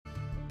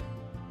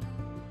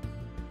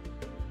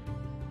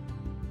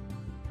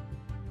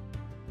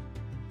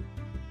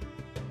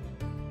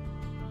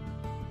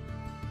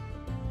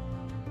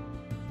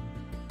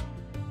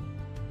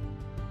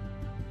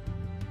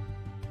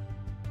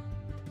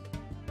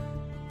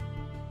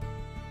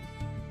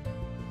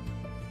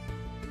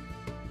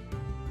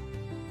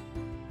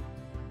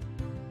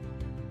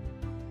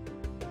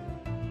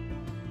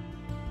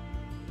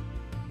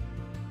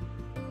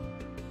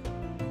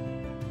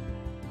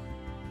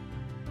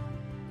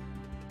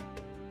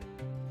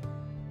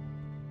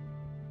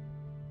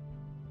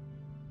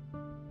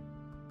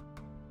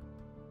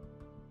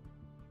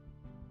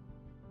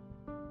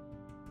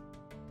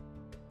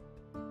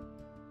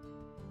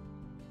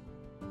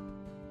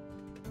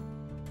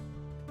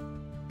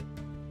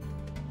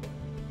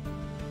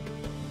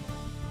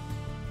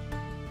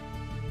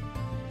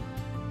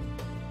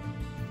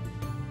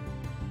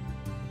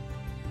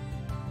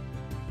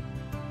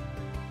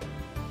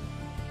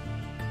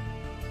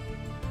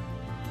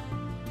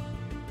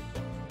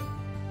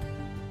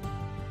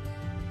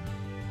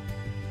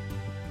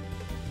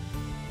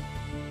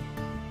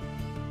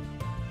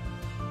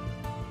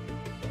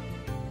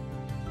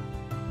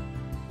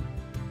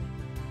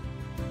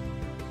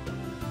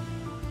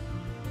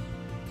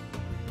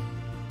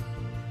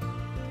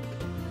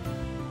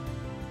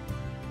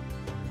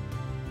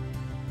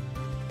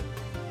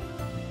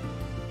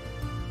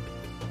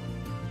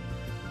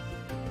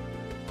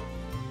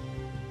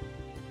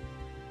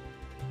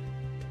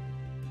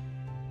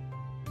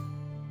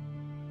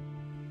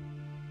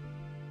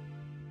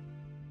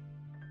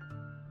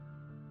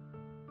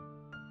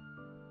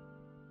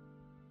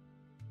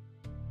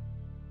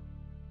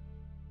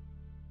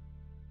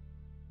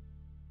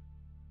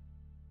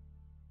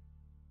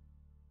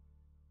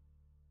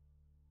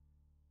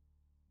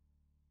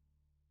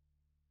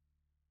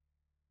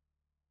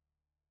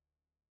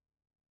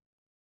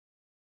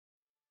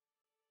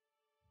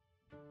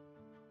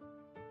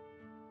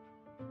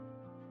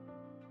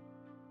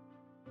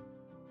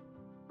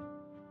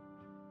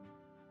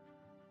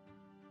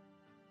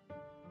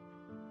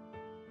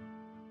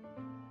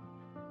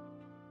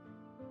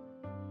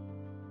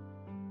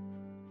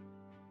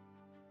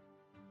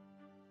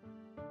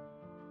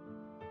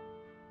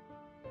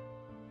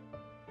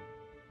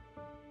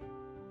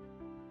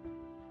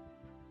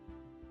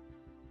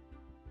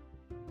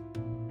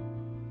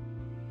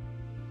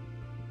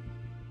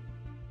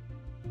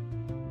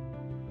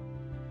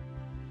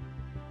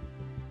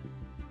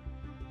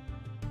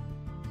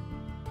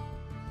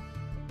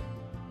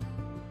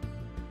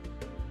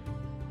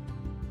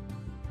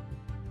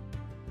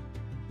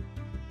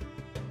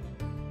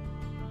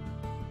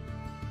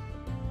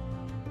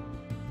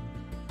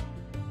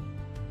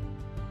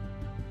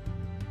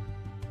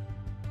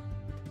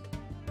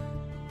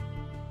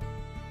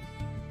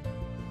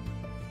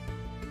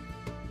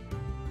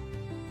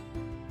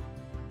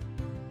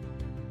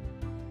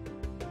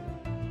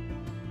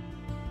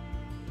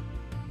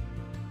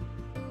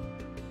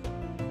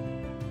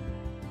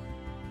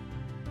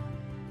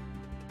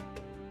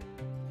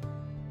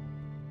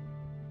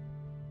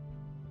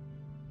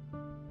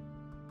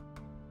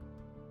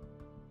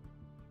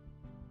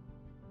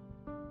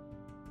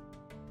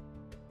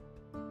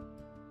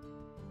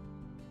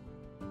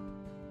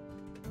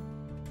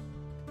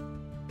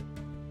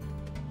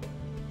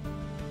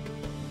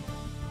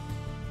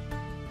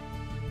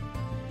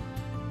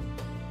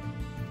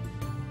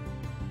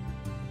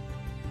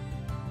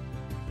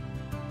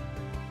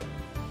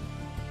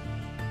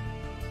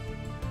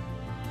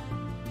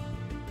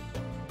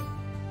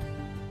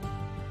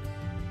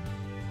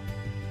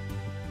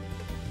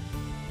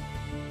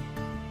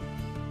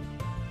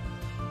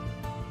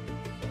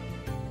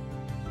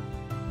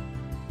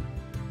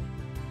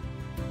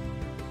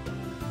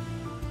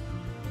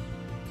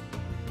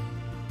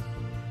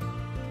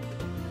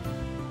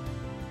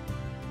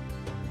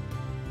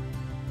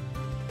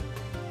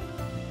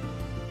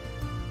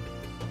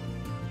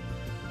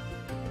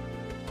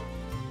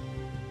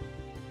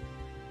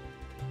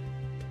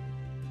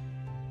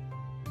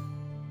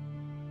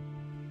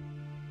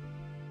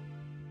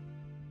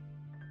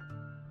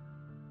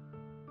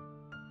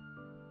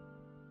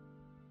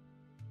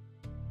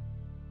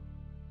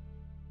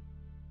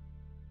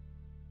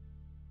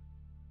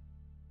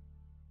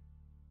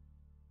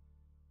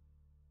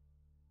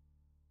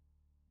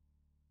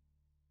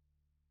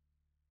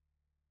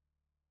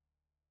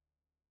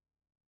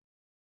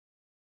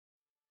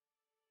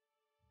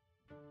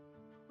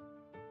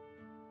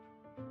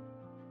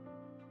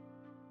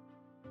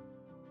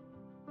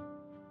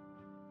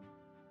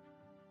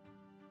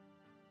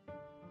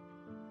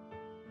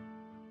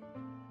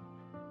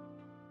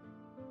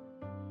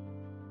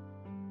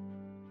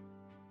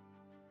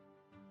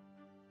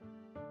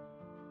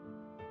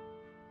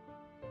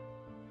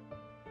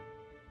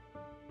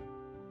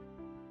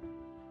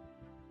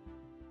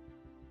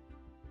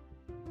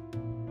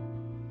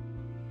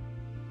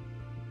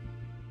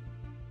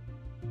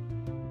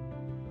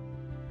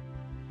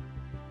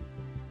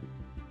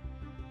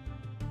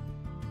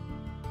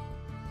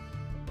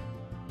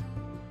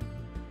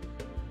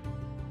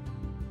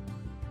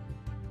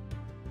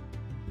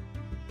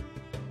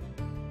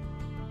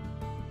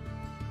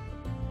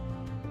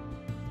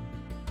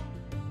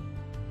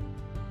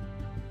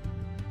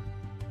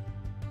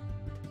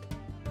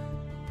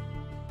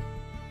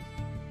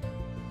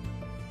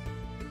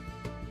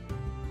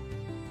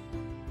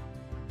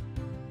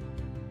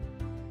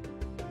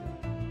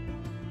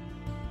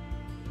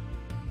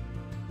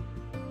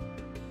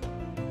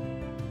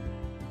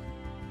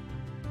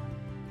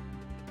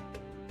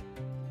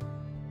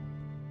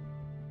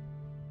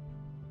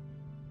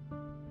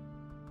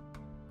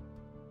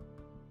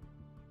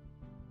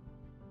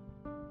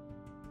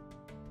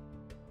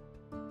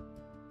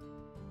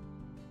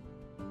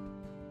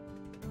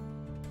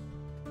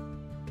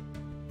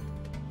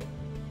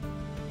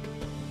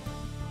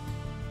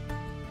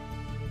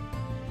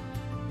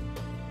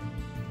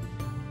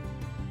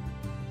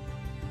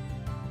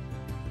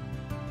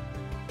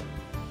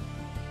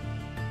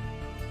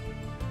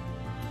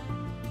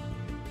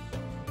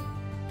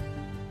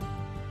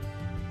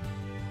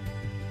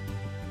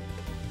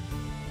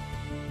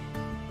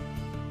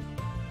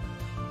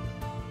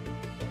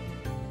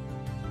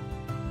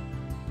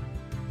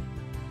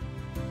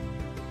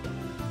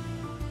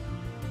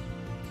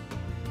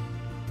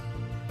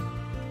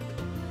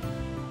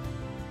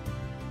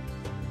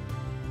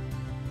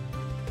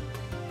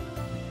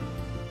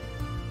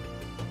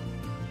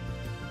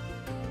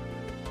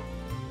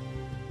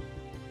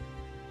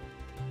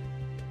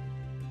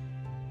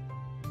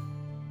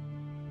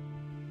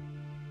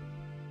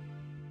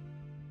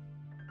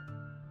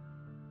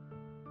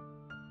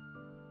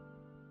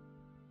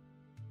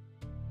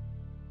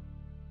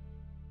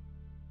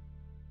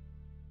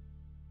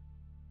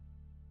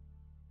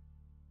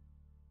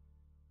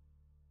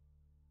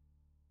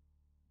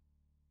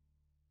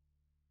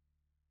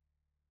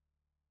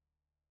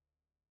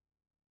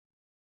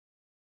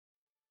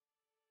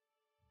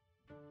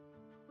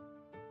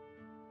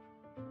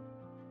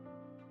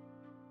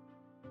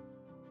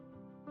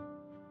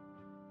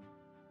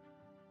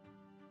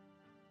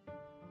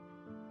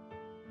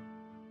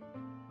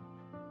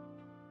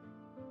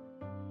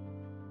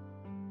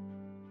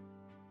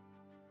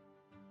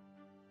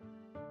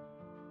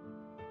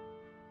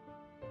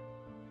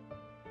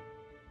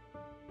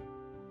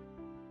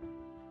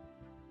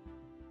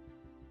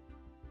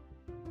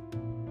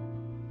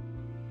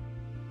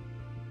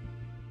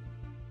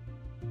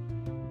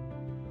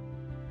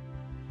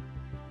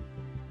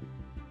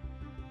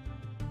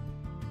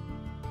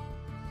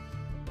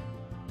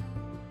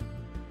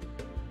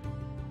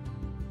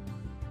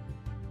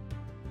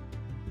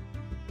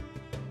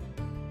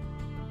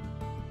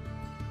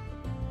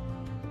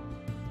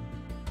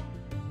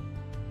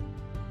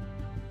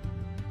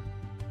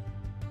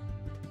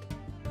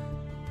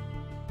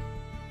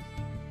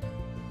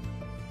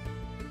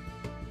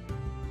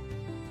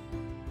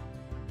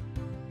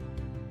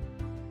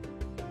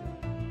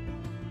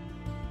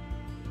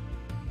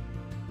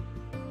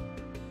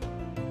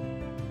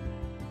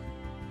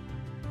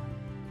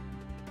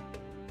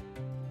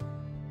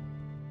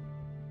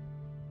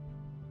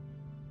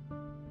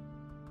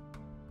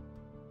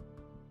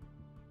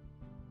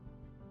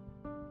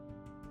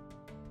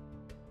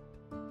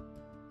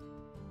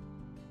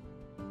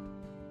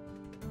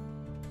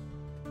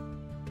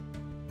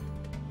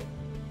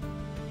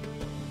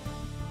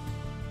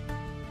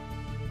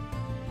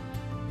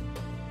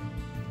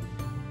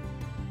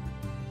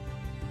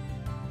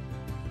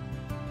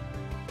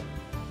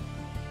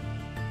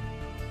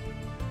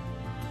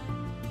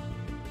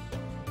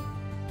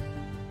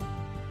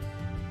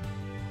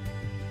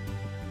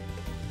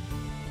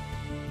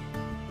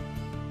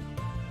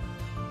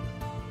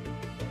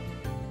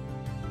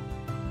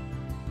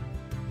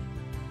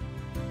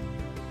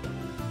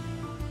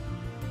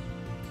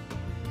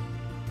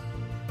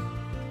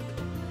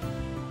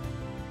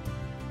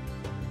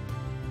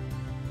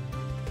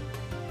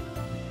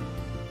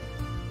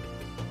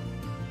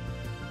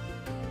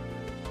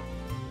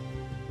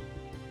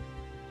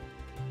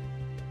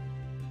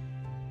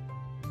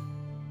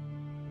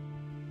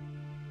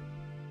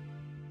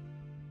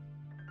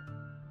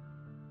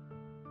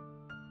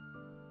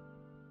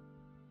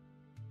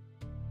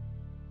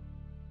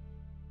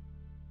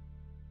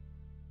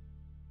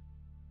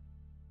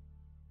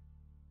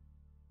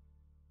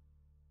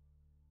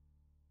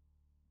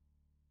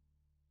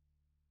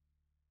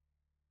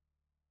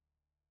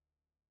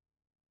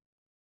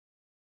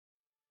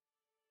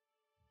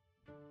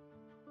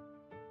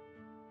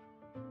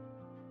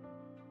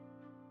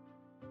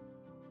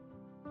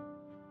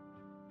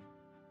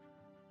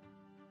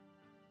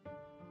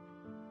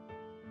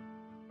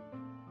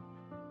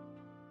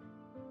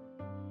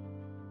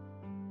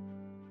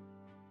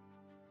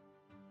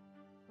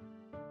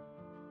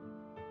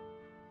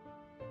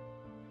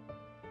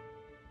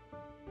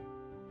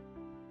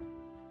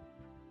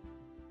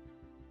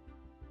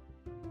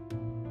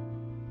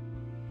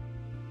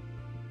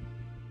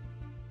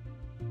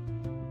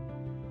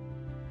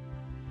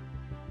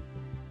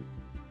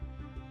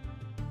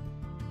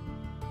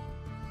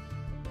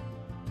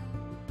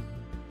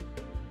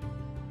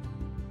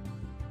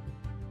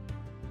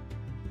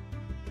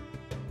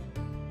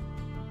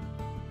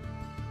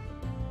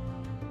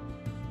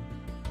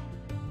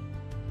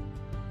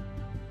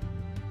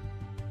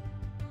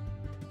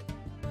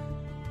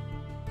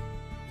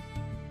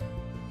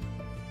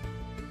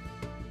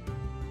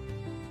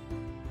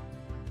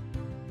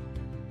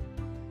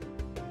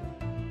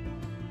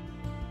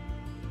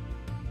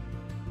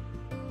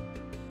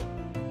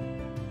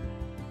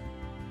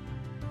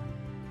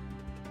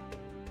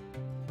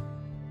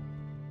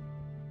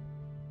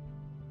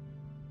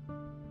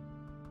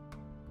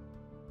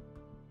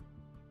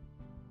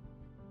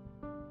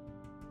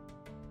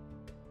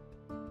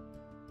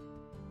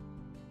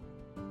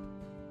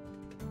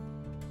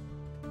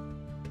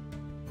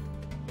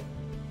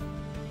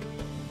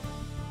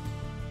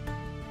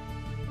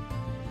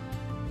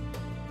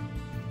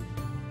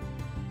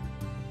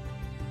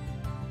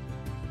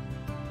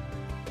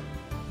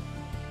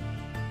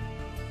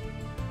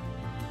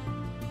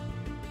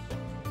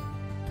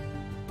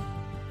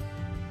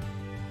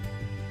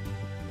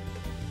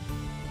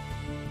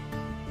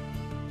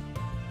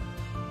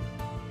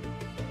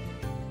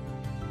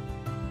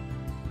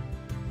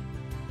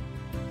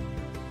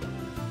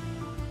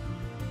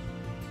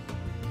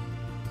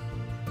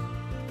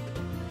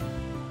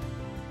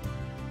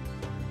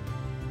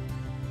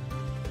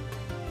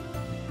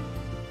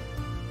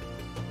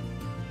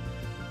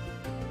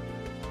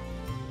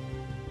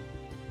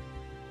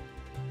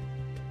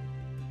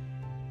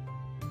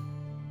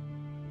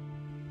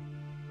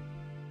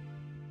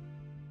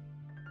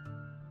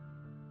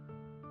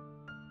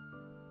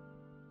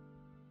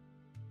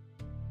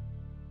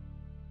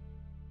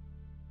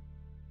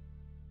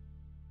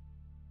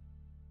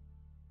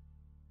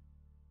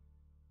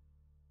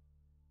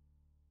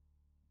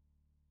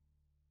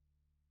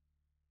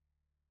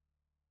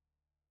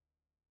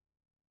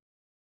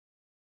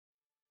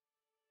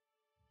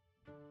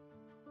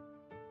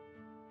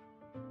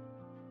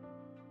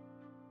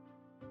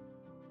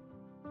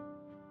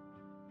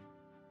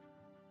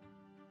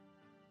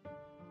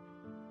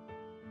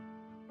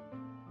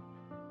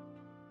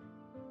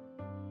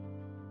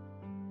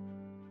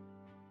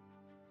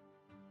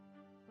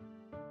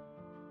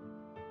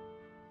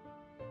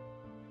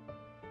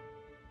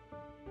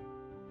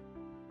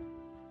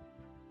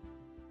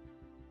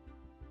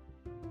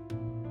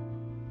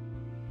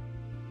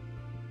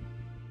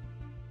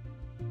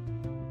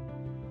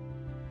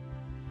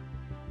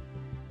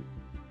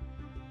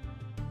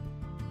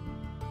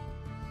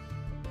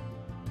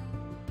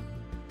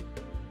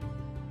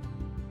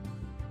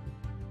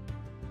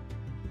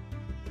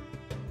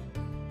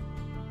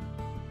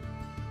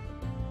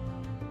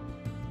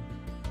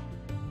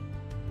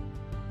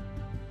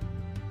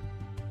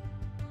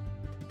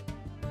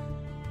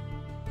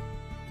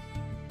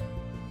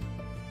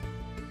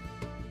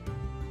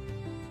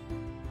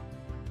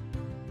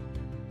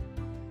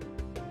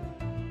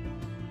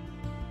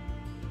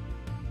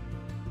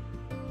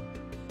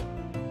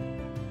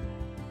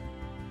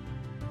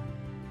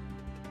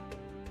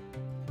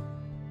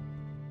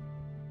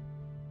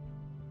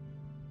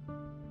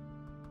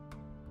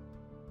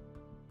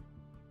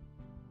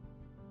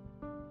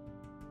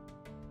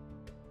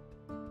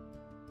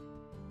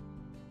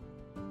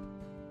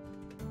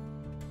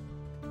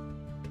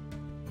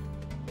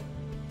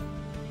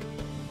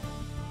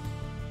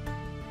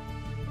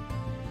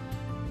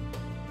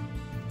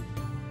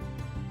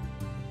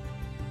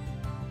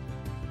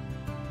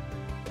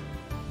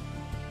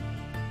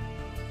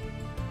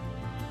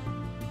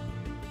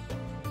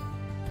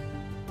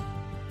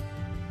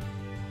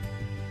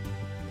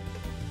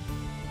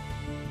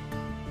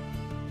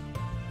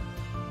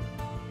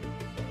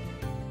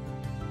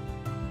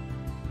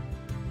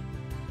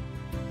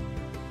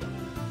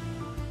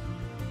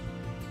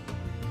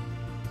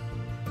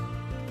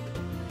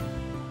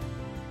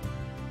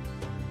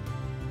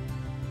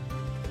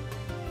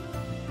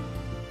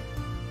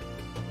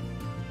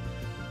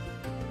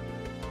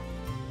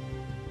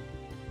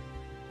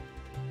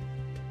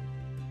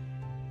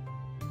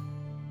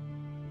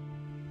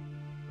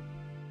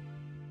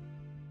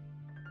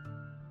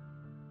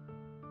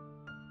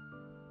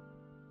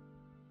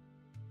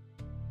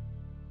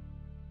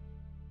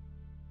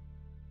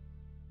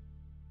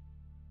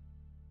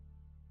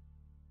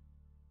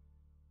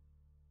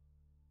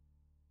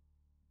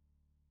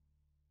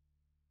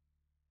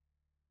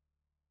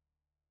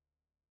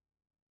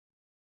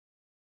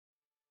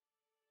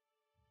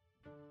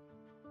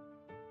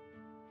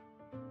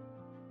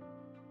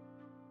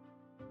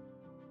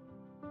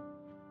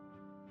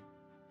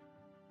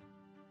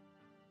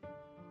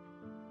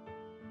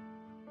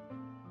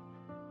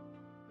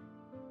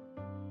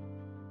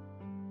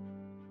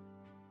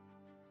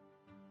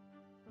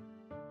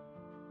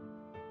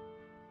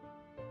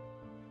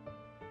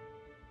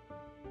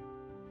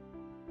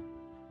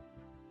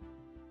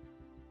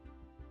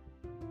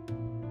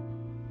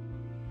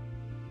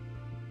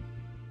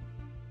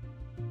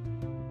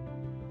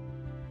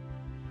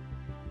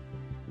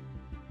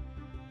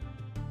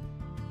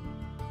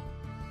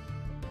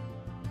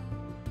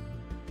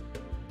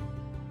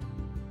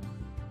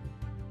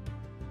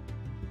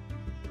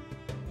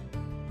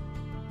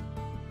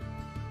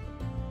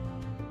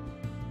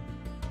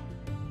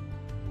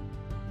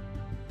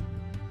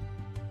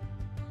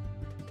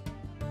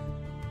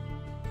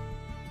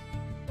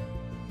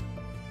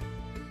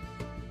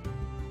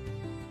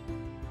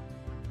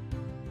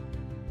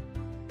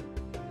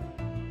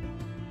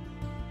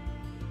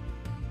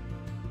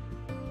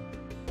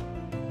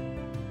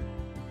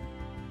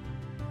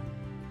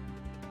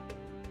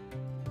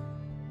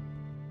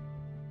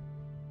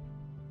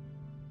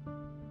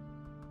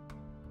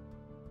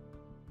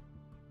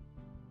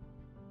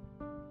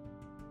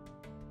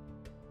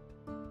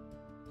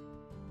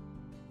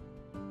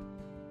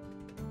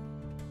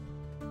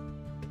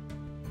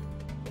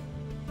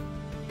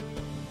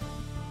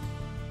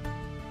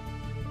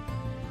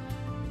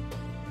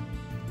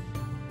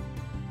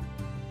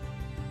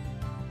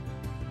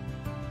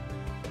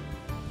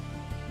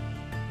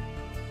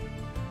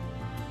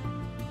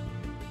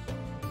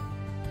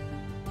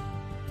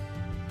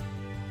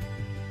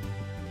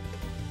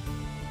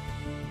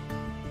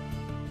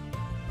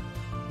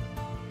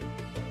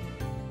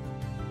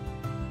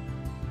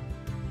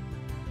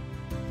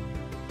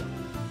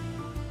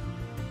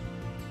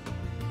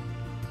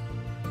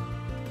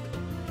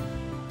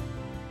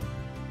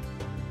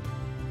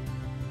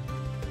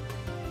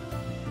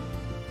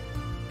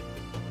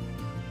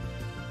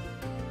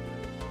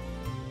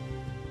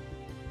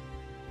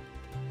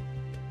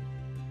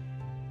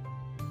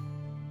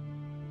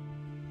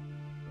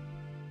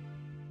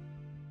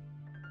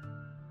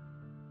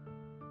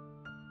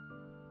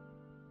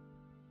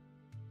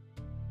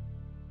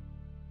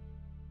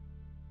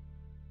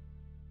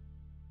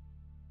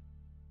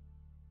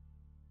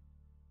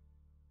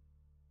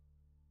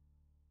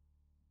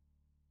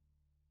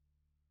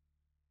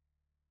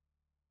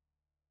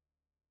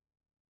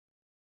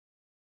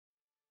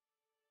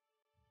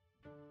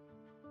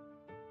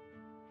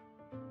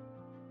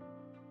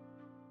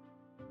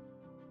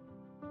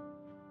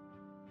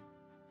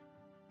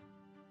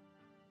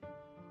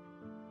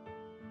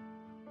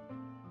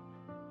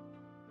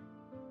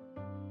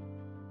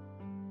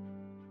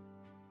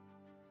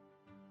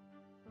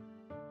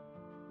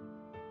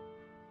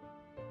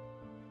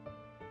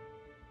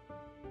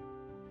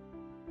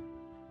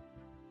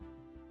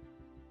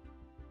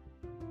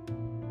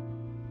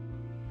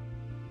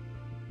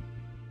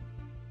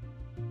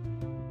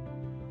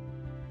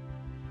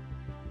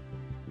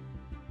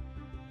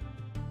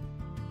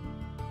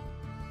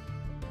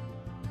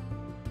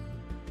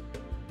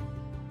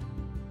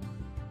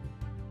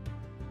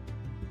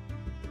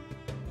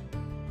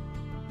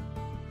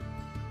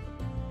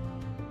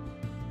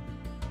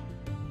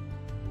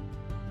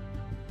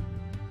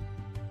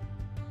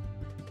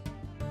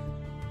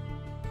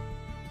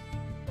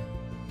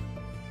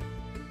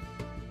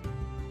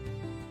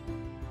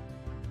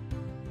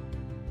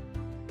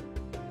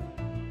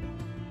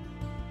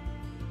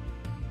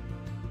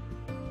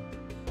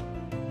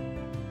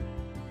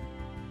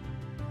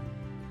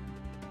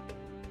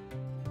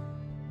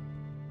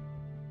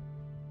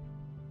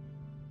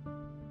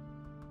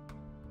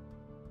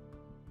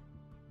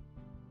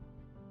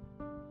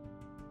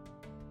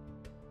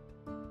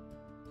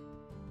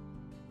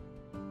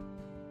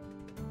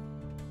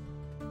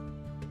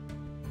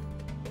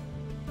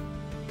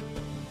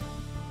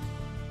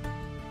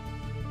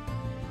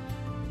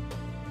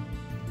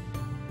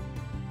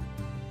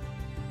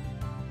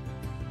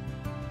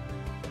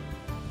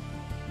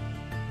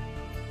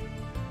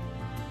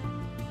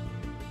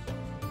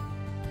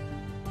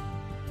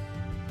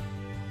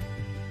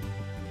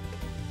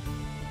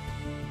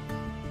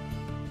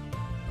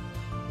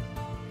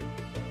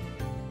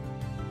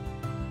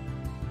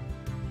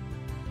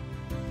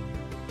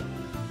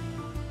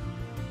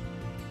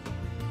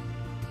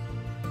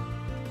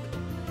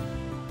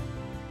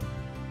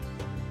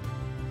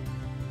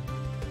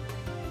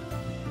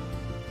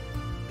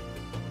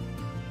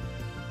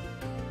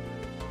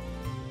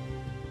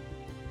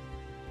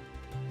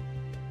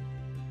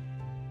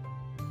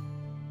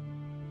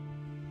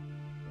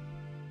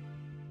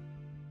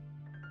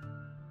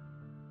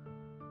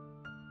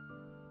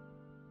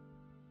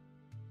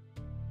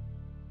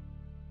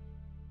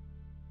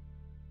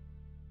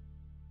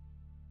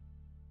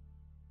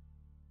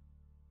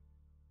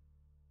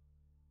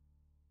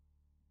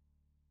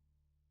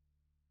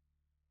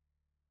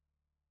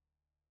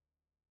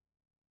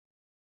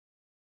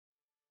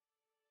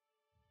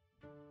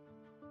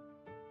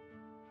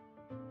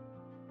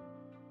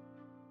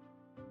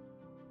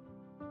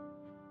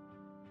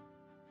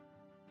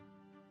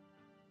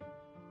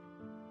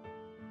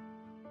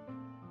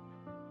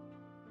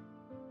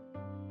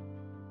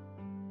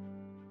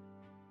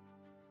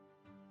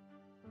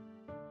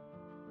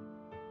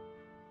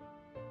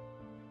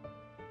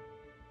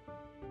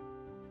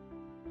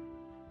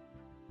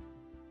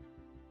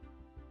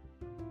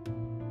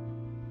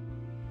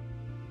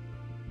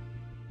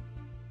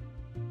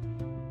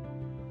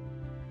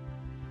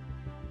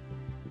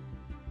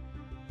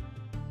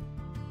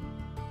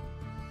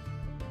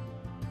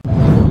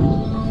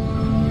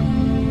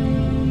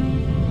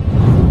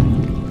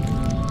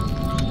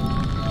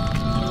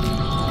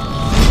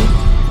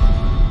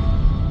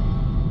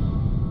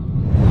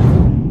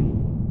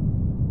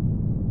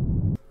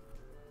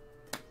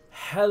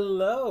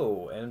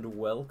Hello and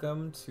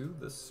welcome to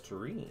the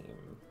stream.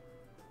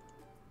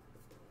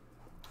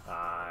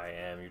 I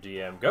am your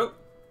DM Goat.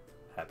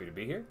 Happy to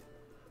be here.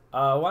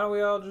 Why don't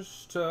we all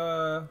just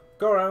go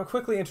around and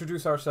quickly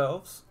introduce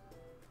ourselves.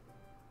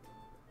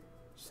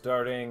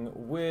 Starting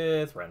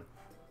with Ren.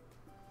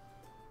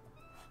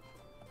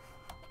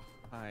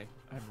 Hi,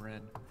 I'm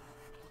Ren.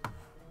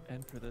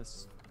 And for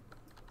this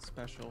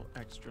special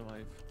Extra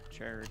Life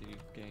charity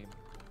game,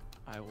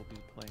 I will be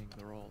playing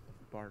the role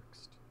of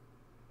Barkst.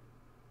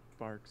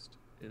 Barkst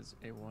is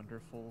a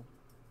wonderful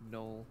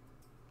gnoll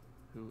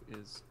who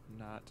is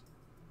not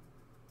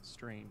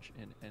strange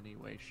in any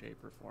way,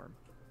 shape, or form.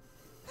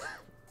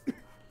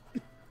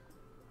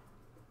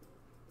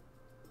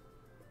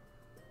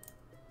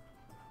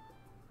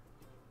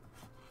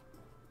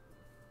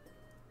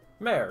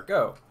 Mare,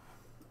 go.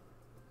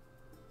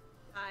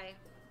 Hi,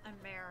 I'm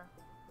Mare.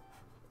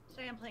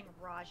 Today I'm playing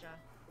Raja.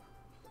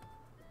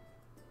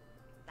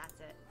 That's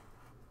it.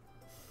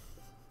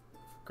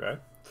 Okay.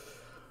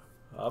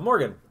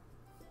 Morgan.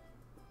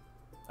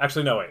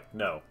 Actually, no, wait.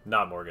 No,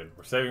 not Morgan.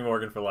 We're saving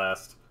Morgan for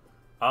last.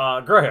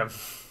 Graham.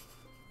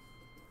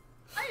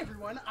 Hi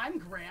everyone, I'm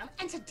Graham,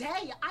 and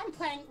today I'm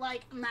playing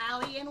like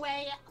Malian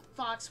Way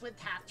Fox with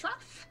Tatra,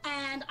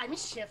 and I'm a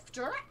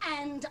shifter,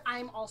 and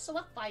I'm also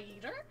a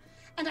fighter,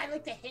 and I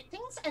like to hit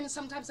things, and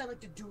sometimes I like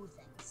to do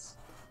things.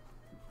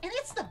 And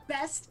it's the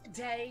best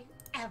day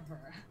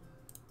ever.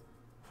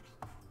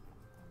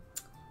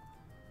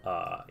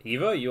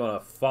 Eva, you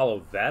want to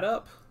follow that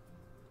up?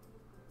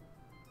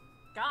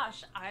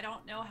 Gosh, I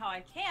don't know how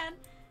I can,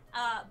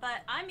 but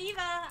I'm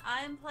Eva.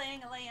 I'm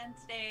playing Elaine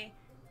today,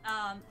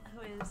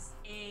 who is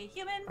a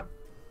human,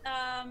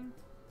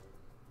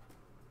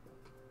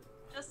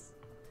 just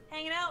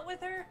hanging out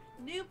with her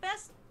new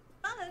best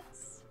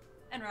buds,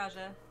 and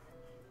Raja.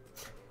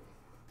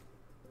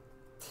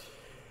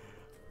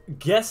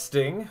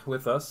 Guesting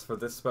with us for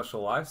this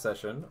special live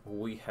session,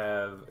 we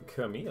have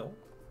Camille.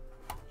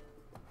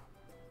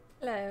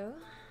 Hello.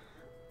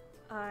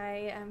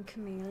 I am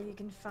Camille. You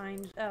can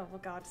find... Oh,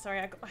 well, God, sorry.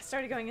 I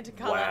started going into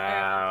color.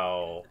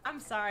 Wow. I'm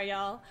sorry,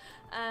 y'all.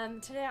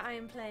 Today I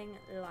am playing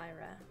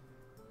Lyra,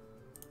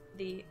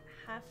 the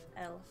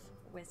half-elf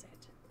wizard.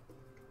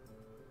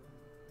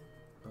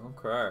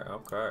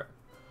 Okay.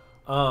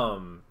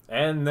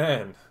 And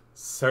then,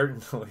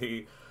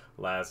 certainly,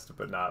 last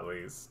but not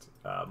least,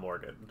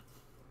 Morgan.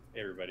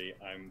 Hey everybody,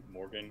 I'm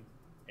Morgan,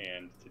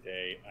 and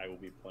today I will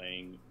be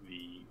playing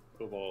the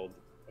Kobold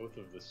Oath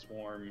of the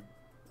Swarm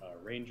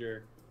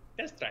Ranger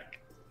Deathstrike.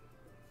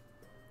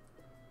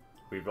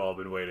 We've all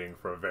been waiting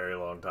for a very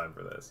long time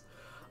for this.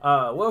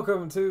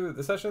 Welcome to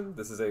the session.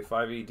 This is a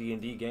 5e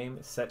D&D game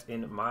set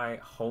in my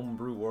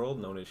homebrew world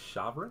known as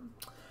Shavrin.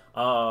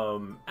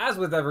 As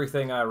with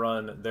everything I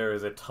run, there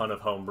is a ton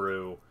of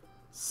homebrew,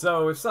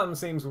 so if something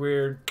seems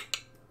weird,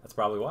 that's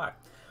probably why.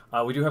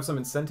 We do have some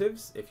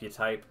incentives. If you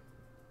type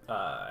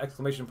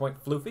exclamation point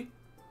Floofy,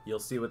 you'll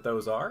see what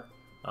those are.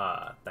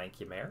 Thank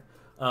you, Mayor.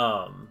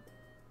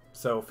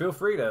 So feel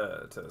free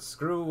to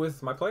screw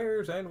with my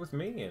players and with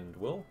me, and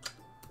we'll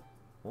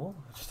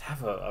just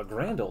have a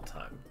grand old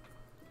time.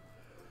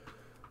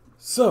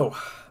 So,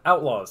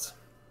 Outlaws.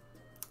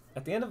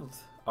 At the end of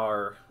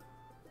our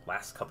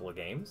last couple of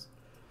games,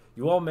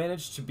 you all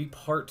managed to be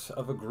part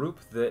of a group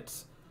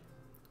that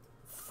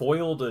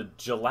foiled a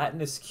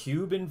gelatinous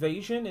cube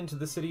invasion into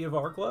the city of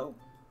Arglo.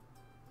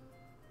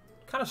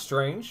 Kind of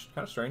strange.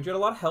 You had a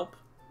lot of help,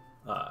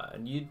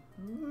 and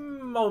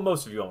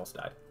most of you almost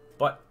died,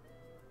 but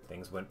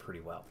things went pretty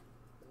well.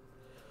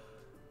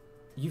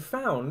 You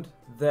found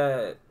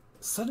that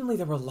suddenly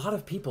there were a lot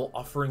of people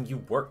offering you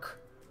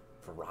work.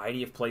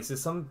 Variety of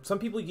places. Some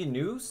people you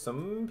knew,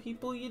 some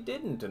people you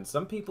didn't, and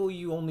some people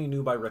you only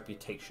knew by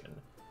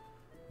reputation.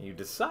 You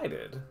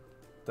decided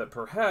that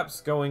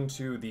perhaps going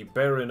to the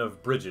Baron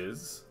of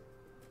Bridges,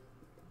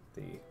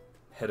 the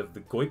head of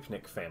the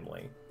Goipnik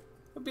family,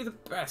 would be the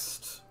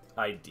best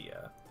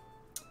idea.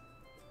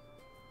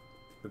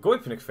 The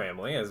Goipnik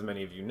family, as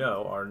many of you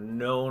know, are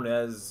known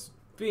as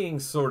being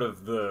sort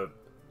of the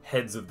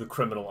heads of the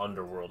criminal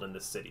underworld in the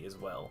city as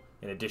well,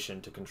 in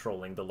addition to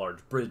controlling the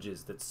large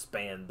bridges that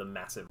span the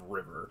massive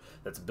river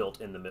that's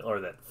built in the middle, or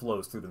that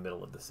flows through the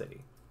middle of the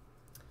city.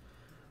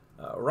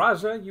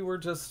 Raja, you were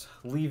just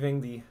leaving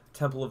the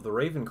Temple of the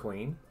Raven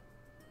Queen,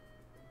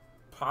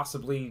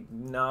 possibly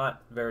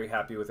not very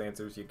happy with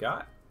answers you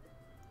got,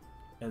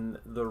 and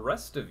the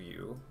rest of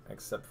you,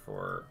 except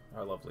for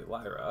our lovely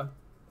Lyra,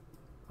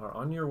 are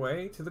on your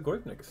way to the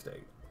Goipnik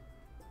estate.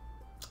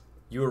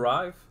 You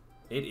arrive.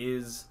 It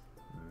is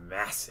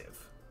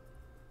massive.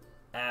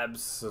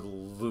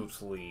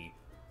 Absolutely,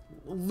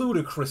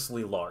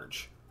 ludicrously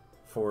large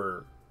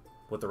for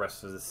what the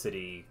rest of the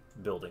city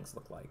buildings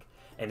look like.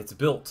 And it's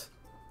built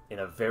in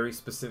a very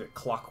specific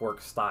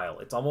clockwork style.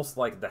 It's almost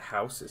like the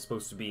house is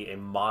supposed to be a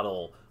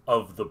model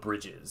of the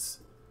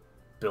bridges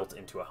built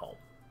into a home.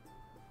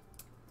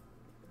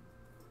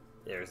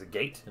 There's a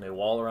gate and a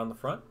wall around the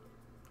front.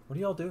 What do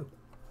y'all do?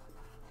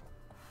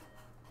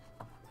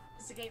 What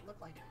does the gate look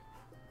like?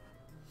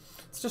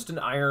 It's just an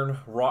iron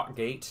rock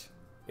gate.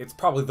 It's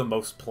probably the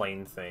most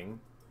plain thing.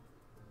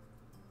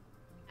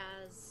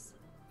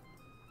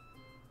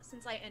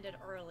 Since I ended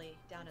early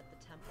down at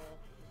the temple,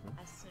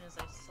 as soon as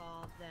I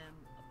saw them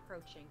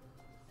approaching,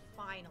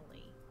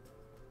 finally,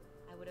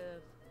 I would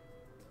have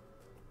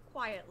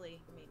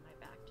quietly made my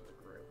back to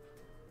the group.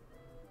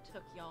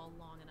 Took y'all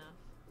long enough.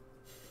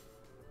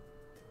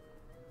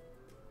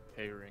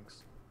 Hey,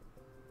 Rinks.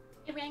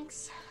 Hey,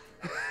 Rinks.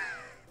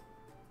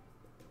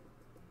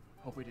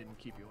 Hope we didn't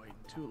keep you waiting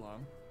too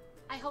long.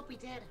 I hope we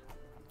did.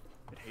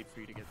 I'd hate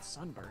for you to get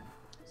sunburned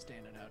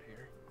standing out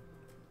here.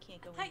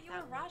 Can't go I thought you were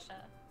without me.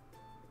 Raja.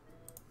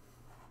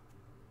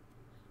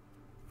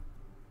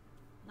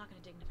 I'm not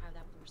going to dignify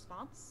that with a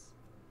response.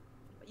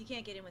 But you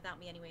can't get in without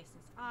me anyway,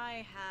 since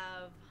I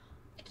have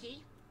A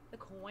key? the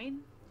coin.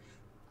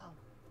 Oh.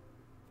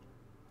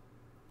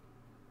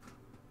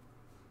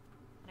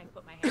 And I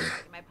put my hand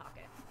back in my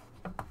pocket.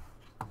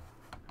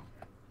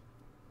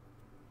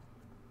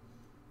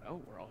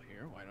 Oh, we're all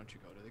here. Why don't you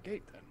go to the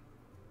gate then?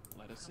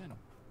 Let us in.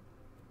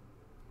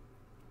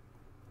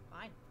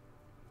 Fine.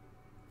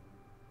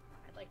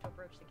 I'd like to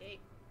approach the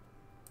gate.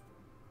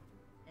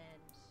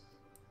 And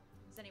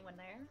is anyone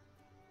there?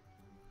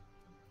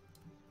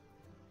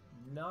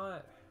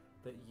 Not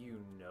that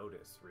you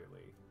notice,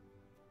 really.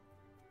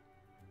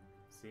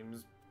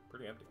 Seems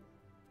pretty empty.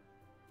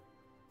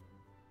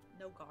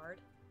 No guard.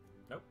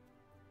 Nope.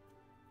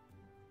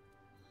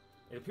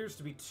 It appears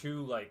to be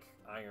two, like,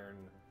 iron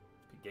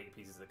gate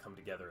pieces that come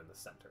together in the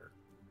center.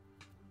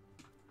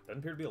 Doesn't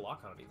appear to be a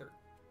lock on it either.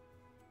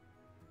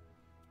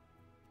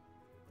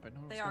 But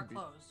no, They it's are gonna be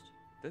closed.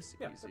 this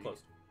Yeah, easy. they're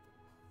closed.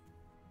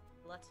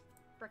 Let's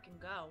frickin'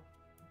 go.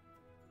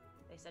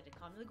 They said to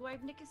come to the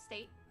Guavnik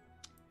estate,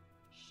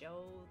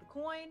 show the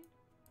coin,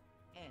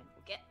 and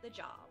we'll get the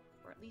job,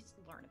 or at least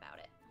learn about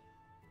it.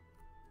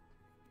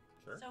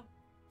 Sure. So,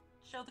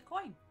 show the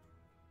coin.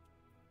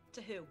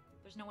 To who?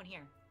 There's no one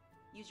here.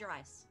 Use your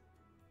eyes.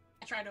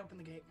 I tried to open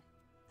the gate.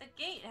 The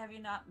gate, have you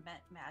not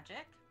met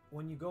magic?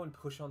 When you go and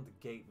push on the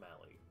gate,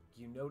 Mally,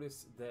 you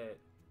notice that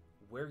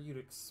where you'd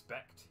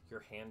expect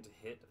your hand to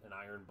hit an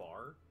iron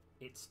bar,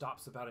 it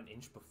stops about an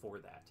inch before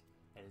that.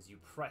 And as you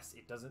press,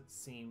 it doesn't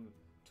seem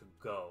to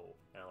go,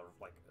 and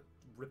like a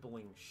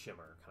rippling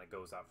shimmer kind of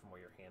goes out from where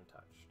your hand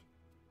touched.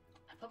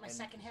 I put my And-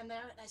 second hand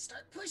there and I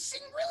start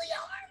pushing really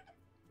hard.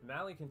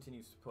 Mally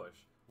continues to push.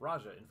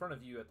 Raja, in front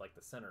of you at like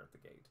the center of the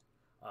gate,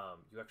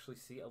 you actually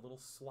see a little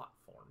slot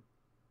form,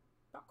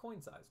 about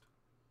coin-sized.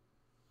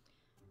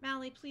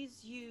 Mally,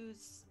 please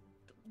use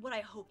what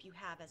I hope you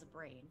have as a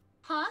brain,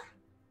 Huh?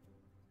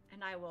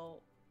 and I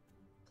will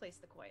place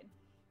the coin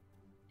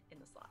in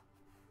the slot.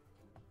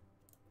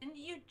 Didn't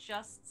you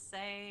just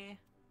say...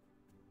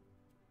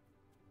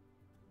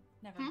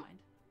 Never mind.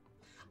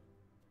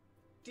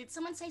 Did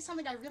someone say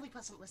something? I really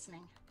wasn't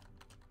listening.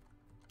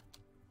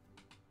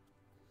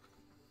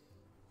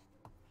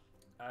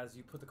 As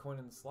you put the coin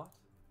in the slot,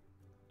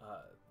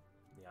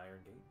 the iron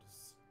gate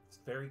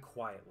just very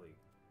quietly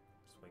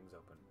swings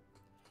open.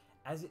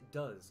 As it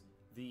does,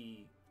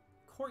 the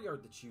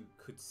courtyard that you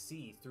could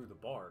see through the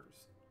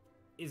bars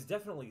is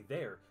definitely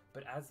there,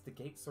 but as the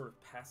gate sort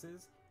of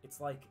passes, it's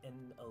like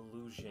an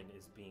illusion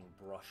is being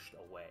brushed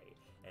away,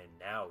 and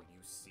now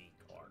you see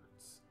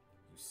guards.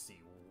 You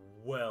see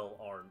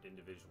well-armed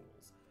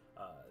individuals.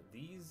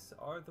 These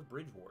are the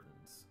bridge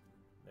wardens.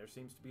 There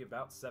seems to be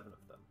about 7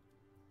 of them.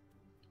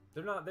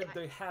 They're not.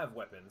 They have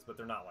weapons, but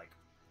they're not like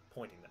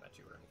pointing them at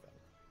you or anything.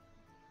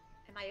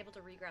 Am I able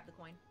to re-grab the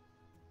coin?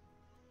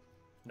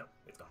 No,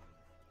 it's gone.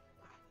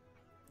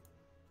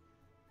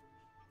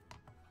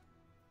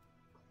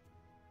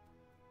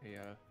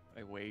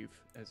 I wave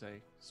as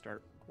I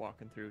start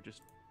walking through,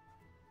 just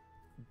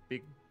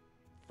big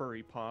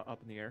furry paw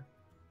up in the air.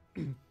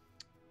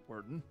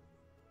 Warden.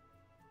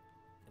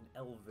 An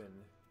elven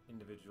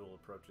individual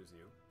approaches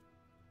you.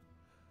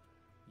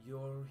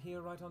 You're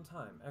here right on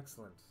time.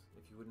 Excellent.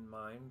 If you wouldn't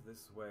mind,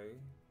 this way.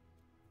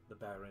 The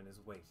Baron is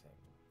waiting.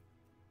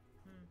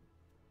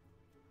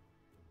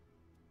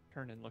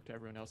 Turn and look to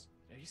everyone else.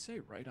 Did you say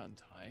right on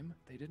time?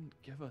 They didn't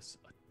give us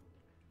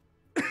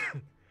a...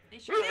 They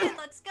sure did.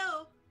 Let's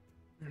go.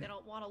 They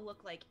don't want to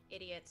look like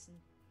idiots, and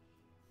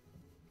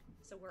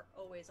so we're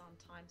always on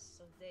time,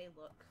 so they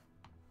look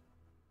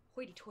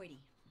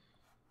hoity-toity.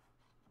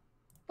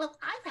 Well,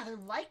 I rather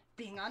like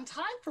being on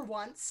time for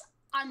once.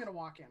 I'm gonna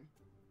walk in.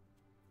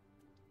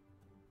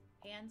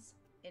 Hands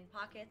in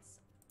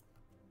pockets.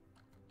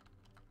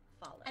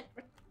 Follow. And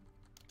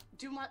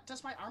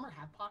does my armor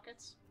have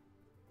pockets?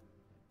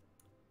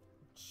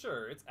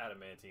 Sure, it's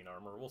adamantine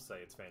armor. We'll say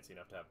it's fancy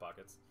enough to have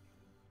pockets.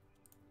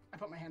 I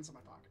put my hands in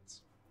my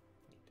pockets.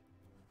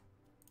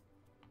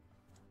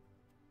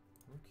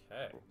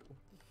 Okay.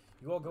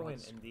 You all go in,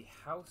 and the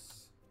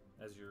house,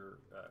 as you're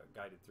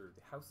guided through,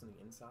 the house on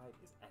the inside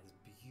is as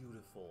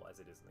beautiful as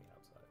it is on the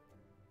outside.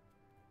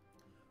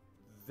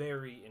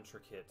 Very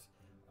intricate.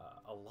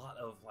 A lot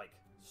of, like,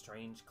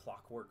 strange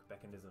clockwork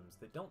mechanisms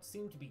that don't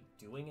seem to be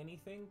doing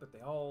anything, but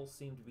they all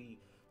seem to be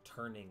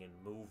turning and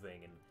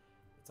moving, and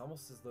it's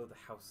almost as though the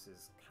house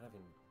is kind of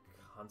in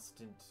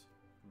constant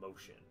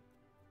motion.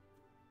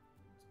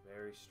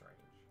 Very strange.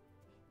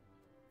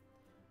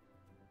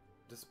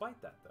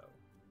 Despite that, though,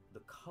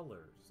 the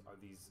colors are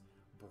these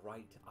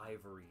bright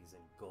ivories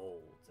and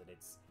golds, and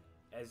it's,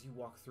 as you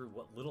walk through,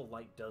 what little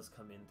light does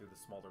come in through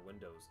the smaller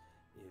windows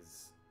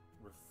is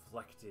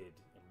reflected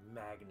and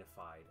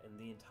magnified, and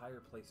the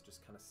entire place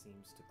just kind of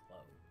seems to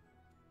glow.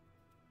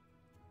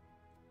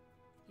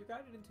 You're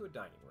guided into a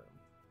dining room.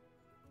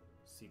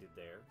 Seated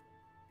there,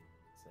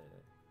 it's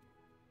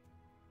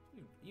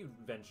you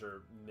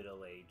venture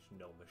middle-aged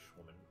gnomish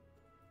woman.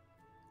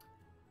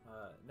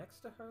 Next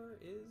to her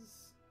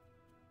is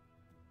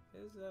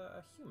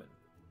a human.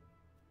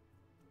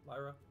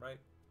 Lyra, right?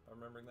 I'm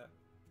remembering that.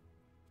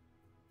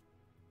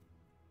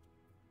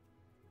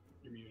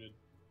 You're muted.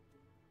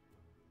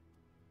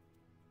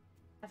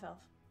 Half elf.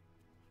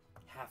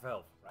 Half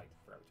elf, right?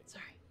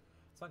 Sorry.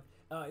 It's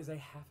fine. Is a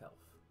half elf.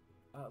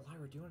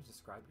 Lyra, do you want to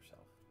describe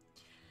yourself?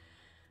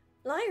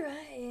 Lyra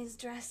is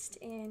dressed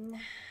in.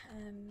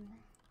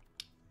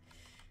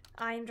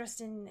 I am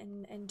dressed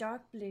in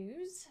dark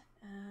blues,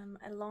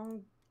 a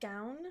long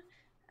gown,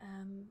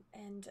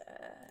 and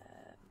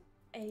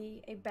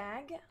a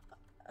bag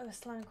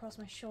slung across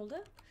my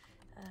shoulder.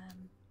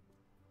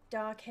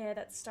 Dark hair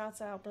that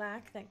starts out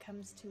black, then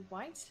comes to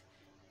white.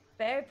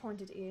 Very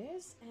pointed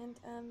ears, and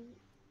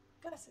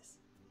glasses.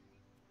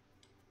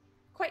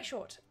 Quite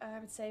short, I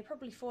would say,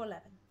 probably 4'11".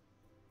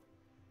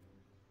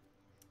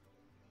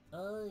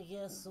 Oh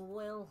yes,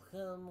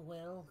 welcome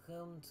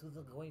to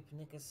the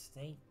Goipnik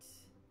estate.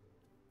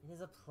 It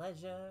is a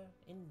pleasure,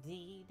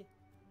 indeed.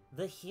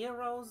 The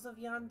heroes of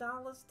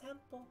Yandala's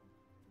temple.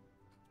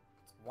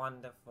 It's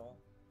wonderful.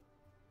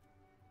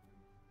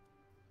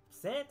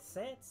 Sit.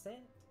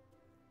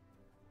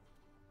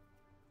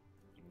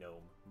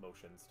 Gnome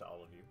motions to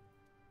all of you.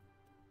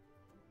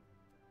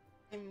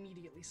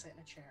 Immediately sit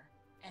in a chair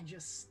and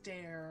just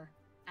stare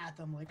at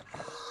them like.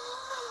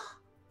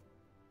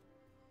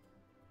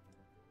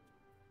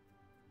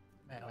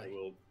 I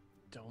will.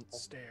 Don't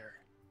stare.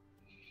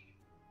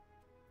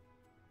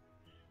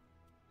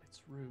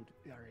 It's rude.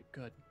 All right,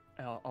 good.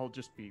 I'll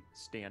just be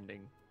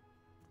standing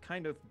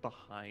kind of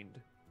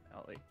behind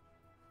Allie.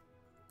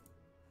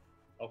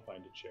 I'll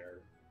find a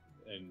chair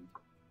and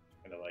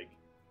kind of like.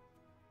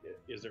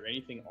 Is there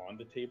anything on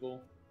the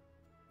table?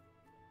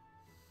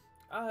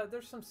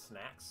 There's some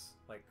snacks,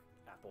 like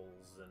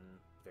apples and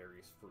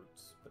various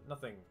fruits, but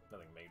nothing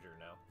major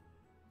now.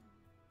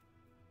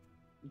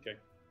 Okay.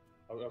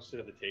 I'll sit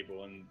at the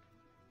table, and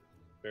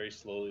very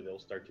slowly there'll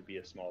start to be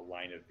a small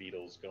line of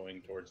beetles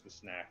going towards the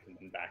snack and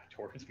then back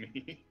towards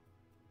me.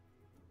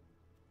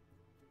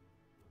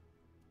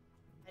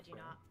 I do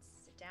not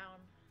sit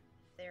down.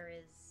 If there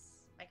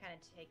is, I kind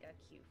of take a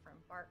cue from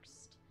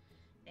Barkst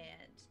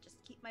and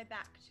just keep my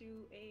back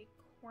to a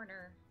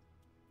corner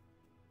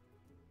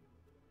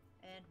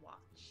and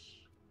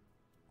watch.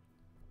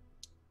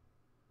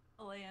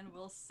 Elaine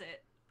will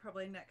sit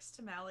probably next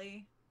to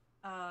Mally,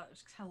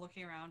 just kind of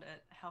looking around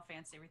at how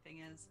fancy everything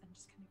is, and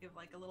just kind of give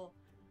like a little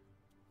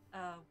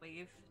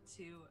wave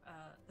to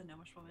the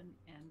gnomish woman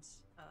and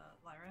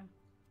Lyra.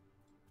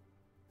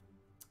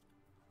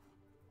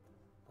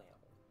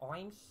 Well,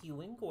 I'm Hugh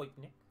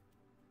Goipnik.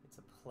 It's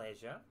a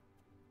pleasure.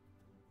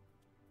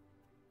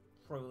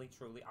 Truly,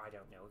 I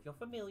don't know if you're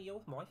familiar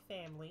with my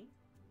family.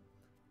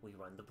 We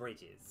run the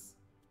bridges.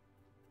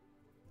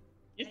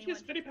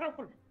 Yes, very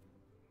powerful.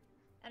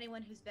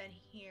 Anyone who's been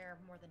here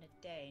more than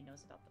a day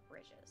knows about the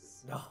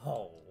bridges.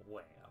 Oh,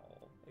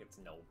 well, it's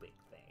no big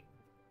thing.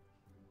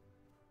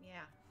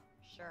 Yeah,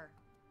 sure.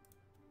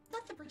 I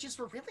thought the bridges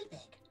were really big.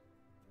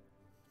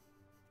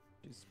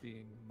 She's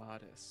being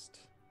modest.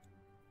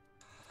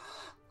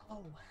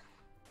 Oh.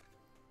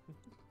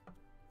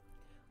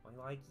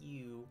 I like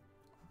you.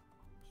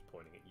 Just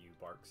pointing at you,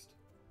 Barkst.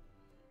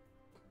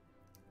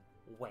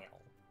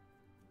 Well,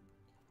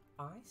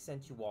 I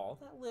sent you all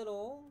that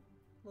little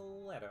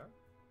letter.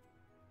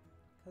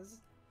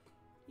 Because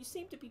you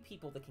seem to be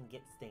people that can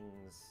get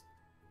things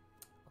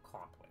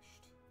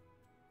accomplished.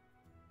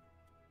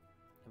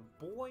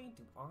 And boy,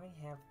 do I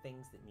have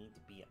things that need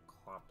to be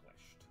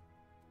accomplished.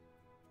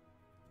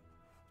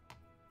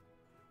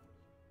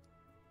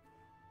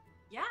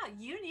 Yeah,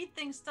 you need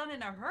things done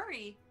in a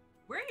hurry.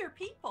 We're your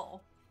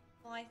people.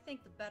 Well, I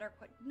think the better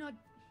no,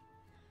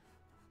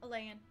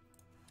 Elaine,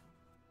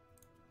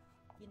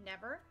 you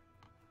never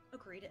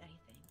agree to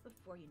anything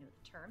before you know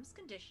the terms,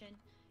 condition,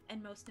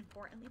 and most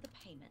importantly, the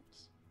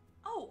payment.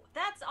 Oh,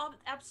 that's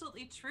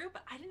absolutely true,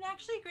 but I didn't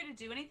actually agree to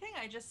do anything.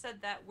 I just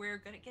said that we're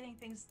good at getting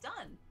things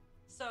done.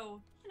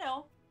 So, you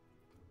know,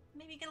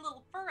 maybe get a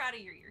little fur out of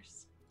your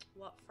ears.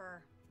 What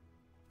fur?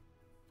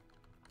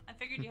 I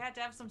figured you had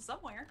to have some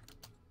somewhere.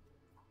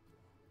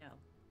 No.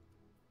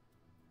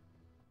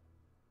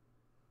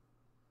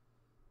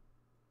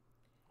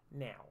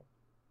 Now,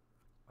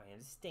 I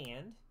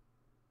understand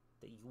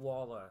that you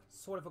all are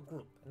sort of a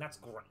group, and that's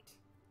great.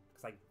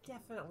 Because I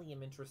definitely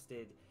am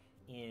interested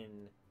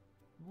in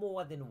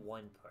more than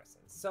one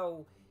person.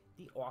 So,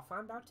 the offer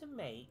I'm about to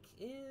make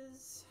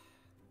is...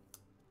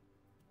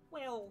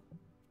 well...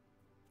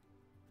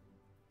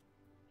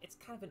 it's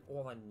kind of an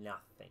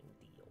all-or-nothing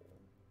deal.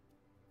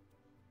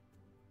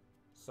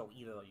 So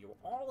either you're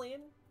all in,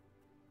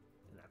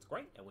 and that's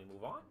great, and we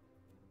move on,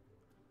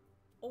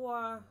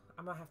 or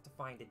I'm gonna have to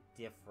find a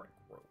different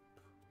group.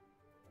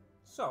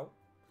 So,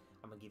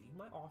 I'm gonna give you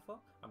my offer.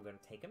 I'm gonna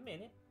take a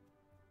minute.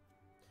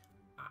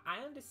 I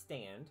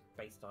understand,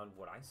 based on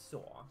what I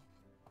saw,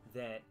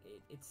 that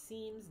it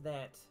seems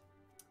that,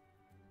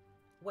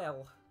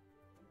 well,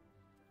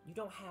 you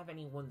don't have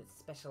anyone that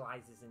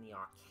specializes in the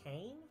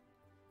arcane,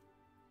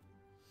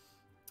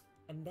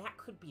 and that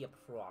could be a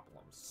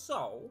problem.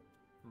 So,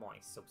 my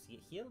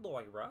associate here,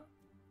 Lyra,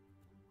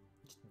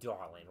 just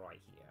darling right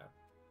here,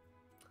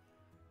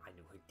 I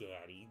knew her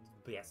daddy,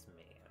 best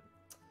man.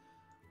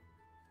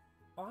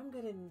 I'm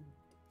gonna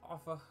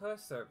offer her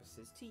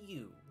services to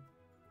you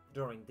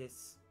during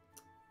this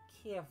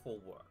careful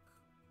work.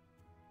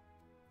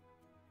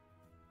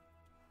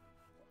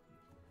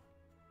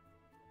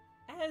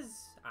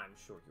 As I'm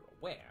sure you're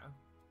aware,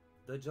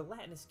 the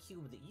gelatinous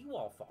cube that you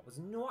all fought was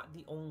not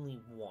the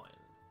only one.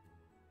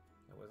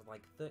 There was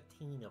like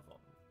 13 of them.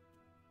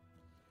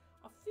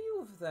 A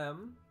few of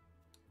them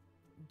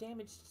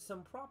damaged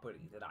some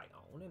property that I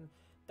own, and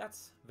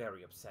that's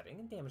very upsetting,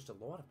 and damaged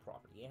a lot of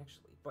property,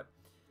 actually. But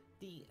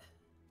the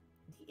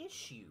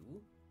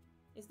issue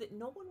is that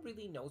no one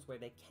really knows where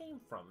they came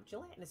from.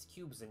 Gelatinous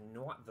cubes are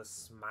not the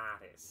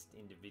smartest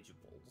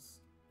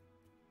individuals.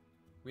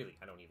 Really,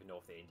 I don't even know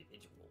if they're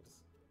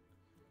individuals.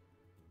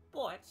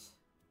 But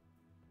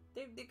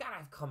they gotta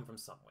have come from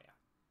somewhere.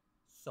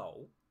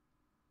 So,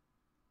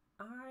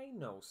 I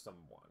know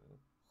someone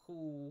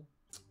who,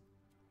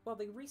 well,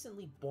 they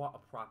recently bought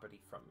a property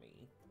from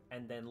me,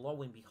 and then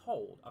lo and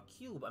behold, a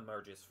cube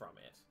emerges from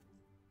it.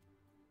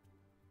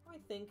 I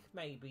think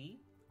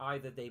maybe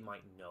either they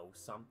might know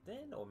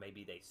something, or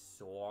maybe they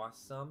saw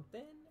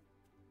something.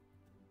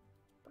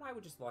 But I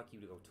would just like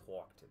you to go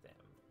talk to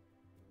them.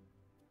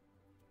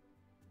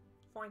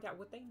 Find out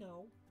what they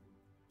know,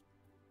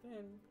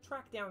 and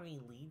track down any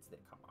leads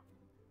that come up.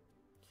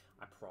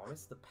 I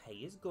promise the pay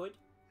is good.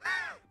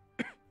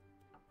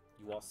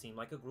 You all seem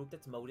like a group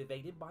that's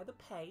motivated by the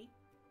pay.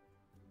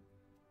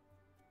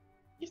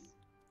 Yes.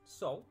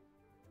 So,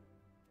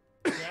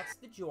 that's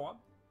the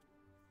job.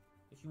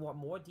 If you want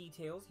more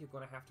details, you're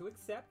going to have to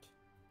accept.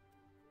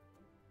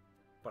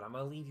 But I'm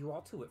going to leave you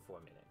all to it for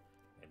a minute.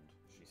 And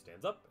she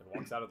stands up and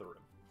walks out of the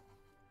room.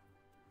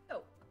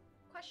 Oh,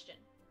 question.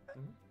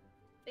 Mhm.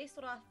 Based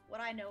off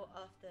what I know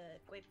of the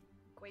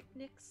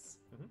Guapniks,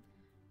 Mhm.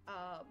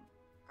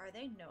 are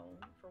they known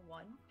for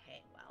one,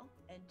 paying well,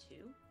 and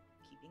two,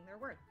 keeping their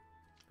word?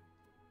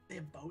 They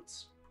have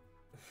boats.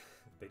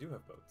 They do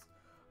have boats.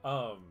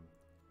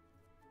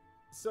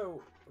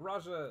 So,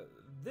 Raja,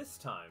 this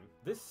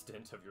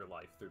stint of your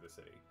life through the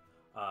city,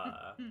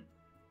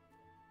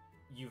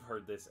 you've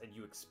heard this and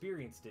you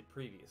experienced it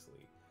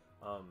previously.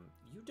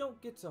 You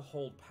don't get to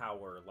hold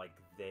power like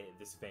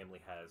this family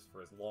has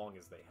for as long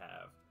as they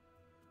have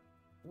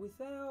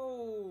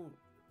without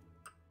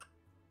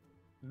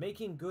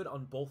making good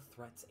on both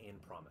threats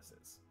and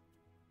promises.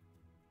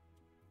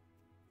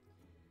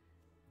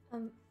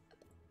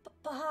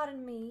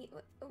 Pardon me.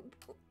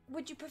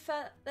 Would you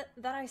prefer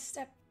that I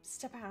step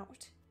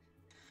out?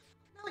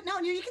 No,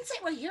 you can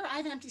sit right here. I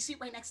have an empty seat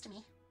right next to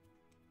me.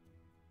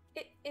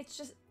 It's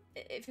just,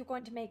 if you're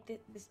going to make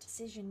this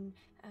decision,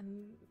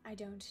 I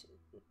don't.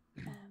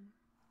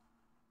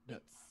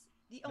 It's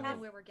the only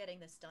way we're getting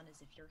this done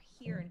is if you're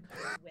here and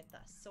coming with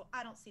us. So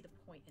I don't see the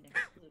point in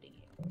excluding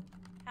you.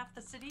 Half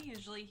the city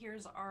usually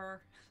hears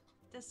our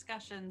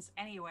discussions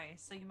anyway,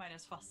 so you might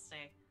as well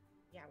stay.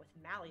 Yeah, with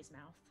Mally's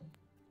mouth.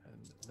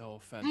 And no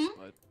offense,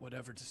 but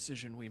whatever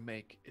decision we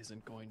make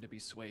isn't going to be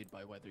swayed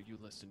by whether you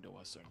listen to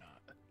us or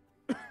not.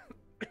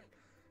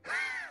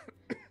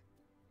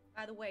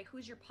 By the way,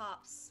 who's your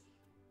pops?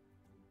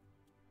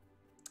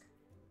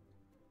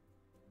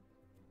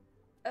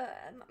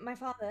 My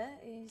father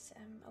is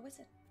a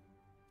wizard.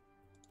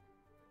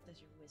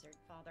 Does your wizard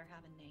father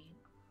have a name?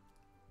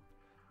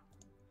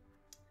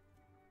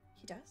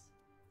 He does.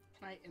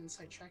 Can I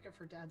insight check if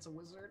her dad's a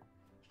wizard?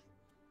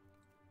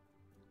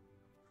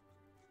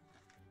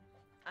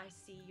 I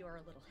see you're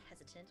a little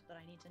hesitant, but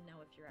I need to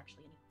know if you're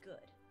actually any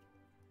good.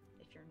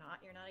 If you're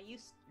not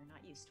used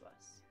to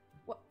us.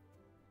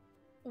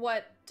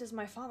 What does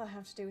my father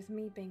have to do with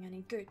me being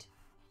any good?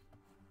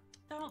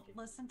 Don't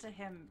listen to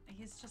him.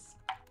 He's just...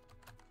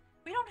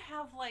 We don't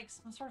have, like,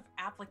 some sort of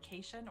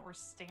application or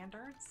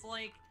standards.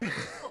 Like,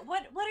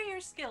 what are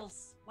your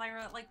skills,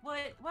 Lyra? Like,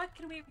 what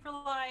can we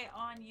rely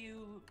on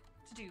you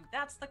to do?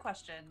 That's the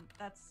question.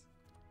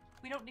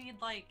 We don't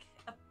need, like,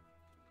 a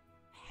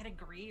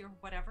pedigree or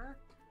whatever.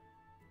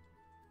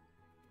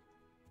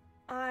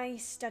 I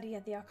study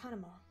at the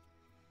Arcanum.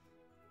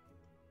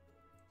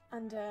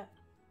 Under...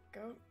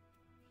 Go,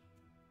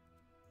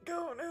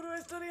 who do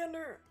I study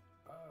under?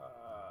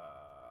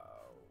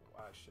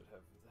 I should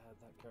have had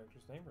that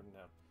character's name written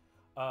down.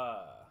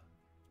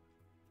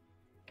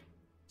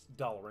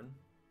 Dalrin.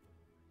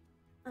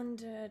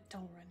 Under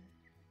Dalrin.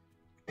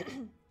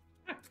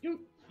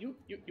 You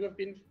have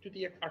been to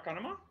the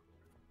Arcanum?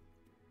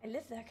 I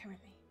live there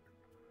currently.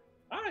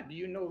 Do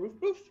you know Roof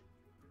Proof?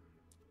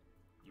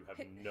 You have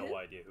Who- no who?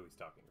 idea who he's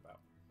talking about.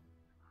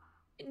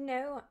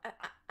 No,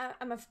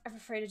 I'm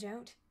afraid I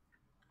don't.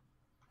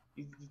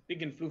 He's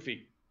big and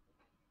floofy.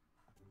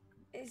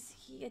 Is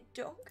he a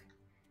dog?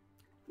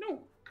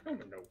 No.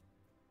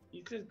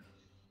 He's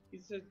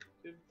a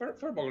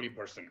furbolgy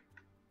person.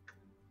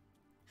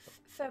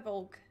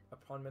 Furbolg.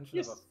 Upon mention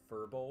Yes. of a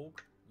furbolg,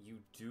 you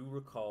do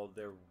recall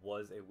there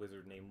was a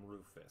wizard named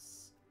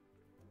Rufus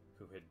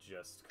who had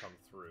just come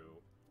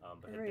through,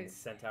 but had been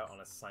sent out on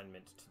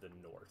assignment to the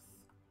north.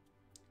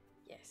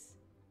 Yes,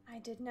 I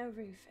did know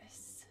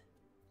Rufus.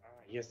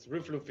 Yes,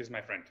 Roof is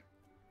my friend.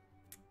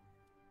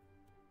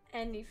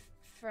 Any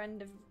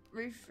friend of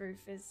Roof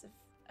is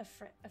a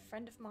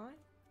friend of mine?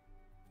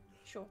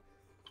 Sure.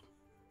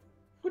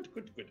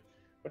 Good.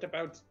 What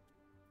about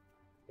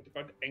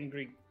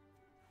angry?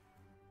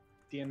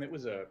 DM, it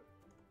was a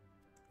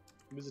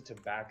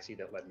tabaxi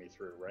that led me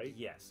through, right?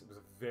 Yes, it was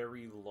a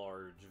very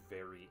large,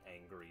 very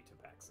angry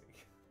tabaxi.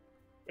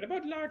 What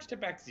about large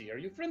tabaxi? Are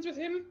you friends with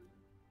him?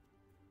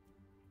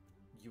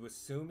 You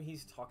assume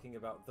he's talking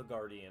about the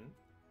Guardian,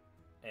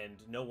 and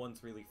no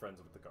one's really friends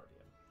with the Guardian.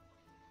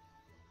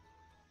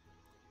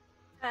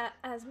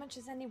 As much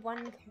as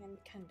anyone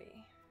can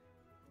be.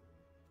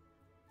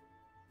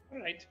 All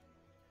right.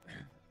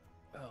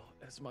 Well,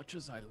 as much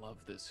as I love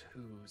this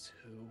who's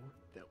who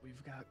that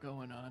we've got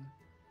going on,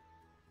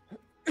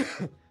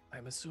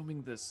 I'm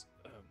assuming this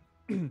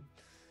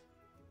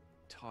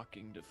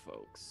talking to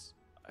folks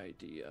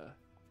idea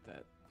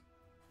that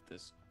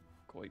this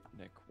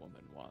Goitnik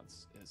woman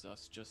wants is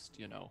us just,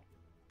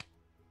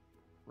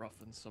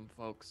 roughing some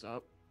folks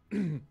up.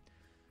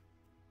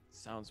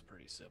 Sounds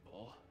pretty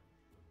simple.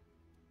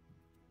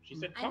 She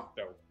said talk,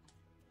 though.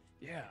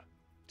 Yeah,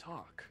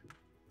 talk.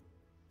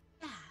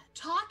 Yeah,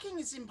 talking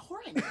is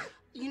important.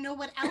 You know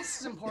what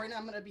else is important?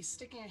 I'm gonna be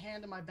sticking a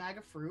hand in my bag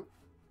of fruit,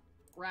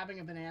 grabbing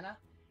a banana,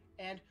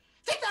 and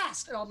think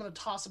fast! And I'm gonna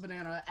toss a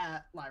banana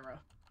at Lyra.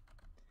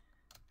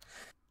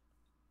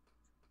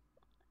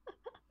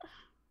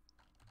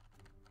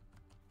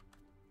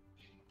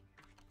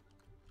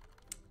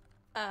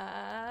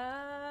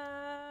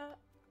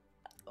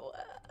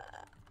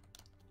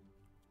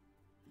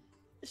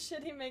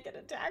 Should he make an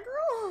attack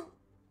roll?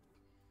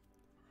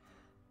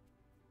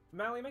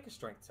 Mally, make a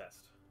strength test.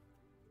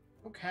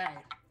 Okay.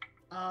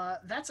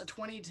 That's a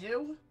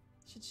 22.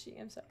 Should she?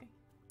 I'm sorry.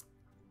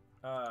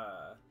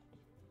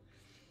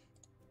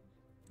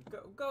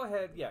 Go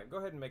ahead. Yeah, go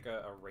ahead and make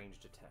a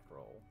ranged attack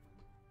roll.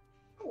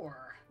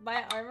 Sure.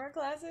 My armor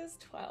class is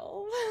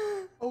 12.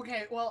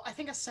 Okay, well, I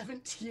think a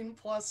 17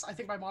 plus, I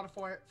think my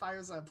modifier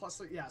is a plus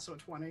 3, yeah, so a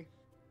 20.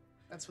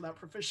 That's without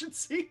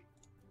proficiency.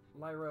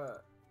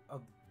 Lyra, a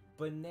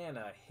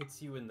banana hits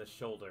you in the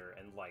shoulder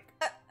and,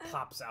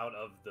 pops out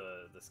of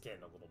the skin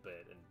a little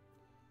bit, and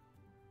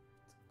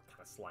it's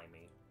kind of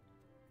slimy.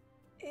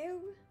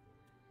 Ew.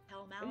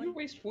 Hell, Why do Mally. you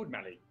waste food,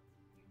 Mally?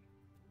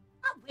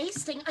 Not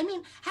wasting. I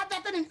mean, had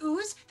that been an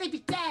ooze, they'd be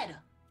dead.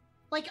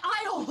 Like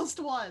I almost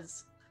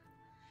was.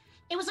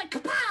 It was like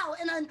kapow,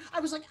 and then I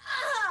was like,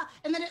 ah,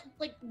 and then it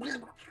like.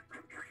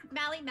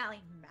 Mally.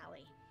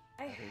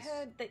 I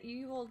heard that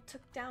you all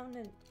took down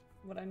and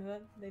what I know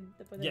that they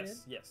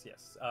Yes.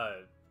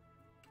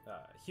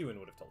 Hewen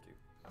would have told you.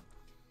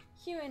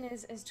 Hewen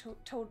has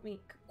told me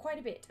quite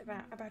a bit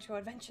about your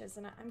adventures,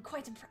 and I'm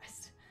quite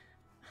impressed.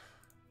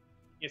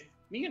 Yes,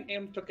 me and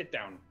Am took it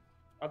down.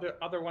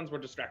 Other ones were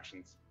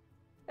distractions.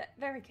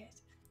 Very good.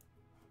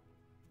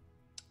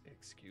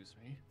 Excuse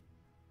me.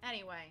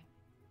 Anyway,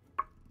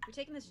 you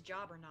taking this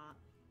job or not?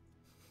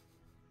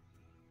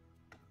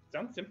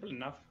 Sounds simple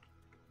enough.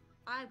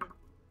 I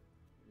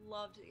would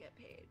love to get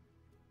paid.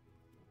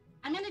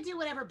 I'm gonna do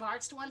whatever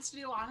Bartz wants to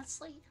do,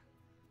 honestly.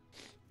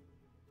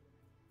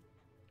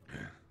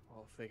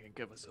 Well, if they can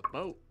give us a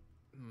boat,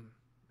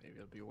 maybe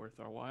it'll be worth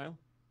our while.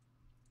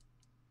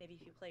 Maybe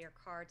if you play your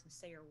cards and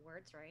say your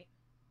words right,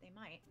 they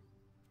might.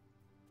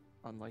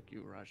 Unlike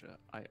you, Raja,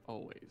 I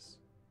always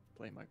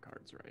play my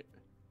cards right.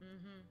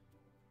 Mm-hmm.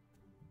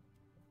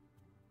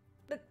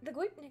 The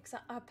Goitniks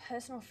are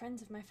personal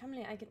friends of my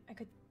family. I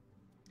could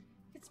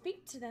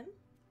speak to them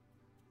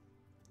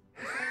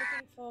if they're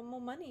looking for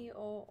more money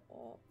or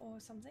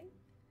something.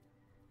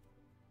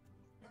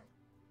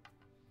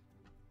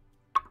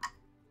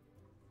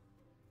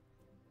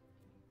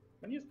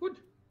 Money is good.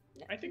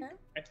 Yeah, I think. no?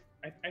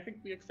 I think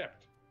we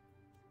accept.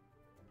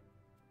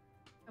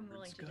 I'm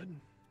willing That's to good.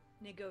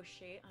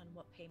 negotiate on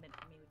what payment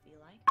for me would be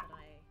like, but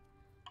I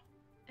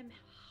am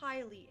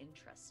highly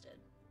interested.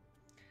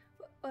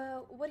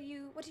 What are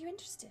you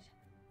interested?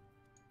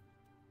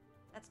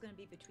 That's going to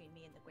be between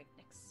me and the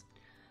Gwigniks.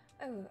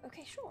 Oh,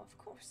 okay, sure, of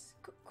course,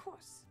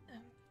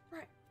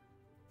 right.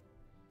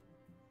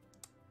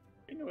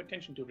 Pay no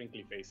attention to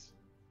wrinkly face.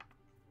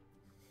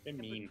 They're I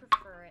mean. would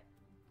prefer it,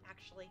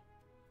 actually.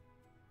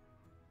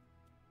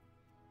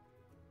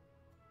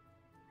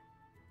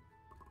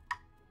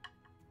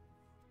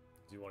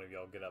 Do one of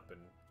y'all get up and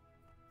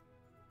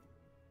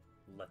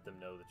let them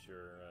know that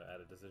you're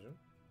at a decision?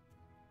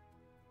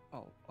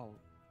 Oh,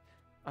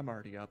 I'm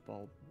already up.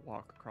 I'll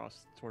walk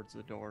across towards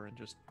the door and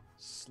just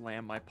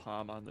slam my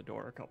palm on the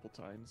door a couple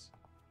times.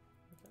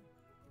 Okay.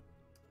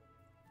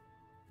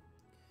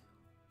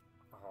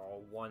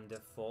 Oh,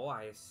 wonderful.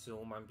 I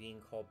assume I'm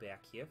being called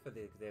back here for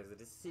there's a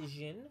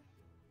decision.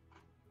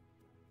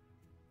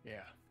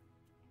 Yeah.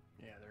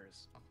 Yeah, there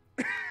is.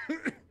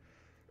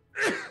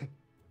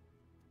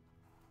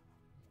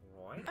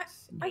 Right.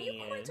 Are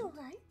you quite and-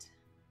 alright?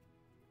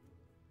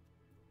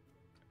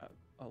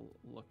 I'll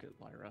look at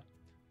Lyra.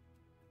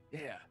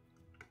 Yeah.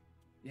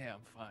 Yeah,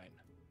 I'm fine.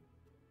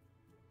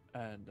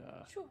 And,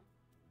 Sure.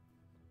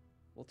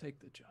 we'll take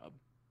the job.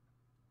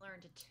 Learn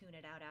to tune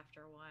it out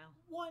after a while.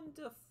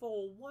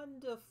 Wonderful,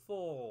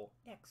 wonderful.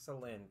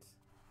 Excellent.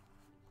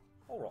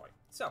 Alright,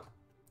 so,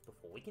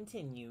 before we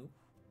continue,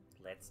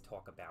 let's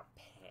talk about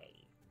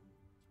pay.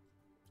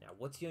 Now,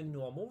 what's your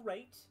normal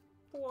rate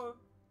for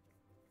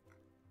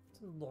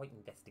some light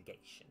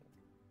investigation?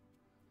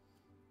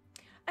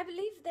 I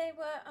believe they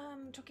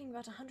were talking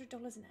about $100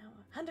 an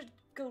hour. 100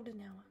 gold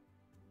an hour.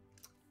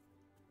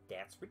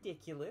 That's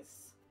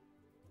ridiculous.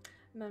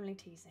 I'm only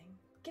teasing.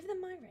 Give them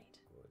my rate.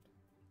 Good.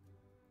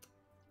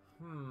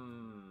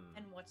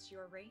 And what's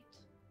your rate?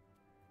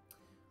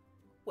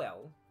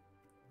 Well,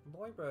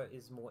 Lyra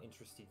is more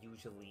interested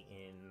usually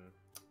in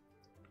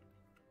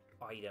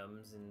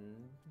items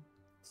and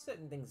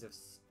certain things of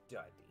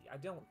study. I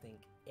don't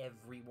think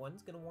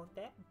everyone's gonna want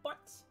that,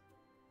 but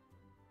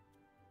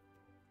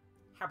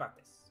how about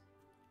this?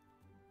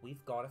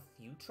 We've got a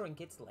few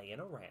trinkets laying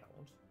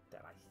around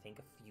that I think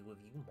a few of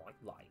you might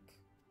like.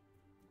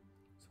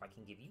 So I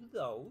can give you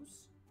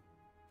those,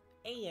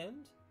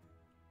 and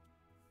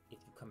if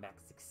you come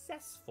back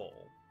successful,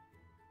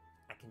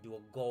 I can do a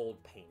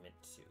gold payment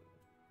too.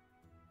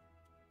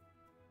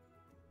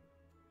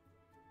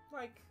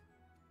 Like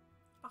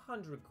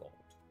 100 gold.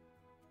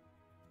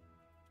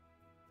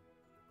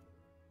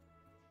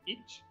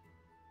 Each?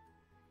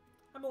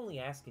 I'm only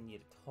asking you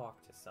to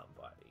talk to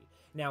somebody.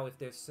 Now, if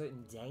there's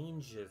certain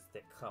dangers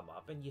that come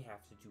up and you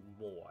have to do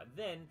more,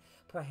 then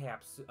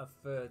perhaps a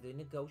further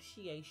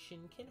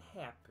negotiation can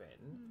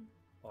happen.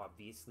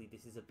 Obviously,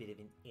 this is a bit of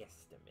an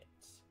estimate.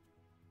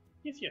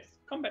 Yes, yes.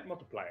 Combat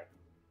multiplier.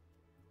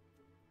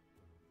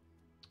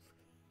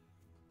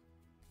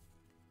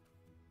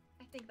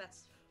 I think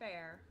that's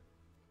fair.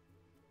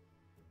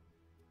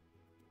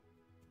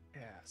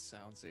 Yeah,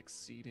 sounds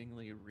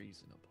exceedingly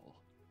reasonable.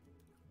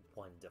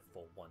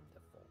 Wonderful,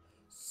 wonderful.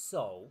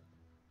 So,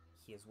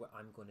 here's what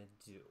I'm gonna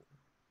do.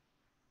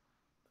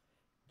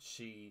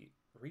 She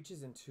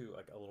reaches into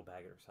like a little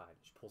bag at her side.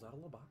 She pulls out a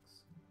little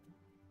box.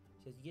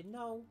 She says, "You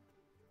know,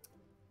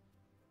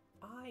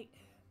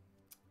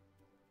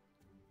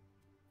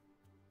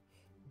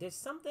 there's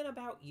something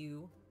about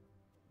you."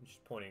 And she's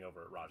pointing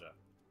over at Raja.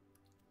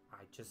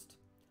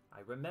 I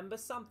remember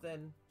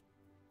something.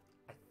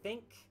 I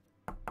think.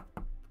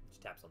 She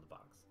taps on the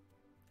box.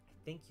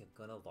 I think you're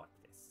gonna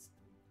like this.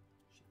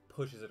 She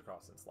pushes it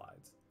across and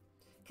slides.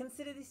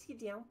 Consider this your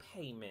down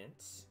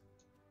payment.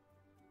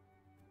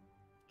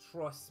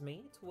 Trust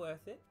me, it's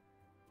worth it.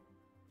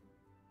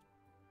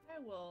 I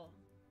will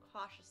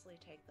cautiously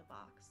take the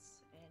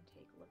box and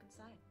take a look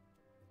inside.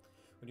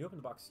 When you open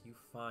the box, you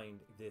find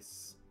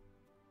this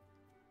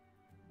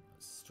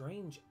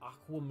strange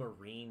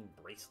aquamarine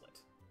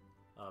bracelet.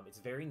 It's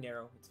very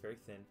narrow, it's very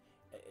thin.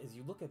 As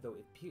you look at it, though,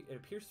 it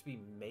appears to be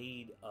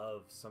made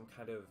of some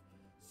kind of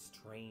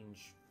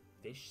strange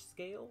fish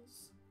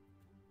scales.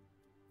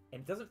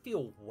 And it doesn't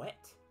feel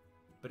wet,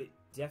 but it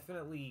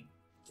definitely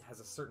has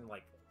a certain,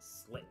 like,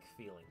 slick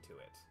feeling to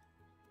it.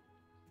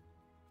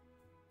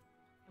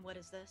 And what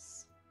is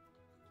this?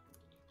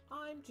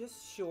 I'm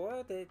just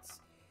sure that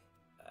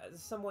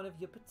someone of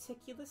your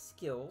particular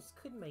skills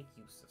could make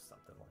use of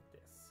something like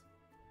this.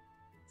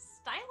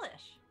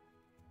 Stylish.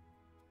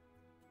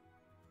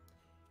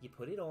 You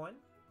put it on,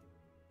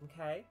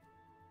 okay?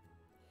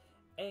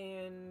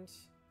 And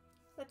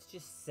let's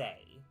just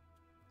say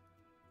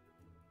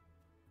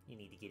you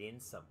need to get in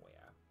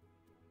somewhere.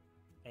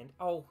 And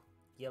oh,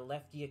 you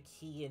left your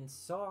key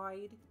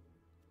inside?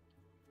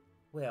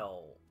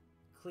 Well,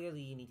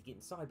 clearly you need to get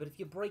inside, but if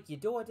you break your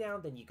door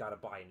down, then you gotta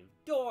buy a new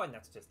door, and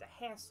that's just a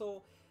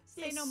hassle.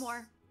 Say no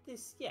more. It'll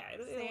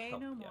Say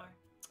help no ya. more.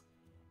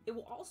 It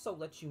will also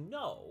let you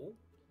know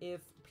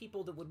if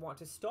people that would want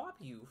to stop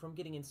you from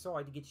getting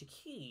inside to get your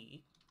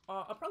key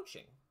are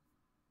approaching.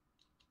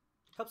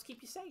 Helps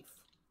keep you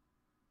safe.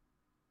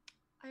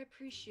 I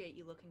appreciate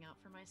you looking out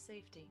for my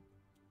safety.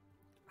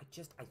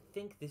 I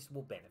think this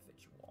will benefit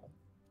you all.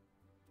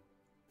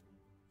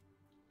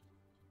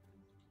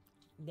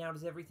 Now,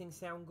 does everything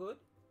sound good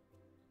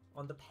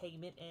on the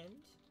payment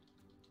end?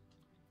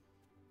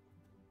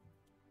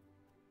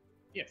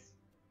 Yes.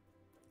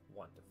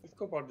 Wonderful. This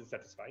kobold is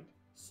satisfied.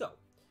 So,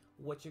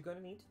 what you're going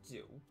to need to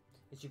do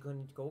is you're going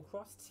to need to go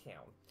across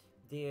town.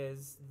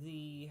 There's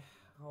the...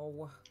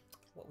 oh,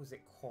 what was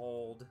it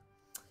called?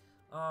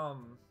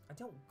 I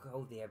don't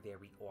go there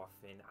very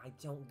often. I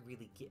don't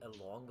really get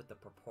along with the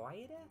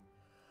proprietor.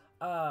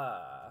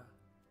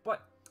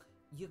 But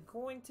you're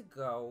going to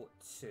go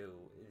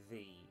to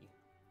the...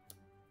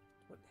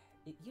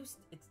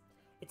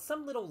 It's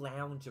some little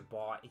lounge or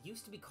bar. It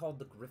used to be called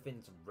the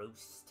Griffin's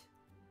Roast.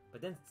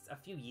 But then a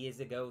few years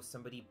ago,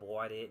 somebody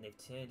bought it and they've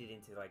turned it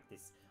into like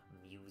this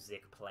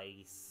music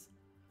place.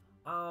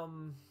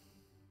 Oh,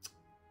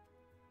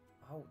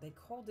 they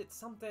called it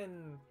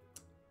something.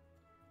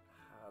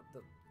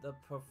 The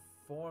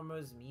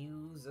Performer's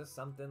Muse or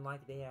something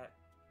like that.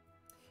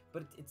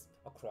 But it's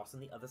across on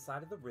the other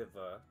side of the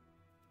river,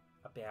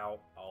 about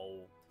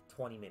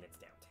 20 minutes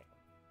downtown.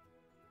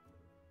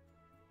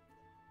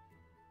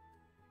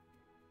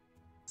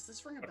 Does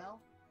this ring a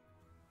bell?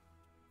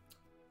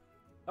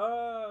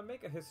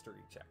 Make a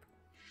history check.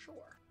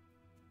 Sure.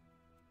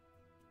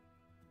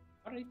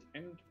 All right,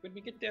 and when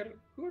we get there,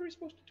 who are we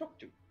supposed to talk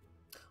to?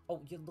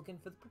 Oh, you're looking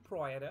for the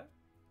proprietor?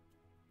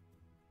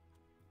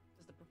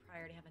 Does the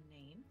proprietor have a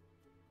name?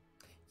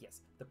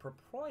 Yes, the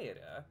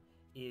proprietor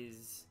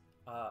is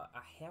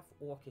a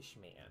half-orcish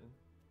man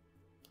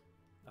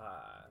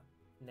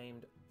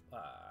named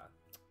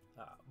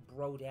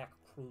Brodak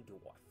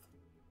Krudorf.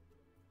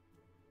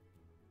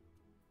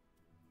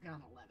 I got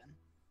an 11.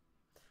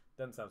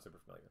 Doesn't sound super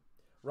familiar.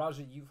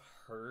 Raja, you've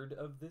heard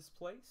of this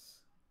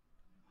place?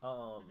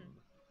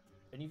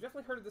 And you've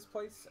definitely heard of this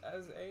place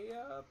as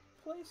a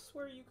place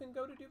where you can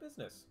go to do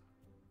business.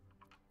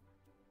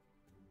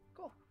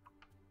 Cool.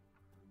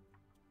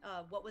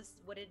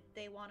 What did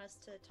they want us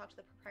to talk to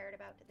the proprietor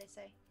about? Did they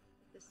say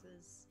this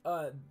is?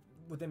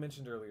 What they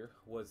mentioned earlier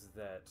was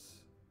that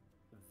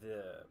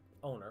the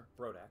owner,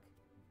 Brodak,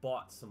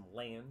 bought some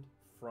land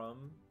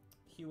from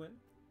Hewen,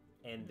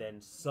 and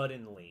then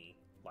suddenly,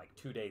 like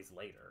 2 days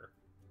later,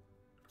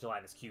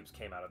 gelatinous cubes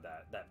came out of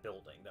that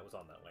building that was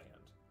on that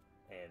land,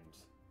 and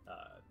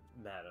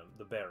Madam,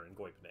 the Baron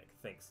Goipnik,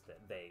 thinks that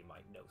they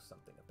might know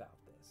something about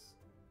this.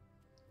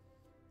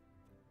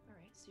 All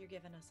right, so you're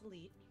giving us a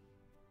lead.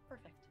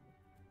 Perfect.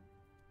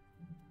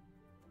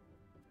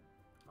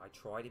 I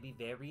try to be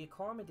very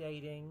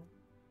accommodating.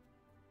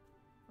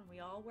 When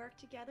we all work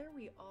together,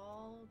 we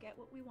all get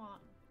what we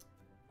want.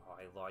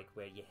 I like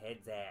where your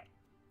head's at.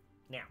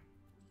 Now,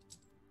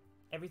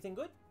 everything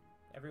good?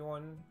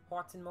 Everyone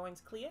hearts and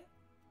minds clear?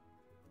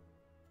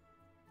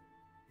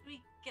 Do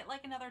we get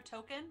like another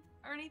token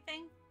or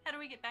anything? How do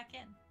we get back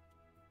in?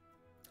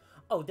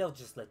 Oh, they'll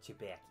just let you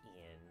back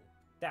in.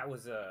 That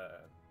was,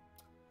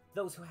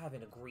 those who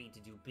haven't agreed to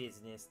do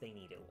business, they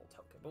need a little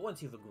token. But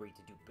once you've agreed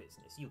to do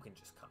business, you can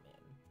just come in.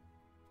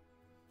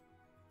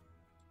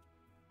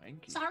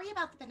 Thank you. Sorry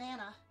about the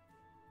banana.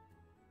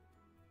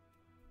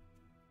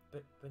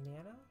 But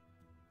banana?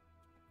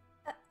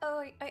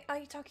 Are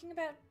you talking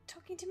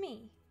to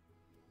me?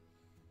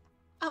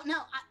 Oh,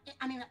 no.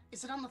 I mean,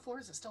 is it on the floor?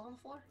 Is it still on the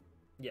floor?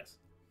 Yes.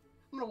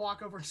 I'm gonna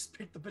walk over and just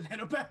pick the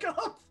banana back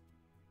up.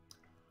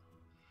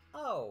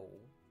 Oh,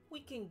 we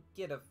can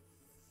get a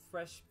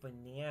fresh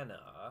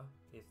banana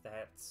if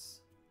that's...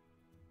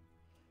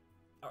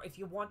 Or if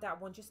you want that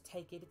one, just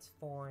take it. It's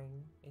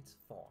fine. It's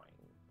fine.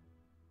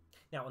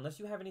 Now, unless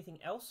you have anything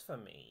else for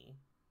me,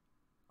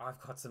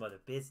 I've got some other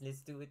business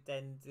to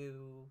attend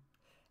to,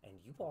 and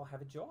you all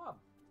have a job.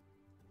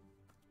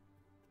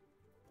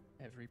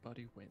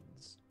 Everybody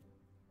wins.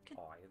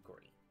 I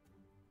agree.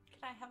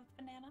 Could I have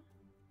a banana?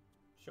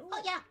 Sure.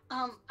 Oh, yeah.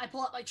 I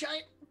pull out my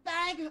giant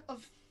bag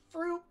of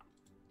fruit.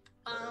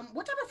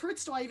 What type of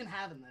fruits do I even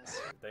have in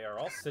this? They are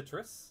all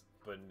citrus.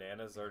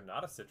 Bananas are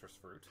not a citrus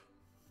fruit.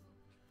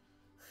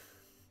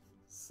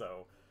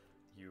 So,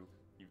 you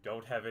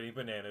don't have any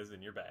bananas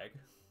in your bag.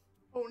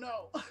 Oh,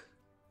 no.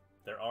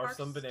 There are Barks.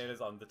 some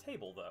bananas on the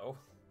table, though.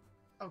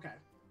 Okay.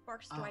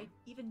 Barks, do I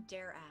even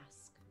dare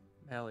ask?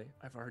 Mally,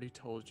 I've already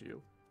told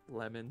you,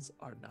 lemons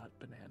are not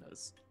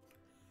bananas.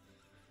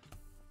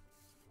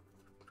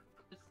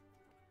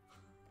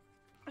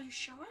 Are you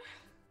sure?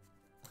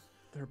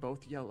 They're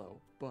both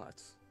yellow,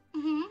 but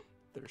Mm-hmm.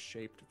 they're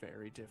shaped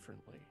very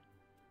differently.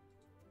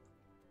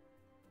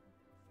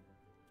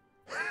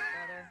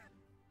 Brother,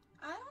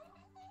 I don't...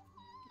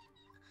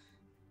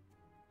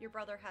 your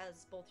brother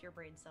has both your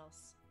brain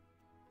cells.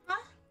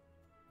 Huh?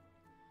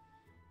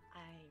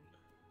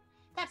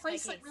 That It's my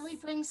bracelet case. really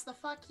brings the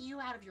fuck you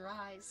out of your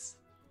eyes.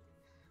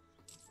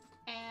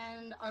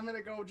 And I'm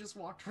gonna go just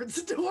walk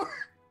towards the door.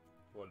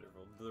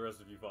 Wonderful. Do the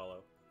rest of you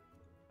follow?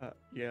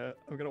 Yeah,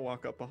 I'm gonna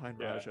walk up behind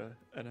Yeah. Raja,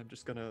 and I'm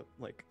just gonna,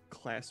 like,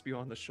 clasp you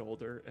on the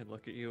shoulder and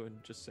look at you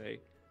and just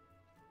say,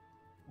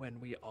 when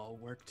we all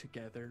work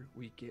together,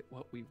 we get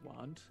what we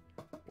want.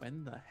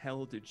 When the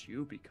hell did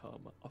you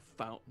become a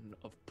fountain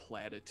of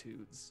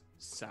platitudes,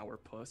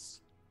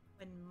 sourpuss?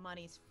 When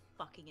money's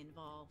fucking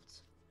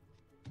involved.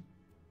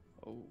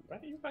 Oh, Why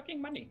are you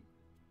fucking money?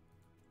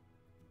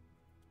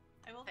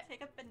 I will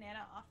take a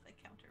banana off the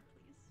counter,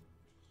 please.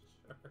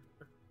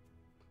 Sure.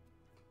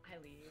 I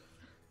leave.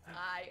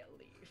 I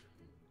leave.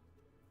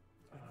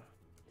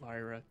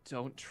 Lyra,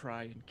 don't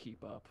try and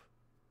keep up,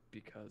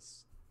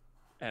 because...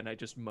 And I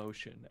just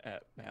motion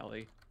at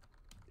Mally.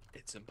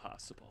 It's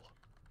impossible.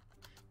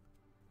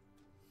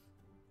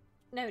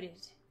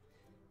 Noted.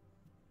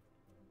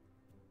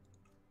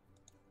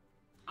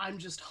 I'm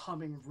just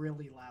humming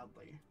really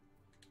loudly.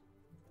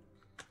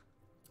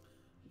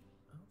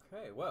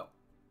 Okay, well,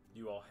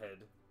 you all head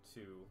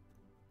to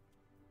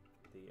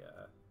the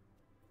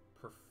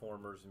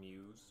Performer's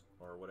Muse,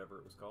 or whatever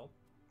it was called.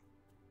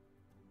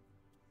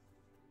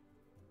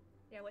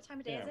 Yeah, what time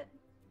of day is Yeah.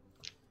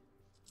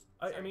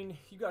 it? I mean,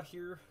 you got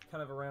here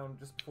kind of around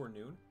just before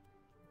noon.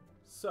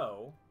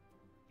 So,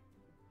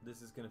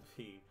 this is going to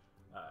be,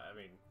 I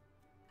mean,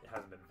 it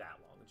hasn't been that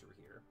long that you were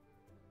here.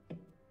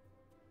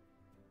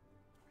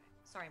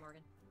 Sorry,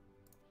 Morgan.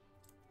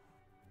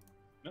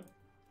 No.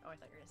 Oh, I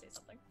thought you were gonna say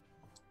something.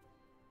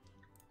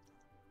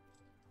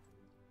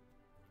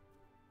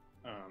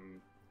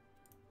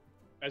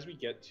 As we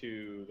get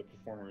to the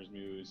Performer's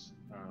Muse,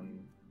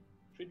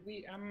 should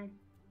we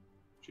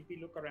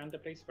look around the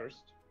place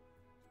first?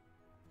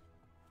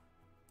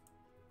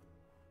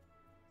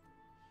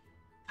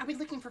 Are we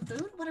looking for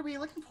food? What are we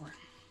looking for?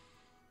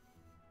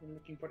 We're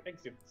looking for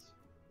exits.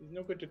 It's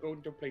no good to go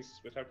into a place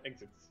without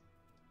exits.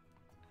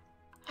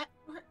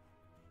 We're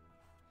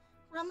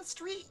on the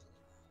street.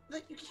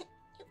 Like you can't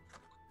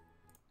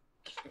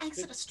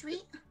exit a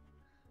street.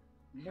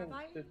 No, Have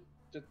I-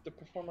 the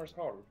Performer's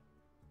Hall.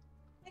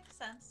 Makes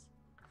sense.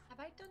 Have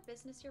I done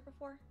business here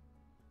before?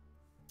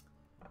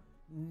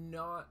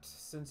 Not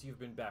since you've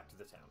been back to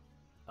the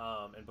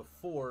town. And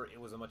before, it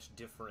was a much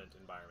different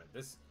environment.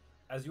 This,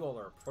 as you all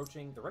are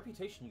approaching, the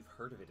reputation you've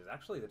heard of it is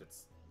actually that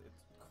it's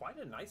quite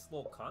a nice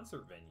little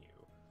concert venue.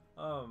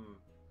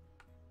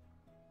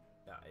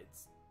 Yeah,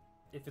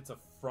 if it's a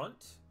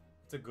front,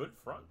 it's a good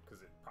front,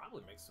 because it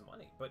probably makes some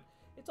money. But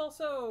it's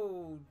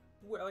also,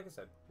 like I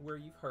said, where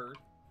you've heard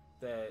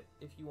that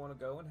if you want to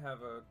go and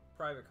have a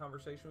private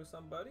conversation with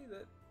somebody,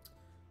 that,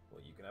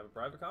 well, you can have a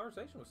private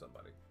conversation with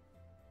somebody.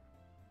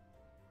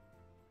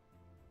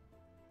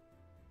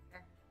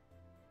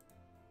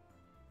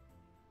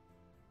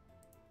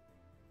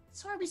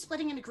 So are we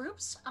splitting into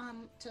groups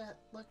to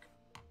look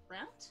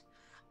around?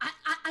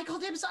 I call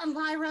dibs on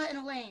Lyra and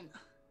Elaine.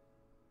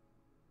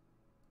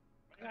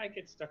 I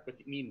get stuck with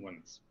the mean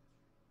ones.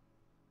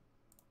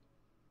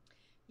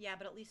 Yeah,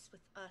 but at least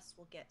with us,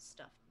 we'll get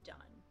stuff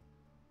done.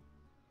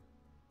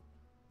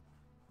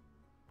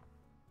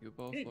 You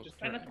both Hey, look just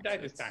for try not to die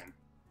this exits.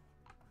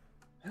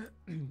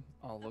 time.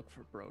 I'll look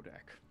for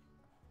Brodeck.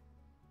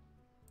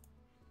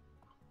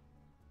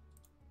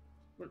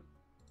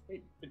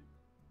 Wait, but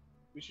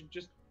we should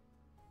just...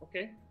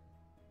 Okay.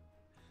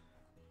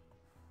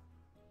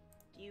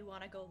 Do you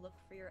want to go look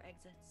for your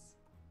exits?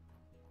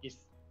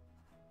 Yes.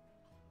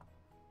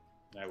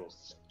 I will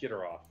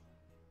skitter off.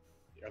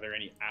 Are there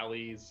any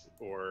alleys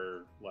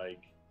or,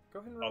 like, Go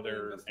ahead and roll an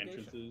other investigation.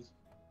 entrances?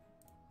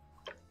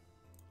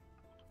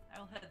 I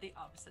will head the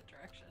opposite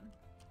direction.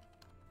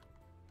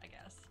 I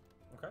guess.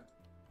 Okay.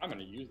 I'm going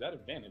to use that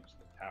advantage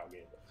that Tao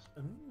gave us.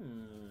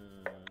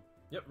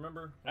 Yep,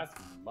 remember, That's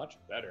much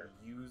better.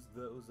 use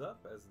those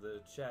up as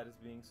the chat is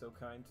being so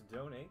kind to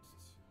donate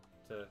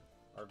to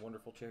our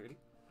wonderful charity.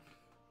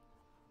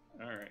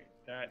 All right,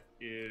 that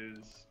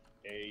is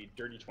a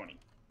dirty 20.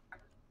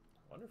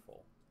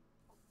 Wonderful.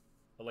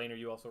 Elaine, are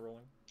you also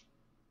rolling?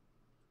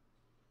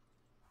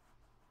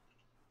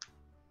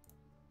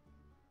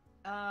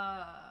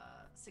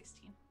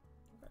 16.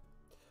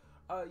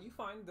 You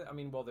find that, I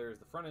mean, well, there's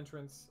the front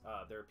entrance.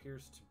 There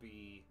appears to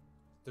be...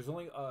 There's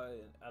only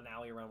an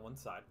alley around one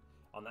side.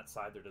 On that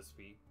side, there does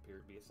appear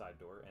to be a side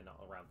door. And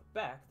around the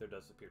back, there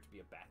does appear to be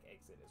a back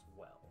exit as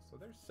well. So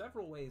there's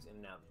several ways in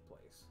and out of the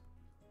place.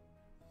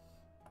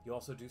 You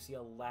also do see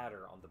a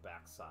ladder on the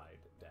back side,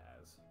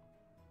 Daz.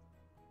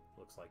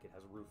 Looks like it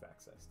has roof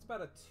access. It's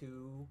about a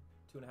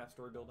 2.5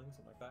 story building,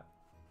 something like that.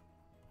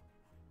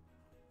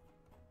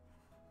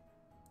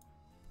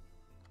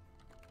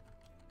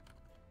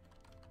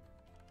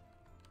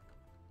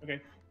 Okay,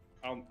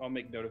 I'll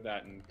make note of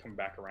that and come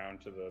back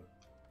around to the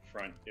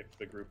front if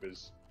the group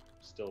is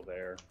still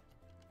there.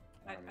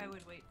 I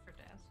would wait for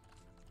Daz.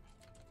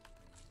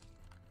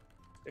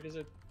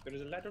 There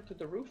is a ladder to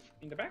the roof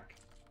in the back.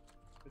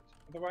 But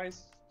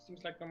otherwise,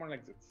 seems like no more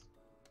exits.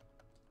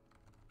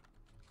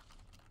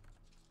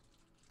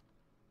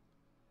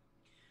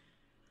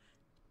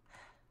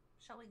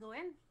 Shall we go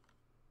in?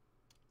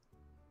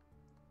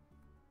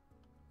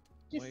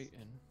 Yes.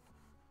 Waiting.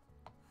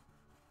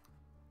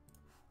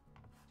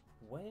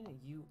 When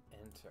you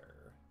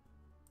enter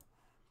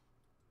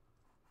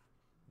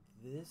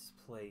this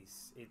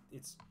place,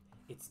 it's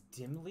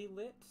dimly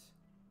lit,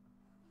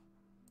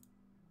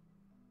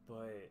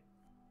 but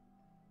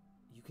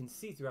you can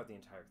see throughout the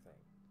entire thing.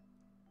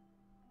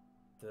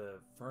 The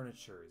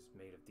furniture is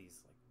made of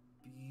these like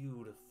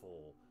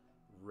beautiful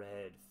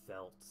red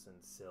felts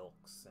and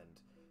silks, and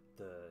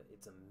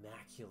it's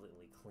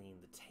immaculately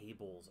clean. The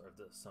tables are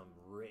some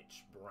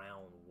rich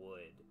brown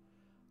wood.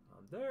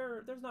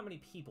 There's not many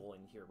people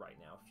in here right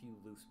now, a few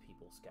loose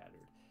people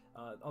scattered.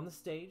 On the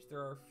stage, there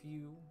are a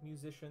few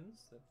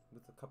musicians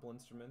with a couple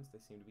instruments. They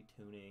seem to be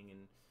tuning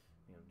and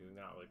they're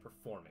not really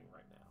performing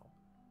right now.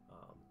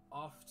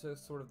 Off to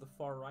sort of the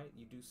far right,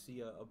 you do see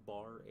a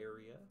bar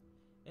area,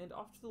 and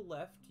off to the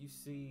left, you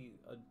see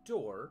a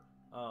door.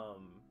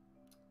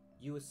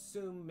 You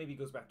assume maybe it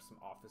goes back to some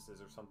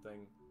offices or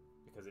something.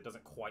 because it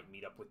doesn't quite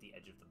meet up with the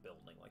edge of the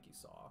building like you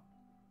saw.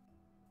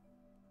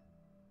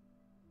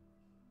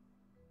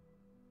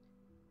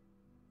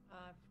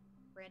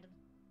 Random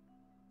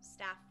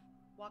staff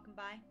walking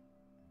by.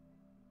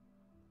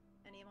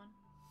 Anyone?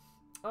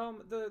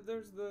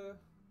 There's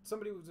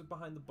somebody who's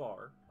behind the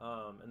bar,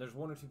 and there's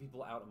one or two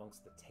people out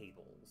amongst the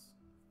tables.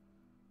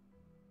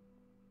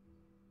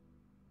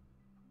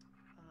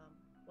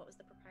 What was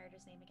the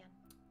proprietor's name again?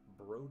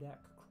 Brodak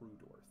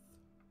Crudorth.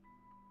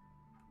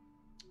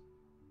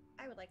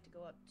 I would like to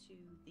go up to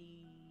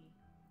the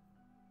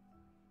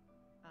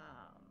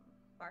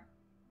bar.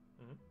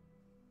 Mm-hmm.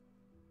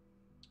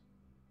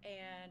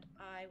 And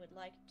I would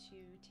like to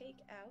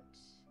take out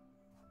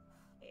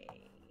a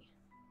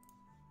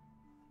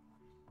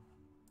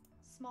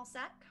small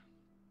sack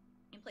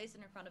and place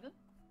it in front of him.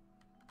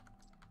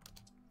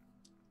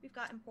 We've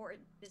got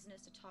important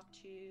business to talk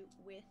to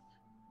with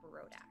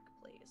Brodak,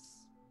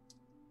 please.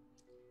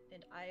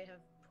 And I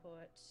have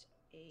put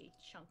a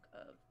chunk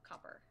of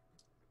copper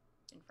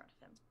in front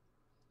of him.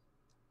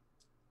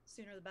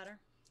 Sooner the better.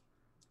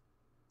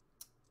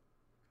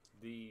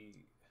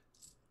 The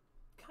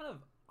kind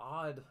of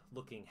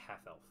odd-looking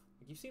half-elf.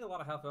 Like, you've seen a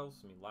lot of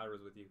half-elves. I mean,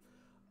 Lyra's with you.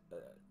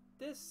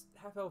 This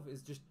half-elf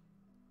is just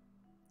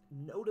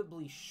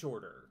notably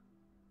shorter.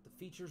 The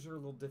features are a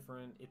little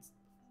different. It's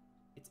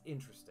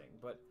interesting,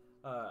 but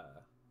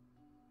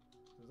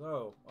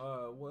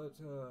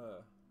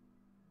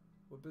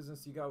what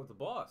business you got with the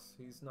boss?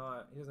 He doesn't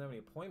have any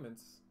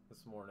appointments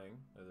this morning.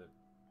 Is it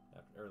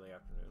early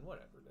afternoon?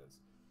 Whatever it is.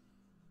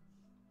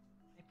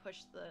 I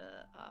push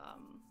the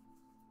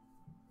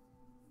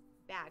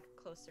bag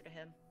closer to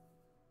him.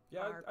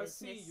 Yeah, I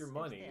see business your is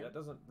money. in. That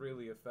doesn't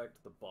really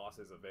affect the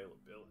boss's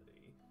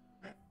availability.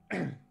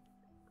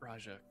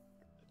 Raja,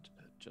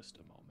 just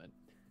a moment.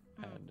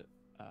 And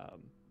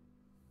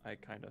I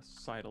kind of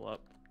sidle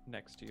up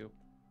next to you.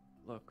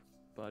 Look,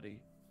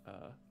 buddy,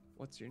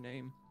 what's your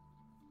name?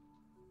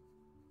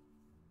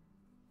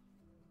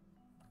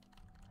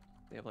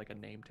 They have like a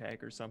name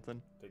tag or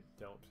something? They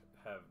don't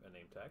have a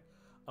name tag.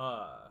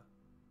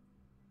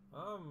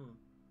 I'm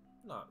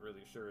not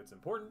really sure it's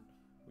important.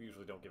 We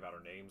usually don't give out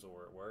our names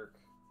or at work.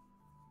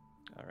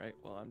 All right,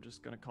 well, I'm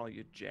just going to call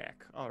you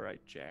Jack. All right,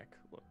 Jack,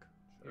 look,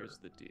 here's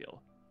the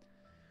deal.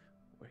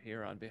 We're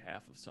here on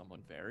behalf of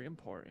someone very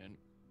important,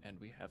 and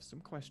we have some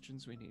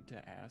questions we need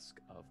to ask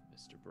of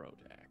Mr.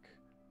 Brodak.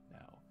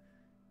 Now,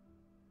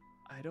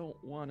 I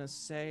don't want to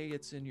say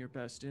it's in your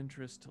best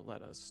interest to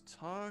let us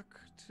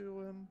talk to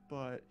him,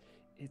 but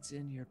it's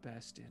in your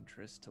best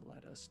interest to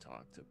let us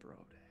talk to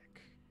Brodak.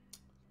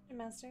 Hey,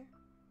 Master,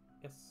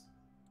 Yes.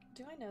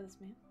 do I know this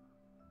man?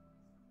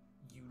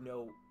 You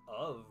know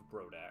of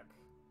Brodak.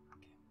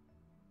 Okay.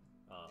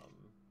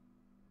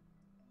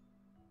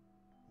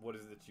 What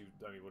is it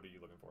what are you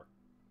looking for?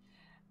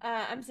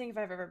 I'm seeing if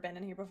I've ever been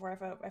in here before,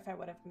 if I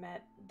would have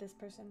met this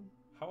person.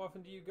 How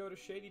often do you go to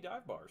shady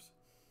dive bars?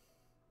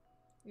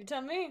 You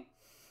tell me.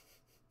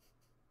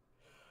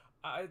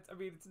 I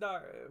mean, it's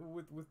not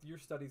with your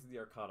studies of the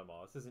Arcana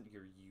Maw. This isn't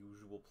your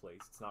usual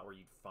place. It's not where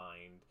you'd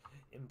find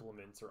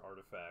implements or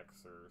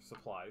artifacts or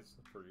supplies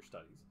for your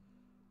studies.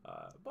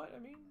 But I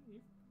mean,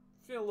 you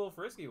feel a little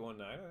frisky one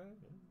night.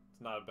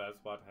 It's not a bad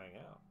spot to hang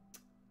out.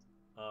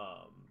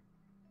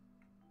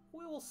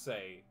 We will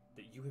say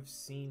that you have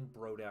seen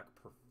Brodak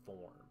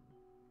perform.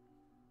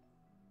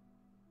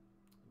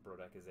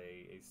 Brodak is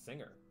a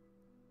singer,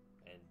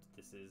 and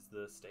this is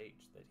the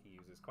stage that he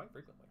uses quite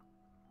frequently.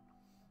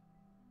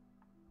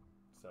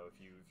 So if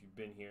you've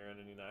been here on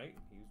any night,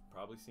 you've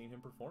probably seen him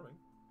performing.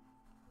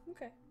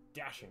 Okay.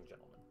 Dashing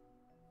gentleman.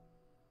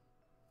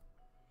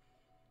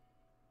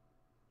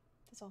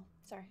 That's all.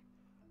 Sorry.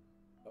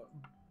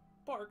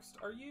 Barks,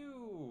 are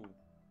you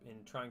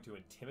trying to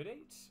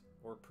intimidate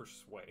or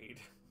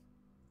persuade?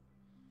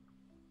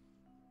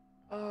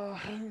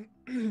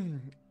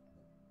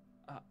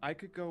 I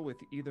could go with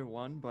either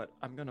one, but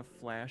I'm gonna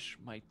flash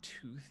my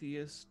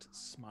toothiest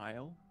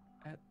smile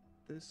at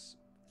this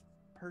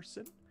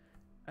person,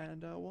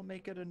 and we'll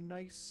make it a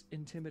nice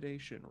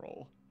intimidation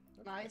roll.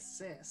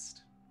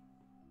 Nicest.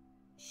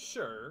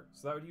 Sure.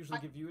 So that would usually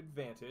give you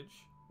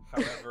advantage.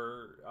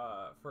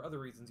 However, for other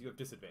reasons, you have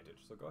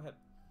disadvantage. So go ahead.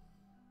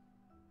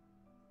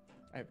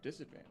 I have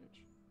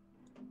disadvantage.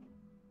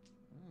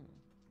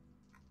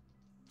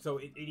 So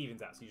it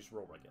evens out. So you just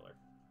roll regular.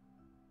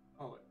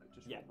 Oh,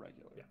 just roll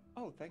regular. Yeah.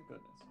 Oh, thank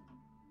goodness.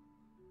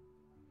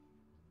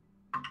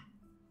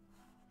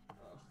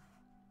 Oh,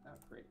 not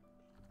great.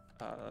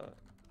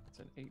 It's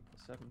an 8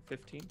 plus 7,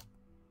 15.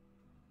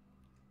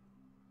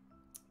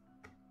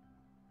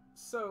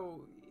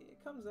 So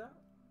it comes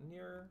out, and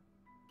you're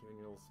giving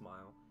you a little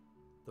smile.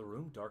 The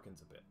room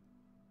darkens a bit.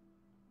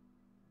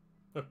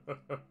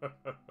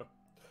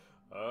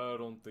 I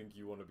don't think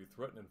you want to be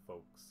threatening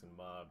folks in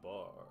my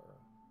bar.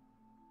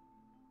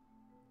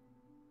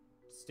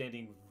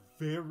 Standing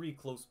very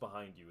close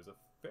behind you is a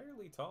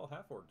fairly tall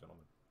half-orc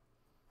gentleman.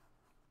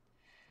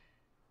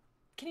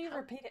 Can you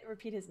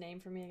repeat his name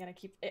for me? I gotta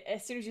keep.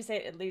 As soon as you say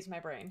it, it leaves my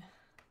brain.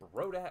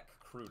 Brodak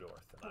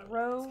Crudorth, and I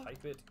will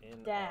type it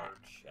in our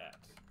chat.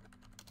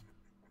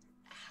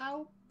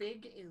 how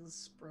big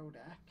is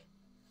Brodak?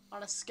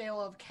 On a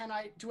scale of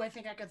do I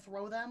think I could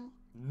throw them?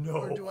 No.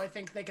 Or do I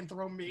think they can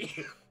throw me?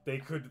 They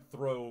could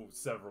throw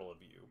several of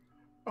you.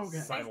 Okay.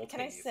 Simultaneously.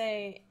 Can I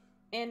say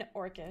in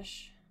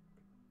Orcish?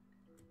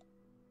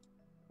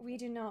 We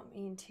do not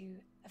mean to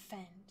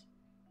offend,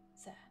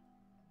 sir.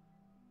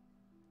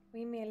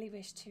 We merely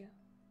wish to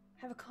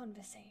have a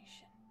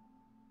conversation.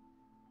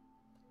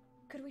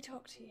 Could we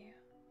talk to you,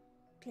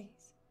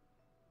 please?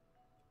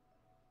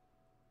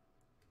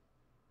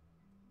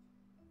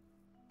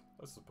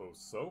 I suppose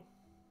so.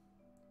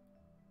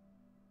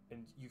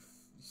 And you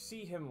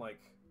see him, like,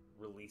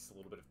 release a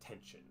little bit of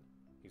tension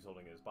he's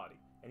holding in his body.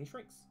 And he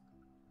shrinks.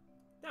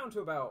 Down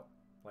to about,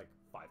 like,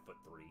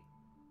 5'3".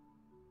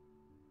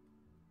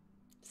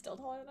 Still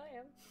taller than I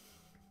am.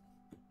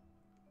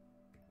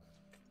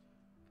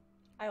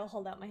 I will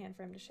hold out my hand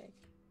for him to shake.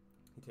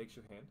 He takes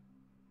your hand.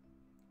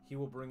 He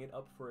will bring it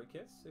up for a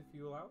kiss, if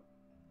you allow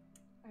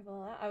it.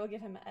 I will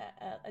give him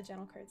a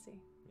gentle curtsy.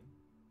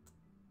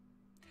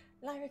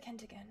 Lyra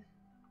Kentigan.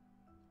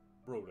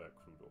 Brodak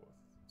Krudorth.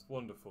 It's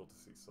wonderful to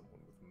see someone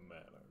with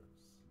manners.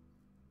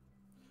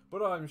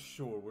 But I'm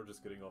sure we're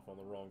just getting off on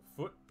the wrong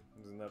foot.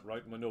 Isn't that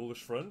right, my nolish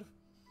friend?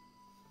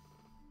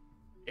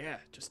 Yeah,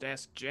 just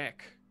ask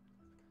Jack.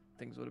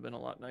 Things would have been a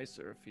lot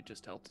nicer if he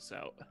just helped us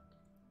out.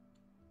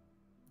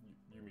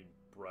 You mean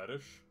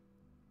Bradish?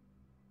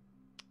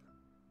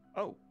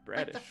 Oh,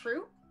 radish. Like the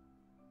fruit?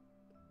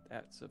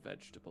 That's a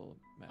vegetable,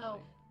 Mally.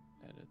 Oh.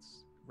 And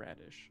it's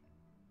radish.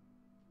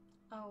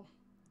 Oh.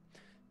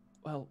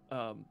 Well,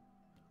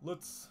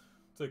 Let's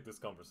take this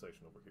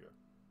conversation over here.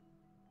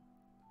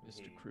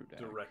 Mr. He Crudag.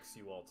 directs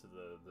you all to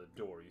the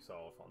door you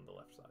saw off on the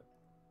left side.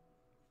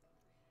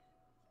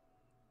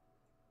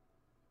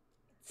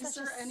 Is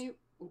there any...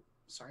 Oh,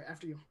 sorry,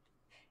 after you.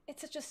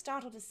 It's such a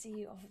startle to see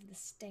you off of the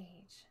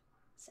stage,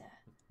 sir.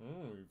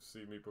 You've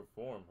seen me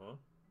perform, huh?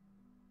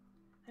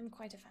 I'm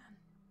quite a fan.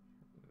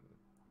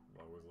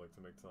 I always like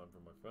to make time for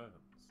my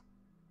fans.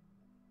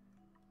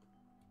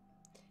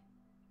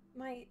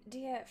 My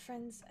dear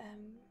friends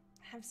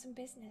have some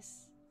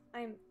business.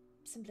 I'm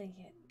simply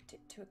here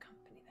to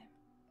accompany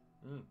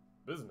them.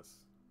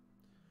 Business.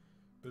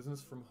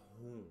 Business from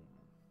whom?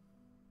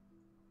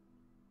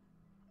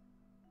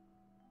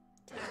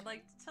 I'd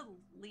like to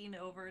lean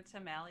over to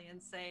Mally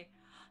and say,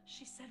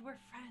 she said we're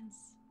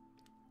friends.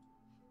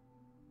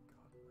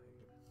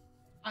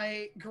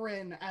 I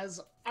grin as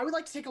I would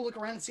like to take a look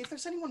around and see if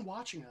there's anyone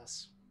watching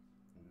us.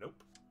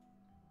 Nope.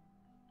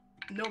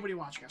 Nobody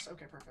watching us.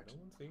 Okay, perfect. No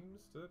one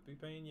seems to be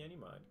paying you any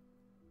mind.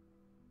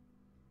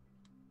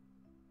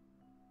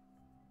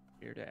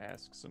 Here to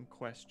ask some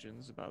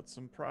questions about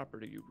some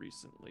property you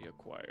recently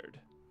acquired.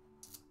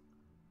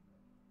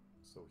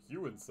 So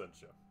Hewen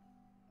sent you.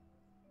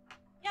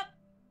 Yep.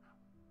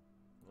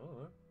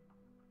 Alright.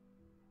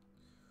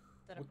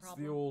 Is that a What's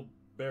problem? the old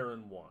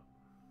Baron want?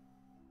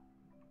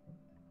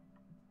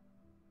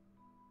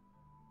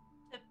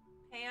 To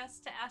pay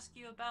us to ask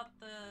you about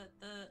the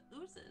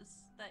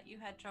oozes that you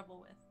had trouble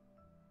with.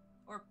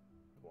 Or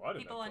Well, I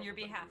didn't people have on your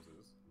trouble with behalf.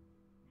 oozes.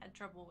 had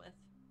trouble with.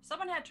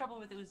 Someone had trouble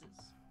with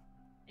oozes.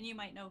 And you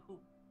might know who.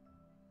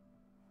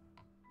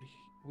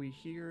 We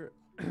hear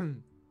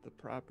the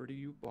property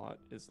you bought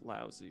is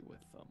lousy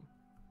with them.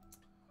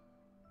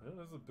 Yeah,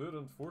 that's a bit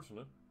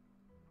unfortunate.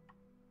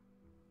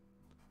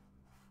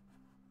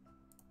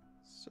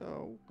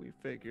 So we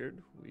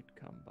figured we'd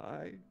come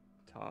by,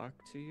 talk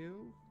to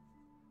you,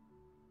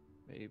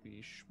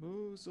 maybe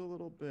schmooze a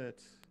little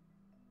bit,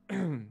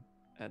 and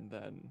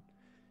then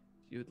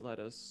you'd let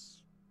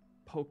us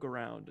poke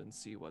around and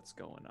see what's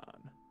going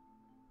on.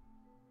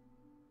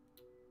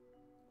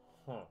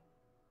 Huh.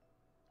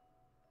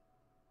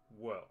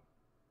 Well.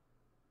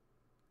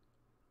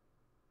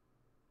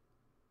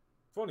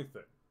 Funny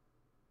thing.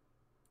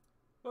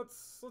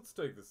 Let's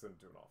take this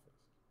into an office.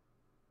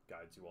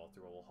 Guides you all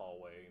through a little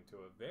hallway into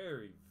a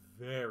very,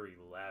 very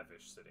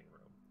lavish sitting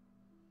room.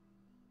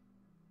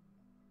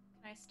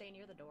 Can I stay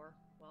near the door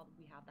while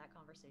we have that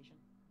conversation?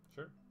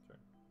 Sure, sure.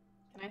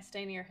 Can I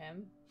stay near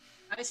him?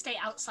 I stay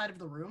outside of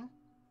the room.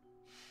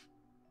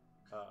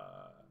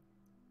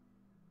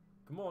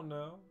 Come on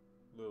now,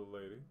 little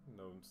lady.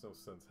 No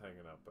sense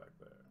hanging out back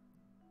there.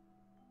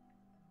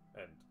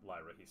 And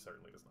Lyra, he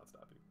certainly does not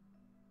stop you.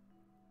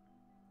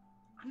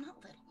 I'm not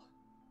little.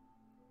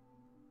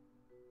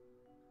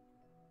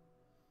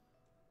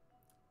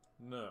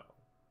 No.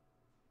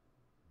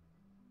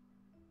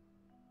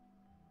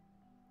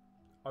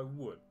 I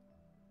would.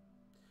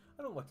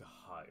 I don't like to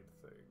hide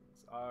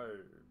things.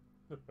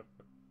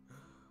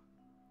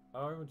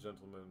 I'm a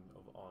gentleman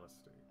of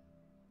honesty.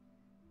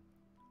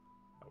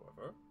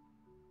 However,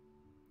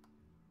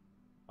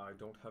 I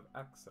don't have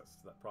access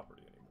to that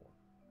property anymore.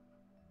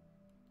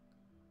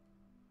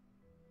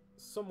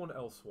 Someone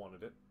else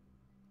wanted it.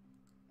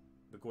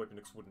 The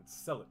Goipniks wouldn't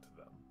sell it to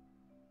them.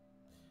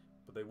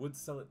 But they would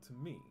sell it to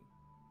me,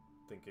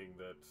 thinking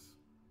that,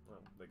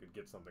 well, they could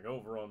get something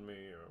over on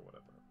me or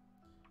whatever.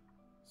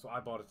 So I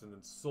bought it and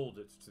then sold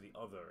it to the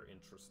other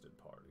interested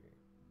party.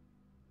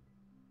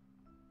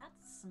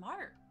 That's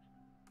smart.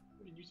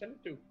 Who did you sell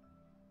it to?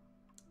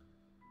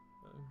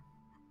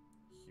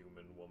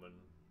 Human woman.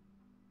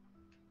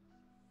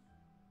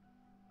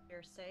 For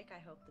your sake, I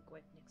hope the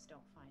Goipniks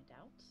don't find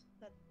out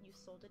that you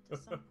sold it to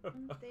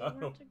someone they I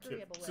weren't don't give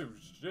agreeable two with.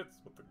 shits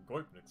what the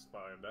Goipniks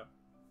find out.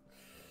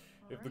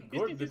 If the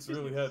Alright. Business is Goipniks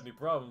really business. had any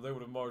problems, they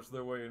would have marched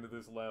their way into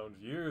this lounge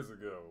years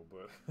ago,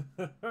 but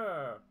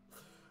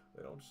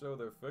they don't show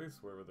their face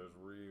wherever there's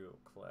real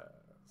class.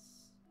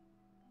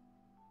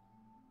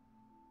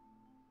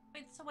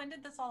 Wait, so when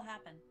did this all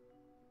happen?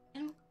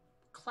 In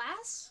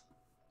class?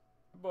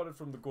 I bought it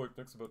from the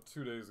Goipniks about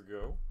 2 days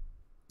ago.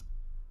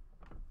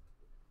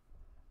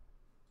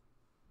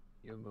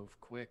 You move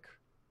quick.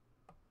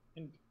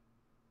 And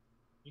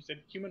you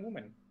said human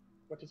woman.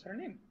 What is her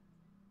name?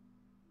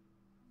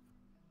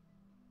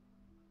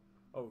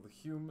 Oh, the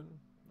human?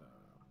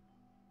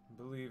 I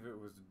believe it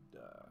was,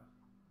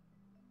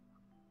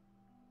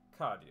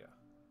 Kadia.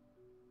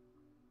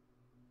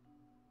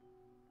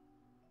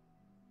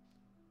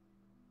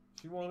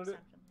 She wanted it.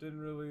 Makes sense. Didn't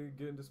really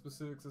get into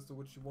specifics as to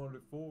what she wanted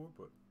it for,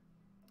 but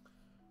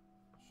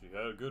she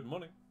had good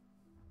money.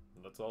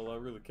 And that's all I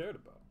really cared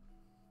about.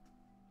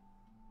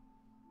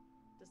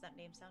 Does that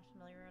name sound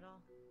familiar at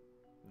all?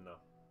 No.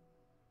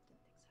 Didn't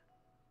think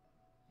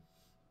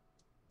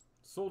so.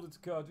 Sold it to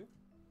Kadia.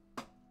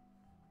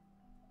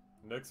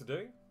 Next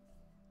day,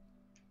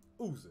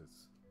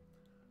 oozes.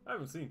 I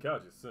haven't seen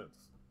Kadia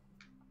since.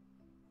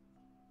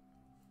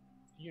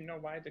 Do you know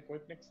why the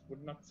Goipniks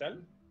would not sell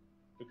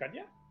to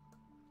Kadia?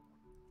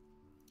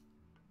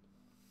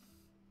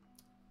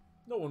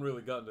 No one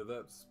really got into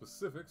that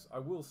specifics. I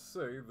will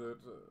say that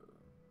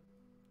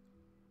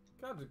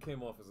Kadia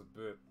came off as a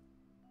bit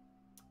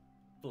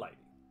flighty.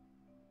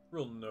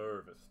 Real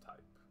nervous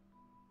type.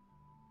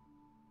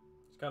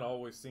 She kind of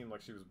always seemed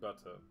like she was about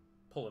to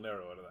pull an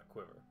arrow out of that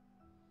quiver.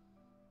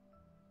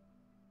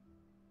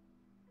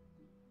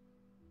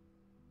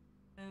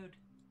 Mood.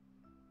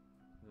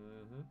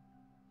 Mm-hmm.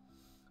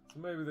 So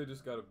maybe they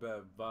just got a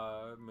bad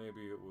vibe.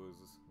 Maybe it was...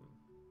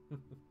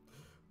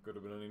 could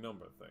have been any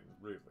number of things,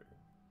 really.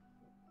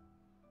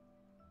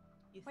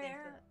 You think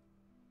Where? that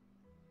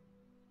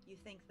you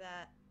think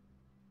that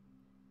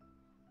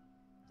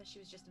she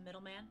was just a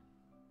middleman?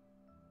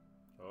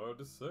 Hard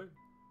to say.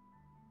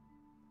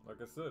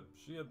 Like I said,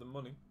 she had the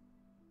money.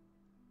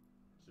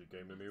 She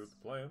came to me with the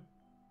plan.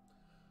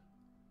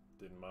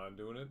 Didn't mind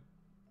doing it.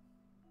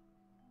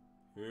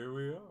 Here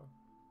we are.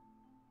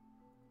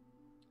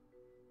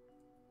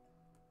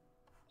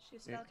 She a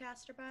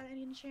spellcaster by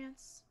any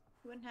chance?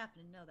 You wouldn't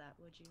happen to know that,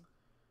 would you?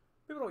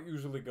 People don't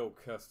usually go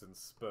casting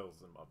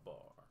spells in my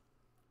bar.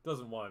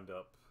 Doesn't wind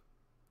up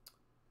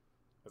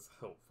as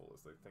helpful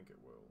as they think it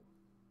will.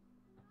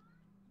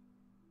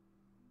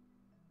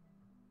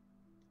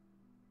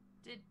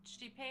 Did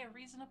she pay a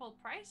reasonable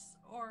price,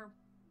 or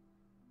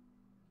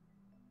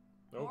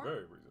Oh, More?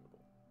 very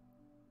reasonable.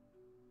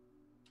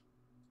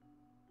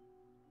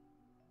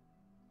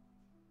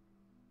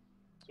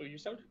 So you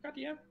sell to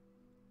Kadia?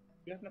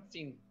 You have not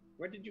seen.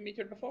 Where did you meet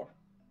her before?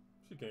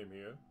 She came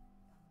here.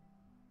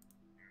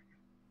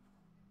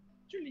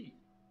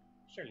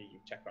 Surely you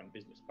check on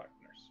business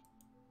partners.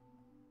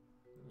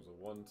 It was a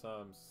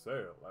one-time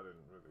sale. I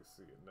didn't really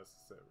see it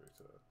necessary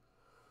to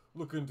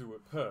look into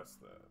it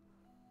past that.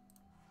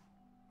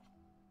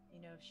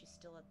 You know if she's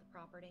still at the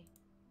property?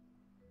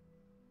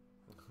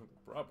 The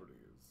property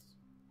is...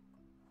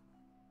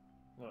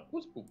 well,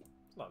 Who's poop?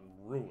 it's not in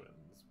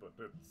ruins, but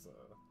it's,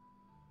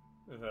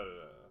 it had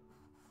a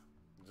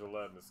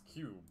gelatinous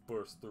cube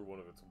burst through one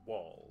of its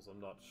walls. I'm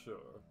not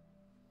sure.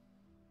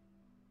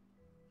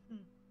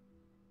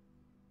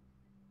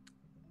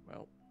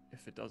 Well,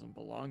 if it doesn't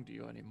belong to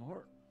you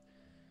anymore,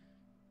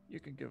 you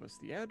can give us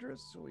the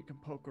address so we can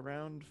poke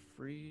around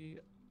free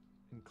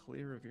and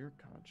clear of your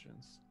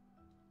conscience.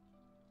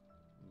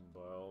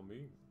 By all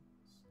means.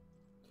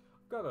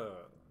 I've got a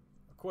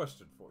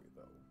question for you,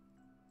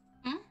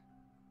 though. Hmm?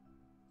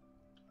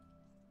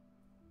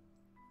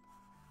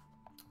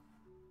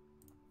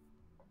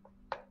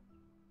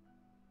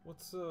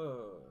 What's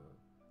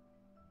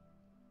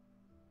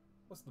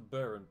the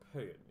Baron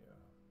paying you?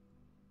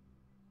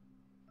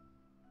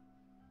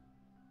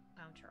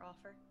 Counter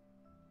offer?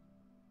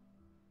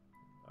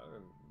 I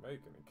didn't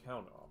make any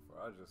counter offer.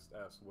 I just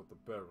asked what the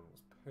Baron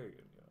was paying you.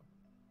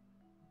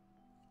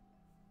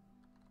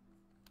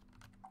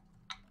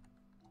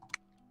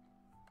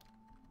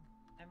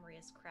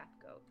 Emrius crap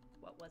goat.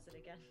 What was it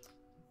again?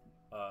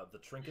 The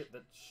trinket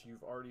that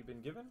you've already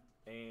been given,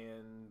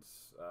 and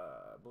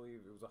I believe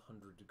it was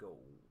 100 gold.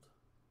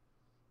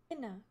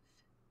 Enough.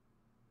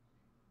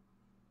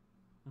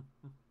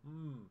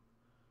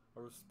 I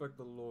respect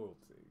the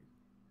loyalty.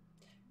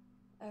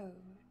 Oh,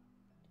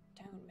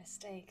 don't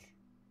mistake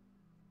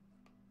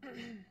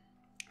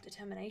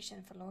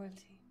determination for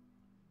loyalty.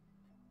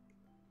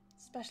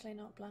 Especially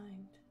not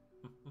blind.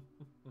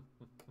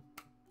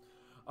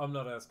 I'm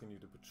not asking you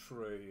to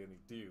betray any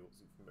deals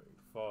you've made.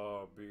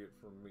 Far be it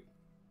from me.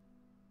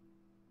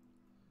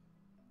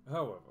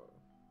 However,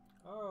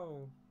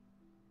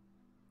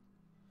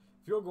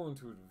 if you're going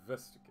to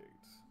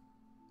investigate,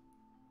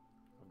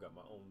 I've got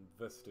my own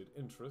vested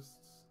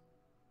interests.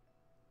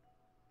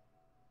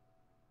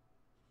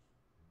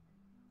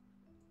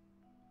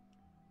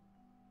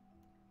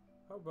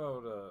 How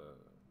about,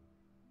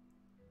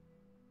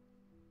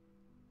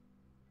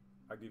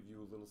 I give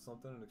you a little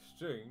something in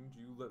exchange,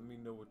 you let me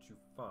know what you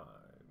find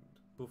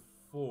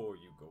before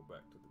you go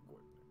back to the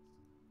Goitness.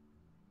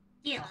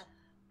 Yeah.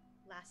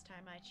 Last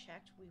time I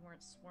checked, we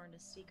weren't sworn to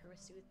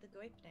secrecy with the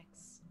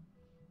Goipniks.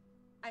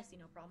 I see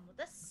no problem with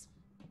this.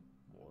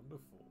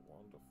 Wonderful,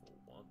 wonderful,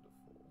 wonderful.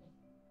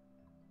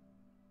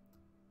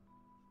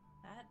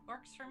 That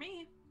works for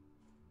me.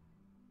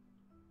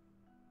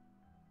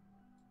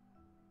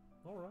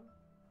 Alright.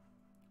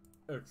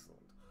 Excellent.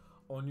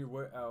 On your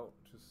way out,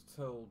 just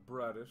tell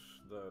Bradish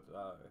that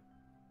I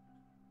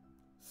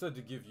said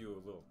to give you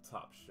a little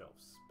top shelf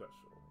special.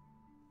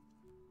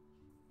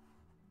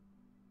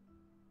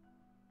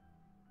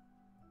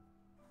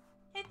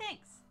 Hey,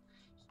 thanks.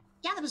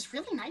 Yeah, that was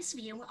really nice of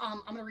you.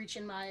 I'm gonna reach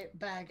in my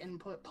bag and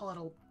pull out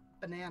a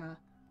banana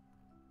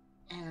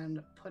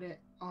and put it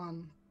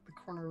on the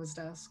corner of his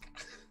desk.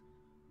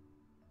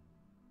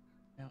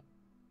 Yeah,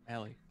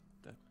 Allie,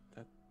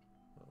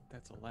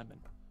 that's a lemon.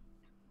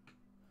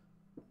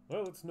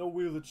 Well, it's no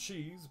wheel of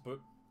cheese, but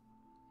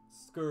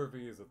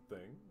scurvy is a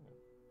thing.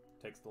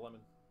 Takes the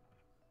lemon.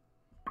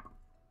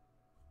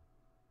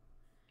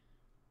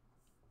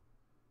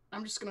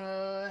 I'm just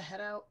gonna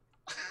head out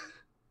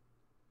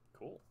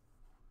Cool.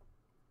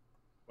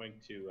 Going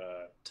to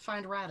to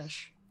find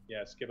Radish.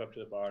 skip up to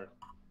the bar.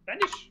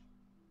 Brandish!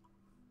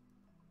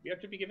 You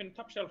have to be given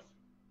top shelf.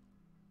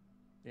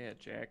 Yeah,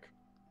 Jack.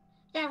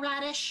 Yeah,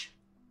 Radish.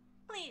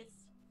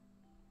 Please.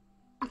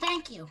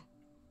 Thank you.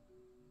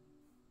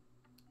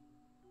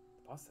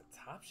 The boss said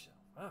top shelf.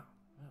 Wow.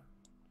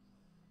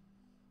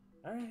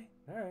 Alright,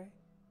 alright.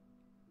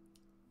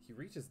 He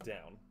reaches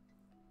down,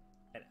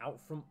 and out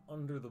from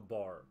under the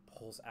bar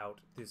pulls out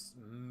this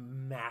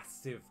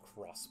massive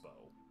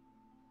crossbow.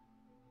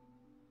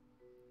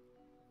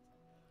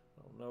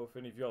 I don't know if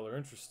any of y'all are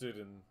interested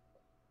in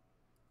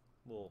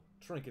little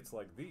trinkets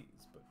like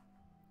these, but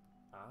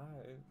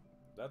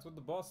that's what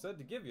the boss said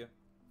to give you.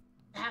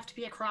 Have to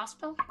be a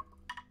crossbow?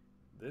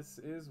 This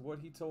is what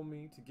he told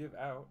me to give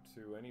out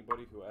to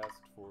anybody who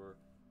asked for,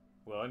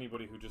 well,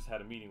 anybody who just had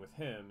a meeting with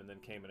him and then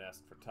came and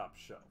asked for top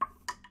shelf.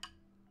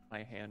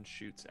 My hand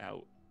shoots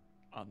out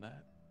on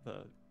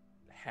the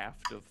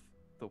haft of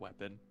the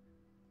weapon,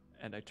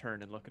 and I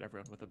turn and look at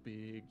everyone with a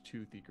big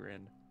toothy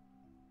grin.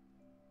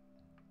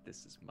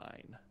 This is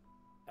mine.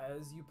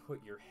 As you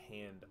put your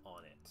hand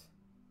on it,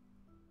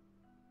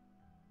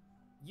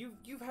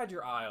 you've had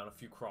your eye on a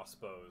few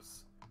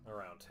crossbows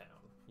around town.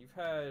 You've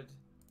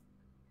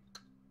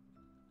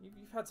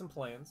had some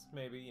plans,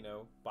 maybe, you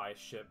know, buy a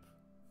ship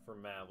for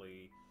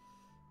Mally,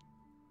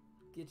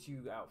 get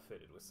you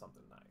outfitted with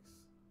something nice.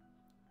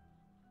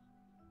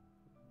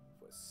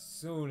 As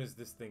soon as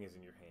this thing is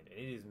in your hand, and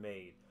it is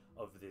made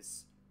of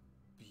this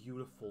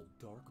beautiful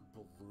dark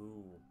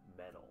blue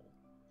metal,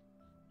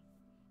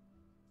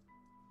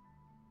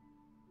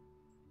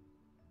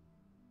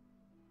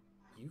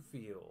 you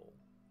feel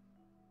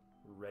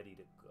ready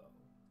to go.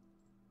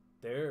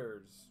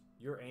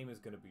 Your aim is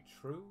going to be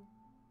true.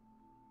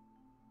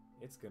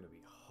 It's going to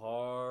be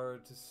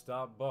hard to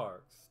stop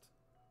Barkst.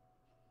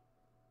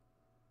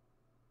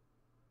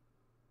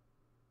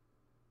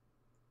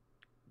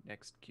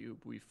 Next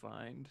cube we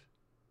find.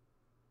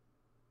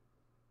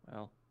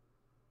 Well,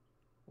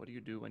 what do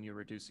you do when you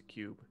reduce a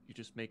cube? You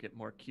just make it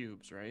more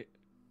cubes, right?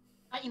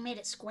 Thought you made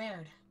it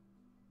squared.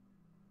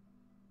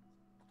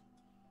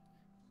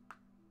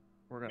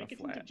 We're gonna Make it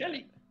into flatten jelly.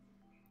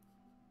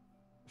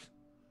 it.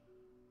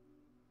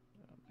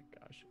 Oh my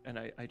gosh. And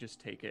I just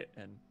take it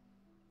and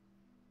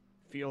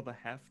feel the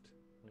heft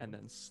and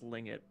then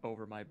sling it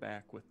over my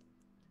back with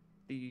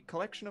the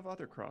collection of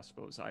other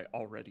crossbows I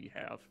already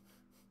have.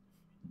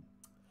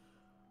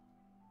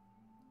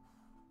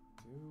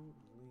 Duly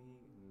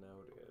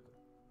noted.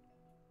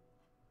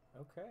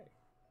 Okay.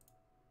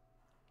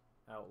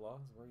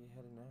 Outlaws, where are you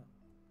heading now?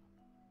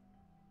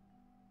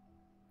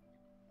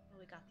 Well,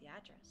 we got the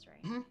address,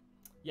 right? Mhm.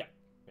 Yeah.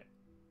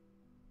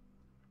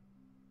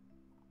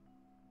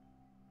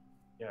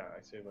 Yeah,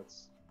 I say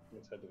let's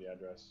head to the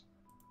address.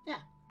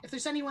 Yeah. If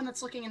there's anyone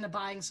that's looking into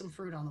buying some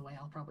fruit on the way,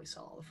 I'll probably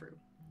sell all the fruit.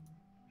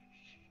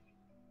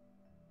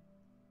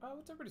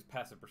 What's everybody's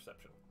passive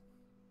perception?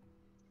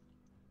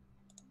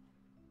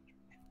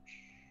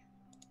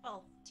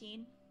 12.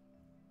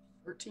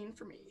 13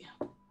 for me.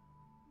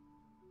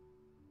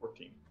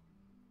 14.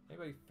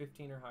 Anybody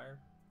 15 or higher?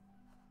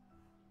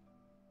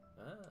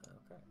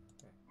 Okay.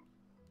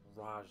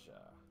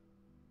 Raja.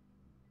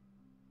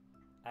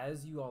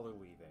 As you all are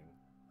leaving,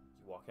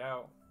 you walk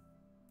out,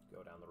 you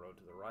go down the road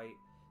to the right,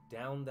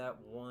 down that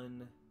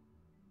one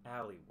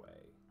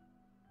alleyway.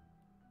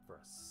 For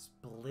a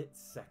split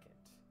second,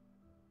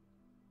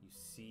 you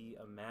see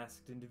a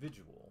masked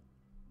individual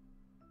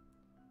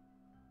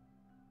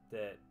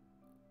that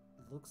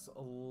looks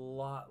a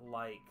lot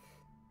like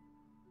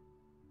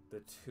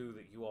the two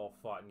that you all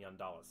fought in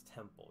Yandala's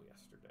temple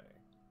yesterday.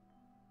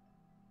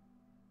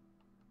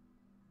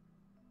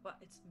 But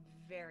it's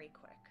very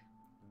quick.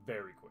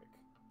 Very quick.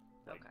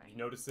 Like, Okay. you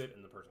notice it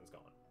and the person's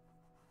gone.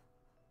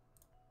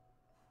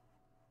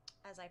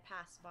 As I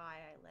pass by,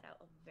 I let out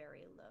a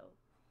very low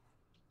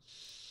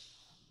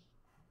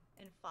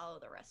and follow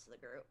the rest of the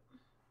group.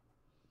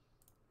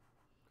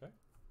 Okay.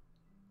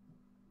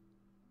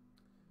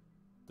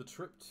 The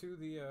trip to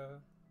the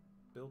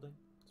building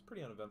is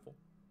pretty uneventful.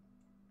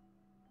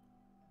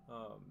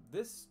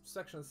 This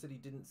section of the city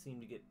didn't seem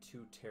to get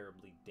too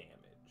terribly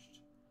damaged.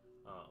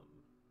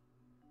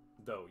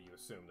 Though you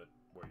assume that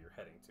where you're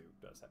heading to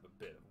does have a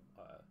bit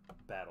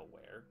of battle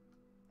wear.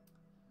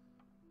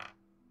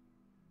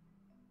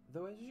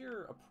 Though as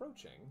you're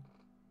approaching,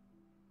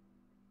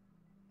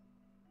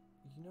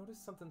 you notice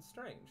something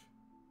strange.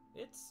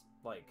 It's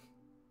like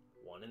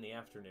 1 in the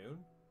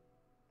afternoon.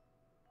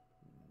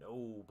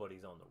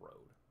 Nobody's on the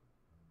road.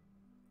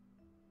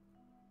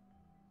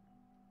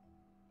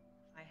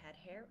 If I had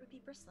hair, it would be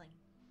bristling.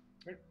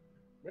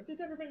 Where did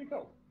everybody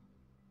go?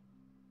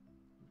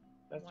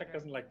 That check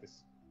doesn't like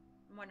this.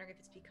 I'm wondering if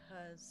it's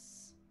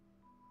because...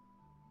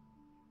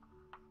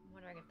 I'm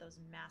wondering if those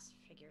masked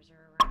figures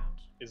are around.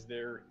 Is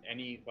there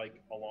any, like,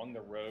 along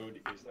the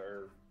road,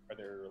 are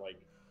there,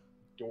 like,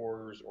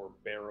 doors or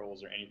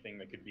barrels or anything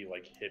that could be,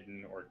 like,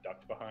 hidden or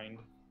ducked behind?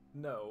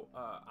 No,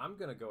 I'm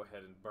gonna go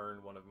ahead and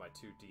burn one of my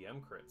 2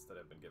 DM crits that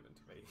have been given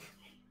to me.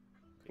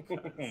 Oh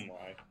Because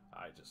my.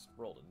 I just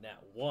rolled a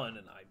nat 1,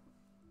 and I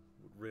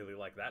would really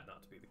like that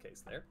not to be the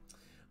case there.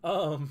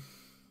 You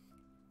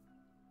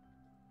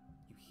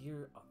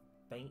hear a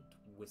faint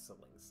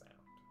whistling sound.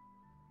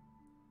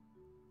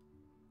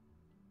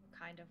 What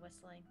kind of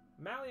whistling?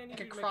 Mally, I need Like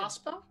you a to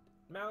crossbow?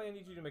 Mally, I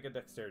need you to make a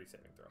dexterity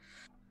saving throw.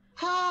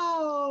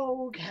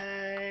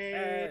 Okay.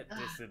 At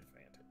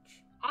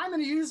disadvantage. I'm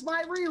gonna use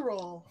my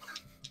reroll.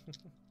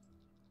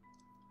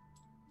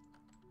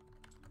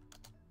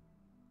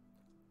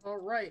 All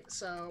right,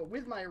 so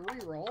with my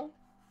reroll,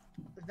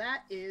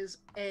 that is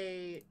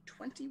a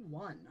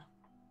 21.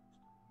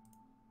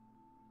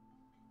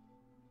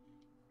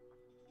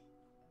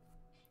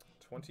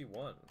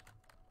 21.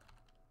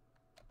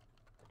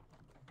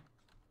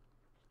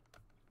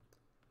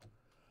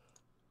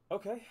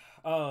 Okay.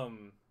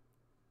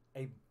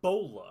 A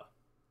bola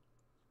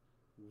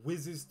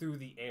whizzes through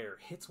the air,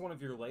 hits one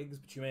of your legs,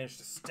 but you manage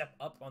to step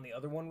up on the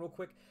other one real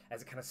quick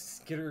as it kind of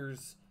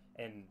skitters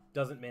and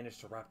doesn't manage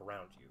to wrap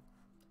around you. You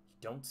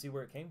don't see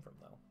where it came from,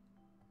 though.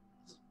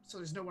 So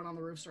there's no one on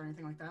the roofs or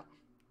anything like that?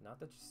 Not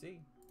that you see.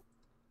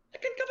 I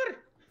can cover!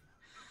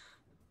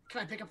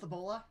 Can I pick up the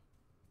bola?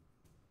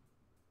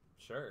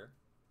 Sure.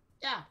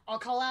 Yeah, I'll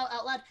call out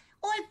loud,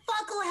 "Oi,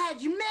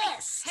 fucklehead, you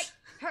missed!" Hey,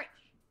 hurry!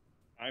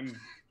 I'm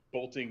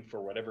bolting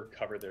for whatever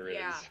cover there is.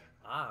 Yeah.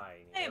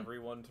 I need Hey.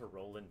 everyone to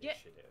roll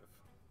initiative.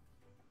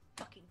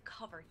 Fucking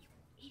cover, you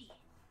idiot.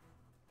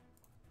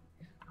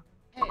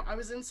 Hey, I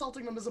was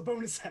insulting them as a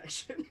bonus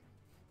action.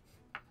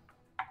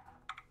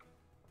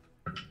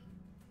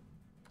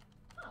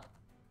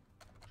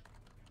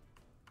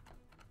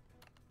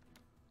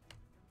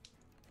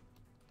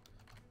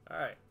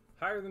 Alright.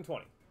 Higher than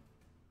 20.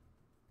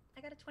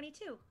 I got a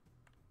 22.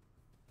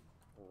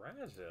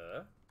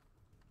 Raja.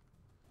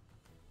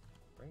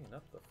 Bringing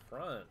up the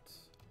front.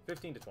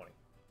 15 to 20.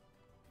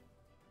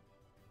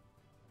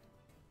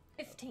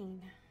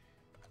 15.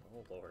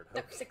 Oh, Lord. No,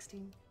 Okay.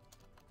 16.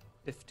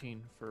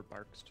 15 for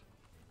Barkst.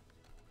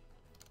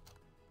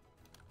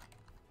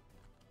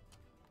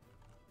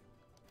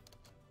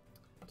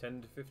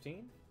 10 to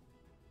 15?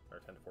 Or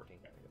 10 to 14,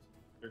 I guess.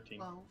 13.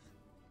 12.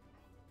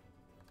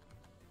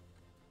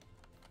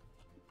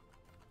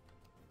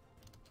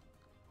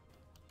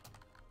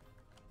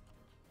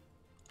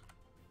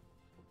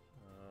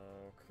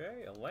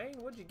 Okay, Elaine,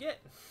 what'd you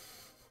get?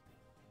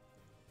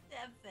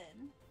 7.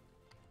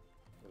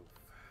 Oof.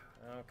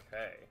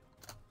 Okay.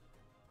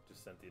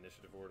 Just sent the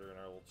initiative order in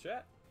our little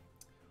chat.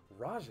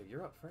 Raja,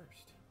 you're up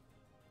first.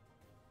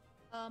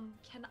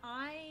 Can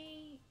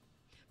I,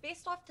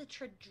 based off the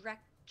trajectory,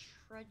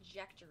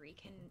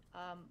 can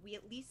we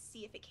at least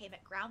see if it came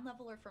at ground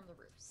level or from the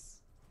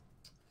roofs?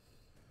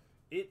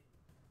 It...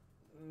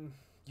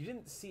 you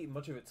didn't see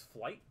much of its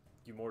flight.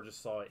 You more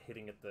just saw it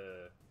hitting at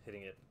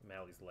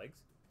Mally's legs.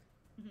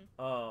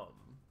 Mhm.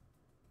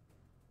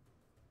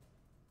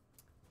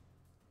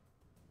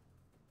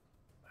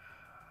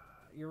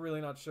 You're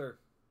really not sure.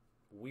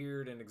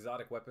 Weird and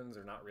exotic weapons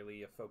are not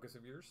really a focus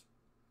of yours.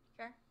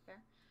 Fair, fair.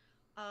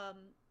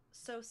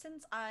 So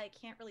since I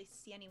can't really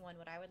see anyone,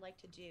 what I would like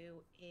to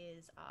do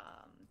is,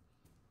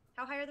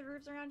 how high are the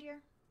roofs around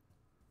here?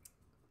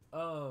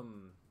 The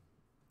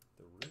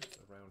roofs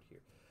around here.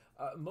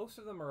 Most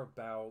of them are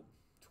about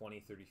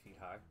 20, 30 feet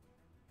high.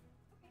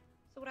 Okay.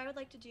 So what I would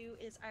like to do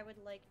is I would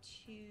like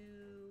to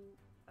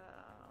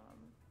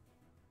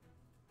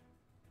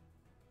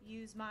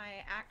use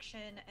my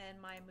action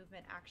and my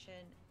movement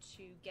action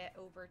to get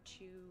over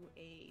to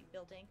a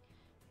building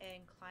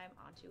and climb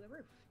onto a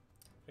roof.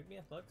 Make me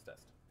an athletics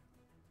test.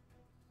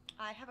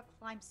 I have a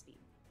climb speed.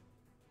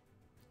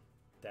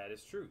 That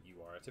is true.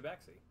 You are a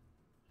tabaxi.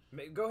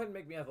 Go ahead and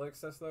make me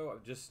athletics test though,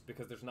 just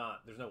because there's no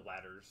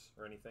ladders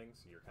or anything,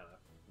 so you're kind of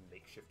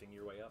makeshifting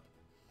your way up.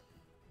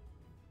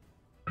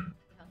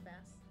 How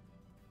fast?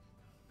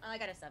 I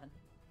got a 7.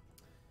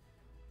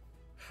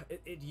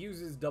 It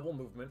uses double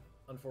movement,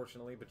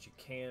 unfortunately, but you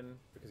can,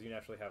 because you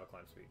naturally have a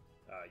climb speed,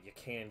 you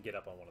can get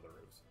up on one of the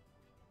roofs.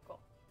 Cool.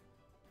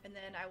 And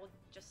then I will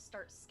just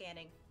start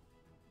scanning.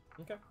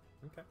 Okay.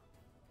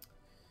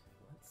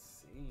 Let's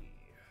see.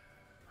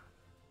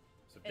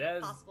 So If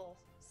Dez, possible,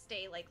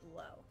 stay like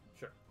low.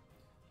 sure.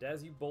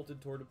 Dez, you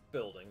bolted toward a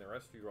building. The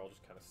rest of you are all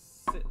just kind of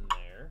sitting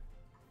there,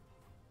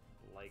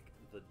 like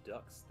the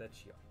ducks that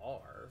you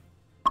are.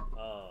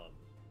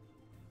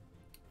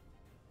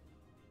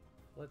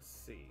 Let's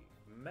see.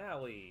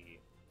 Mally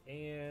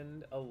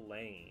and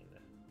Elaine.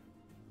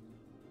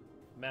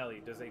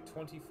 Mally, does a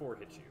 24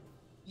 hit you?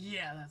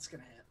 Yeah, that's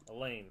gonna hit.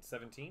 Elaine,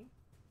 17?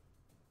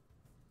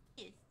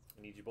 Yes.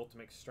 I need you both to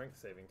make strength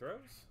saving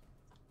throws.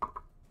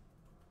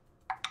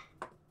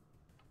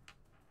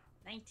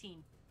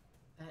 19.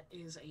 That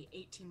is a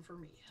 18 for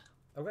me.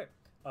 Okay.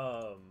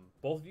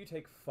 Both of you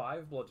take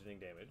 5 bludgeoning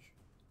damage.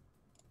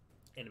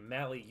 And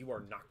Mally, you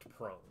are knocked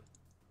prone.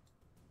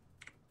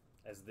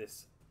 As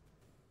this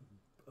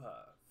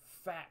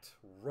fat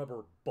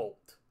rubber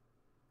bolt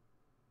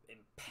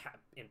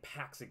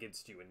impacts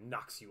against you and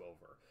knocks you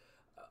over.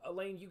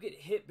 Elaine, you get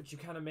hit, but you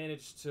kind of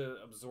manage to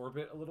absorb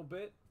it a little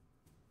bit.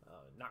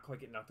 Not quite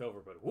get knocked over,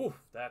 but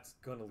woof, that's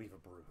gonna leave a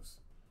bruise.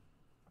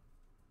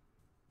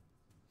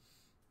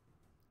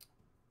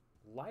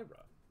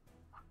 Lyra.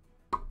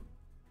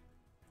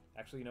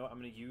 Actually, you know what? I'm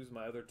going to use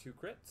my other 2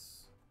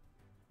 crits.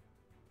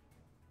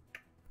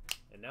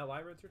 And now,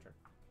 Lyra, it's your turn.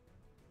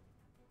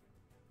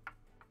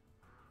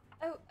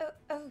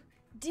 Oh,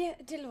 dear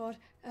Lord.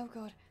 Oh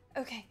God.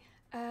 Okay.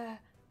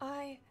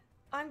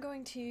 I'm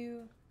going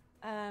to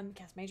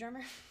cast Mage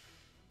Armor.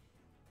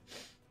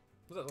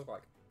 What does that look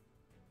like?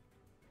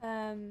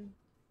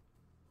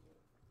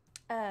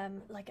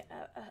 Like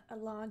a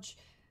large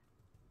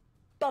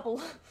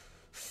bubble.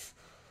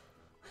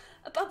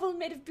 A bubble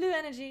made of blue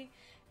energy,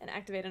 and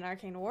activate an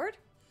arcane ward.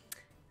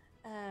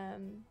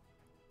 And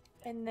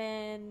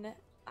then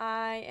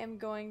I am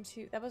going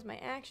to, that was my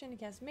action to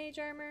cast Mage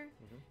Armor.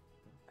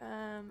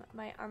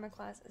 My armor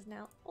class is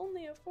now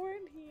only a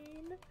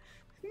 14.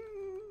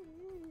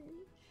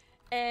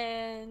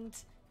 And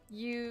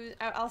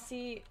I'll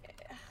see,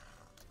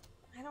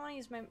 I don't want to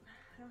use I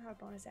don't have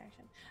a bonus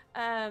action.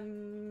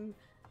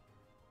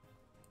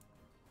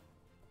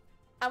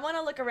 I want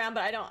to look around,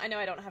 but I know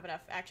I don't have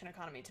enough action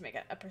economy to make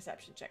a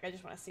perception check. I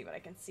just want to see what I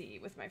can see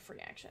with my free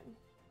action.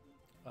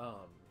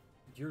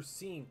 You're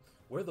seeing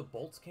where the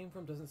bolts came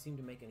from doesn't seem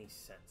to make any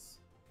sense.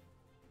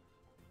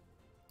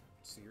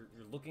 So you're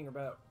looking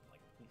about,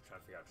 like, you're trying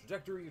to figure out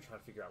trajectory, you're trying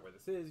to figure out where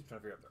this is, you're trying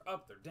to figure out if they're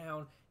up, they're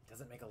down. It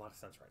doesn't make a lot of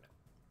sense right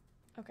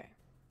now. Okay.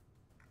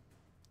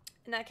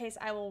 In that case,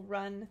 I will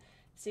run,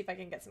 see if I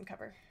can get some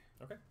cover.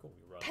 Okay, cool.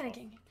 You run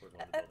Panicking. towards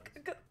one of the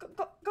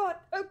buildings. God,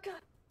 oh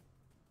God.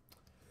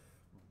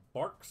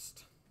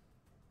 Barkst.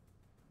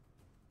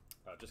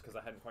 Just because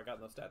I hadn't quite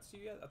gotten those stats to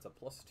you yet, that's a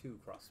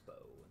 +2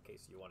 crossbow, in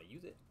case you want to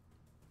use it.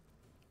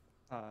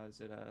 Is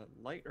it a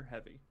light or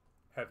heavy?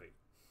 Heavy.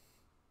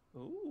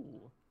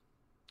 Ooh.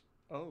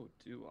 Oh,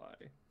 do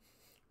I?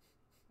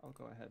 I'll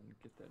go ahead and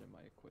get that in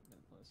my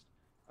equipment list.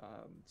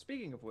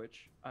 Speaking of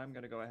which, I'm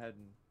going to go ahead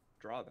and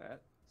draw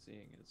that,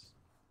 seeing as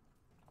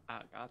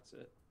I got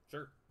it.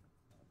 Sure.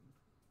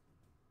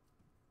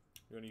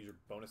 You want to use your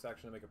bonus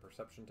action to make a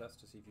perception test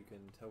to see if you can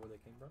tell where they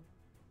came from?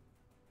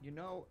 You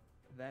know,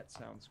 that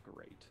sounds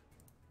great.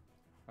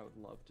 I would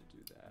love to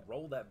do that.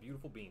 Roll that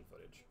beautiful bean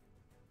footage.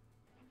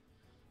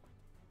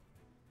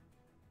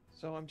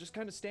 So I'm just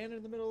kind of standing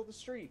in the middle of the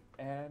street,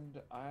 and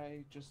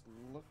I just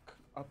look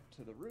up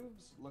to the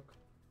roofs, look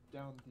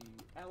down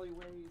the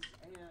alleyways,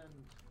 and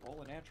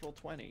roll a natural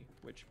 20,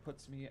 which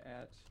puts me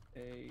at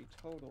a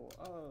total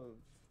of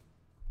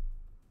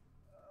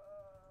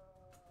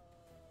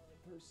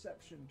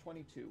perception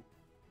 22.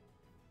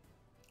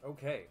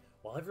 Okay,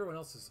 while everyone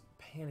else is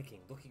panicking,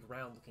 looking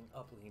around, looking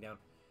up, looking down,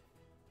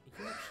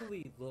 you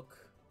actually look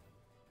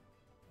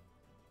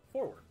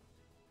forward.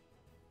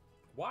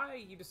 Why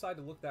you decide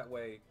to look that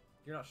way,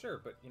 you're not sure,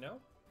 but, you know,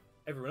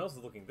 everyone else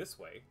is looking this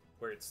way,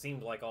 where it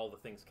seemed like all the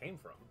things came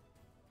from.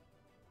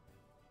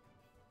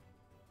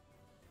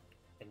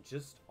 And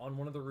just on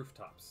one of the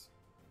rooftops,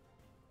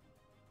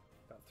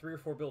 about 3 or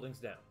 4 buildings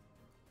down,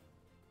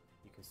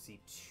 you can see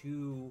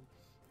 2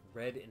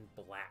 red and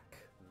black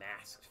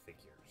masked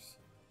figures.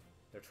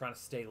 They're trying to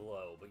stay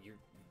low, but you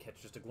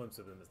catch just a glimpse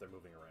of them as they're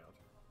moving around.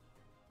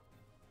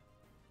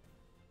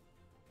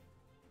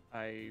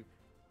 I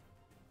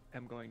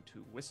am going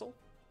to whistle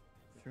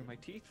through my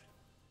teeth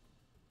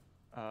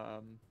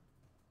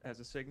as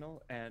a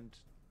signal and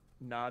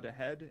nod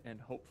ahead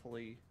and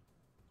hopefully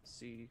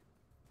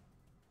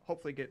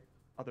get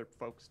other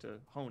folks to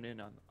hone in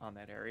on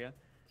that area.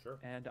 Sure.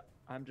 And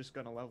I'm just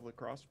going to level the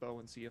crossbow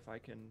and see if I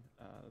can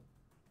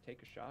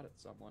take a shot at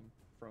someone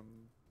from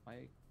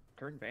my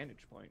current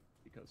vantage point,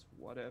 because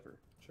whatever.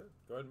 Sure.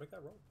 Go ahead and make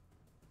that roll.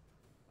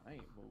 I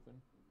ain't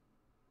moving.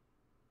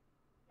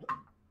 Oh,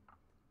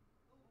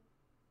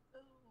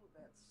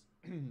 that's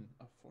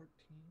a 14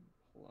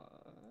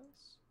 plus.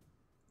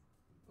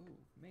 Oh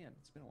man,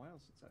 it's been a while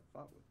since I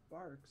fought with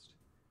Barkst.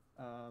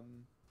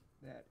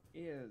 That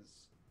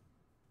is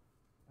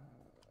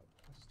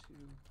plus 2,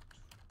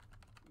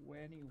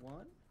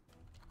 21.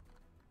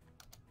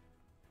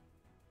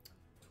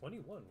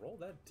 21. Roll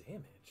that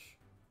damage.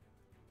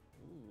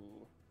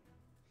 Ooh.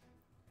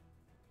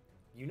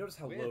 You notice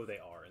how low they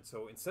are, and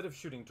so instead of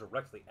shooting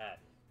directly at,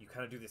 you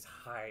kind of do this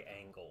high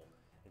angle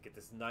and get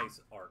this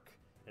nice arc,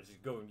 and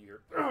just go into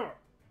your. Plus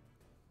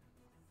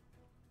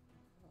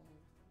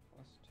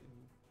 2,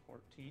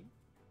 14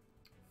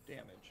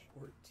 damage.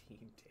 14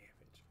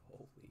 damage.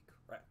 Holy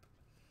crap.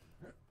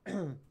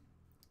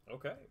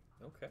 Okay.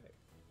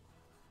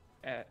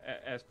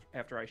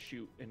 After I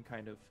shoot and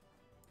kind of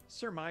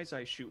surmise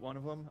I shoot one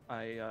of them,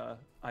 I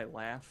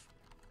laugh.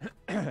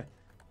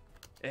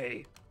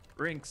 Hey,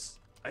 Rinks,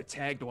 I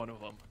tagged one of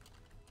them.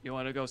 You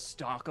want to go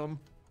stalk them?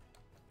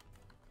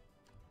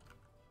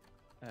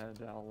 And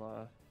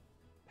I'll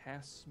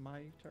pass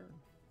my turn.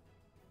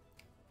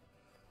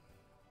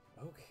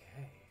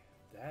 Okay.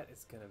 That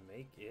is going to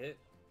make it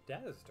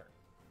Dada's turn.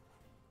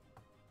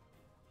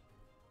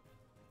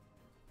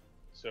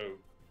 So,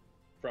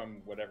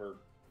 from whatever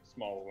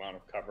small amount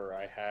of cover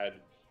I had,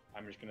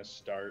 I'm just gonna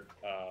start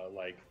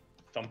like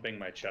thumping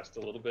my chest a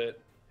little bit,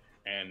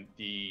 and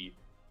the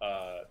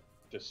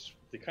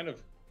kind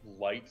of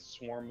light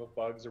swarm of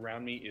bugs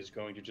around me is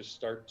going to just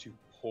start to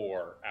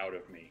pour out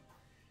of me,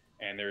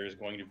 and there is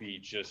going to be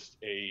just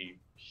a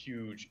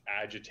huge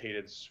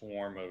agitated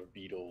swarm of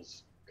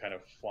beetles kind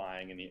of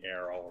flying in the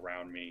air all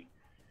around me.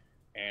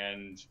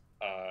 And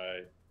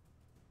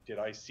did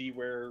I see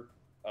where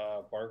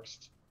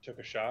Barkst took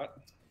a shot?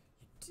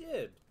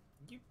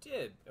 You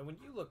did. And when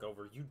you look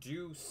over, you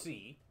do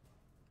see,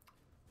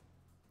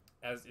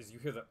 as you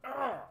hear the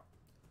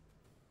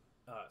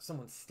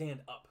someone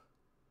stand up,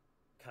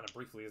 kind of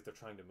briefly as they're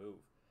trying to move.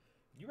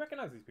 You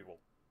recognize these people.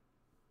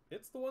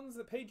 It's the ones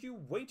that paid you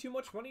way too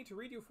much money to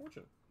read your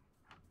fortune.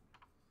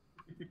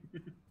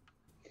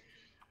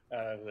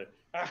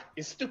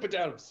 You stupid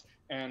elves!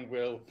 And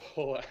we'll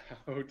pull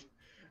out.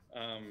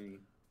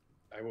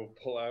 I will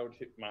pull out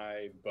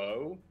my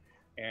bow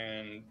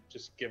and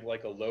just give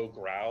like a low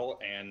growl,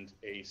 and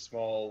a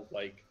small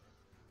like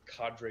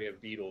cadre of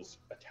beetles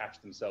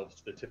attach themselves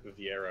to the tip of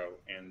the arrow,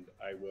 and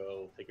I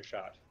will take a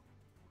shot.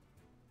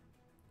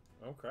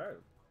 Okay.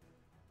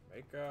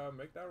 Make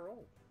that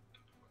roll.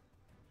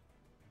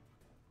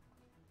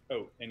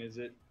 Oh, and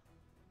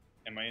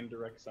am I in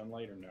direct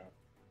sunlight or no?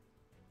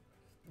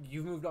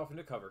 You've moved off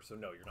into cover, so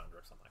no, you're not in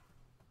direct sunlight.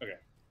 Okay.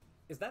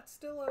 Is that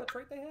still a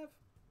trait they have?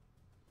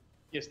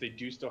 Yes, they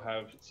do still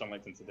have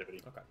sunlight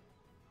sensitivity. Okay.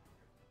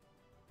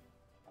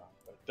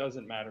 But it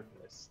doesn't matter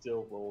because I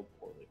still rolled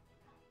poorly.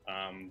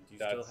 Do you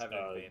still have an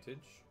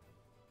advantage?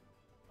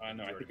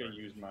 No, I think I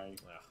used mine.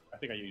 I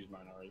think I used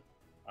mine already.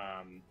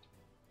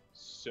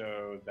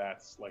 So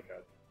that's like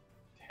a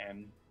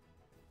 10,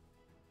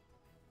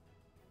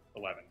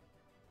 11.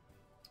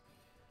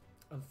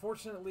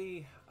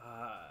 Unfortunately,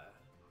 I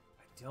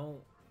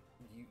don't.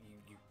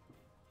 You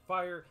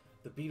fire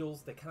the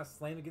beetles. They kind of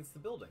slam against the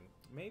building.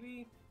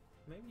 Maybe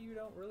you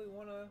don't really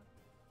want to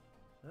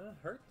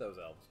hurt those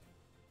elves.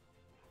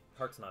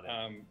 Heart's not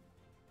in.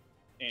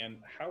 And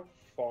how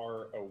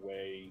far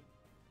away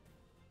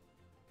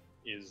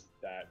is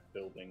that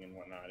building and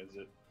whatnot? Is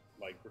it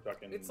like we're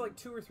talking? It's like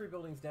 2 or 3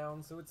 buildings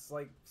down, so it's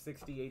like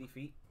 60, 80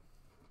 feet.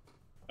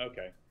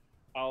 Okay.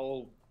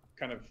 I'll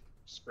kind of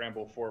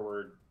scramble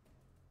forward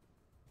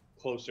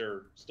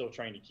closer, still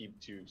trying to keep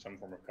to some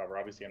form of cover.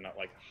 Obviously, I'm not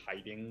like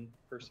hiding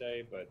per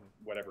se, but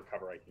whatever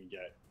cover I can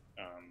get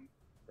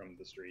from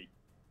the street.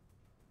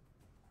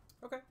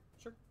 Okay,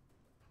 sure.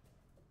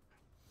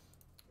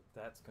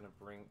 That's going to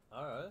bring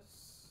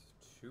us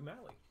to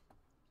Mally.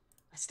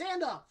 I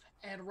stand up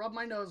and rub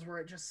my nose where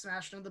it just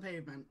smashed into the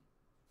pavement.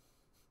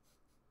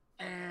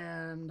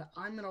 And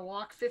I'm going to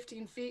walk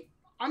 15 feet.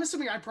 I'm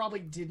assuming I probably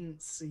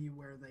didn't see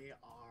where they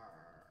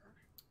are.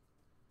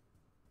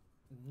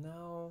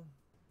 No.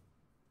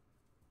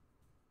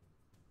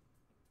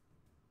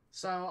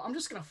 So I'm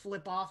just going to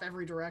flip off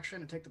every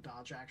direction and take the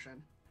dodge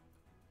action.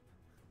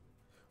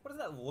 What does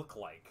that look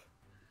like?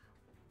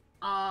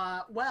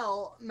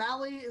 Well,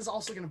 Mally is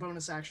also going to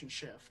bonus action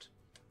shift.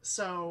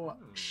 So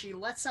she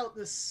lets out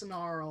this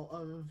snarl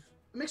of a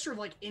mixture of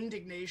like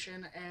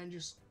indignation and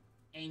just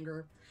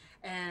anger.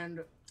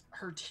 And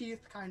her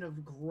teeth kind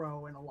of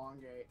grow and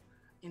elongate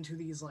into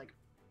these like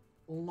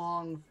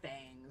long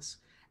fangs.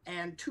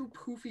 And 2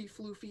 poofy,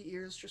 floofy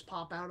ears just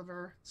pop out of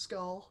her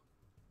skull.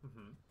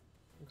 Mm-hmm.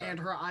 Okay. And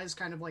her eyes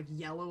kind of like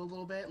yellow a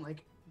little bit and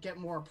like get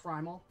more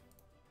primal.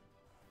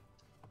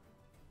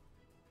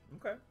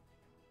 Okay.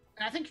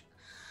 And I think,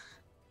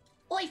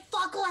 oi,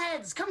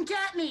 fuckleheads, come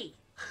get me!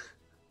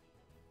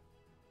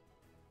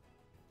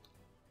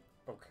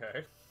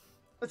 Okay.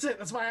 That's it.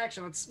 That's my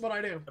action. That's what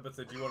I do. But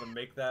so do you want to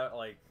make that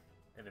like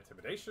an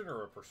intimidation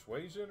or a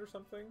persuasion or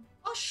something?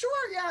 Oh,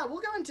 sure, yeah,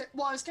 we'll go into...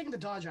 Well, I was taking the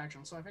dodge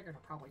action, so I figured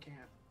I probably can't.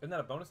 Isn't that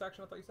a bonus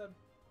action, I thought you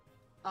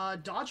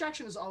said? Dodge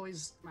action is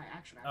always my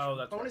action. Oh,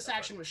 that's right, bonus that's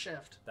action right. was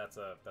shift. That's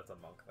a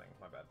monk thing.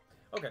 My bad.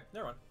 Okay,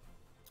 never mind.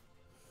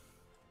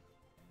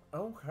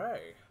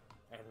 Okay,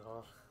 and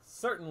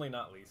certainly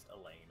not least,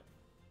 Elaine.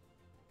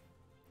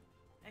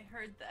 I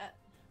heard that.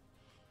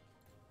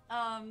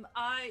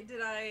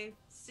 Did I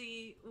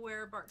see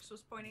where Barks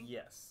was pointing?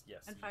 Yes.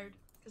 And fired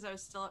because I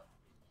was still up.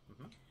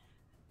 Mm-hmm.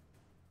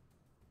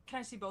 Can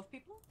I see both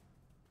people?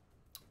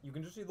 You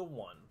can just see the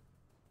one.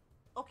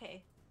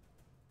 Okay.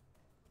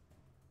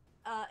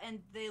 And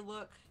they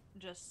look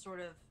just sort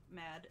of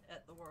mad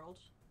at the world,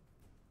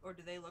 or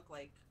do they look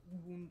like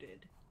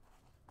wounded?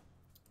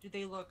 Do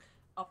they look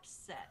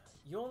upset?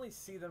 You only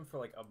see them for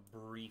like a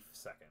brief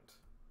second.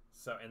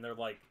 So, and they're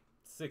like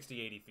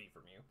 60, 80 feet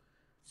from you.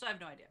 So I have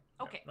no idea.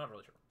 Okay. No, not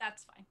really sure.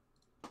 That's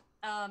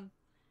fine.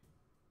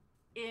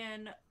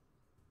 In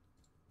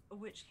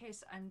which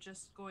case I'm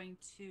just going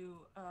to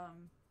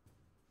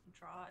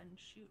draw and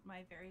shoot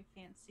my very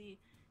fancy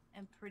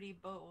and pretty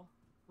bow,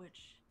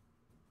 which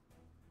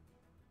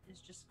is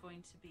just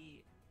going to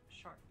be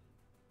sharp,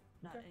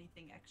 not Okay.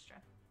 anything extra.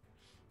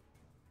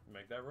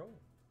 Make that roll.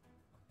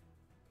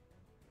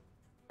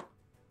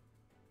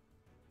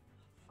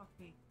 Fuck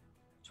me.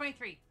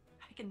 23.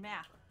 I can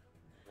math.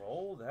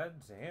 Roll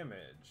that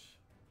damage.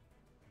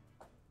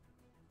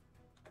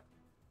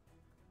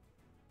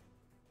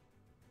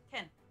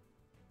 10.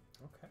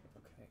 Okay,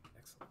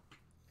 excellent.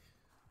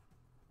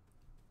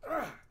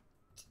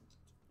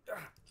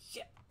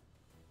 Shit.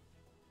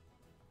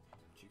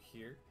 Did you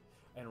hear?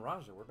 And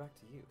Raja, we're back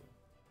to you.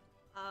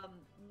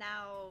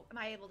 Now, am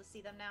I able to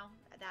see them now?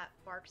 That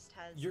Barks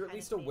has. You're at kind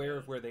least of made aware a-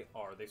 of where they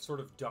are. They've sort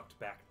of ducked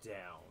back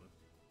down.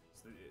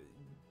 So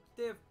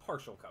they have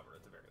partial cover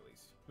at the very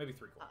least. Maybe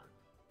 3/4.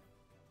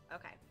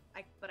 Okay,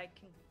 but I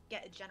can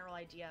get a general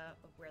idea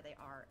of where they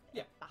are.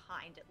 Yeah.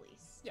 Behind at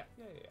least. Yeah.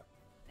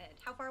 And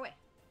how far away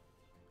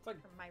It's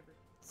like from my roof?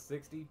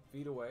 60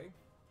 feet away.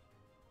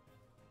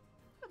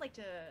 I'd like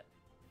to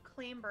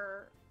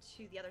clamber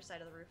to the other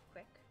side of the roof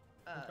quick,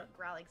 Okay.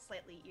 growling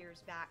slightly,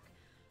 ears back,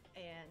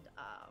 and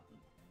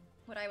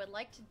what I would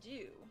like to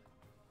do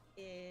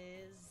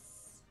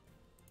is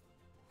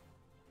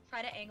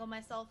try to angle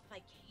myself if I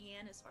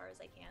can, as far as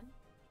I can,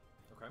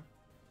 Okay.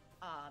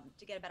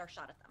 to get a better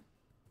shot at them.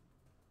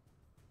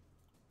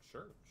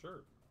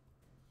 Sure.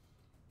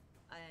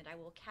 And I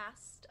will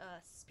cast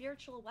a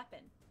spiritual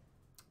weapon.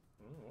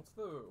 What's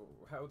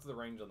the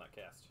range on that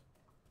cast?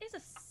 It is a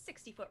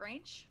 60-foot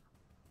range.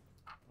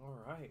 All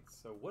right.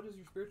 So, what does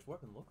your spiritual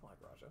weapon look like,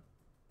 Raja?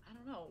 I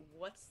don't know.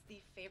 What's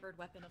the favored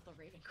weapon of the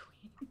Raven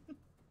Queen?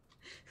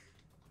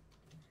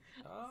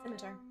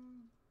 Scimitar.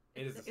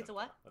 It is. It's a scimitar.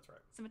 what? That's right.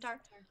 Scimitar.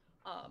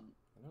 I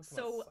know it's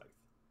So- not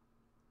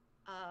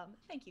scythe.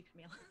 Thank you,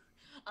 Camille.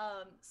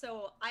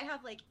 So I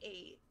have like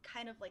a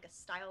kind of like a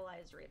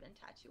stylized raven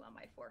tattoo on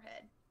my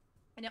forehead,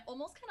 and it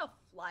almost kind of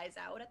flies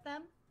out at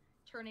them,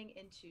 turning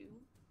into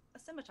a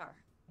scimitar,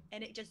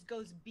 and it just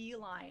goes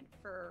beeline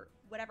for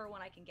whatever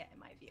one I can get in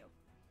my view.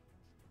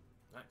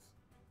 Nice.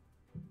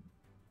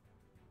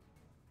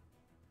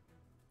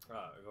 Go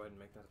ahead and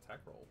make that attack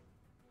roll.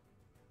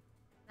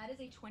 That is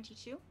a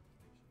 22.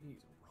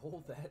 Jeez,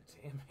 roll that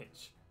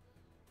damage.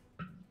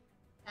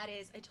 That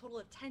is a total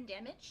of 10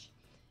 damage.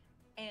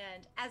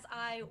 And as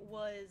I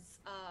was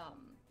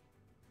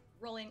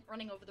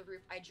running over the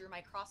roof, I drew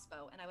my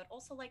crossbow, and I would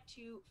also like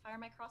to fire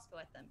my crossbow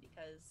at them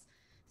because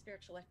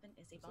spiritual weapon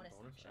is a It's bonus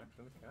action.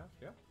 to cast.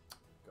 Yeah.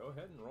 Go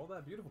ahead and roll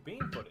that beautiful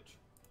beam footage.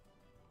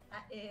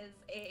 That is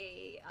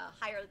a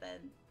higher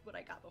than what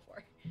I got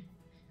before.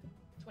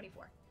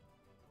 24.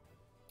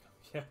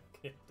 Yeah,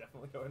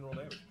 definitely go ahead and roll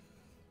damage.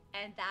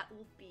 And that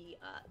will be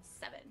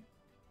 7.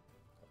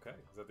 Okay,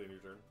 is that the end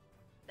of your turn?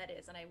 That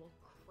is, and I will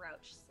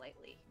crouch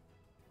slightly.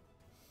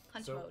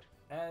 Hunt So, mode.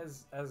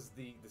 as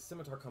the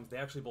scimitar comes, they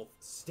actually both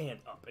stand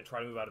up and try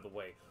to move out of the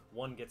way.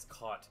 One gets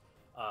caught.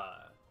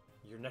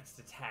 Your next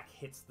attack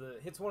hits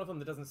one of them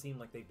that doesn't seem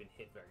like they've been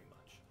hit very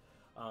much.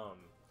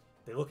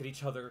 They look at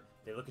each other.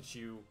 They look at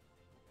you,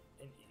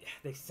 and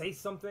they say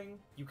something.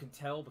 You can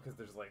tell because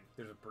there's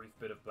a brief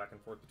bit of back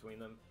and forth between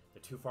them.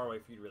 They're too far away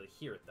for you to really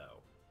hear it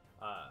though.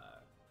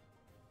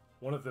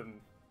 One of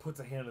them puts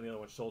a hand on the other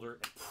one's shoulder,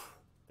 and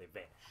they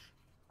vanish.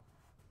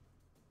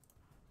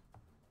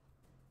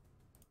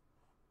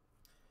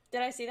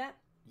 Did I see that?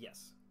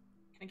 Yes.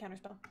 Can I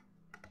counterspell?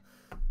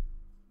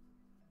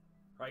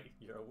 Right,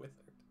 you're a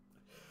wizard.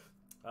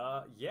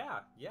 Yeah,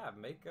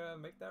 make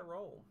that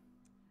roll.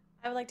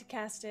 I would like to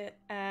cast it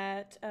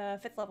at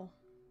 5th level.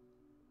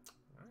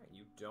 All right,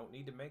 you don't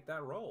need to make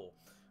that roll.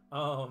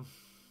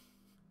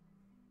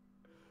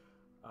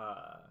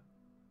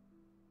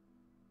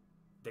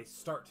 They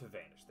start to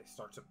vanish. They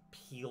start to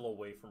peel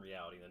away from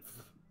reality, then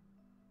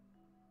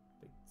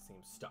they seem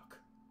stuck.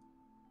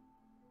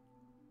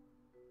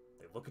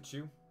 They look at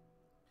you.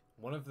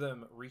 One of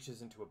them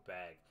reaches into a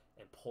bag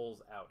and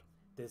pulls out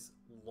this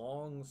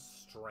long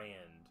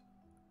strand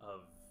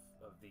of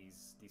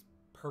these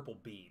purple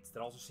beads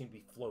that also seem to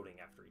be floating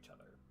after each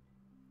other.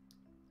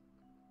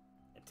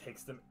 And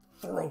takes them,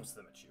 throws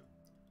them at you.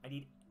 I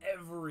need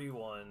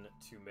everyone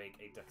to make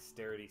a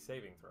dexterity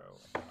saving throw.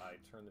 I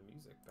turn the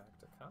music back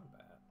to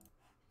combat.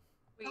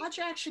 Wait, Dodge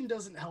action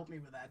doesn't help me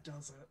with that,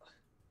 does it?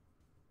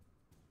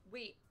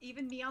 wait,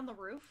 even me on the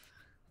roof?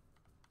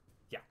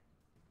 Yeah.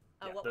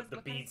 Uh, Yeah, what the was-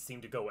 what kind beads seem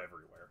to go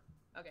everywhere.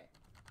 Okay.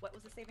 What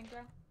was the saving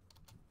throw?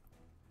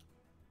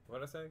 What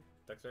did I say?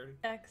 Dexterity?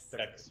 X.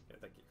 Dex. Yeah,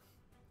 thank you.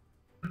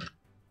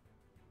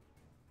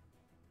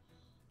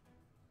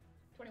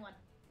 21.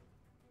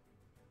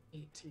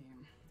 18. I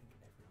think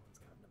everyone's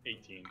gotten a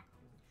 18. Holy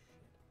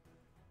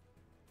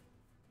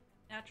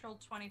Natural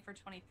 20 for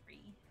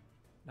 23.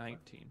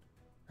 19.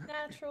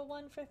 Natural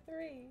 1 for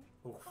 3.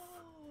 shit. Oof.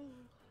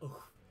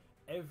 Oof.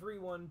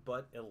 Everyone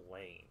but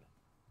Elaine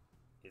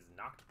is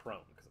knocked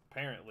prone, because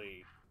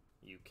apparently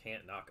you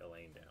can't knock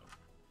Elaine down.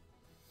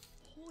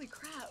 Holy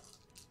crap.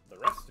 The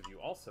rest of you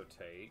also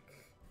take,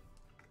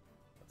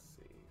 let's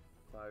see,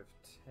 5,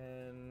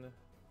 10,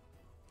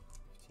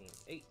 15,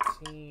 18,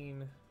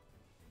 21,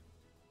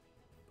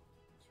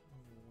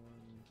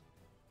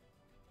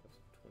 plus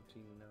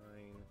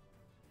 29.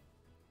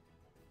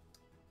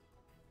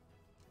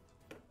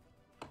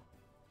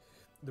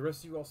 The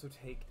rest of you also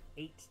take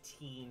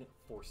 18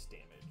 force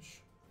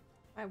damage.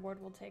 My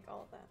ward will take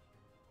all of that.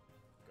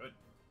 Good.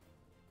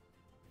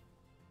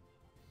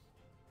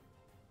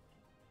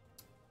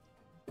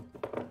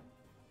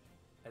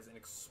 As an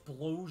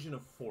explosion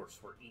of force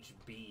where each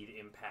bead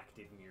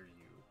impacted near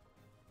you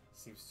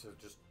seems to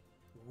just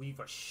weave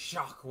a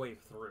shockwave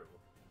through.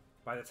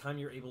 By the time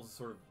you're able to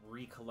sort of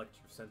recollect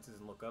your senses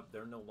and look up,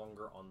 they're no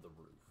longer on the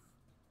roof.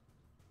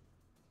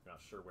 You're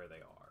not sure where they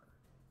are.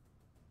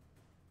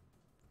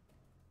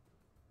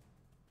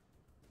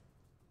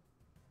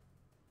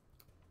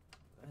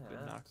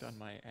 Been knocked That- on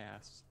my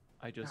ass.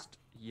 I just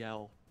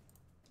yell.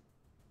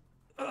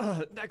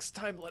 Next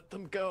time, let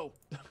them go.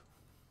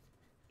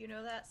 You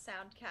know that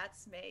sound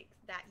cats make?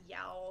 That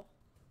yowl?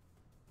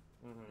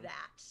 Mhm.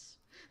 That.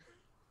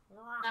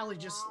 Mally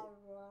just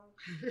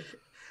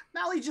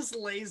Mally just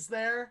lays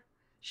there.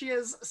 She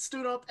has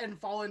stood up and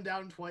fallen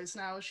down twice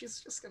now.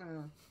 She's just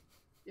gonna,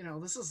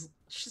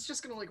 she's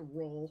just gonna like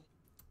roll.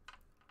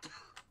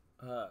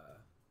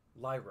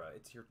 Lyra,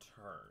 it's your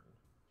turn.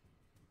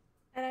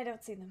 And I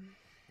don't see them.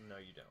 No,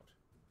 you don't.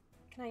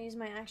 Can I use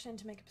my action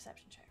to make a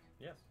perception check?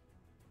 Yes.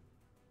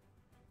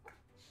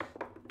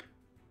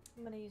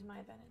 I'm gonna use my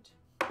advantage.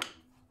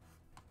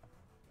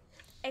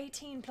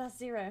 18 plus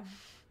 0.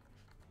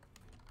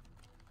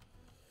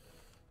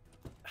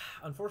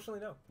 Unfortunately,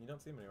 no. You don't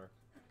see him anywhere.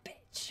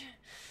 Bitch.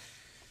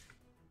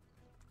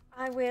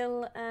 I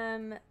will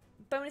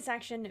bonus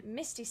action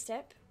Misty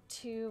Step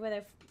to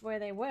where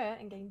they were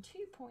and gain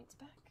 2 points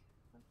back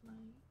of my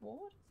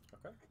ward.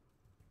 Okay.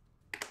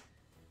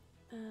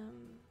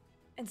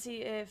 And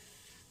see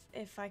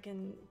if I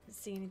can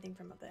see anything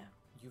from up there.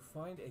 You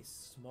find a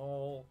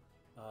small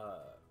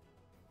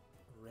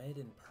red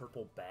and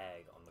purple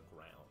bag on the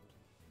ground,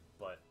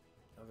 but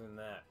other than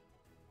that,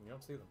 you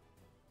don't see them.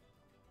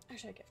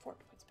 Actually, I get 4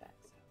 points back.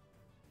 So.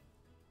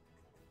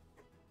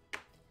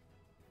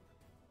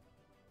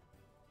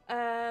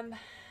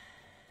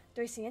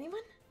 Do I see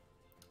anyone?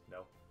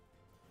 No.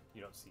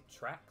 You don't see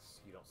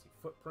tracks, you don't see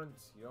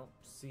footprints, you don't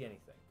see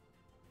anything.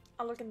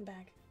 I'll look in the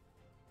bag.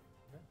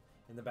 Okay.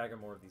 In the bag are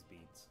more of these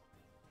beads.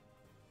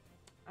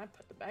 I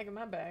put the bag in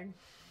my bag.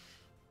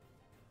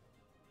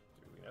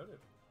 Duly noted.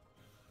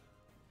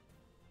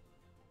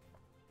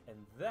 And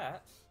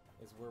that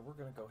is where we're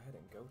going to go ahead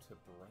and go to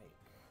break.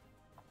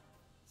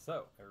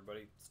 So,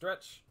 everybody,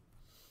 stretch.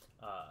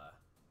 Get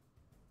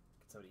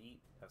something to eat,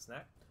 have a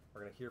snack.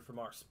 We're going to hear from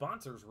our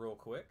sponsors real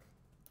quick.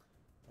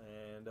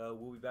 And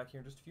we'll be back here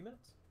in just a few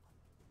minutes.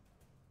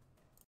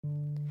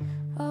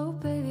 Oh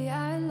baby,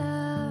 I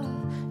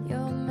love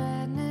your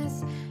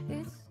madness.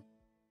 It's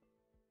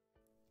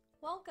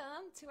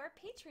Welcome to our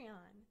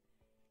Patreon.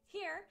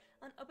 Here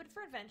on Open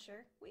for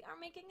Adventure, we are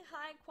making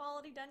high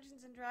quality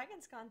Dungeons and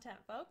Dragons content,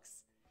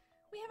 folks.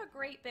 We have a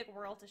great big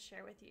world to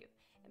share with you,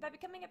 and by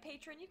becoming a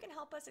patron, you can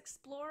help us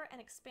explore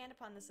and expand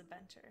upon this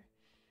adventure.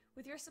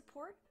 With your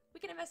support, we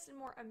can invest in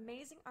more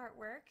amazing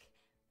artwork,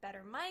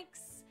 better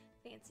mics,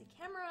 fancy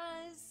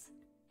cameras,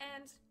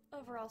 and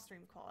overall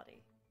stream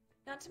quality.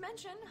 Not to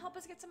mention, help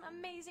us get some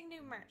amazing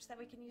new merch that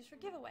we can use for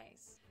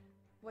giveaways.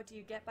 What do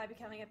you get by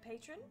becoming a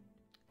patron?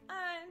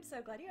 I'm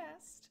so glad you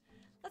asked.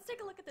 Let's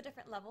take a look at the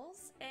different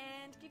levels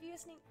and give you a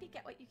sneak peek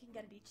at what you can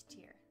get at each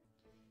tier.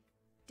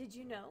 Did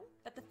you know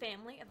that the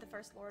family of the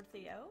First Lord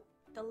Theo,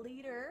 the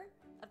leader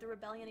of the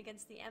rebellion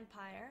against the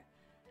Empire,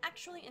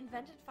 actually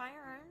invented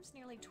firearms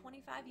nearly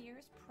 25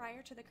 years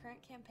prior to the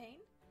current campaign?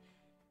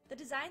 The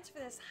designs for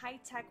this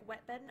high-tech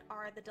weapon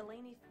are the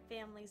Delaney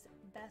family's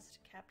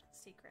best-kept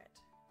secret.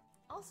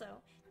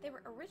 Also, they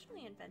were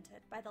originally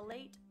invented by the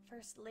late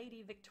First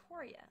Lady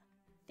Victoria,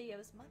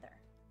 Theo's mother.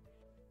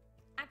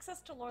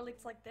 Access to lore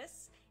leaks like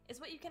this is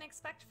what you can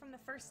expect from the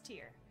first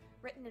tier,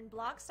 written in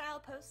blog-style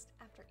posts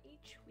after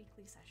each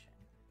weekly session.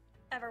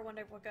 Ever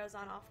wondered what goes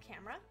on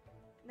off-camera?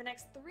 The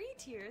next 3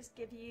 tiers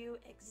give you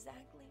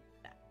exactly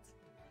that.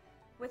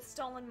 With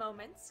Stolen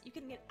Moments, you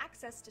can get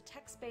access to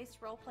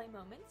text-based roleplay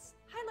moments,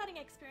 highlighting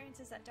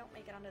experiences that don't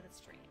make it onto the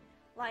stream,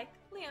 like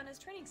Leona's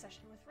training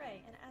session with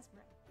Ray and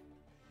Asmar.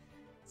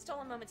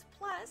 Stolen Moments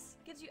Plus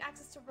gives you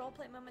access to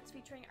roleplay moments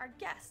featuring our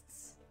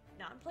guests,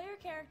 non-player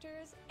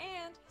characters,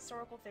 and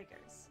historical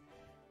figures,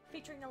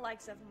 featuring the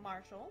likes of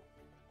Marshall,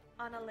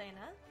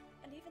 Annalena,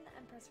 and even the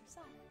Empress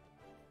herself.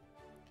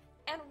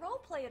 And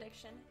Roleplay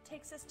Addiction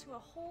takes us to a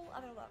whole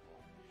other level.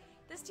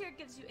 This tier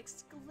gives you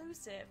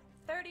exclusive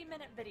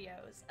 30-minute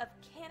videos of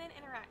canon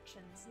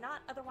interactions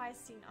not otherwise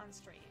seen on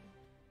stream,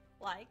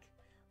 like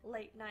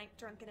late-night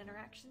drunken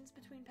interactions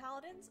between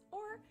paladins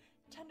or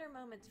tender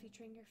moments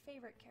featuring your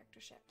favorite character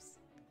ships.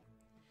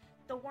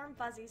 The Warm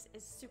Fuzzies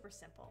is super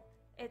simple.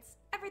 It's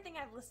everything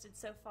I've listed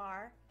so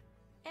far,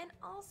 and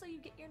also you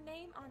get your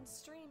name on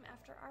stream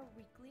after our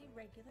weekly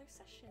regular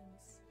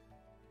sessions.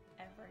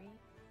 Every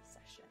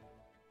session.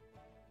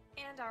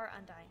 And our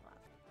undying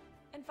love.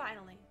 And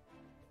finally,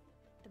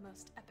 the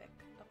most epic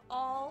of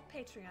all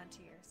Patreon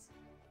tiers.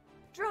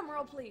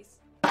 Drumroll, please.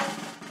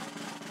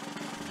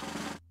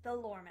 The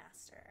Lore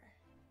Master.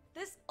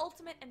 This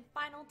ultimate and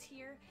final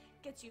tier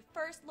gets you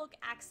first look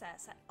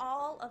access at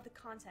all of the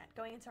content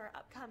going into our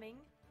upcoming,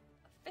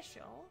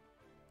 official,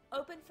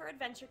 open for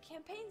adventure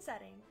campaign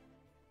setting.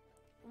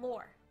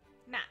 Lore,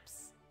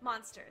 maps,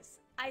 monsters,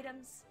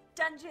 items,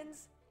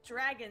 dungeons,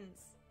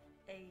 dragons.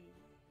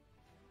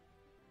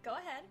 Go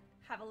ahead,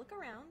 have a look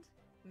around,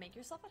 make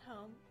yourself at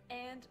home,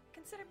 and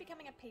consider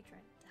becoming a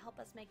patron to help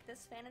us make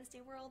this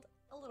fantasy world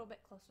a little bit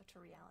closer to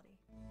reality.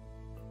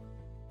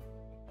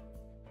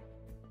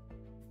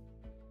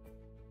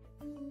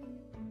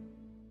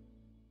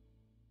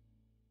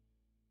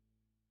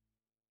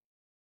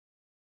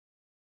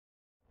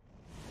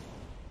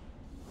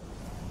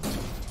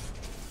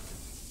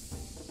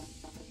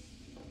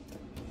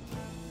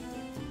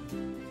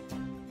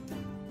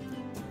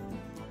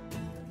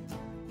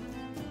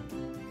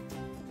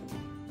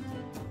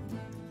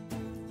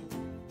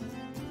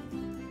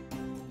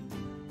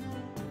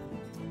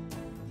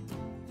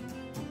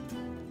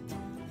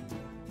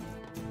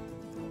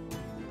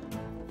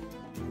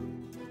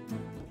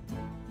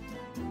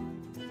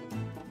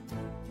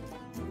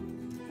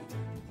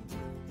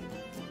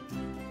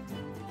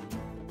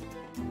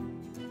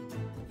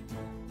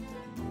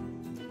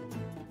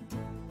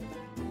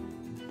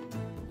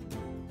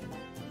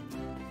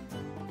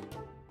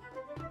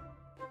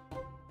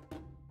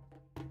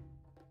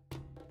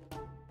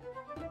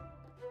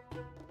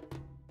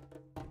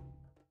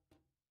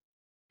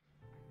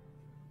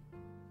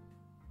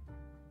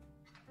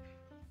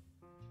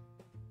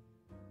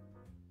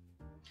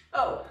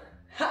 Oh,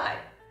 hi!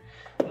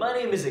 My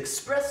name is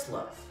Express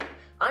Love.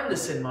 I'm the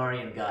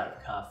Senmarian god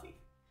of coffee.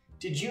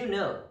 Did you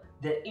know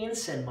that in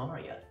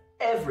Senmaria,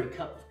 every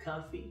cup of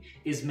coffee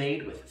is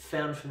made with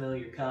found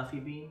familiar coffee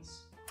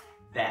beans?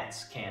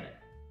 That's canon.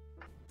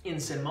 In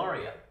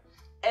Senmaria,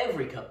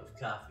 every cup of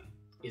coffee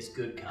is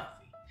good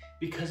coffee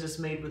because it's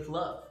made with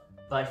love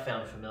by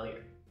found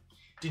familiar.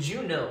 Did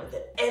you know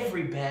that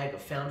every bag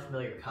of found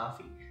familiar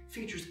coffee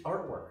features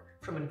artwork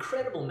from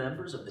incredible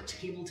members of the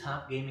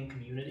tabletop gaming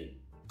community?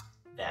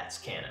 That's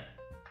canon.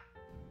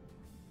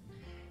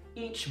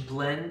 Each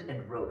blend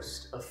and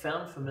roast of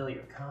found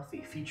familiar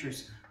coffee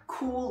features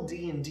cool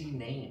D&D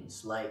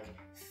names like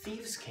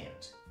Thieves'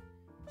 Cant,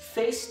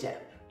 Face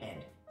Step,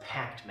 and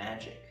Pact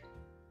Magic.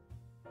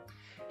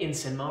 In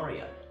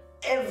Senmaria,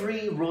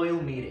 every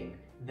royal meeting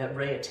that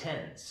Ray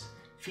attends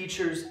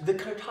features the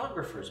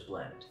Cartographer's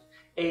Blend,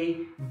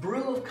 a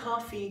brew of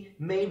coffee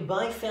made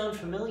by found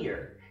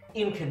familiar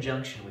in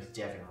conjunction with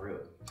Devon Rue.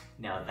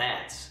 Now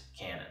that's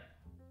canon.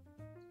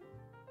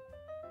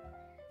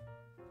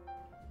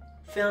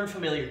 Found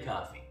familiar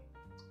coffee.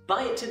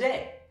 Buy it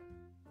today.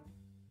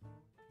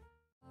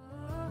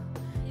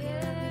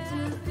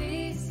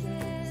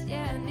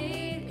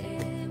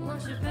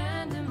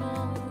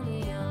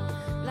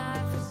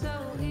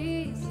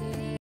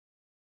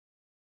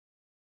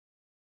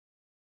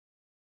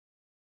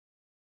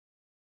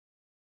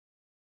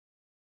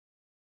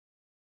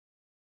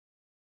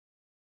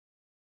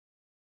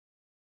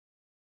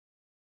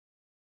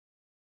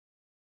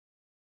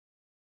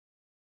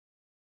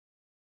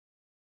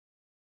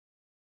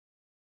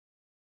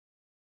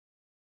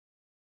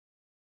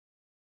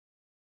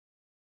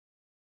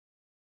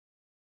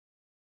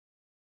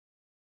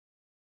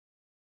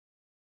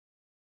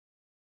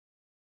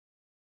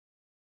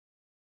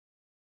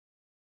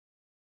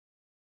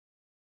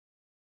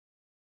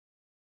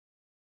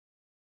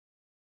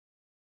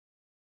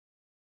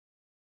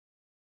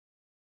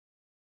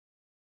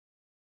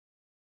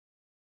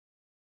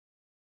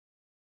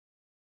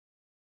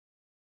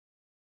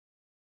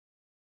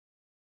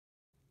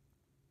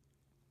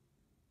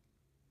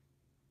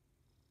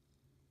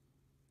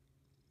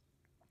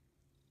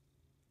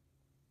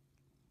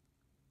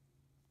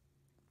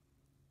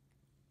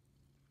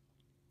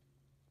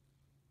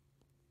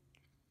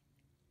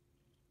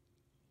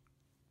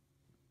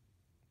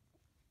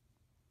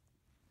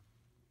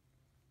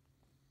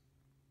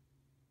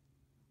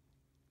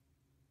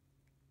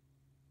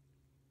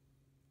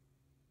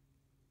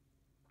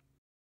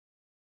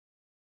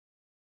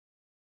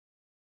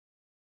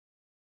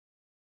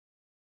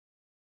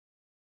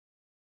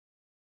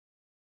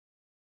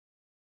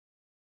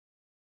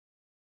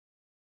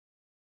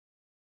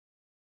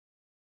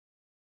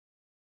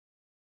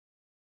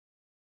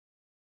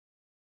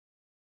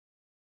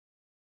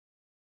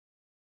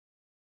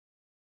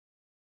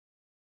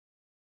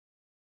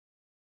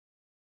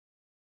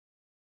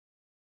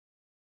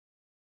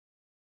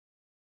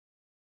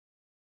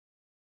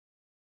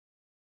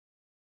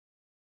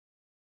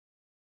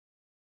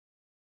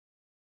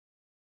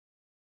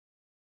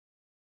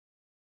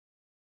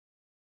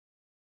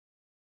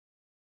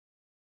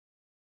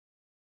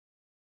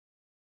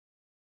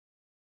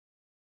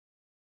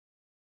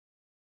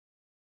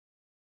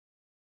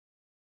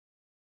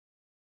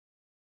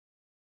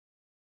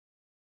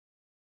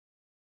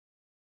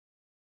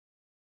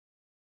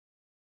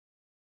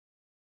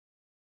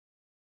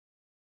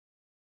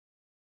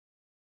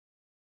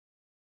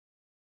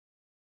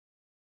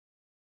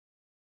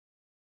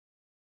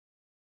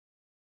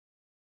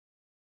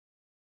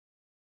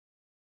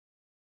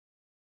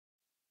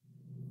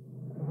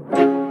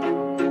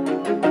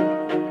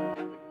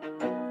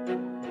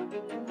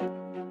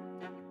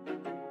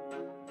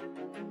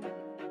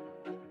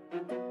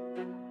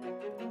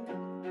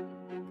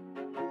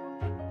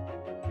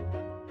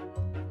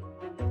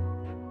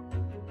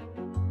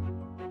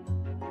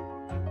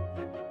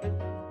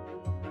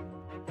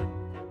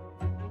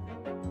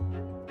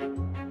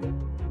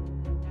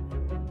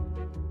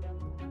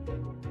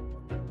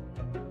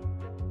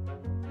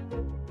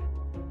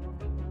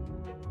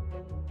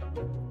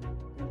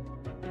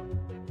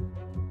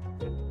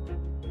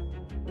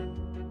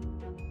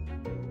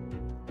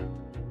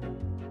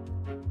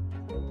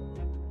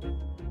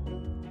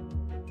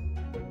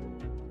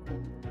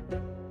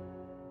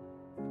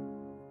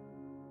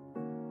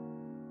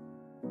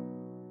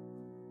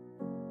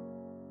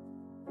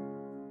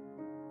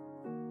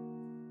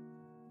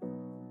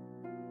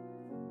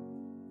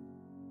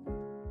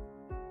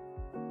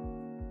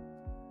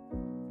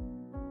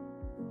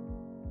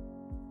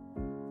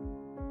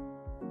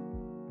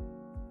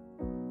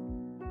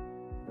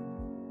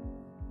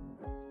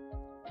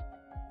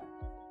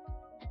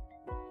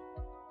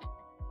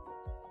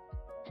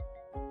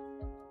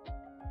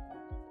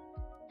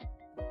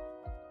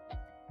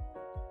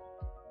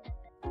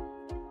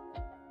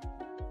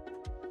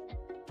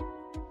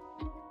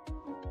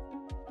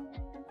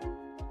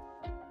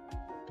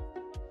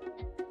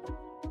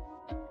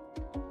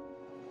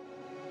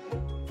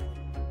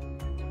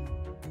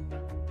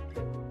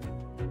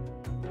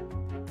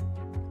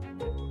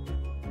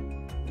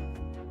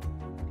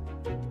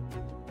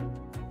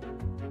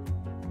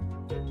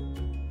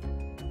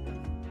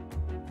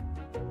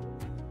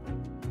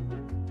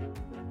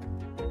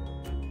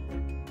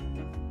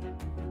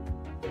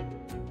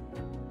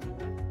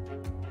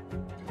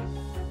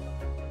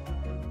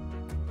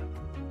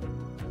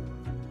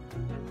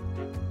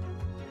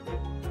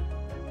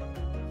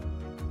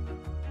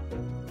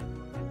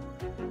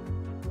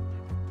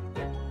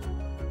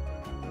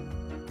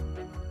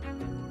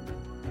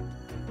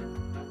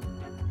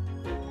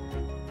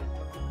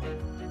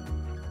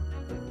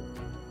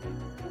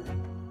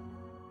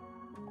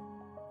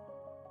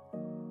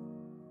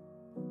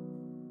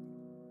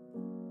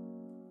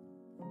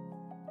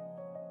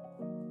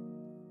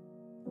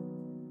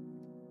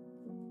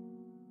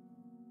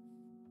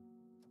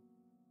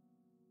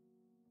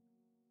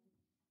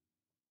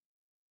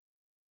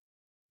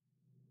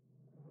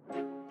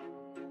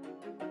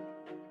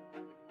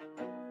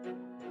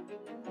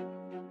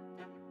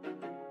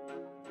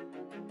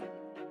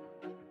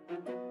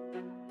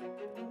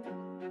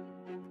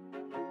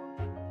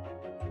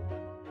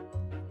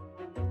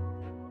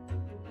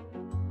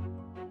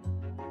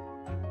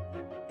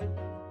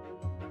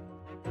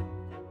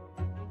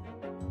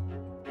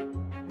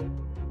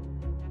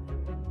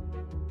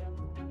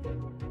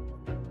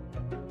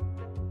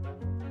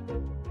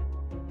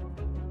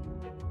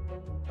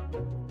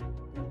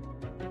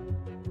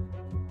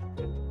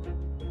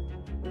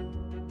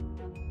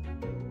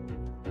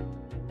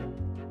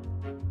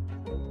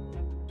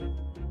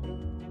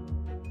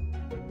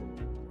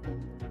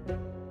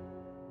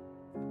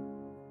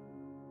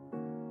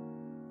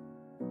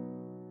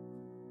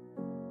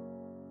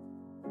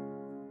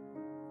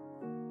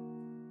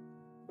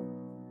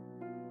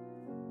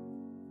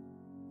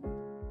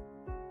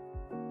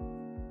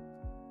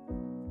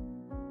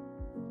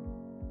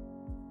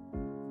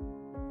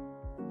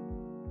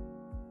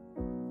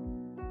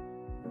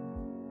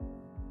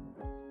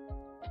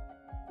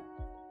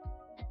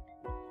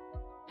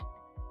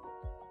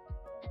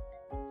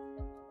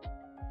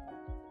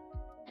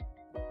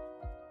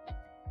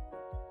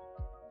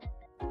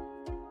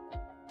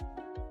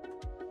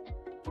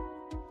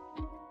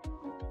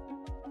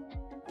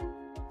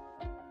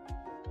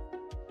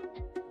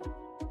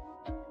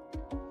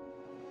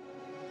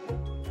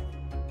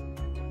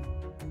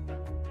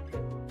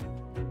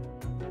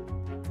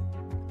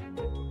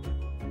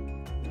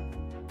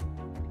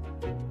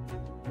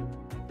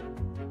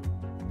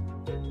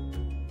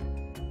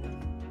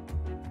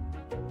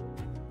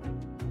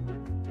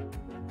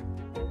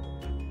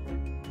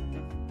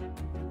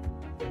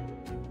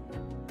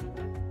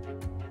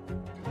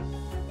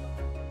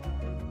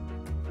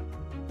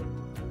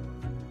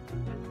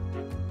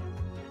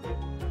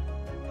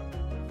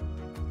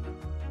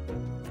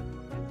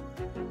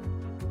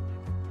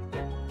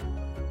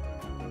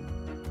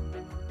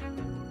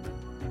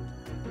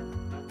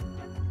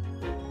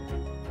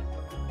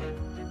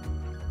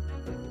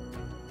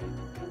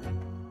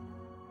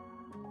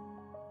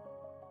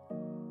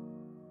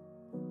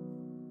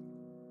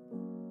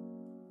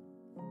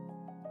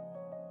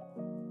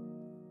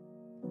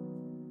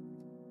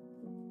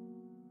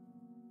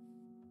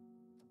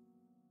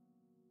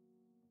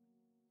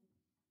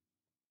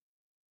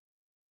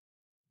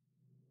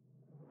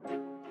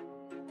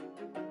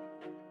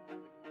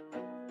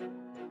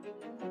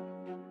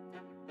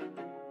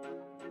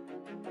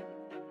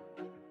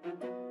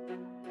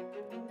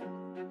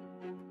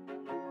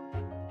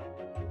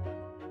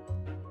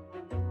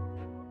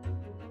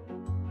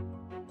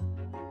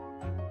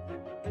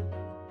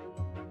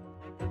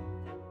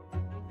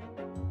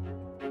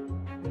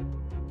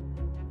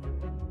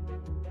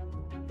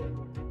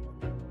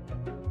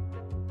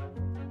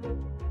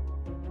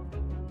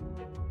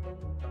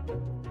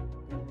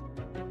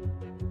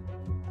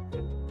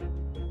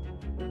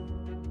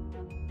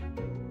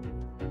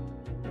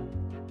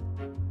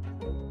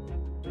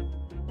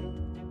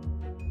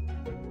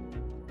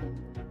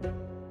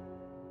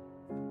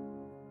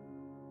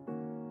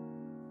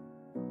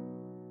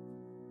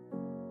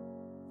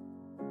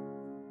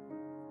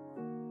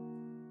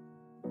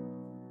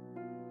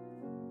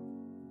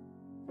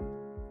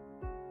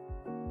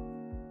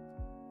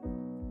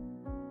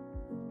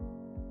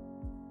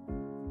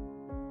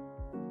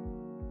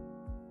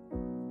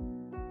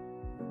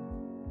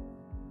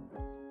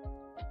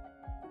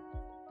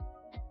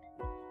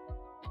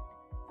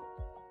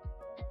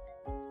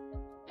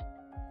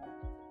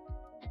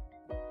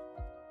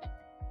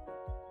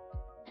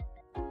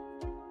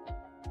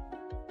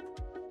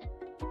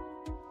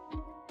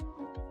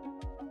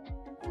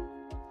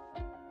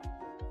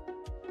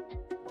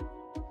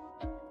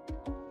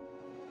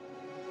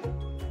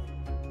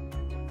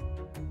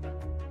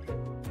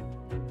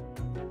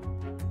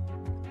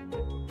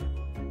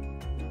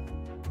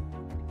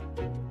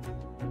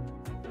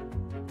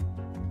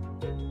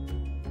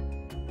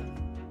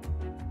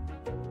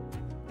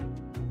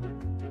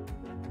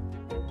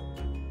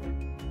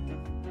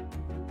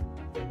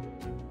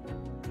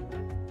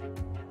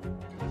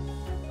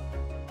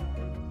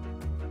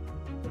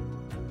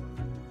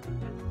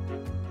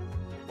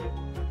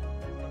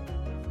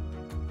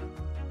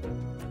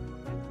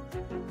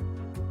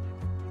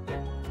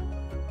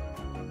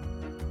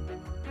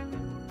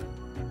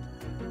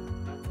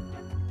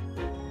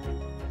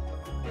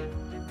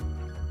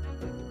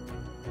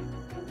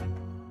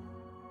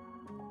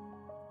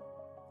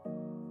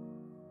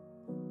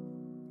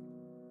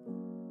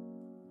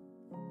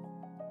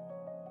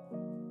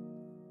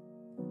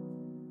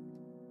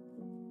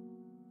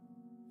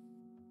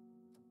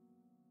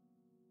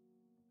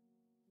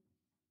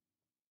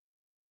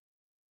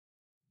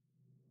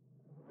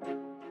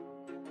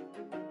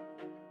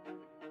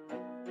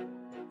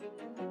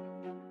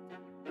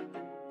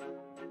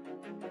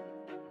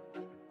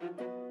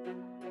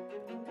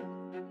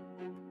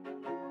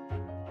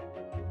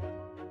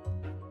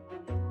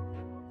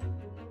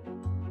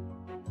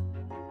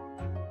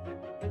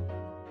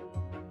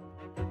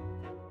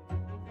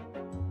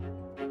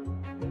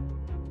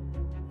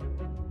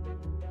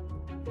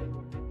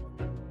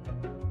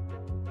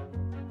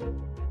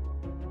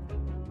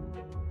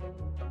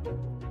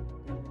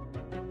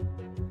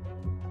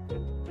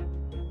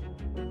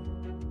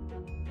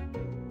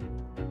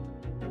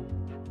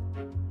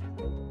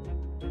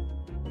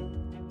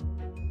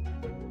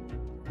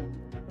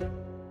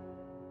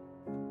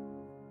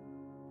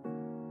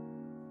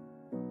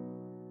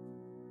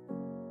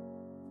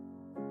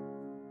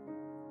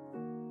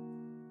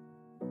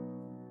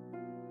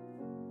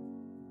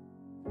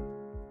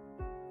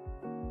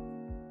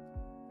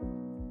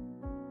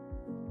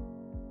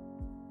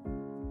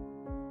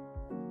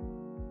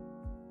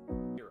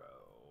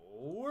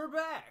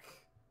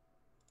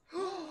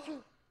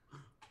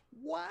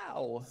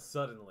 Wow.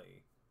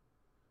 suddenly.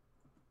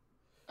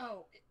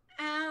 Oh,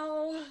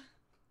 ow.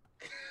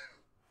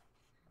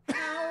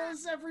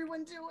 How's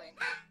everyone doing?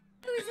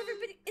 Oh, is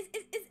everybody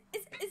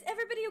is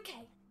everybody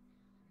okay?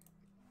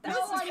 That No,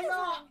 was I'm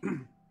not.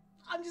 terrifying.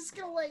 I'm just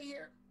gonna lay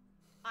here.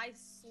 I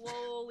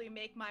slowly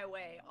make my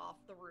way off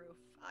the roof.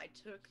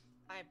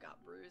 I've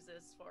got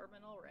bruises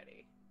forming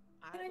already.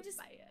 I Can I was just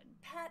bad.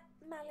 pat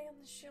Mally on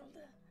the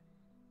shoulder?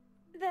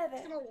 There, I'm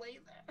there. gonna lay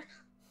there.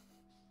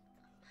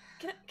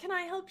 Can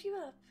I help you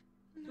up?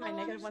 No, My I'm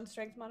negative just- 1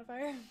 strength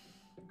modifier.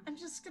 I'm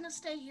just gonna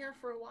stay here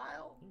for a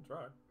while. You can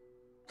try.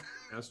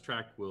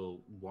 Astrak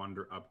will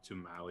wander up to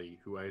Mally,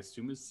 who I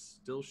assume is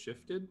still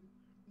shifted.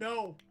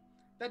 No,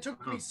 that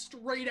took me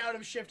straight out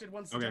of shifted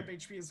once the Okay. temp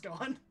HP is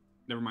gone.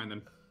 Never mind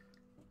then.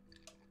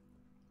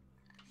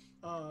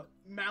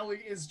 Mally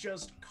is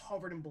just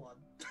covered in blood.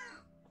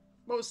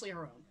 Mostly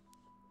her own.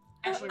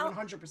 Actually, I'll-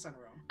 100%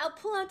 her own. I'll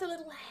pull out a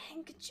little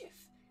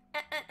handkerchief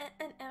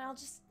and I'll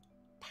just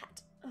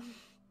pat.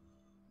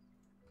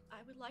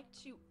 I would like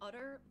to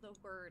utter the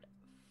word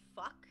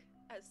fuck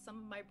as some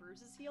of my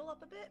bruises heal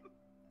up a bit.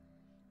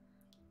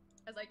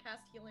 As I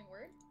cast Healing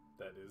Word.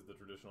 That is the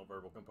traditional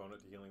verbal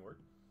component to Healing Word.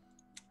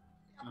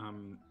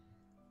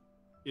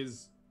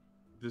 Is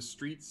the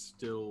street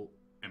still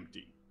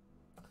empty?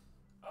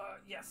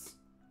 Yes.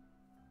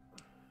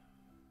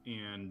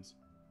 And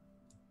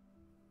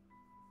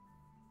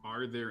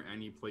are there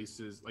any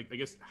places, like, I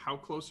guess, how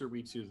close are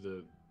we to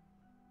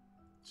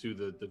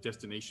the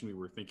destination we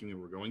were thinking we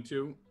were going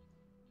to?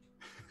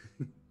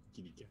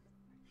 Kitty cat.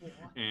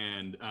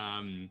 And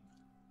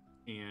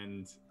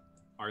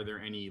are there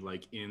any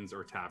like inns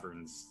or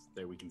taverns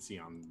that we can see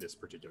on this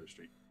particular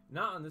street?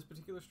 Not on this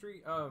particular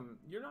street.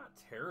 You're not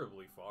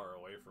terribly far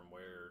away from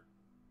where,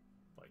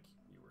 like,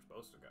 you were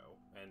supposed to go.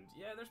 And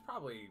yeah, there's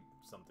probably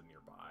something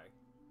nearby.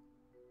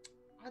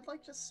 I'd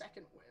like just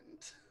second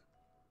wind.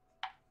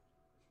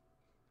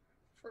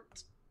 For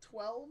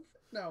 12?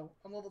 No,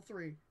 I'm level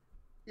 3.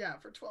 Yeah,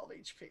 for 12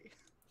 HP.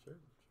 Sure.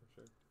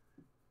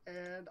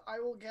 And I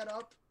will get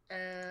up,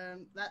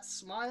 and that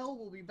smile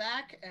will be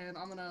back, and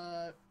I'm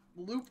gonna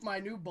loop my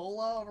new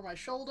bola over my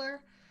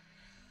shoulder.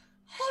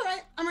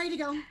 Alright, I'm ready to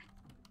go.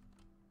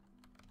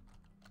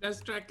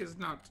 Astrak is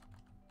not.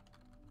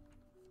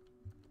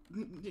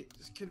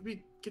 Can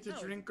we get a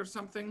No. drink or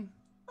something?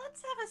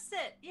 Let's have a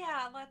sit.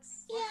 Yeah,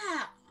 let's.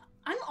 Yeah,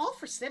 I'm all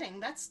for sitting.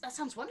 That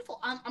sounds wonderful.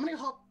 I'm gonna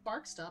help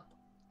Barks up,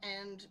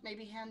 and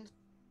maybe hand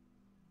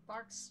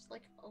Barks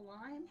like a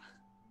lime.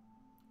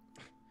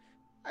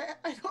 I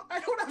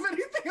don't have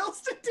anything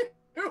else to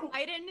do.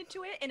 Bite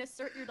into it and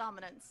assert your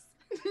dominance.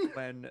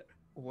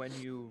 When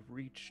you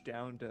reach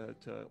down to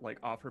like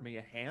offer me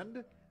a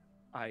hand,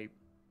 I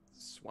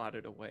swat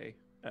it away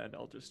and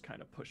I'll just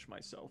kind of push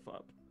myself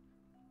up.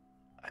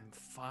 I'm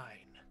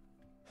fine.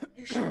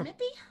 You shouldn't it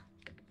be?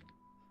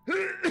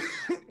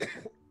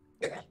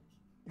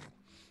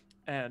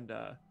 And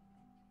I've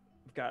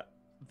got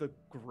the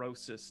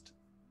grossest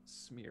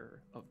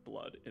smear of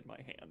blood in my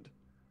hand.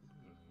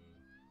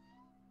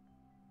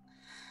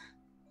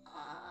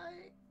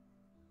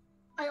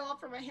 I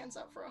offer my hands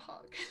out for a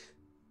hug.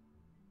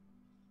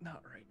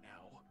 Not right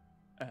now.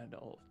 And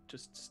I'll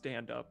just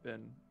stand up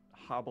and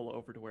hobble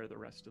over to where the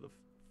rest of the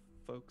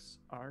folks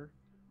are.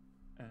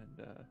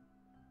 And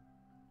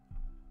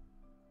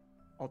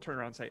I'll turn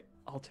around and say,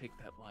 I'll take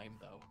that lime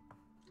though.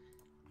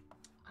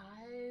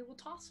 I will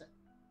toss it.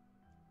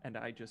 And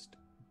I just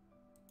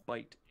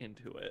bite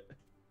into it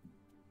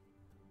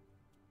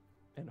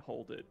and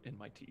hold it in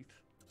my teeth.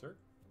 Sure.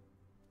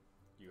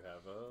 You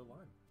have a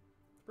line.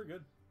 It's pretty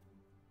good.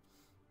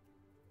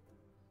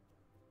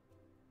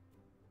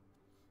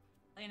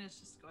 Lena's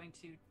just going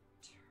to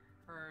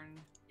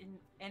turn in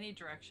any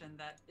direction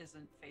that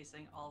isn't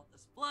facing all of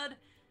this blood.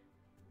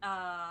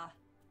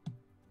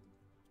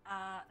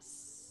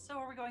 So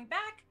are we going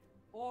back,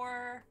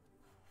 or?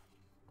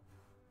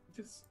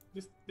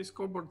 This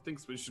kobold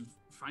thinks we should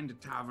find a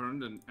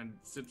tavern and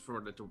sit for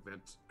a little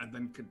bit and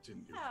then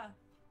continue. Yeah.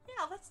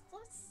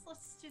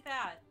 Let's do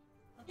that.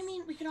 I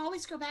mean, we can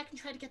always go back and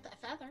try to get that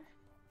feather.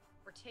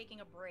 We're taking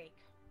a break.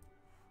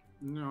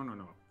 No.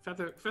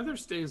 Feather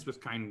stays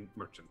with kind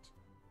merchant.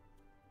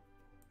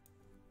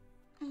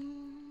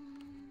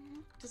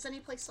 Does any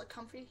place look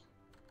comfy?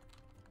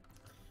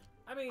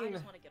 I I mean,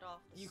 just want to get off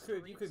the you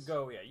streets. could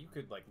go, yeah, you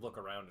could like look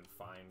around and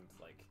find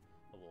like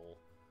a little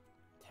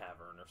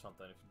tavern or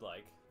something if you'd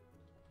like.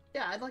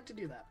 Yeah, I'd like to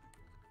do that.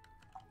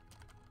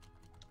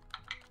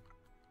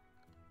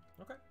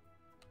 Okay.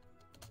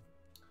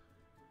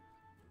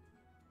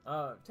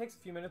 Takes a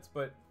few minutes,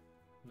 but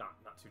not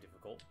too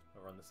difficult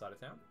over on this side of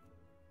town.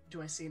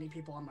 Do I see any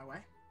people on my way?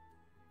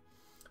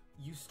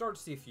 You start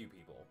to see a few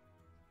people.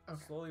 Okay.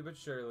 Slowly but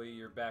surely,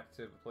 you're back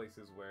to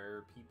places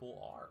where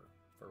people are,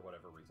 for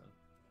whatever reason.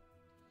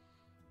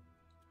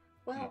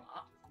 Well,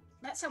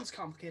 that sounds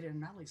complicated, and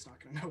Mally's not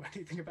going to know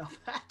anything about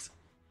that.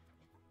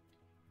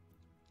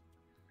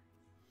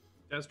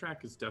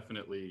 Astrak is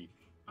definitely.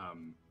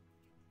 I'm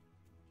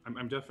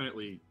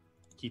definitely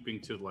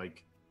keeping to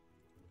like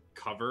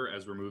cover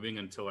as we're moving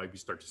until I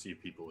start to see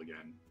people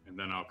again, and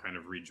then I'll kind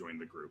of rejoin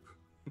the group.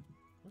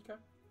 Okay.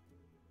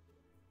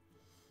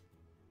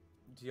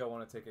 Do y'all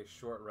want to take a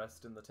short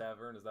rest in the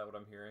tavern? Is that what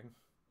I'm hearing?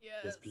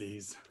 Yes,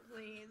 please.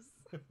 Please.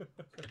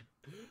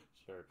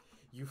 Sure.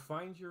 You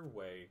find your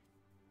way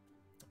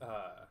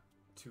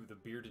to the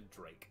Bearded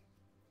Drake.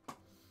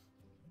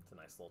 It's a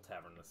nice little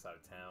tavern on the side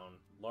of town.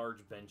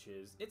 Large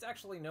benches. It's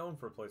actually known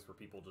for a place where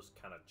people just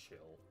kind of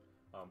chill.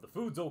 The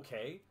food's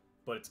okay,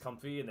 but it's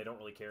comfy and they don't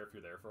really care if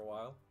you're there for a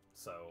while.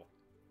 So,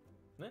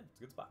 yeah, it's a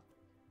good spot.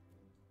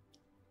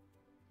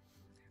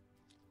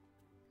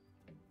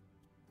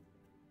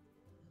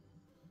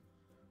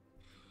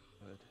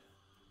 Good.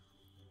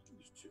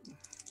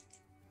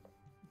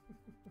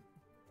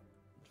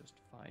 Just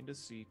find a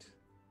seat.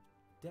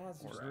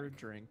 Daz, Order a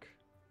drink.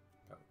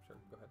 Oh, sure.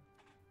 Go ahead.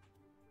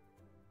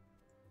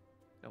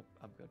 Nope,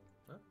 I'm good.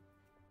 Huh?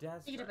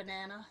 Daz, Eat a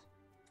banana.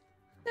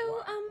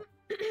 So,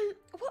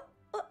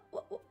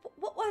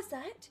 what was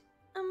that?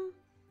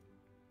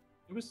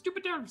 It was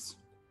stupid elves.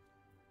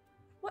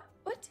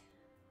 What?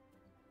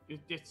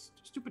 It's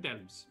stupid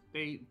elves.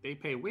 They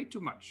pay way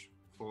too much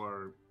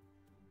for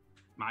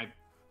my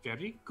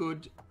very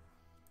good,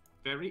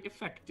 very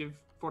effective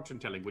fortune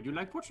telling. Would you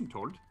like fortune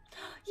told?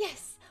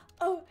 Yes.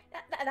 Oh,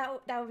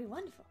 that would be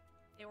wonderful.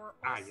 They were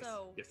Yes.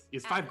 also Yes.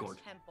 It's at 5 the gold.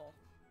 temple.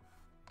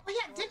 Oh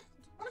yeah, did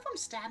one of them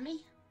stab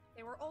me?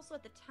 They were also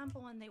at the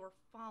temple and they were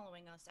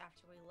following us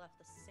after we left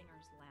the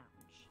Singer's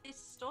Lounge. They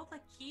stole the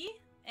key,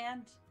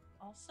 and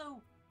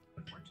also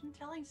fortune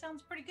telling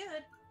sounds pretty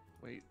good.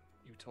 Wait,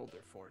 you told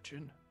their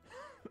fortune?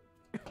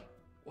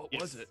 What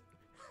Yes. was it?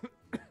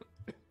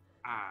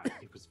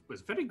 It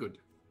was very good.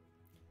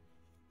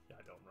 Yeah,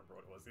 I don't remember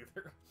what it was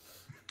either.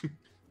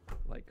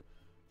 Like,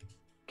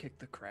 kick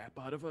the crap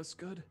out of us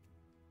good?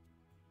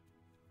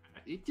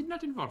 It did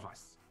not involve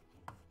us.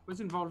 It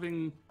was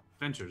involving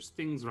ventures,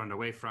 things run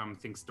away from,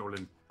 things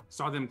stolen.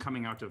 Saw them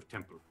coming out of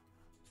temple.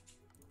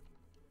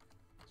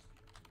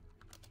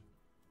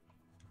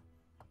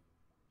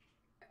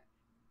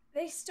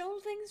 They stole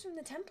things from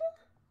the temple?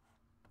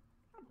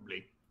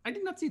 Probably. I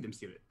did not see them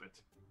steal it, but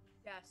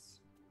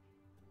Yes.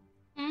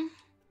 Hmm.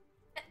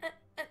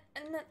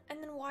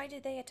 And then why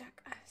did they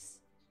attack us?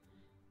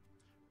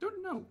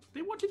 don't know.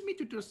 They wanted me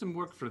to do some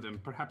work for them.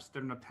 Perhaps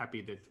they're not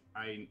happy that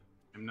I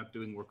am not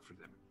doing work for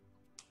them.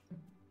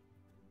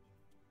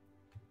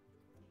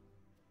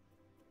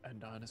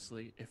 And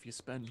honestly, if you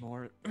spend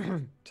more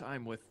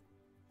time with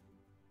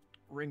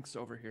Rinks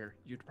over here,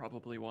 you'd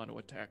probably want to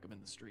attack him in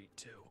the street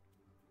too.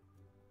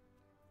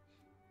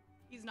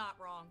 He's not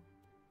wrong.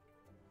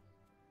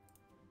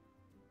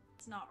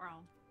 It's not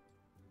wrong.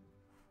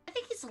 I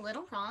think he's a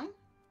little wrong.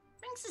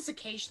 Rinks is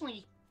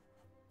occasionally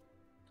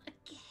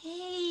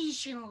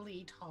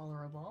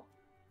tolerable.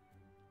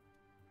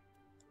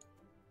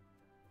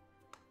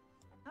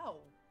 No.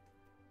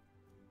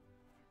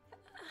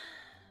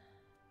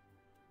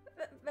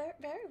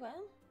 Very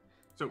well.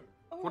 So,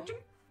 All fortune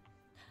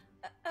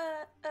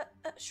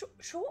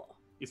Sure.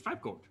 is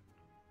 5 gold.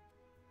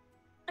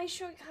 Are you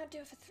sure you can't do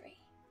it for 3?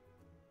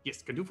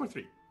 Yes, can do for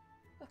 3.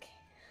 Okay.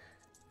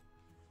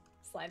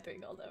 Slide 3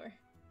 gold over.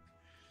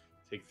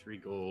 Take 3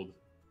 gold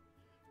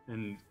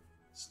and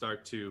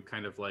start to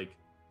kind of like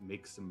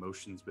make some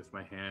motions with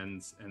my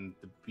hands, and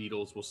the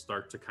beetles will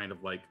start to kind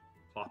of like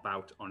plop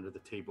out onto the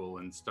table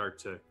and start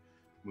to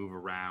move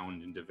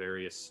around into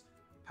various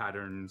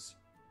patterns.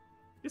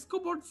 This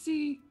kobold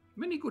see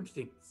many good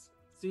things.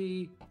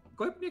 See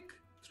Goipnik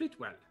treat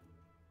well.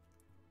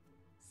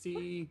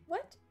 See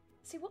What?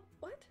 See what?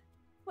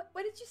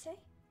 What did you say?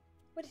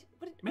 What did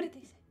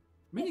they say?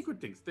 many Yes. good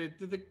things. The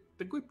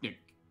Goipnik,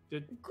 Oh, the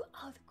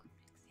Goodricks.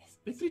 Yes.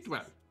 they treat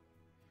well.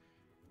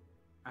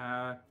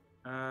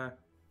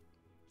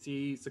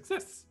 See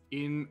success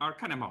in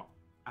Arcanimo.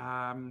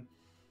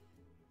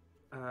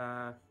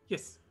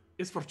 Yes,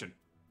 is fortune.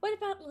 What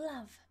about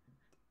love?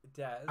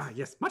 Daz.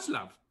 Yes, much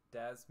love.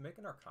 Daz, make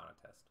an Arcana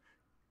test.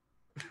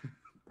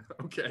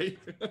 Okay.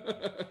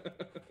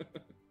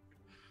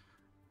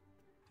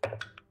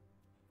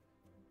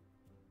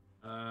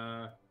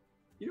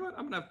 You know what?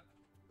 I'm gonna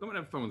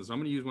have fun with this. I'm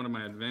gonna use one of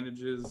my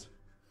advantages.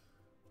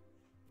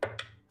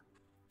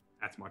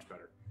 That's much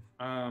better.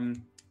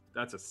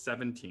 That's a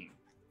 17.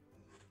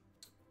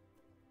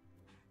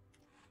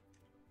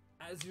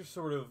 As you're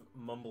sort of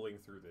mumbling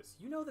through this,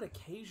 you know that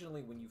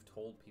occasionally when you've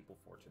told people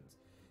fortunes,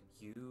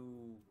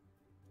 you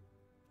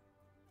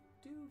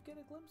do get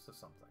a glimpse of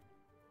something.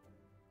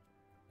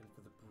 And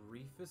for the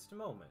briefest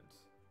moment,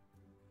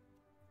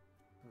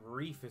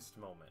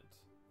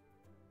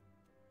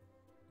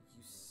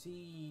 you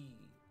see...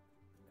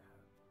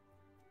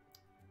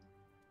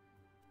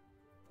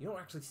 You don't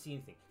actually see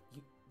anything.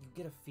 You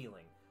get a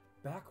feeling.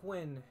 Back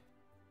when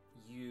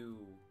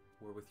you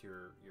were with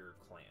your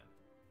clan,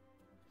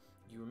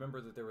 you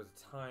remember that there was a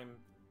time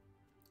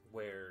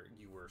where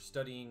you were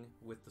studying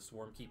with the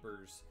Swarm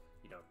Keepers,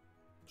 you know,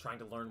 trying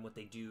to learn what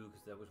they do,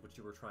 because that was what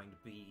you were trying to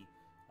be,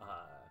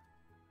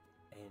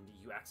 and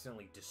you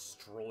accidentally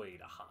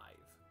destroyed a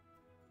hive.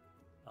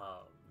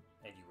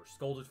 And you were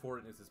scolded for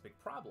it, and it was this big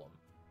problem.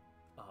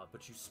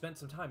 but you spent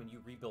some time and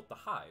you rebuilt the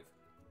hive.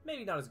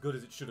 Maybe not as good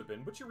as it should have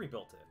been, but you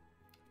rebuilt it.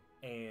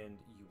 And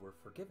you were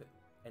forgiven.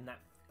 And that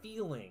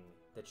feeling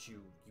that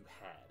you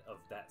had of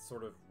that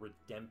sort of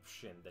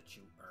redemption that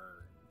you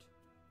earned,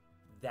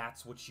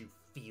 that's what you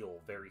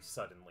feel very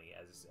suddenly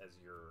as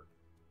you're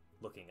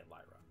looking at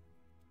Lyra.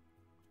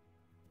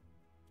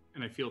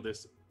 And I feel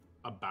this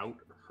about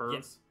her.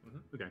 Yes.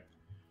 Mm-hmm. Okay.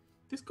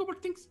 This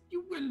kobold thinks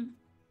you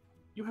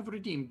have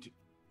redeemed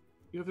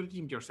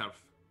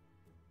yourself.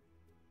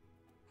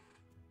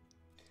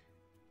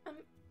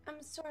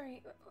 I'm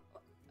sorry.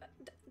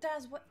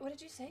 Daz, what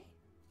did you say?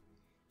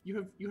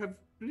 You have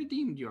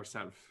redeemed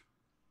yourself.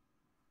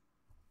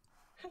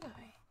 Have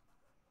I?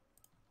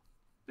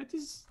 That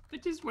is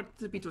what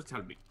the beetles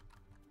tell me.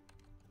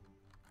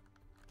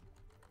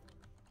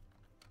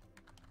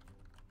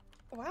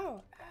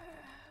 Wow.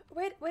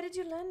 Where did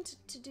you learn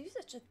to do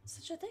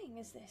such a thing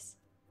as this?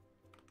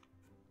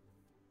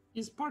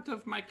 Is part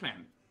of my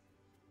clan.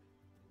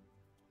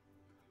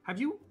 Have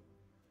you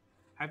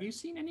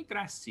seen any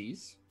grass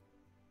seas?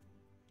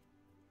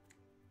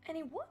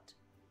 Any what?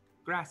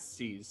 Grass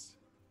seas.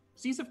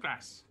 Seas of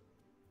grass.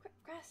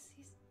 Grass.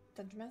 He's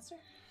Dungeon Master.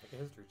 Make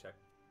a history check.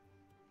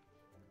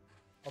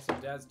 Also,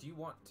 Daz, do you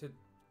want to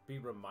be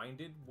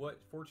reminded what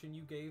fortune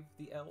you gave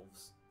the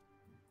elves?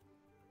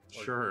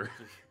 Sure.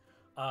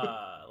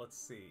 Let's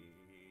see.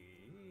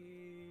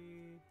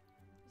 You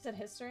said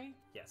history?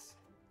 Yes.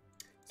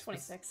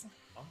 26.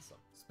 Awesome.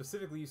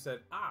 Specifically, you said,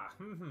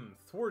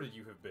 thwarted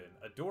you have been.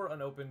 A door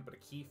unopened, but a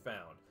key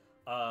found.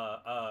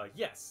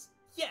 Yes,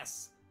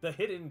 the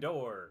hidden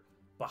door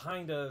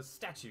behind a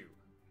statue.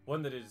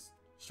 One that is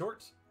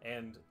short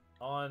and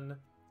on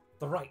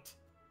the right.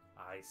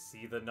 I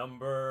see the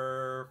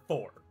number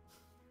 4.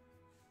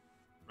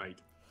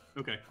 Right.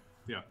 Okay.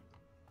 Yeah.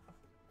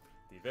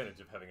 The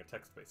advantage of having a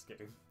text-based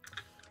game.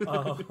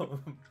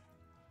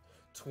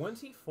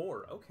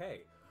 24.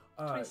 Okay.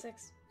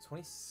 26.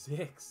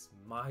 26.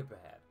 My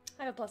bad.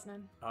 I have a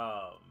 +9.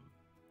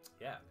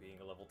 Yeah, being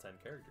a level 10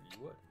 character, you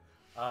would.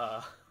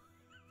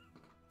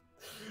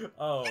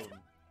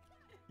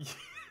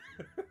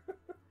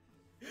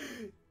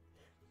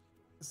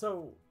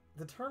 So,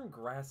 the term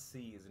grass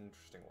sea is an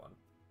interesting one.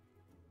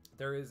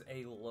 There is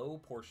a low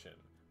portion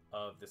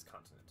of this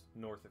continent,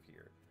 north of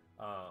here,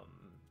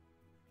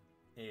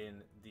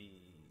 in the...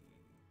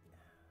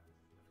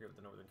 I forget what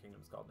the Northern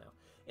Kingdom is called now.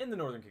 In the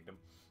Northern Kingdom.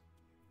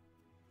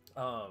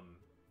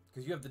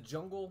 Because you have the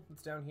jungle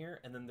that's down here,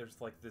 and then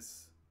there's like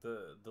this...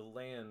 The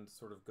land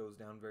sort of goes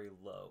down very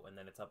low, and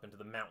then it's up into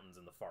the mountains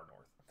in the far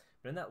north.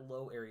 But in that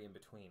low area in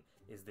between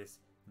is this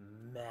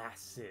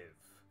massive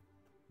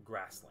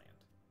grassland.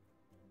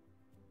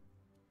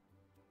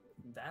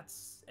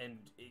 That's... And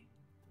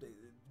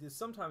it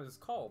sometimes is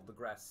called the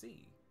Grass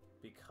Sea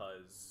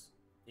because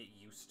it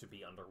used to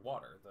be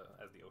underwater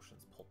as the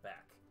oceans pulled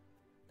back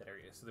that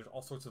area. So there's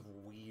all sorts of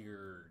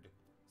weird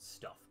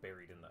stuff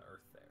buried in the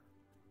earth there.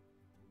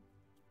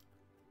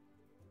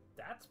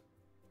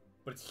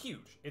 But it's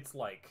huge. It's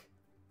like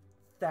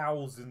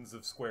thousands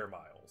of square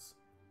miles.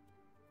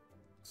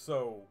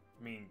 So,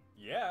 I mean,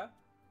 yeah.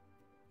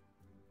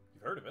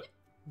 You've heard of it.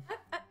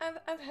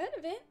 I've heard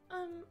of it.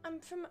 I'm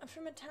from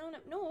a town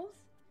up north.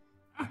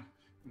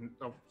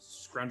 I'll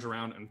scrounge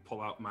around and pull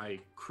out my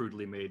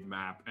crudely made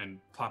map and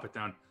plop it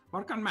down.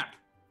 Mark on map.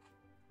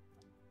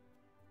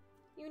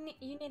 You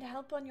need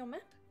help on your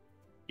map?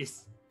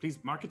 Yes, please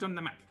mark it on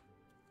the map.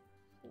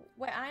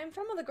 Where I am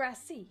from, or the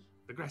Grass Sea?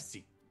 The Grass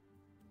Sea.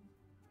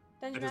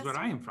 Dungeon That is where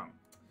Master? I am from.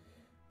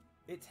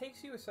 It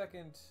takes you a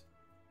second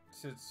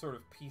to sort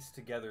of piece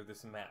together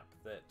this map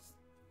that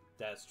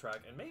Daz track,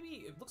 and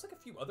maybe it looks like a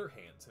few other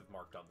hands have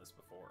marked on this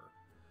before.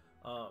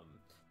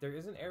 There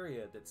is an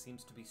area that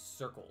seems to be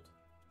circled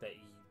that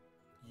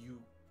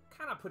you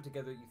kind of put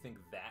together. You think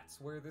that's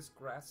where this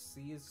Grass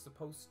Sea is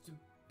supposed to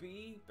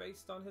be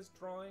based on his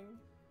drawing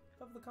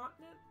of the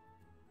continent?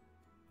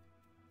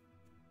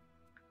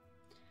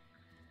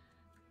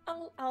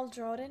 I'll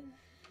draw it in,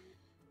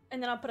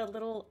 and then I'll put a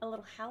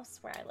little house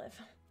where I live.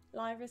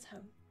 Lyra's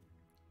home.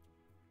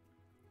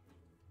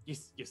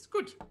 Yes,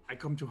 good. I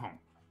come to home.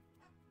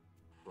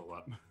 Roll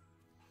up. My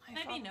Can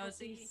I be father would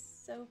nosy? be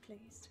so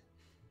pleased.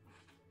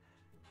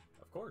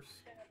 Of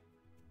course.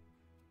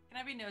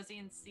 Can I be nosy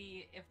and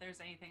see if there's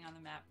anything on the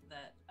map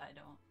that I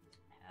don't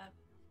have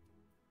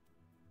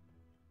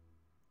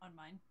on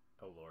mine?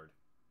 Oh lord.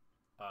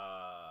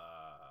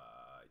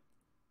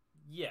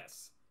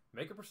 Yes.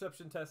 Make a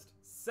perception test.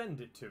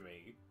 Send it to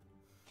me.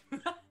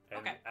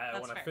 And Okay,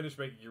 that's when I fair. finish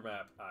making your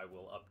map, I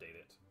will update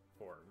it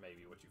for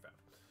maybe what you found.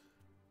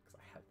 Because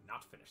I have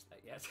not finished that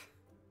yet.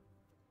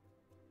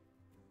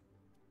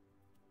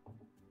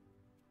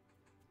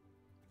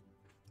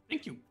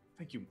 Thank you.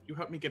 You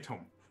helped me get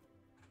home.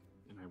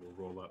 And I will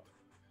roll up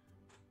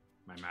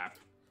my map,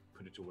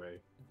 put it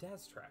away.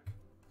 Daz track.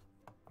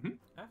 Mhm.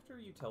 After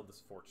you tell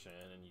this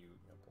fortune and you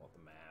pull out the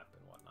map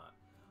and whatnot,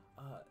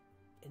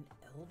 an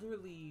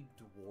elderly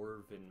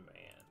dwarven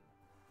man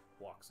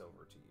walks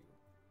over to you.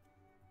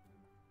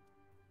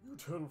 You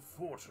tell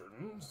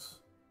fortunes?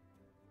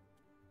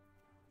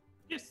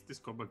 Yes, this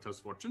kobold tells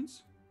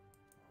fortunes.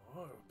 I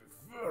would be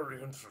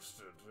very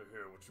interested to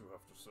hear what you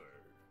have to say.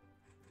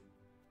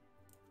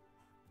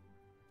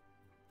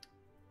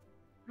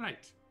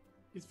 Right.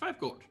 It's 5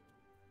 gold.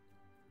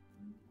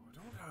 I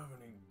don't have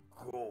any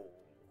gold,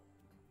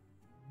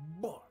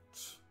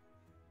 but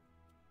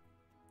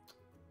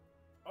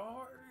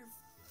I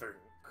think,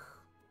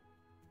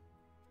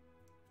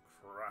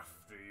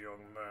 crafty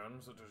young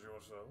man such as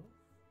yourself,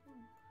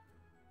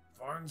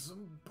 find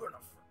some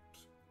benefit.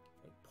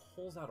 He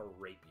pulls out a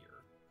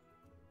rapier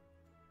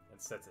and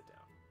sets it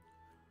down.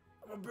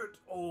 I'm a bit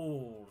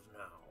old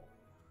now.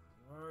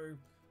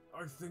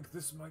 I think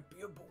this might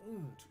be a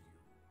boon to you.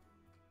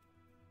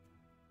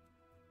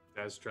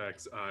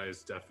 Daztrak's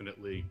eyes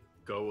definitely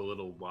go a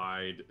little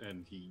wide,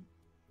 and he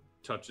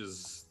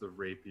touches the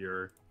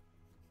rapier.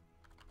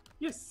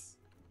 Yes.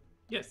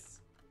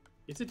 Yes.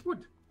 Yes, it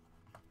would.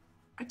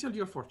 I tell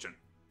you a fortune.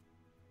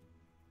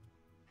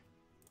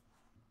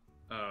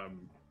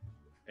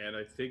 And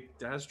I think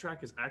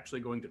Daztrak is actually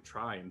going to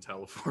try and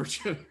tell a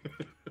fortune.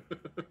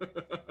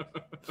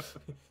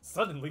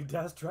 Suddenly,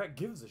 Daztrak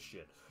gives a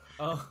shit.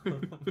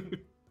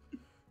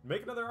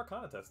 Make another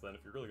Arcana test then,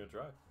 if you're really gonna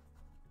try.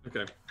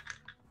 Okay.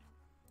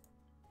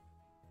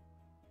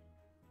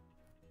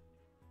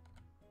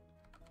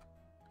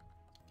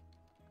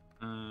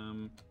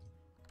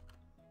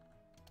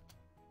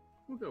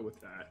 We'll go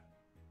with that.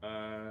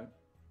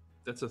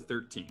 That's a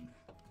 13.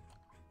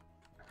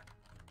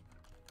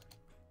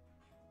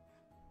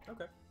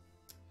 Okay.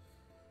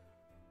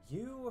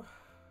 You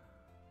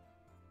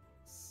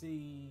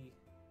see,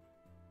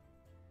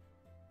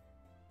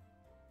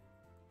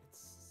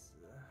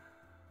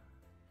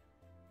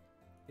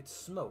 it's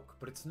smoke,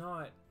 but it's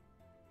not.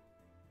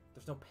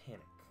 There's no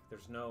panic.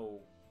 There's no.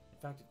 In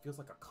fact, it feels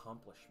like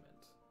accomplishment.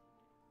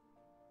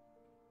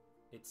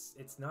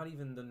 It's not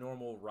even the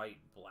normal right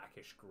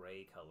blackish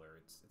gray color.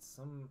 It's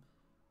some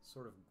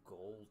sort of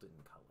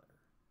golden color.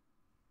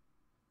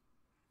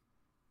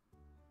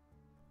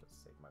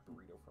 Just save my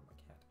burrito from my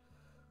cat.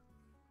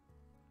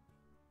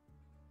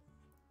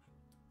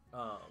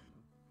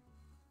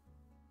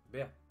 But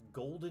yeah,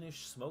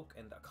 goldenish smoke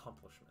and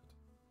accomplishment.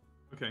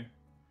 Okay.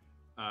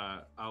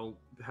 I'll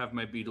have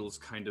my beetles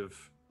kind of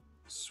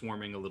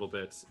swarming a little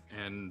bit,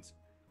 and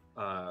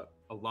a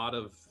lot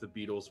of the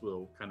beetles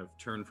will kind of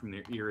turn from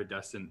their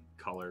iridescent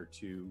color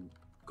to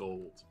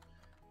gold,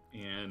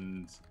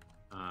 and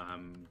I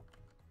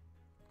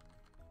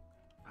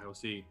will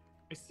see.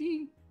 I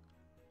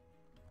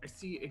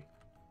see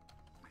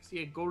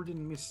a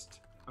golden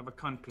mist of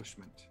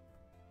accomplishment.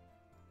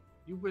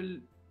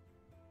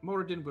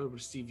 Moradin will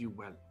receive you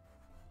well.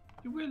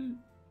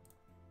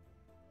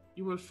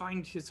 You will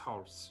find his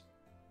house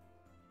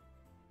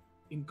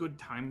in good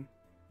time.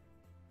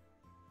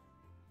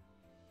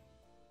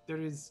 There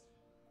is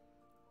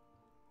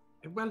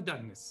a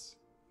well-doneness.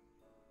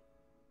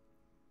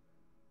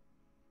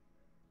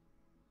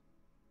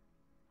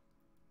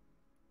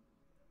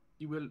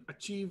 You will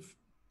achieve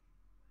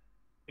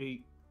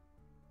a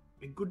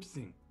good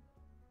thing.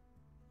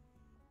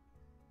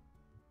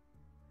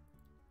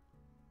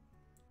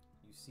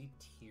 You see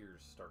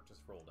tears start to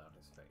roll down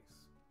his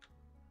face.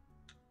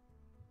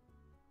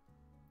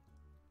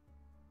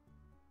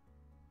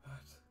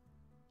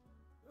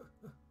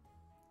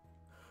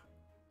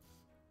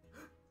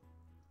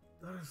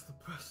 That is the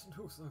best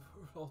news I've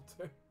heard all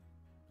day.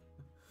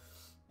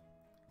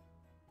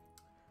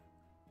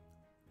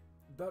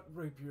 That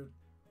rapier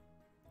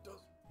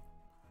does...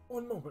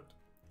 One moment.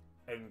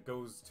 And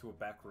goes to a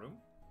back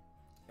room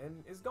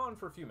and is gone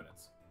for a few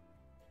minutes.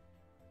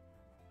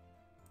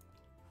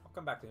 I'll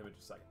come back to him in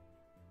just a second.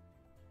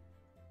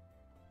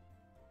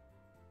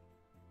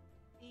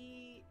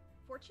 The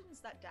fortunes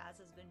that Daz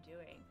has been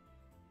doing,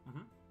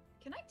 Mm-hmm.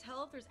 can I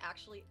tell if there's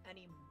actually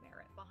any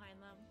merit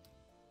behind them?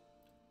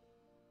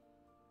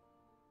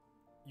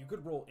 You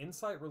could roll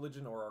Insight,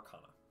 Religion, or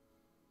Arcana.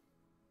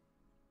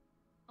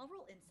 I'll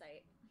roll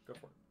Insight. Go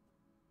for it.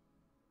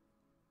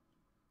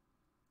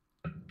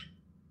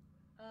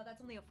 That's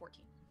only a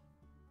 14.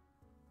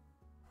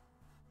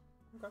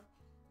 Okay.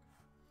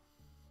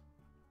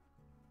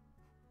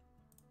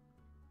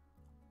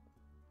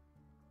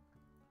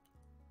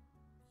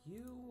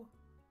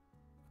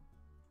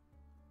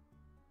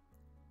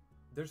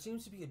 There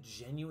seems to be a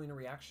genuine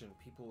reaction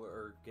people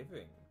are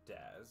giving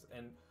Daz,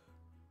 and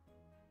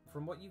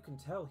from what you can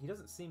tell, he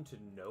doesn't seem to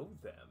know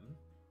them.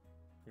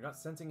 You're not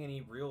sensing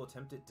any real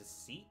attempt at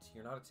deceit.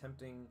 You're not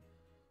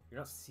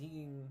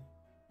seeing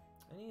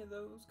any of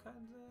those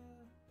kinds of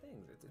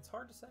things. It's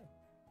hard to say.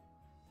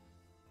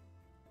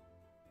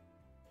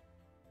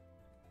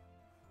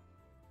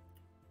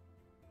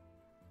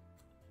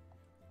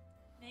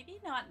 Maybe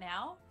not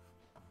now,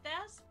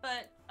 Daz,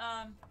 but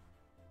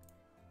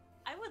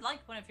I would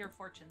like one of your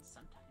fortunes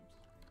sometimes.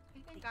 I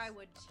think I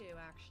would too,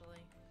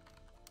 actually.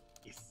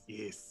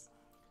 Yes.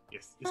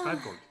 It's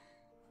 5 gold.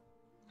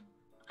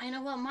 I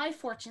know what my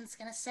fortune's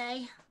gonna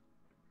say.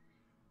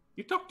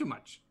 You talk too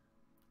much.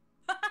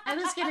 I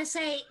was gonna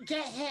say,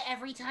 get hit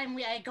every time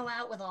I go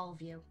out with all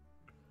of you.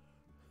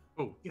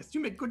 Oh, yes, you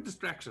make good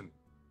distraction.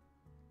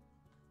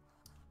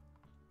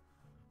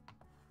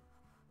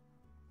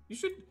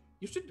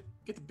 you should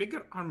get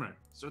bigger armor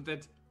so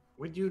that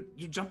when you're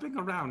jumping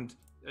around,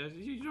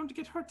 you don't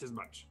get hurt as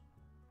much.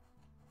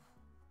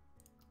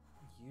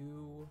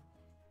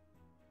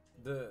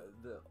 The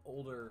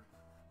older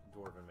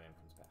dwarven man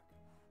comes back,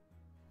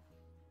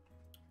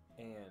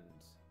 and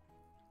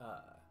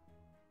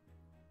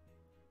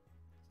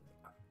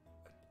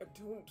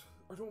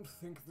I don't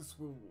think this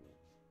will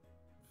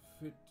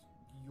fit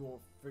your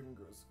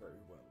fingers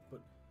very well,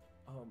 but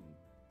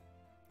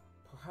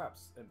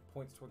perhaps, and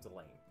points towards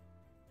Elaine.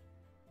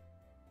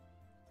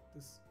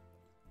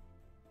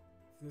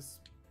 This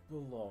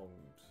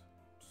belonged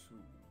to,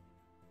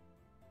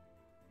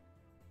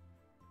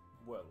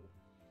 well,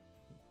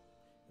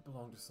 it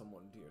belonged to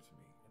someone dear to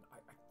me, and I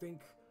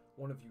think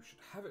one of you should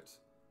have it,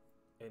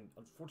 and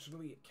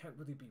unfortunately it can't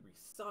really be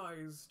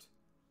resized.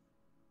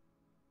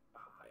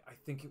 I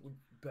think it would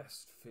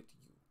best fit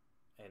you,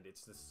 and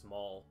it's this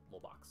small little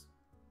box.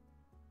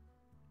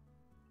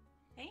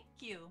 Thank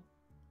you.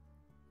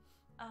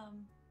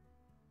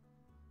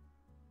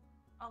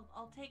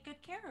 I'll take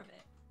good care of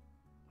it.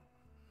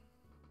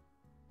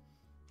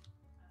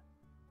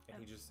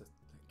 And he just says,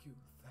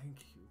 thank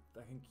you.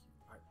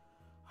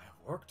 I have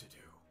work to do.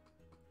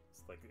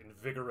 It's like an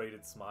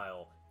invigorated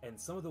smile, and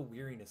some of the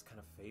weariness kind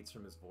of fades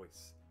from his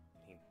voice,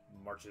 and he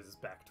marches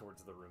back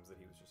towards the rooms that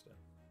he was just in.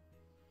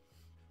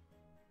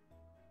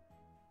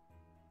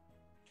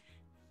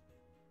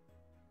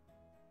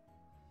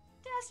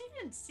 Daz, you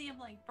didn't see him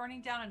like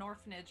burning down an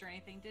orphanage or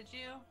anything, did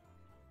you?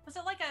 Was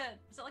it like a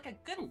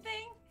good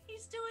thing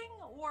he's doing,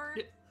 or?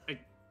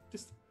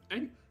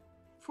 Yeah,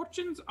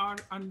 fortunes are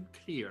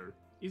unclear.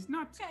 He's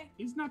not. Okay.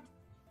 He's not.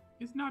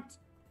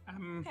 Okay.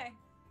 I'm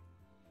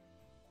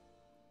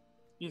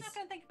not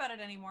gonna think about it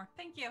anymore.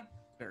 Thank you.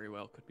 Very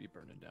well could be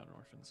burning down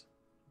orphans.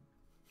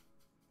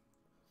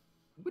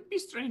 Would be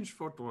strange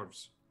for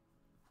dwarves.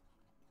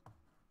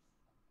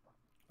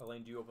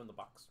 Elaine, do you open the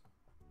box?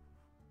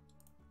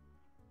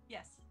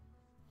 Yes.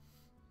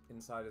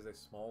 Inside is a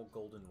small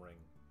golden ring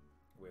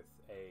with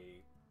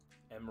a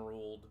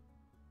emerald,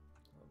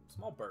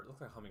 small bird.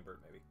 Looks like a hummingbird,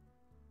 maybe.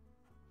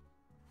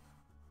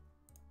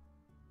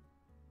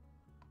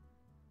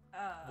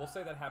 We'll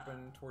say that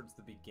happened towards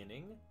the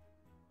beginning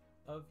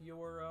of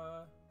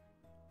your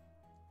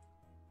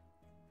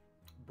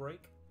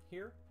break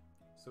here.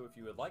 So if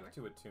you would like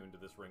to attune to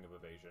this ring of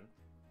evasion,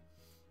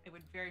 I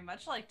would very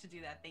much like to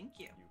do that. Thank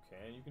you.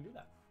 you can do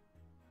that.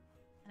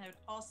 And I would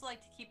also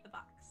like to keep the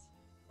box.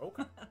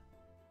 Okay.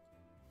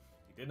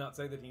 He did not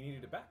say that he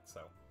needed it back,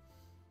 so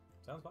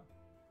sounds fine.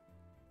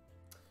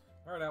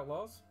 All right,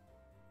 Outlaws.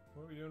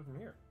 What are we doing from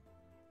here?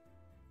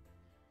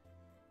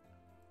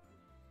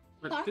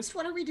 Barks,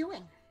 what are we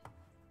doing?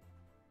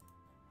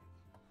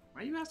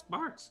 Why you ask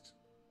Barks?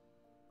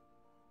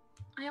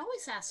 I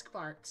always ask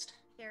Barks.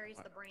 Carries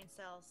the brain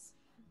cells.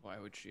 Why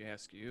would she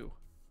ask you?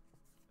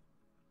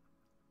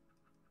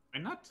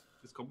 Why not?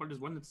 This kobold is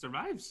one that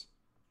survives.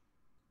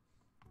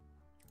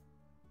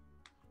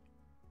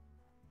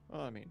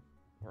 Well, I mean,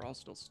 we're all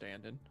still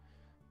standing.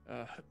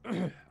 I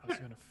was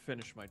gonna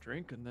finish my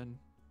drink and then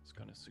I was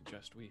gonna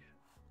suggest we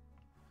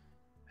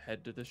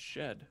head to this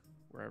shed,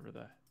 wherever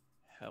the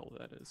hell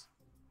that is.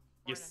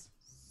 Or Yes. in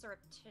a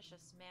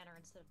surreptitious manner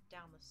instead of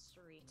down the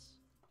street.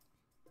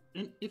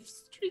 And if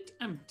street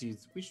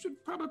empties, we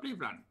should probably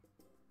run.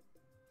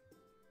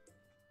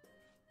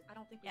 I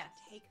don't think we should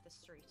take the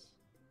street.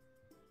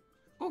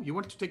 Oh, you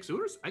want to take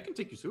sewers? I can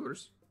take you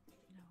sewers.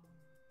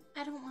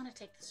 I don't want to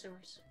take the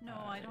sewers. No,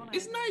 I don't.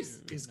 It's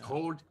nice. It's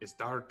cold. It's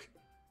dark.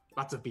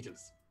 Lots of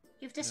beetles.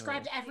 You've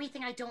described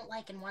everything I don't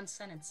like in one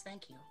sentence.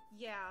 Thank you.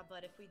 Yeah,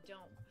 but if we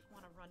don't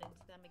want to run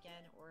into them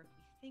again, or if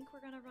we think we're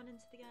going to run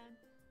into them again,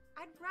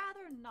 I'd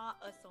rather not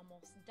us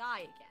almost die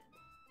again.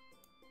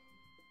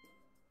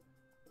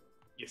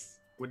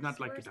 Yes, would not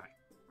like to Sewers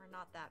die. are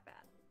not that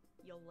bad.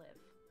 You'll live.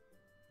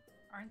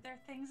 Aren't there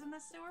things in the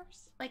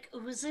sewers? Like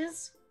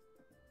oozes?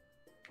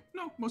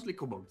 No, mostly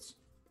kobolds.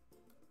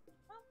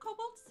 Well,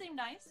 kobolds seem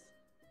nice.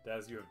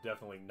 Daz, you have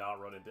definitely not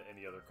run into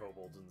any other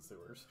kobolds in the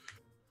sewers.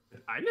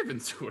 I live in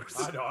sewers.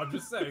 I know, I'm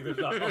just saying there's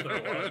not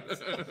other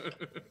ones.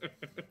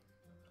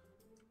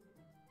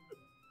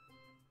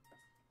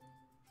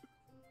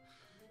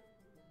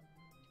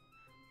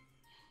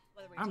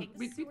 Whether we take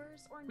the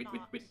sewers or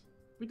not.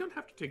 We don't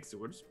have to take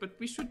sewers, but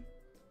we should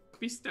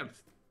be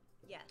stealth.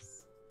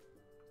 Yes.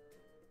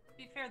 To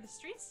be fair, the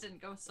streets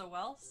didn't go so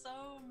well,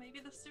 so maybe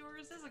the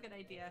sewers is a good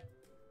idea.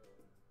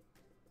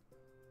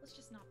 Let's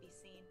just not be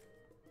seen.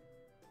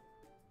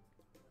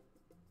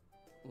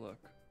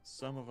 Look,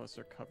 some of us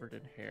are covered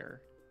in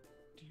hair.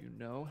 Do you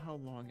know how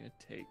long it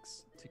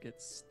takes to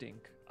get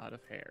stink out of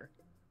hair?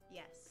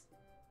 Yes.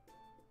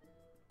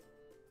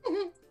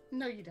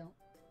 No, you don't.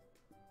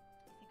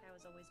 I think I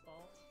was always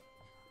bald.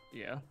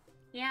 Yeah.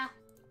 Yeah.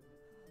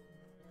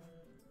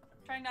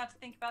 Trying not to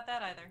think about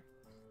that either.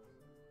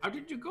 How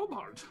did you go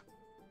bald?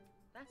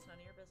 That's none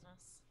of your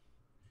business.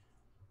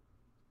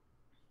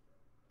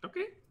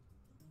 Okay.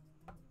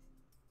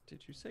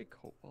 Did you say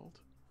cobalt?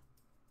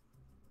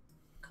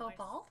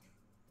 Cobalt?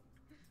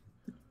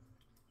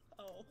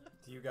 Oh.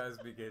 you guys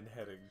begin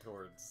heading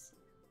towards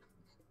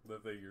the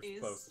thing you're Please.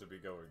 supposed to be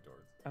going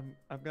towards.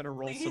 I'm gonna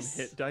roll some Please.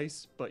 hit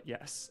dice, but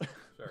yes.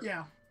 Sure.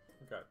 Yeah.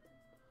 Okay.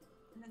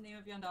 In the name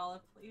of Yondala,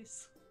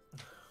 please.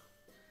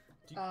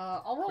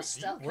 I'll roll Wait, do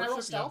you stealth. Can I roll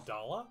worship stealth?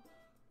 Yandala?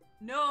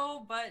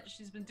 No, but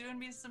she's been doing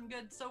me some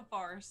good so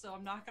far, so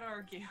I'm not gonna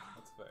argue.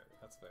 That's fair.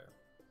 That's fair.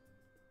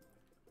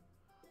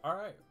 All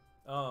right.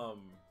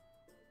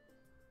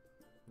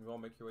 You all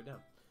make your way down.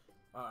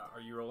 Are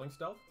you rolling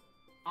stealth?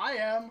 I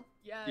am.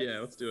 Yes. Yeah,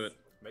 let's do it.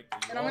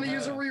 And I'm gonna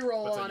use a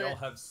reroll But on y'all it.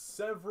 have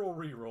several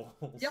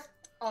rerolls. Yep.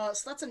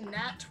 So that's a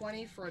nat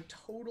 20 for a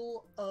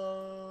total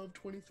of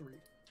 23.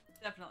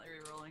 Definitely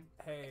re-rolling.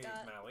 Hey,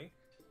 got- Mally.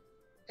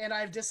 And I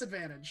have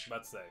disadvantage.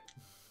 Let's say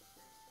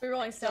We're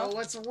rolling So stealth.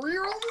 let's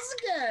reroll this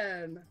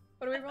again.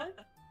 What are we rolling?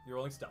 you're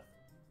rolling stealth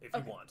if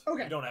Okay. you want.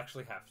 Okay. You don't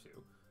actually have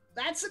to.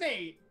 That's an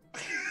 8.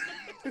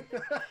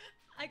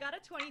 I got a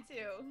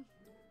 22.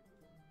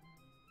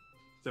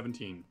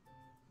 17.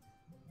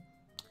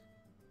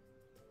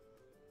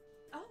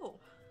 Oh,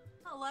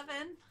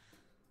 11.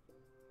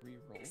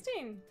 Reroll.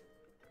 16.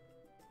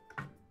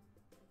 And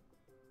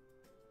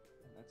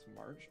that's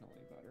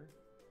marginally better.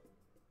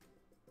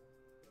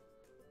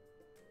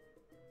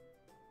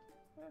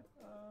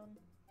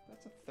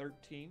 That's a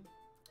 13.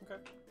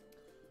 Okay.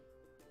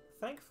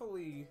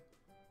 Thankfully,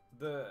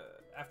 the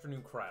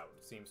afternoon crowd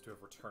seems to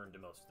have returned to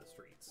most of the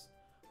streets.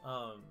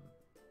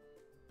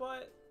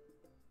 But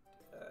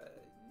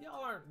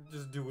y'all aren't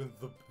just doing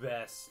the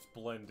best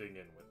blending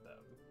in with them.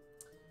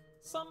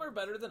 Some are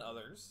better than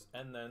others,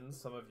 and then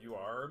some of you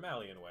are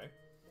Malian way.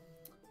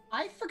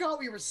 I forgot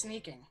we were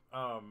sneaking.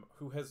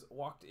 Who has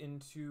walked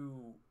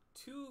into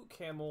 2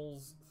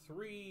 camels,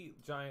 3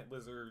 giant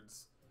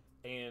lizards,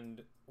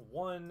 and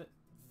 1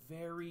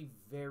 very,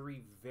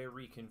 very,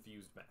 very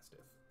confused mastiff.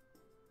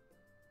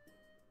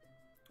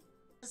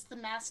 Does the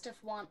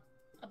Mastiff want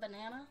a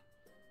banana?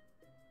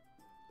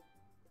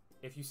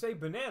 If you say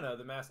banana,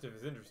 the mastiff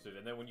is interested,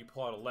 and then when you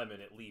pull out a lemon,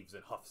 it leaves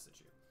and huffs at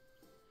you.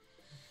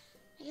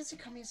 Easy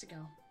come, easy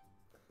go.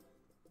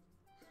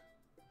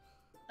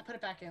 I put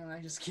it back in and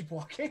I just keep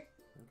walking.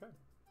 Okay.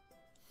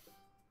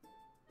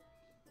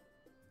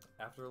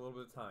 After a little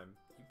bit of time,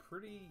 you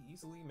pretty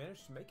easily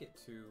manage to make it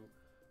to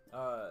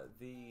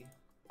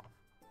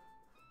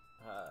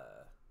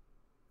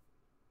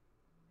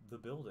the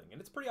building, and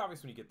it's pretty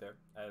obvious when you get there,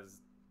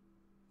 as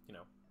you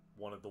know,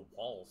 one of the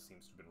walls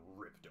seems to have been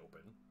ripped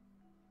open.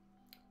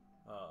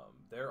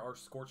 There are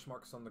scorch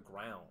marks on the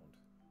ground,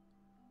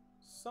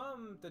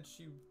 some that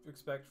you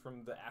expect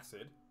from the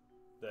acid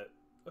that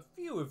a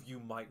few of you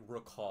might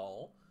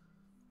recall.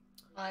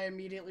 I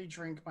immediately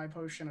drink my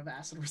potion of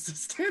acid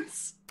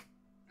resistance.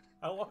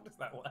 How long does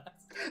that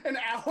last? An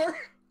hour.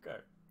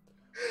 Okay.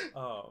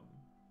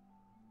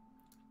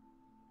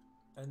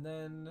 And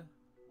then,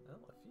 well,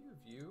 a few of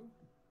you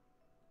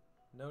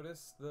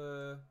notice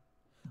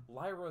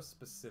Lyra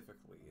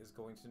specifically is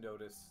going to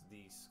notice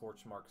the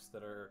scorch marks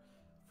that are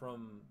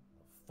from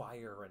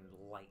fire and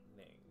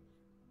lightning.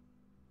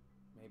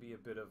 Maybe a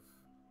bit of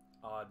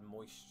odd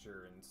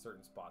moisture in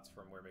certain spots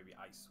from where maybe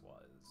ice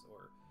was,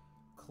 or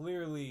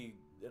clearly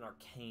an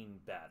arcane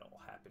battle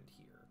happened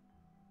here.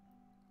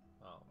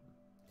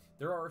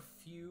 There are a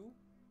few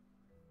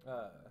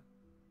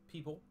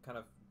people kind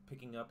of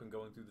picking up and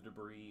going through the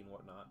debris and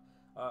whatnot.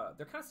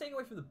 They're kind of staying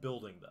away from the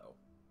building, though.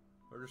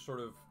 They're just sort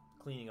of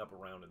cleaning up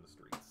around in the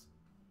streets.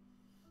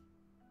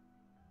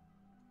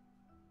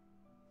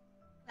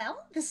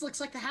 Well, this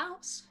looks like the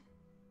house.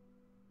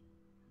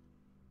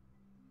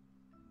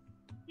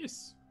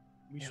 Yes,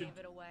 we should. Give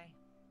it away.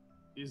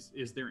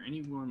 Is there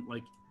anyone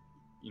like,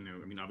 you know,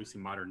 I mean, obviously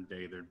modern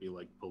day there'd be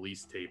like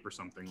police tape or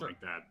something Sure.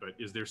 like that, but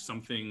is there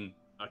something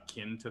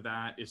akin to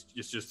that? It's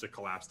just a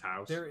collapsed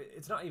house.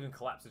 It's not even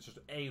collapsed. It's just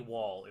a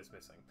wall is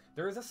missing.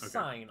 There is a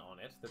sign on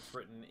it that's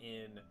written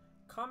in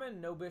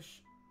Common,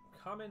 Gnomish,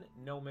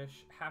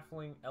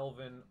 Halfling,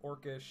 Elven,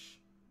 Orcish,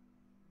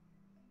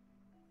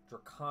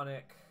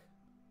 Draconic,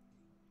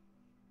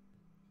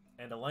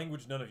 and a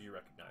language none of you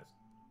recognize.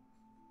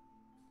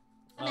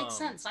 That makes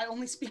sense. I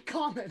only speak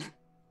common.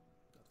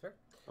 That's fair.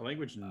 A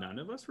language none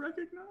of us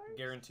recognize?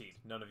 Guaranteed.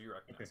 None of you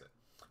recognize it.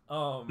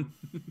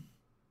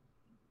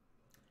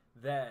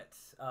 That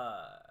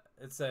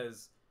it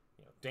says,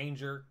 you know,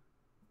 danger,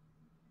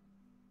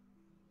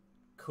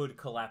 could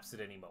collapse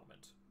at any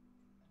moment.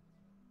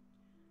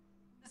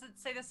 Does it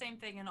say the same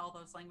thing in all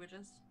those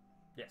languages?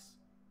 Yes.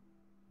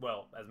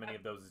 Well, as many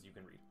of those as you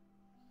can read.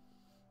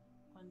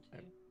 1, 2.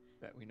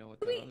 Bet we know what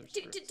Do that we, other do,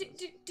 script do,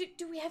 do, says.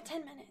 do we have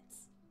 10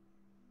 minutes?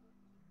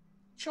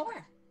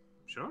 Sure.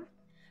 Sure.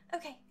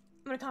 Okay.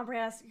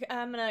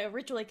 I'm gonna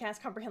ritually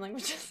cast comprehend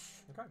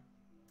languages. Okay.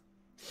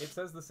 It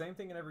says the same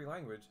thing in every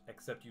language,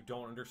 except you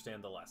don't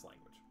understand the last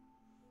language.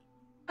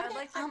 I'd Okay,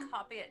 like to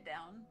copy it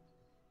down.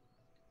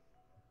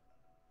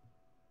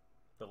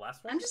 The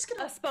last one? I'm just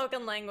gonna. A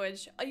spoken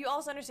language. You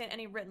also understand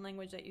any written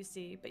language that you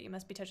see, but you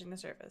must be touching the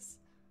surface.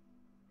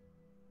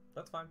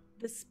 That's fine.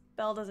 The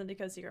spell doesn't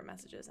decode secret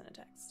messages in a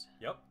text.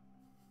 Yep.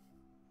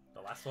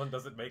 The last one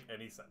doesn't make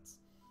any sense.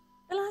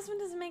 The last one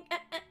doesn't make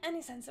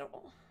any sense at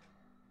all.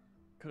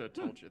 Could have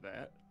told you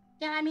that.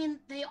 Yeah, I mean,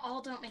 they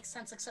all don't make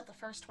sense except the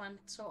first one,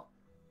 so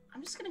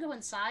I'm just gonna go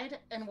inside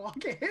and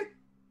walk in.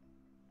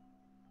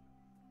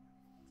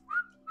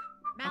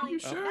 Mally,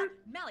 sure?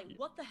 Mally,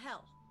 what the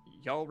hell?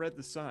 Y'all read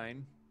the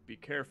sign. Be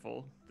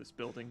careful. This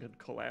building could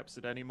collapse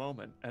at any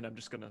moment. And I'm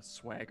just gonna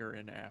swagger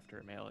in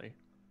after Mally.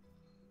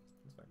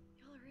 That's fine.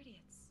 Y'all are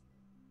idiots.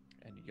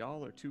 And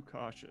y'all are too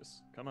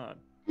cautious. Come on.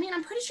 I mean,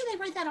 I'm pretty sure they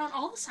write that on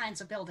all the signs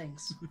of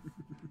buildings.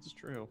 It's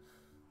true.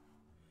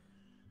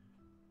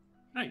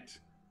 Right.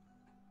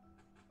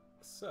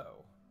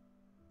 So,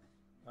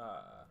 that's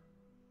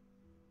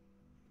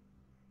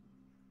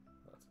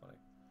funny.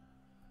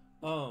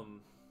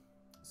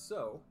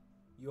 So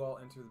you all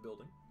enter the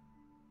building.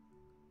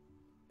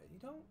 You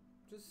don't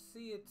just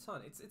see a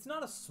ton. It's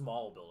not a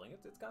small building.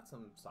 It's got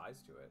some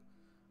size to it.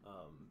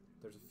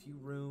 There's a few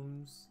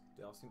rooms.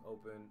 They all seem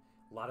open.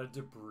 A lot of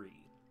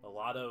debris. A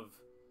lot of,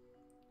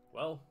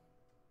 well,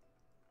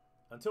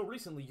 until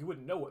recently you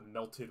wouldn't know what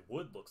melted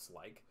wood looks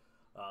like.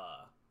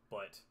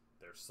 But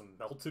there's some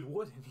melted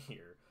wood in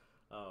here.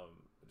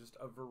 Just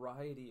a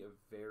variety of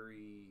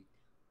very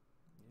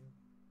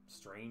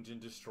strange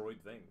and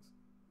destroyed things.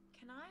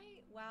 Can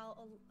I,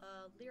 while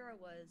Lyra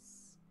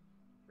was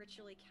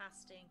ritually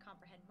casting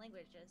Comprehend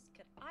Languages,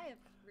 could I have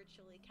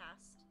ritually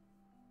cast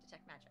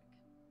Detect Magic?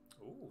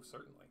 Ooh,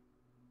 certainly.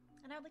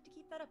 And I'd like to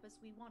keep that up as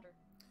we wander.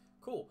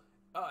 Cool.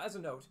 As a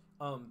note,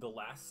 the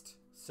last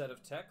set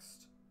of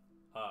text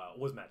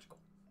was magical.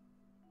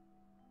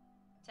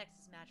 Text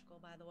is magical,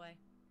 by the way.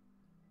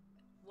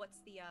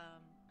 What's the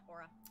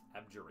aura?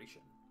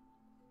 Abjuration.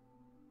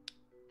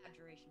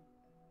 Abjuration.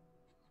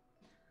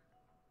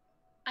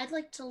 I'd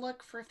like to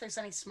look for if there's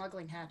any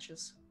smuggling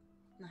hatches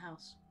in the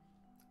house.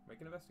 Make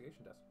an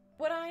investigation test.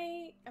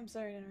 I'm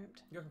sorry to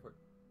interrupt. Go for it.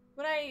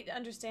 Would I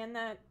understand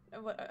that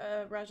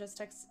Raja's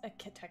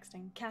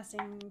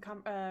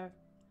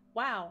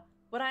wow.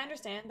 Would I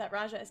understand that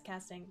Raja is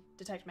casting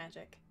Detect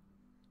Magic?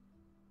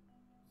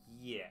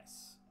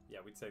 Yes.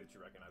 Yeah, we'd say that you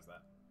recognize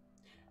that.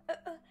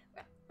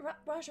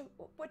 Raja,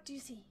 what do you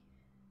see?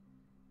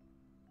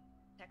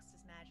 Text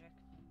is magic.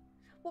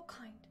 What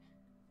kind?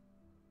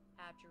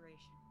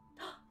 Abjuration.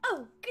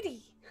 Oh,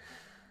 goody!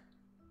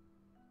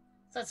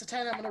 So that's a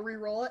 10, I'm gonna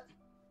re-roll it.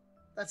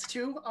 That's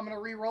 2, I'm gonna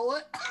re-roll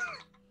it.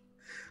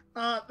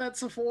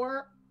 That's a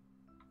 4.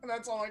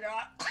 That's all I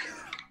got.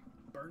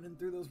 Burning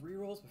through those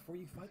rerolls before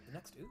you fight the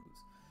next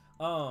ooze.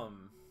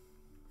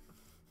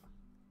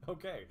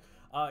 Okay.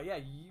 Yeah,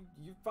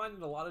 you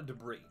find a lot of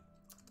debris.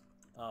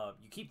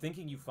 You keep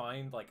thinking you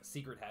find like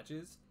secret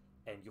hatches,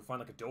 and you'll find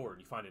like a door, and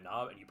you find a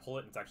knob, and you pull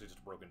it, and it's actually just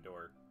a broken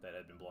door that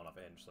had been blown off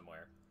a hinge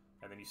somewhere.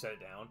 And then you set it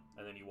down,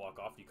 and then you walk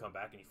off, and you come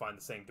back, and you find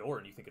the same door,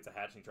 and you think it's a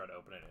hatch, and you try to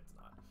open it, and it's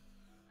not.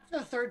 For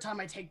the 3rd time,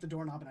 I take the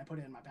doorknob and I put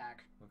it in my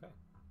bag. Okay.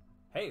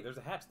 Hey, there's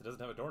a hatch that doesn't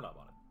have a doorknob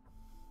on it.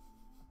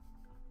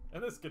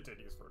 And this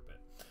continues for a bit.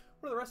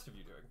 What are the rest of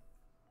you doing?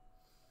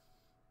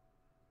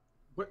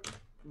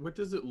 What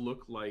does it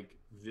look like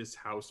this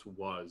house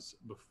was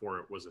before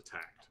it was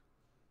attacked?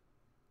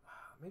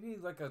 Maybe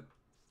like a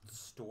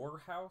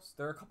storehouse.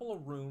 There are a couple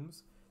of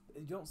rooms.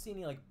 You don't see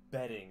any like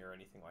bedding or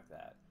anything like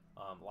that.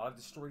 A lot of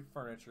destroyed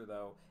furniture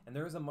though, and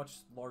there is a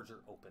much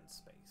larger open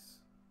space.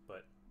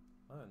 But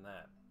other than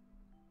that,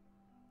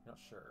 not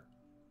sure.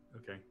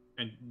 Okay.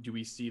 And do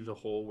we see the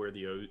hole where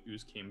the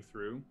ooze came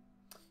through?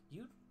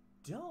 You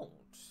don't.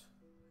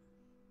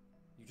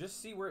 You just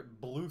see where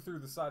it blew through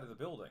the side of the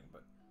building,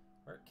 but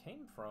where it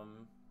came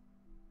from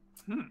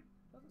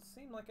doesn't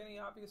seem like any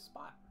obvious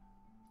spot.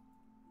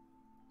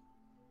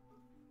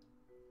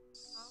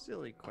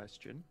 Silly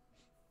question.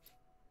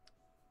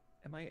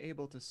 Am I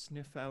able to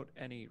sniff out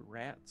any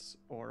rats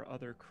or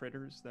other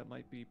critters that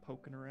might be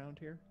poking around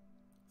here?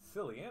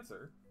 Silly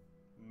answer.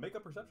 Make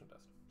a perception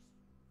test.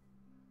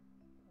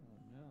 Oh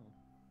no.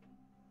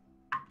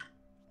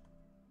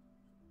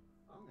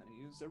 I'm gonna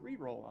use a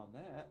reroll on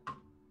that.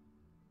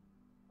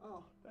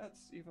 Oh,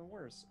 that's even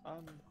worse. I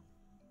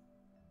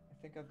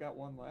think I've got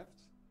one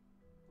left.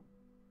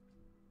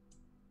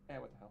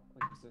 What the hell?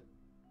 I'll use it.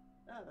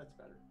 That's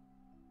better.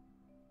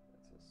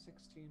 That's a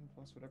 16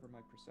 plus whatever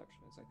my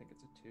perception is. I think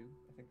it's a 2.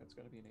 I think that's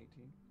gonna be an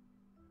 18.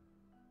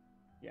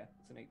 Yeah,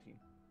 it's an 18.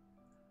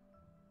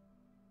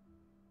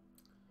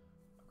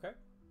 Okay.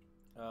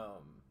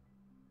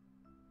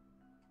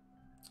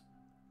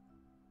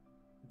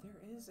 There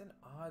is an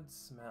odd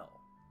smell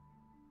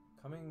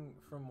coming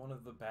from one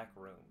of the back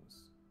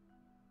rooms.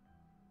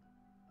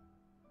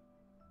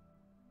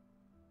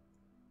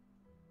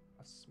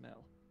 A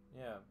smell.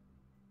 Yeah.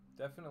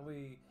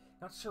 Definitely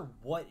not sure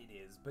what it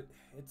is, but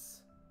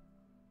it's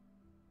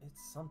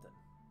something.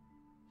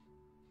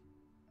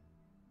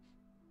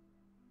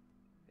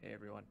 Hey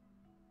everyone,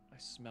 I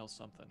smell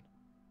something.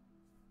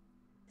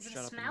 Is it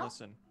Shut a up and smell?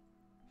 listen.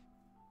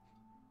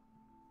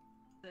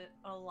 Is it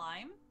a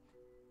lime?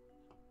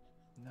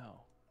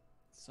 No,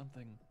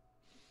 something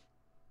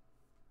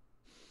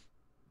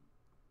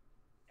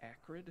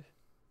acrid?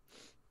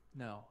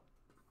 No.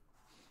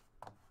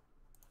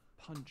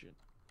 Pungent.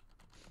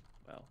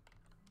 Well,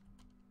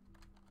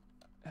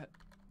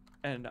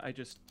 And I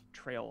just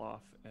trail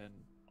off and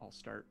I'll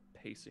start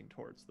pacing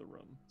towards the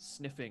room,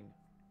 sniffing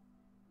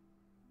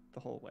the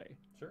whole way.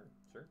 Sure,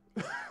 sure.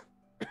 What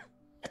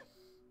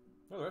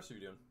are the rest of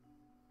you doing?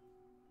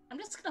 I'm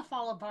just gonna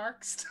follow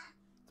Barks.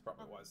 It's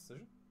probably a wise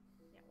decision.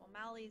 Yeah, well,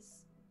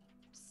 Mally's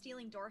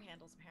stealing door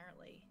handles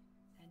apparently,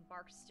 and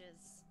Barks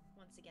is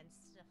once again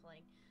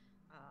sniffling.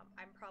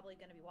 I'm probably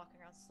going to be walking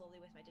around slowly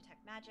with my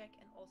detect magic,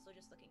 and also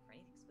just looking for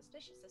anything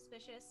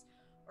suspicious,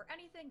 or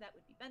anything that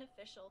would be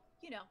beneficial,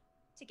 you know,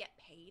 to get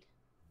paid.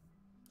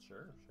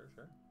 Sure.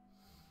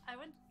 I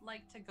would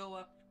like to go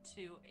up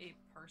to a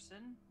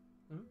person,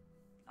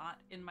 not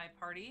in my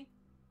party.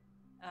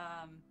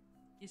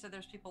 You said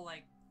there's people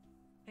like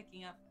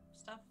picking up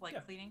stuff,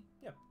 like cleaning?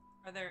 Yeah.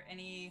 Are there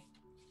any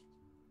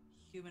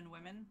human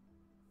women?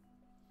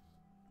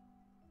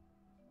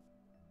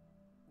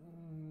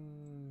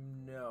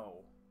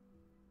 No.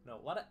 A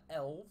lot of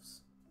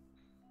elves.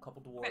 A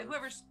couple dwarves. Okay,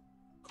 whoever's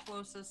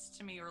closest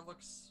to me or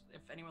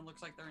if anyone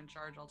looks like they're in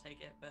charge, I'll take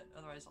it, but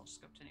otherwise I'll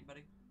just go up to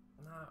anybody.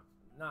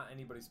 Not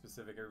anybody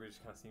specific. Everybody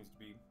just kind of seems to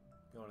be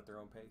going at their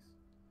own pace.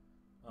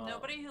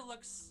 Nobody who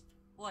looks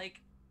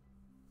like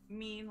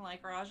mean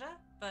like Raja,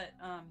 but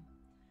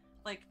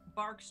like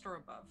Barkst or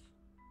above.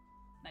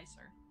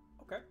 Nicer.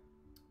 Okay.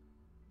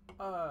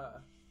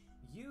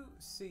 You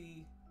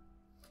see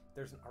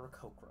there's an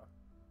Aarakocra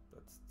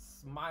that's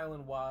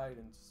smiling wide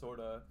and sort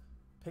of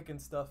picking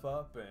stuff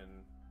up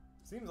and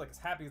seems like as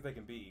happy as they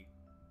can be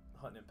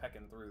hunting and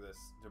pecking through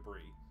this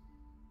debris.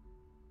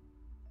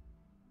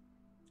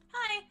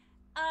 Hi.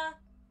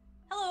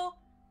 Hello.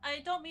 I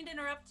don't mean to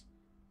interrupt.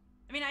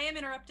 I mean, I am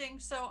interrupting,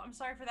 so I'm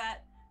sorry for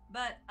that.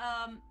 But,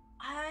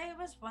 I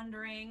was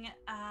wondering,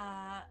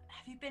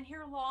 have you been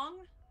here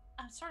long?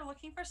 I'm sort of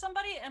looking for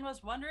somebody and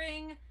was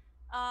wondering,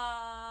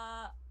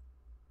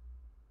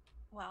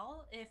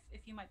 well, if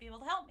you might be able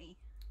to help me.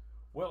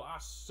 Well, I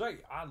say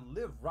I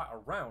live right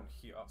around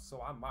here,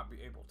 so I might be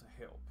able to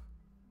help.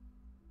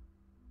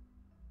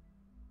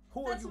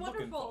 Who That's are you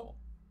wonderful. looking for?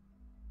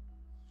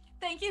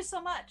 Thank you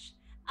so much.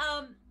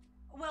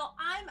 Well,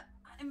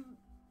 I'm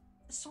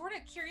sort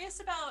of curious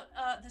about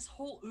this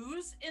whole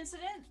ooze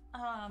incident.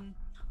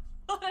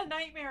 What a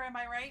nightmare, am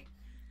I right?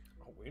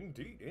 Oh,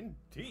 indeed.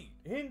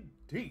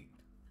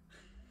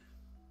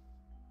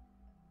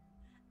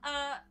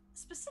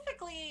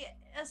 Specifically,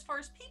 as far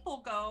as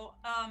people go,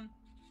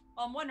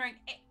 I'm wondering,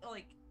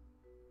 like,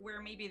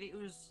 where maybe the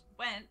ooze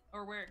went,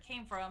 or where it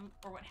came from,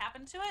 or what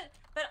happened to it,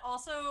 but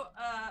also,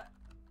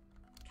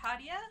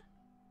 Kadia,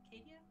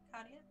 yeah.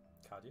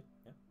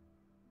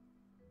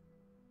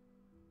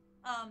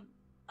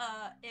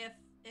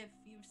 If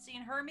you've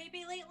seen her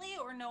maybe lately,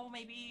 or know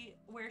maybe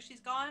where she's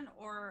gone,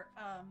 or,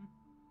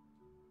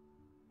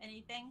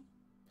 anything?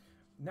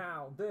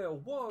 Now, there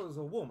was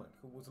a woman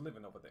who was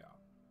living over there.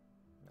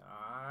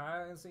 I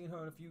haven't seen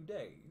her in a few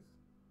days.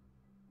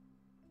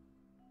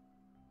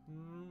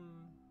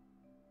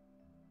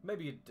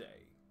 Maybe a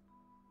day.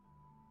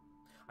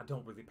 I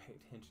don't really pay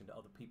attention to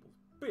other people's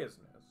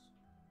business.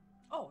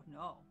 Oh,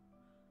 no.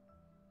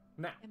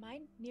 Now, Am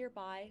I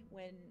nearby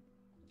when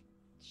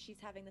she's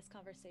having this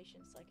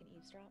conversation so I can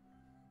eavesdrop?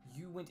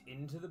 you went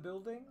into the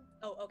building?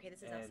 Oh, okay, this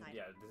is And outside.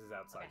 yeah, this is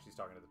outside. Okay. She's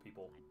talking to the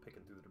people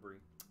picking through the debris.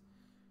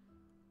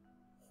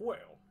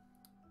 Well,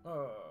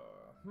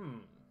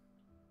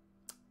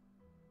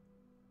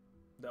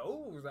 the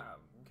ooze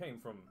came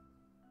from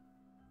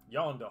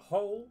yonder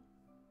hole.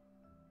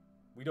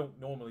 We don't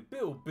normally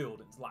build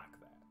buildings like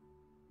that.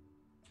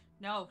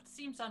 No, it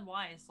seems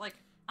unwise. Like,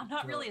 I'm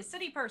not really a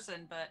city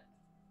person, but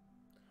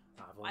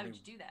I've why only would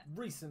you do that?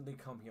 recently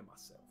come here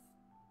myself.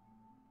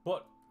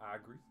 But I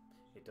agree.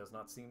 It does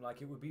not seem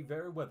like it would be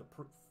very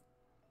weatherproof.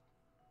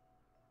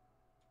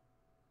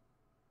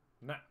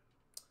 Now,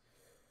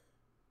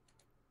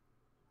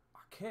 I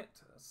can't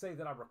say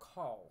that I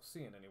recall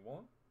seeing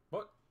anyone,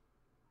 but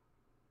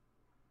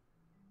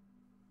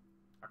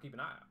I'll keep an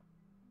eye out.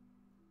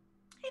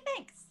 Hey,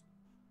 thanks.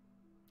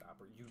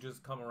 You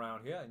just come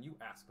around here and you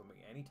ask for me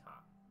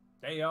anytime.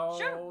 They all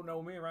Sure.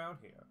 know me around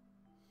here.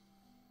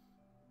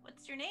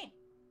 What's your name?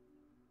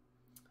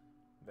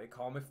 They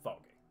call me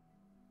Foggy.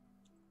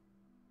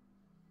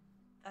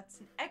 That's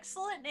an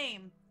excellent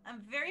name.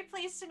 I'm very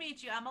pleased to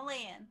meet you. I'm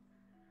Elaine.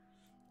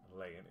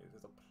 Elaine, it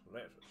is a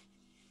pleasure.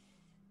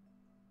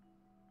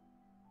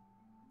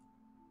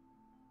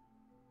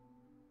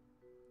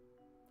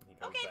 He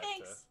goes Okay, back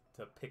thanks.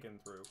 To picking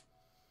through.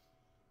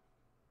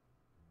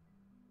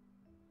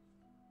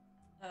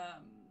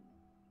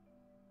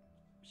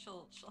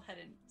 She'll head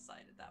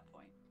inside at that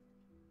point.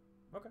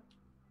 Okay.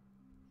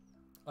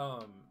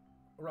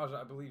 Raja,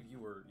 I believe you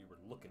were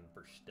looking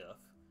for stuff.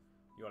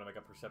 You want to make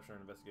a perception or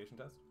investigation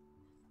test?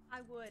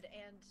 I would,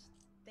 and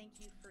thank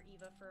you for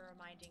Eva for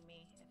reminding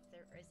me. If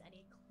there is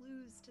any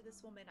clues to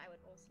this woman, I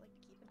would also like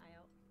to keep an eye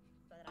out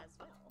for that as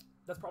well.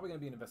 That's probably going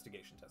to be an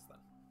investigation test then.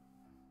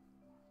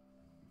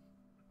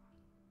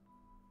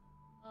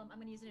 I'm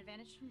going to use an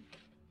advantage.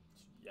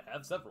 You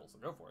have several, so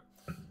go for it.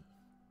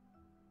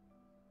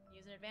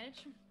 Use an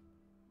advantage.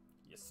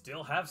 You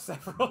still have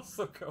several,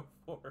 so go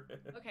for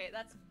it. Okay,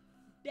 that's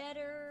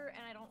better,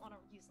 and I don't want to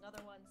use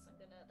another one, so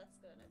that's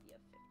gonna be a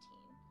 15.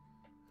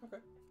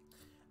 Okay.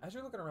 As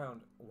you're looking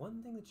around,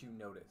 one thing that you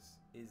notice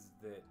is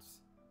that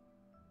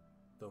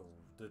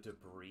the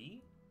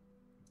debris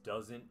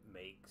doesn't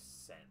make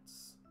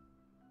sense.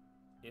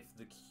 If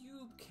the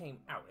cube came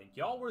out, and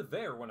y'all were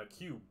there when a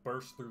cube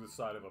burst through the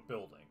side of a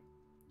building,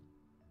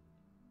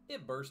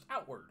 it burst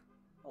outward,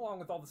 along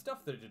with all the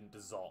stuff that it didn't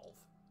dissolve.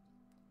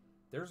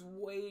 There's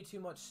way too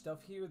much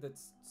stuff here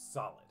that's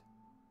solid,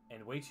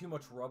 and way too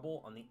much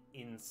rubble on the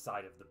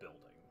inside of the building.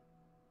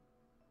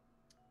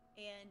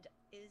 And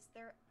is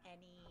there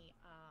any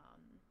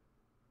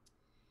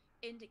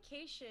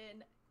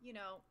indication,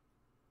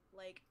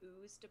 like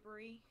ooze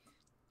debris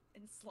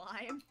and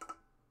slime?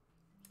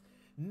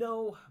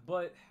 No,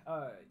 but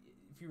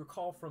if you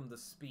recall from the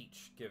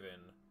speech given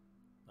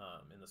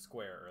in the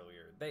square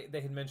earlier,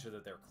 they had mentioned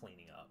that they're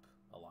cleaning up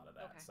a lot of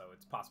that, Okay. so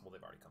it's possible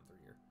they've already come through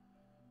here.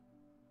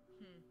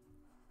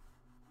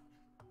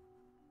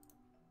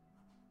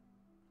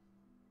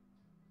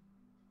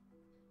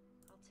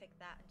 I'll take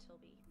that until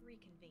we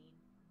reconvene.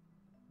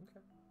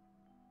 Okay.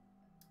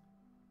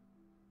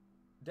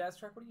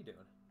 Daztrack, what are you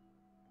doing?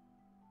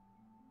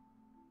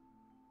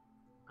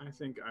 I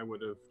think I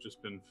would have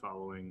just been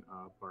following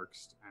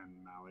Barkst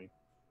and Mally.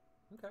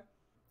 Okay.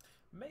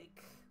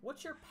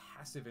 What's your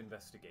passive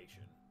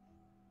investigation?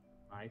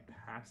 My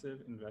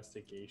passive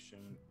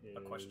investigation is...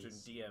 A question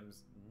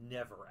DMs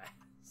never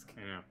ask.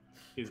 I know.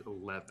 Is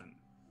 11.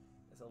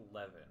 It's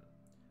 11.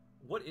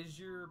 What is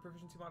your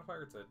proficiency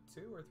modifier? It's a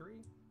 2 or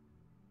 3?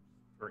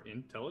 For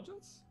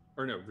intelligence?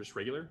 Or no, just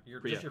regular?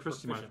 Your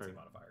proficiency modifier,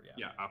 yeah.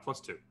 Yeah,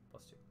 +2.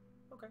 +2.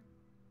 Okay.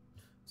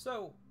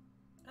 So,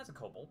 as a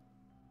kobold,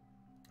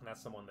 and as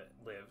someone that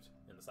lived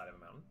in the side of a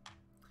mountain,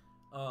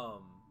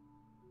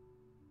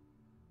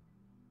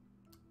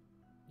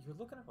 you're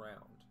looking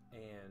around,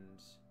 and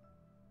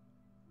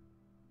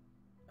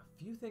a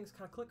few things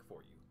kind of click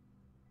for you.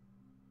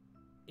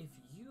 If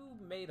you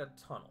made a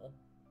tunnel,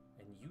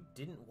 and you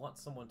didn't want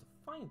someone to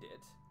find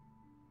it,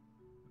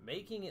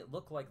 making it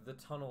look like the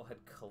tunnel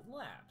had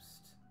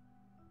collapsed,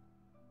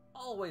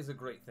 always a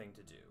great thing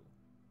to do.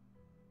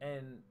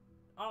 And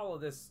all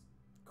of this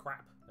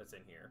crap that's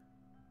in here,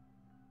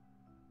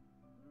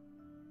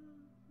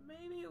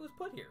 maybe it was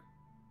put here.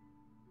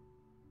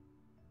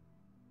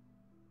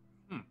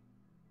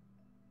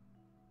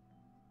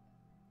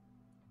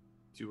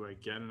 Do I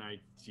get an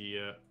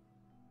idea?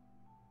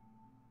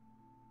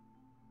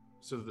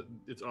 So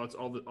it's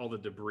all the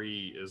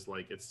debris is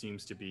like, it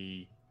seems to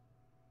be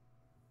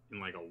in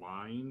like a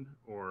line,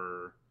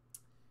 or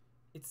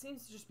it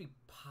seems to just be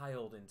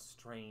piled in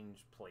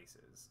strange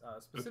places.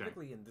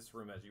 Specifically in this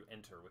room as you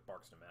enter with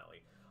Barkst and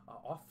Mally.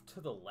 Off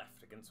to the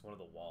left against one of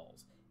the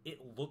walls,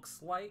 it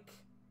looks like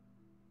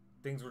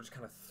things were just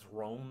kind of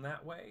thrown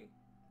that way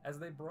as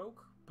they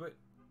broke, but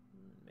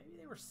maybe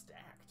they were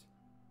stacked.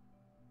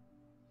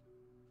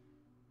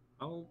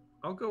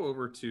 I'll go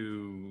over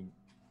to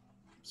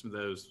some of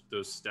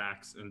those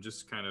stacks and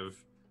just kind of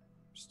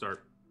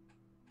start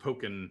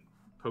poking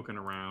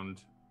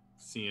around,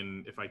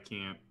 seeing if I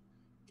can't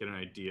get an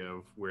idea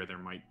of where there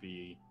might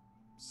be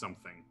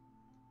something.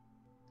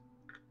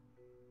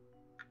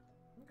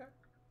 Okay.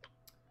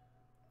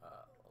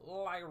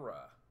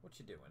 Lyra, what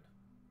you doing?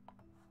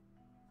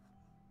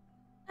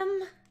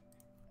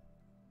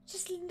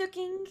 Just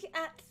looking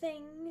at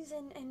things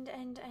and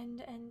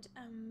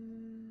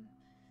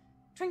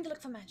trying to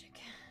look for magic.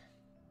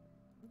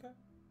 Okay.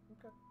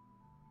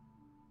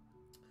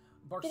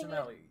 Barkst and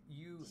Mally,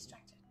 you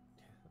distracted.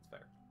 That's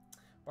fair.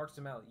 Barkst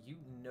and Mally, you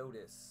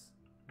notice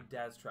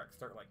Daztrack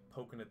start like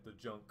poking at the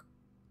junk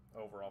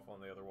over off on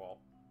the other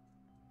wall.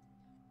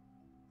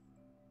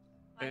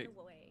 By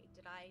the way,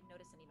 did I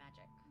notice any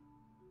magic?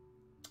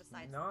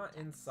 Besides Not the text?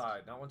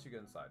 inside. Not once you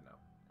get inside, no.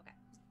 Okay.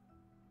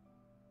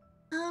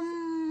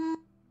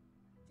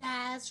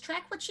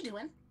 Daztrack, what you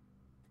doing?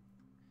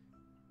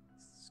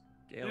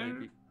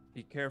 Scaly,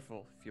 be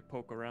careful. If you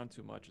poke around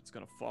too much, it's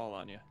gonna fall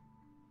on you.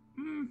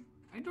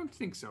 I don't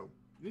think so.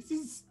 This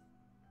is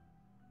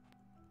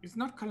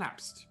not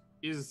collapsed.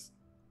 Is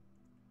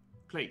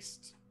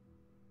placed.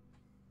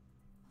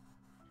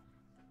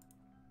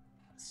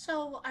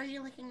 So, are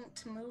you looking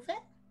to move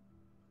it?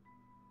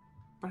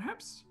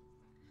 Perhaps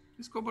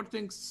this kobold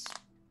thinks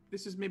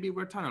this is maybe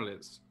where tunnel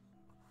is.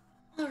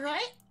 All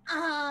right.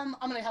 I'm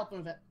gonna help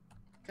move it,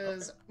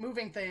 because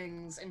moving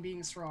things and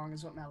being strong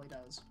is what Mally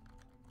does.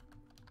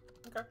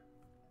 Okay.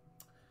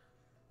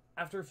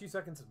 After a few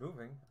seconds of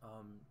moving,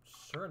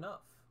 sure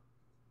enough,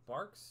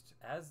 Barkst,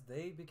 as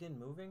they begin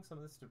moving some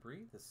of this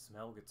debris, the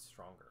smell gets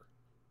stronger.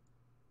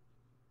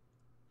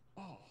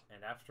 Oh.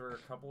 And after a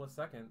couple of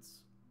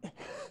seconds,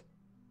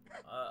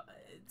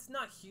 it's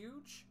not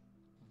huge,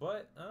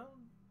 but a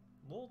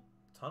little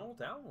tunnel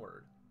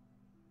downward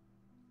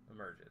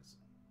emerges.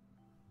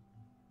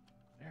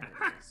 There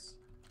it is.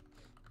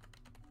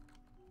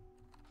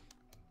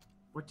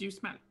 What do you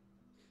smell?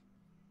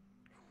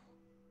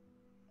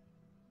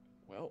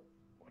 Well,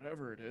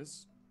 whatever it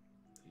is,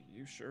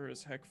 you sure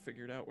as heck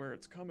figured out where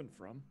it's coming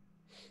from.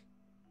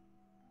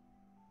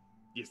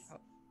 Yes.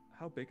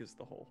 How big is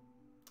the hole?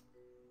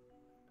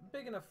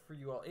 Big enough for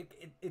you all.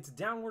 It's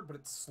downward, but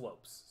it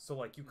slopes. So,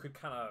 like, you could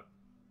kind of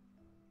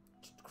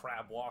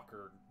crab walk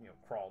or,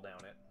 crawl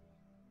down it.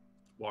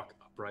 Walk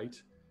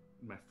upright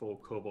in my full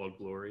kobold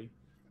glory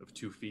of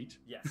 2 feet.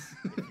 Yes,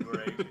 if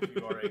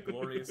you are a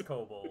glorious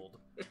kobold.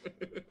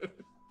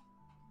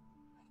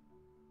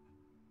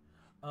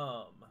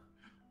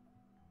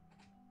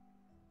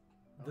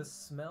 The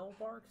smell,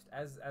 Barks,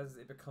 as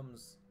it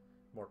becomes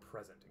more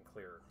present and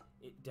clearer,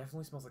 it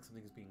definitely smells like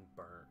something's being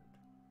burned.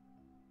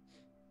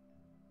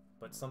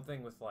 But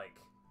something with, like,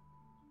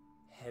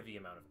 heavy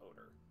amount of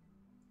odor.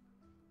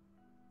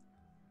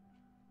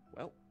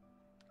 Well,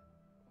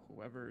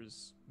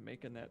 whoever's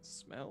making that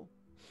smell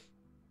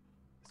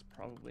is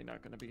probably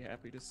not going to be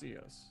happy to see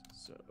us.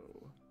 So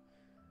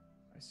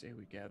I say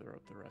we gather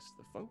up the rest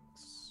of the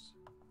folks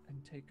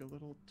and take a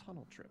little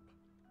tunnel trip.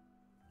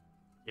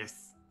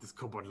 Yes, this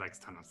kobold likes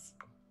tunnels.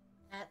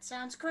 That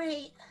sounds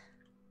great.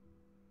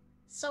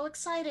 So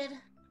excited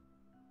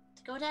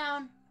to go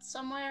down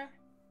somewhere.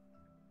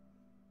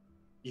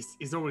 Yes,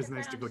 it's always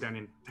nice to go down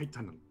in tight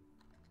tunnel.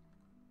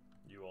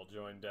 You all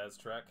join Dad's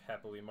track,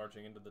 happily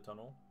marching into the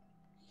tunnel.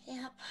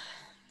 Yep.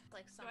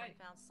 Like someone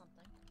found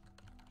something.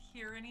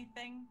 Hear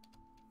anything?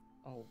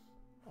 I'll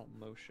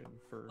motion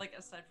for... Like,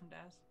 aside from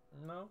Daz?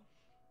 No,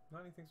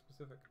 not anything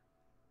specific.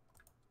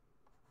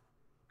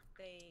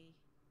 They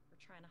were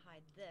trying to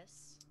hide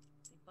this.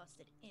 They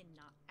busted in,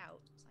 not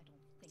out, so I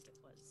don't think it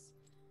was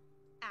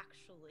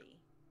actually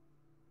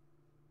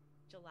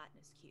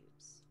gelatinous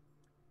cubes.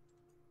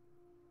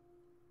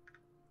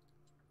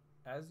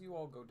 As you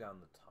all go down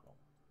the tunnel,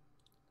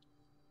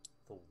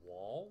 the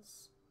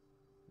walls,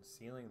 the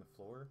ceiling, the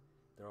floor,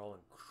 they're all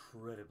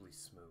incredibly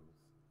smooth.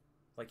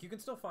 Like, you can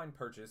still find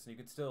purchase and you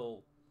can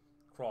still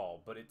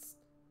crawl, but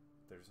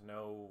there's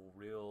no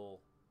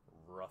real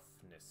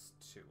roughness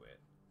to it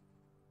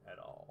at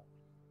all.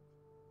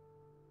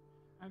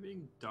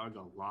 Having dug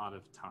a lot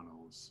of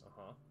tunnels,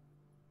 Uh-huh.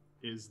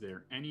 is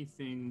there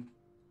anything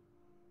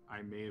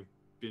I may have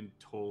been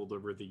told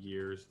over the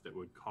years that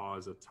would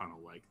cause a tunnel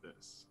like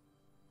this?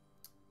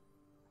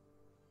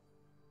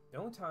 The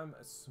only time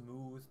a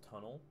smooth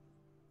tunnel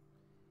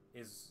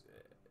is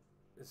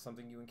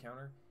something you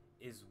encounter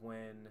is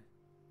when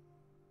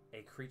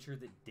a creature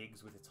that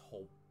digs with its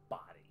whole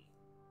body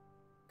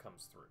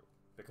comes through.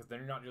 Because then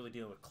you're not really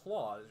dealing with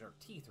claws or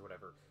teeth or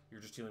whatever,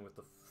 you're just dealing with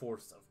the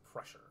force of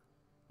pressure.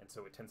 And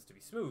so it tends to be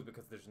smooth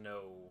because there's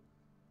no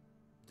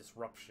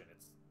disruption.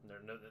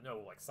 There's no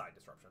like side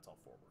disruption, it's all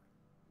forward.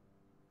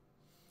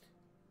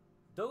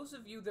 Those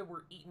of you that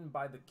were eaten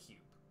by the cube,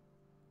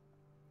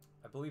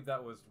 I believe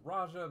that was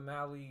Raja,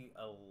 Mally,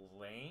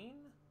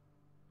 Elaine?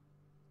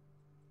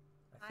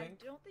 I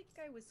think. I don't think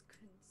I was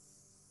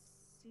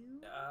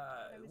consumed.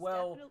 I was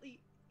well,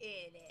 definitely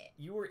in it.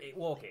 You were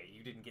well, okay.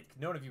 You didn't get.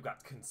 None of you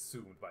got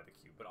consumed by the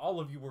cube, but all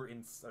of you were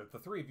in. The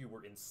three of you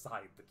were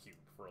inside the cube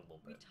for a little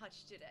bit. We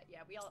touched it.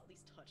 We all at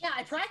least touched. Yeah,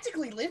 it. I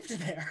practically lived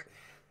there.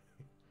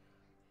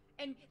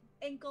 And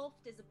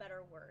engulfed is a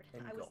better word.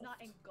 I was not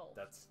Engulfed. engulfed.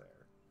 That's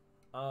fair.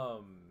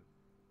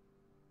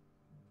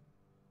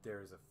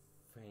 There's a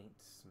faint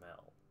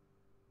smell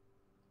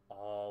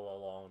all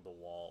along the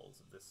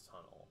walls of this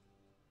tunnel.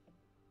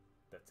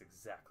 That's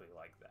exactly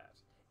like that.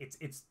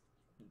 It's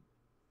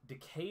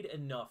decayed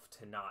enough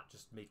to not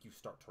just make you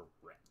start to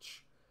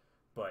retch,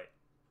 but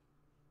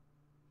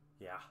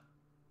yeah,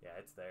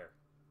 it's there.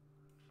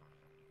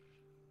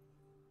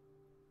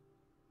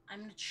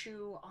 I'm gonna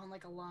chew on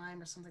like a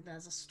lime or something that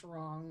has a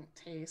strong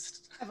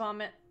taste. I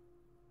vomit.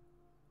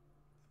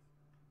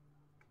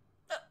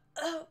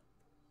 Oh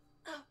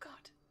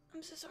God.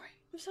 I'm so sorry.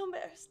 I'm so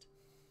embarrassed.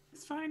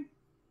 It's fine.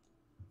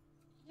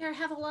 Here,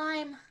 have a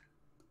lime.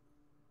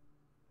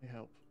 I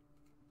help.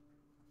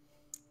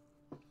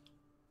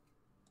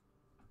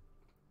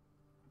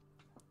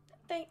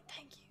 Thank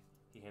you.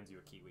 He hands you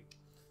a kiwi.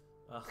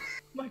 Oh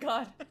my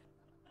God.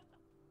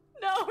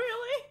 No,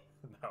 really?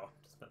 No, I'm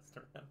just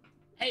messing around.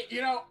 Hey,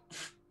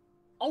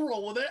 I'll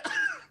roll with it.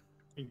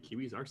 And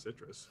kiwis are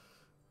citrus.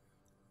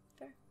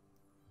 Fair.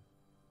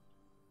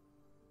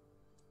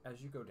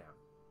 As you go down,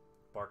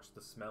 Barks,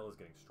 the smell is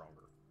getting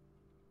stronger.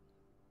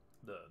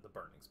 The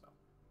burning smell.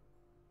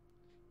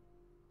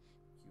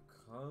 You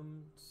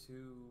come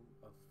to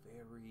a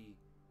very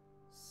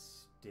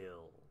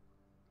still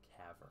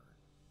cavern.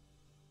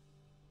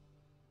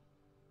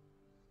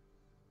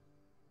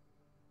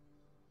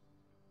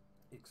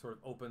 It sort of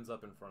opens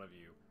up in front of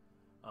you.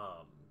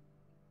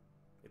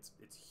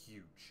 It's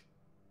huge.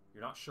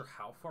 You're not sure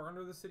how far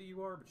under the city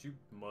you are, but you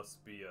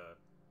must be a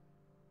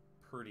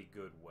pretty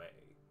good way.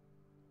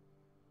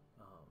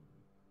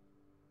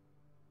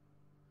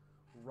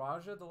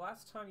 Raja, the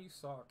last time you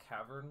saw a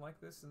cavern like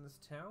this in this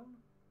town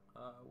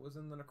was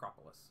in the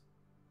necropolis.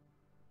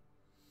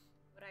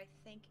 But I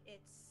think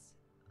it's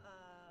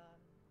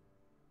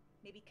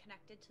maybe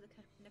connected to the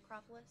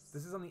necropolis.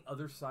 This is on the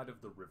other side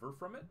of the river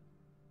from it.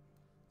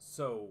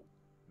 So,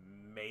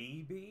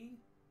 maybe,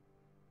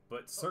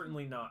 but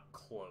certainly not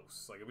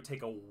close. Like, it would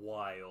take a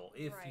while.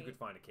 If you Right. could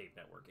find a cave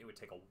network, it would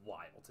take a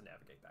while to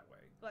navigate that way.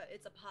 But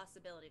it's a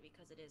possibility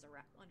because it is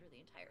around under the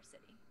entire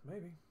city.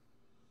 Maybe.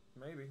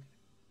 Maybe.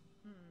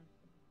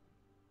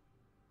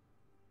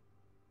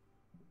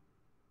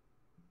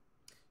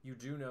 You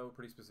do know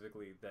pretty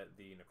specifically that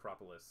the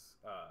necropolis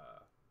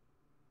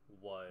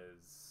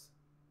was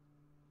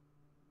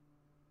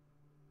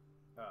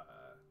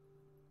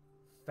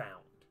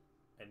found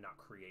and not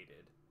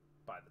created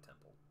by the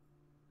temple.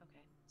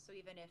 Okay. So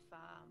even if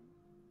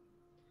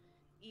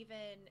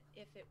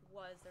it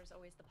was, there's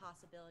always the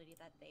possibility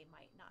that they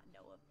might not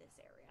know of this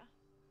area.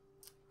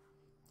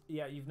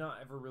 Yeah, you've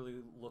not ever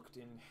really looked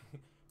in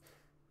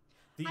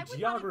the I would not have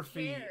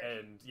geography cared.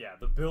 and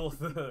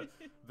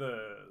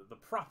the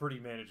property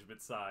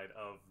management side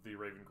of the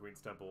Raven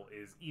Queen's temple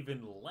is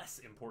even less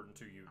important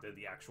to you than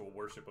the actual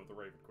worship of the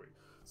Raven Queen.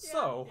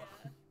 So,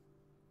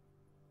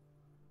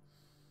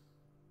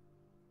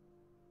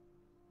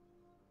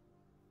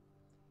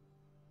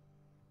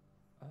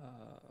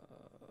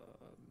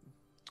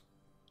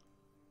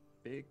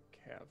 Big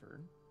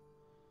cavern.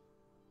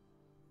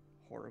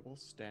 Horrible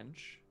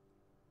stench.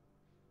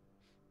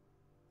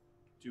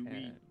 Do we?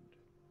 And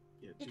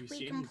Yeah. Do we Did see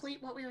we any?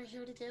 complete what we were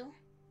here to do?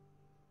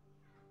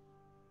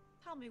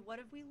 Tell me, what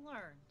have we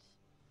learned?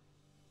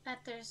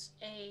 That there's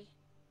a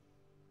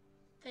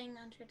thing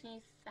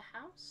underneath the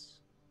house?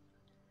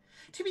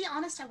 To be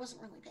honest, I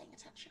wasn't really paying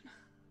attention.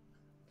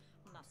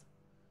 I'm not.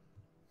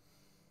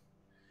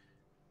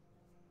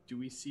 Do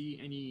we see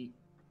any?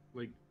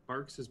 Like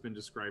Barks has been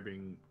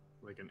describing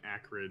like an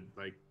acrid,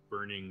 like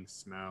burning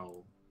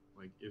smell.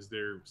 Like, is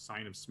there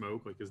sign of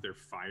smoke? Like, is there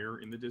fire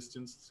in the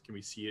distance? Can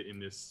we see it in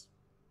this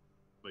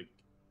like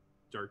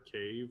dark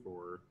cave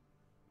or?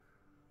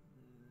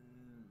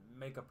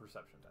 make a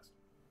perception test.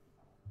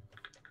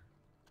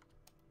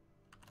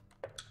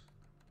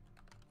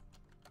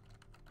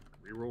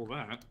 Reroll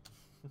that.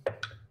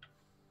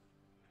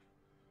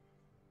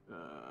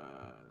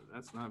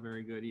 That's not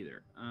very good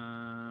either.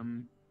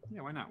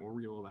 Yeah, why not? We'll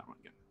reroll that one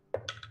again.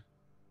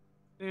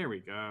 There we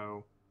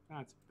go.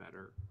 That's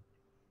better.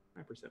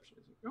 My perception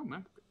is it's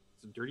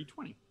a dirty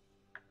 20.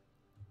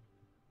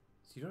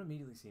 So you don't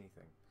immediately see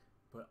anything,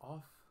 but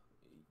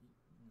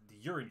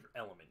you're in your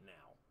element now.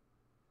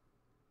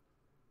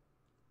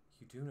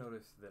 You do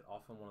notice that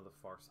off on one of the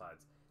far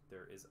sides,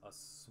 there is a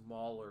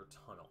smaller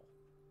tunnel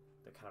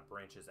that kind of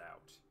branches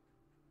out,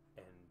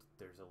 and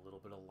there's a little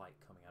bit of light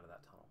coming out of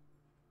that tunnel.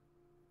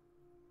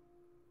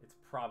 It's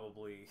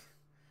probably,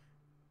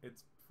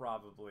 jeez.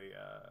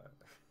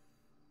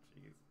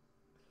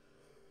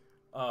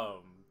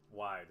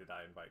 Why did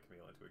I invite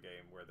Camille into a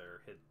game where there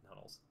are hidden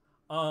tunnels?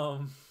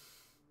 I'm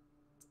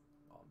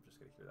just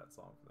gonna hear that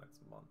song for the next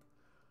month.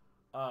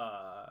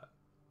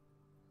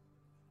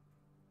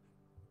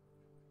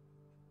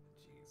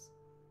 Jeez.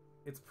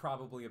 It's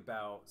probably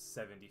about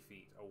 70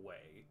 feet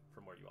away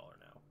from where you all are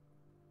now.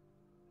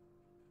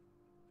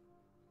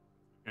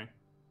 Okay.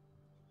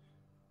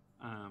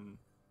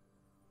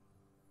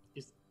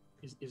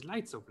 Is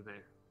lights over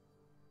there?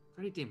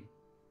 Very dim.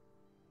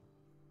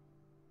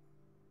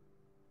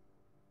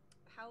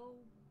 How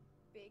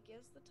big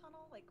is the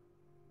tunnel? Like,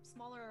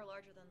 smaller or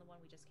larger than the one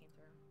we just came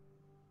through?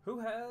 Who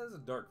has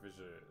dark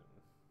vision?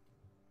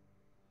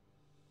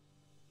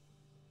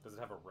 Does it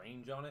have a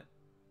range on it?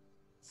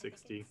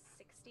 60.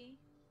 60?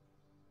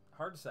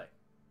 Hard to say.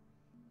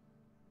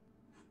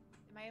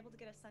 Am I able to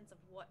get a sense of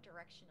what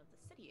direction of the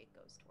city it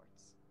goes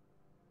towards?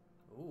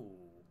 Ooh.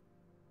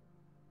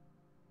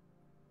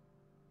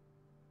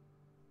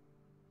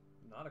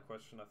 Not a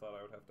question I thought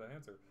I would have to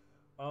answer.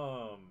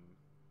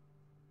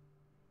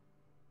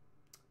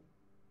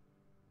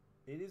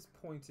 It is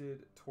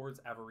pointed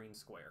towards Averine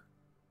Square.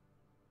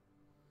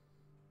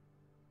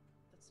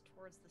 That's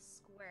towards the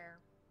square.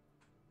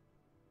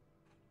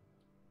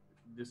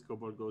 This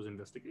kobold goes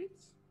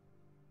investigates.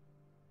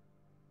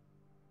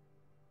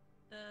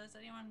 Does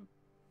anyone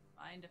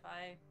mind if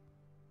I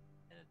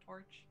hit a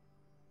torch?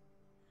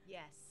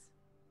 Yes.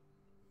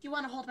 Do you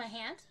want to hold my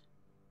hand?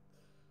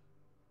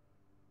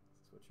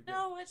 That's what you get.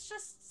 No, it's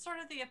just sort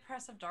of the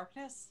oppressive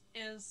darkness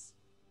is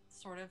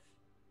sort of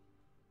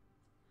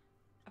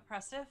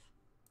oppressive.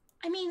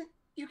 I mean,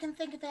 you can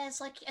think of it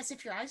as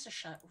if your eyes are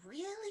shut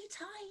really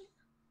tight.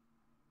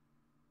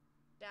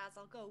 Daz,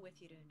 I'll go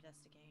with you to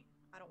investigate.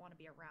 I don't want to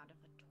be around if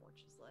a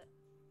torch is lit.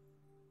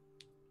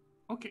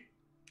 Okay.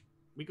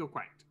 We go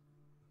quiet.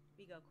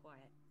 We go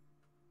quiet.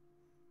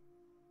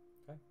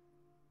 Okay.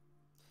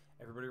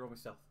 Everybody roll me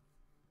stealth.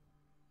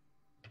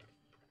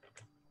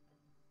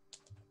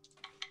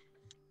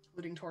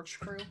 Including torch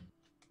crew.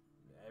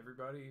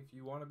 Everybody, if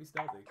you want to be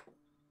stealthy.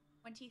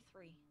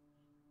 23.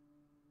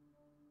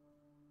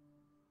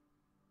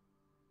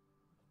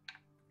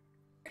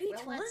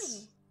 Well,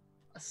 that's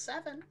a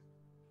 7.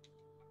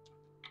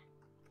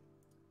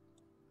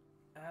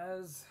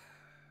 As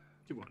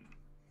 2-1.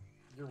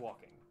 you're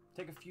walking,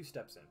 take a few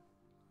steps in.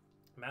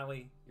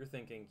 Mally, you're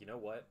thinking, you know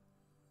what?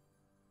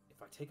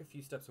 If I take a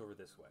few steps over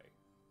this way,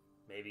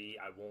 maybe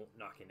I won't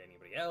knock into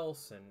anybody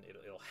else and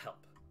it'll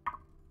help.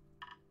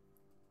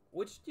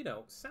 which, you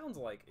know, sounds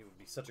like it would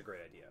be such a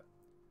great idea.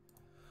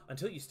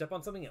 Until you step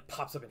on something and it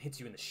pops up and hits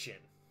you in the shin.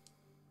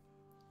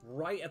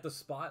 Right at the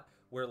spot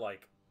where,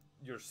 like,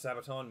 your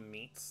Sabaton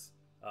meets,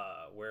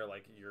 where,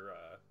 like, your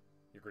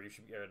grief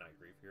should be, not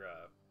grief,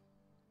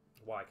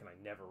 why can I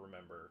never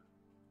remember?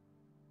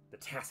 The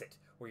tacet,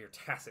 where your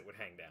tacet would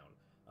hang down.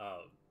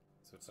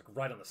 So it's, like,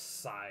 right on the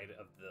side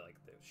of the, like,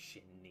 the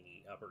shin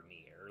knee, upper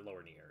knee, or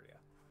lower knee area.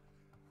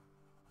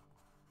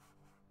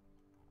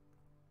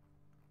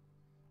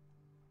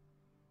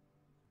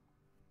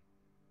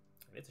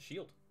 And it's a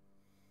shield.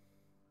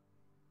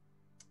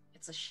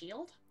 It's a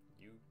shield?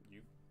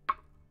 You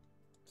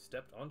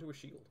stepped onto a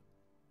shield.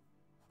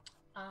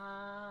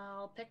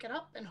 I'll pick it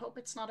up and hope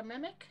it's not a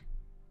mimic.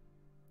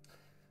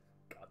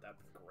 God, that'd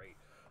be great.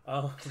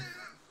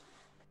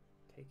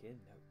 Take in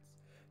notes.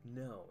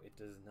 No, it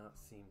does not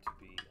seem to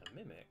be a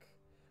mimic.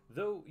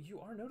 Though you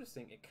are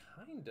noticing it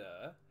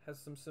kinda has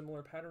some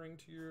similar patterning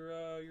to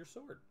your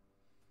sword.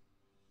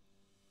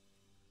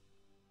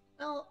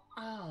 Well,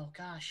 oh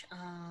gosh.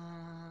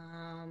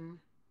 I'm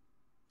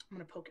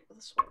gonna poke it with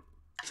a sword.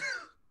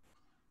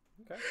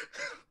 Okay.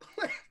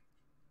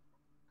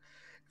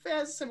 If it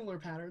has similar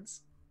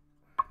patterns.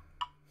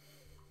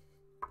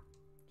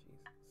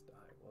 Jeez, this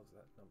die loves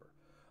that number.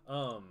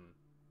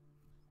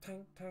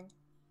 Tang, tang.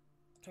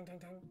 Tang, tang,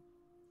 tang.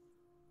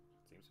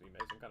 Seems to be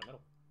made of some kind of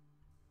metal.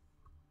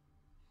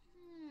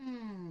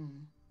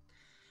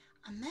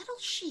 A metal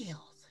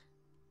shield.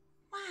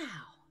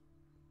 Wow.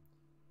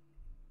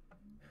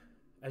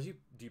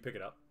 Do you pick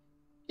it up?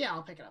 Yeah,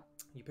 I'll pick it up.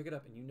 You pick it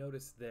up and you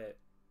notice that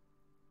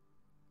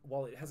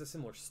while it has a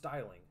similar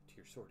styling to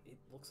your sword, it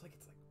looks like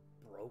it's like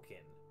broken.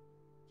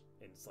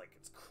 And it's like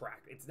it's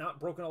cracked. It's not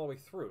broken all the way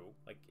through.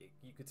 Like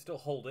you could still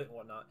hold it and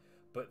whatnot,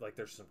 but like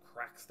there's some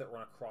cracks that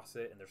run across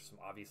it, and there's some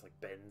obvious like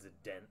bends and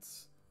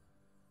dents.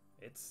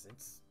 It's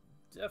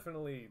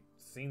definitely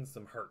seen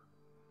some hurt.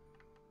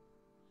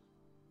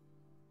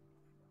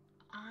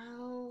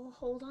 I'll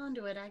hold on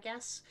to it, I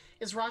guess.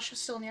 Is Rasha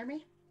still near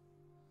me?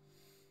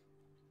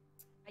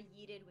 I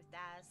yeeted with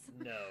Daz.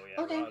 No,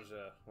 yeah, Okay.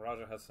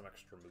 Raja has some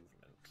extra movement.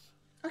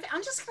 Okay,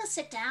 I'm just gonna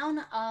sit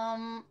down.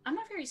 I'm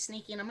not very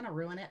sneaky and I'm gonna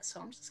ruin it, so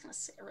I'm just gonna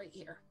sit right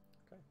here.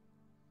 Okay.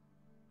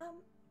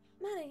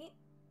 Maddie,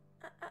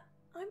 I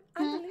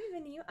believe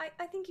in you.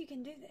 I think you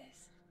can do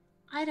this.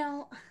 I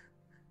don't.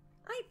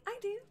 I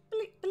do.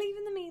 Believe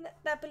in the me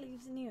that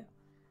believes in you.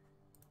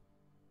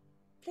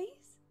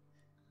 Please?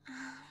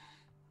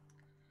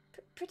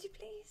 Pretty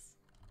please?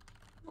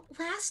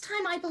 Last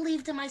time I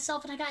believed in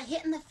myself and I got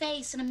hit in the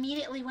face and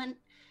immediately went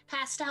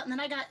passed out, and then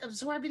I got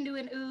absorbed into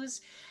an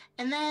ooze,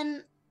 and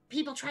then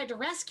people tried to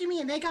rescue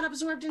me and they got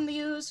absorbed in the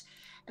ooze,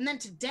 and then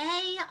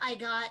today I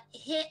got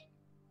hit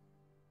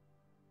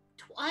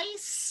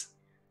twice.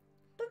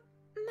 But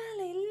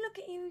Mally, look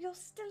at you. You're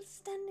still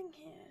standing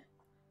here.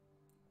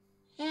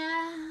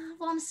 Yeah,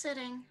 well, I'm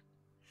sitting.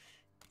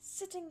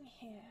 Sitting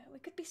here. We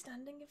could be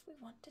standing if we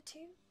wanted to,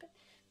 but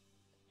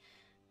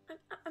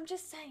I'm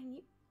just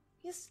saying,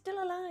 you're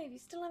still alive. You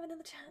still have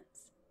another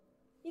chance.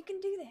 You can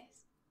do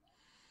this.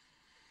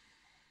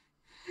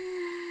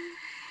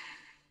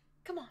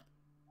 Come on.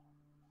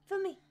 For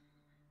me.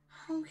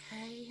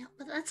 Okay,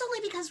 but that's only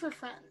because we're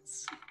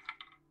friends.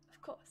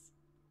 Of course.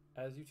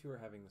 As you two are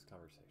having this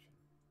conversation,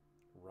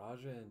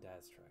 Raja and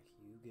Daztrak,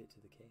 you get to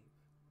the cave.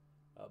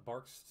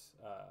 Barks,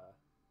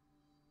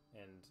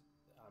 and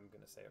I'm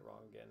gonna say it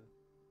wrong again,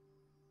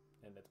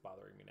 and it's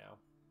bothering me now.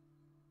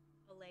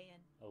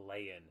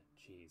 Alayan,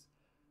 jeez.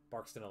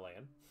 Barkston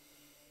Alayan.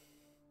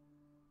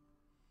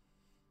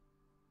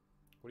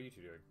 What are you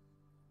two doing?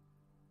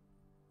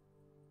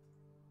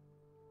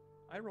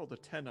 I rolled a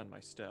 10 on my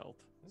stealth,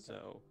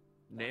 so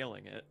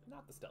nailing it.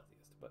 Not the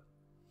stealthiest, but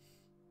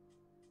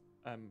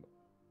I'm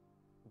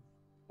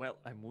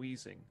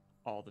wheezing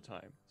all the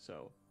time,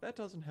 so that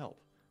doesn't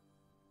help.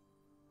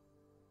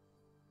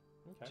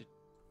 okay.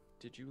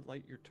 Did you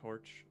light your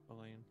torch,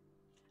 Elaine?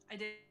 I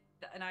did,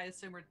 and I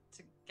assume we're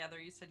together.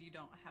 You said you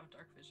don't have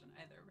dark vision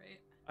either, right?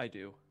 I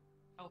do.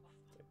 Oh.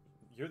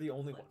 You're the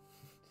only one.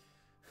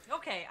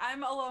 Okay,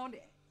 I'm alone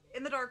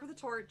in the dark with a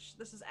torch.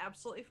 This is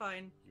absolutely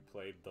fine. You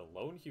played the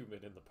lone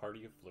human in the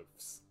party of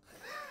floofs.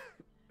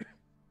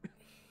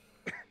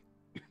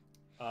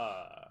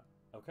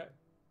 Okay.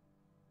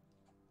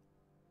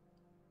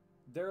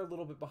 They're a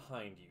little bit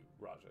behind you,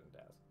 Raja and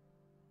Daz.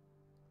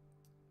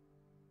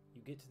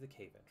 You get to the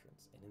cave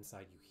entrance, and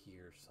inside you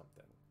hear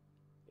something.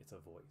 It's a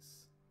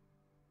voice.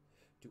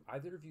 Do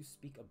either of you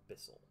speak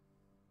Abyssal?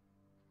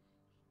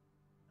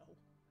 No.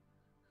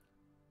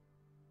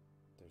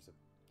 There's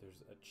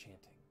a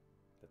chanting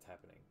that's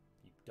happening.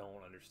 You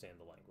don't understand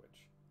the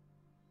language.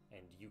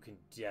 And you can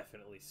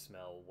definitely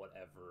smell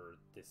whatever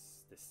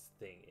this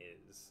thing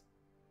is.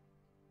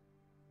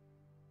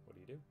 What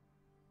do you do?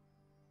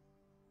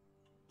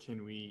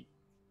 Can we,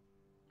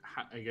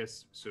 I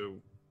guess,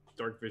 so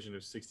dark vision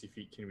of 60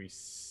 feet, can we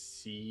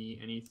see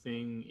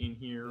anything in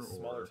here? The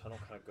smaller or... tunnel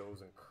kind of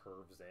goes and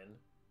curves in.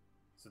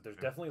 So there's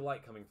definitely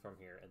light coming from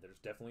here, and there's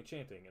definitely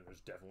chanting, and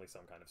there's definitely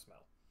some kind of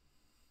smell.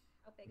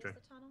 How big Okay. is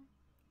the tunnel?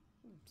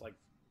 It's like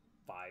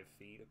 5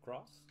 feet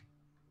across.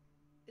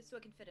 So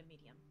it can fit a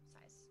medium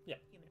size Yeah.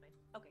 humanoid.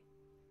 Okay.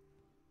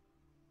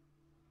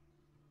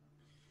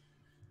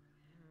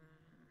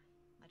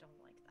 I don't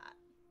like that.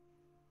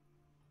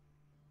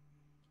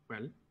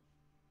 Well,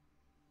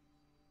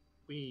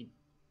 we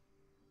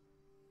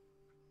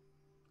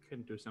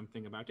can do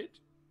something about it,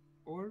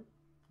 or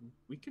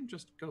we can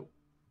just go.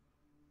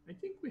 I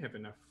think we have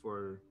enough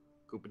for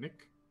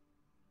Kubenik.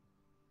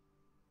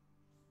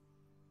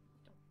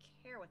 Don't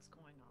care what's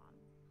going on.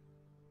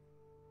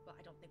 But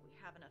I don't think we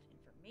have enough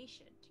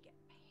information to get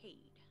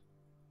paid.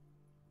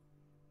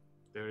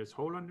 There is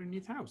hole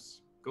underneath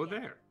house. Go Yeah.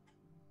 there.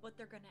 But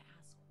they're gonna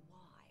ask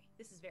why.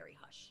 This is very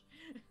hush.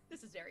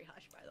 This is very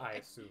hush, by the I way.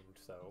 assumed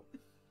so.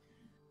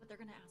 But they're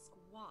gonna ask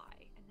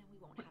why, and then we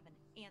won't have an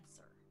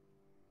answer.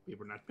 We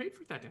were not paid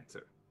for that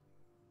answer.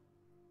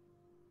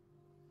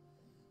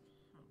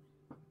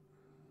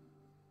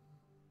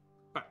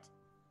 But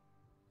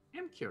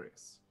I'm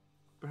curious.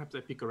 Perhaps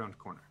I peek around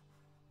corner.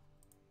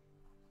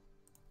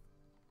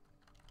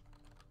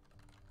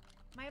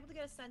 Am I able to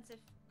get a sense if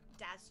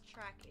Dash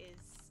Track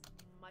is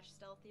much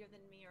stealthier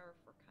than me, or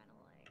if we're kind of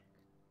like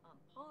on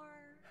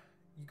par?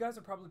 You guys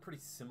are probably pretty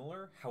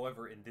similar.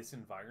 However, in this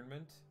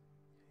environment,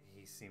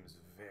 he seems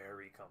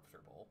very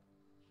comfortable.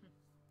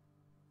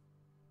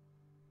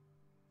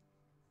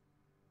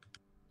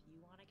 If you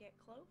want to get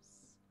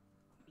close,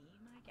 be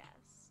my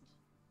guest.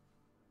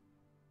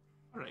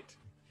 All right.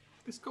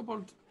 This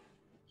kobold,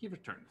 he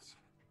returns.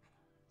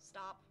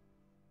 Stop.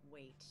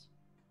 Wait.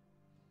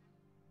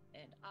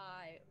 And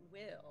I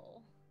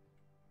will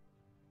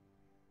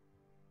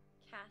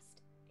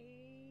cast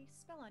a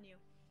spell on you.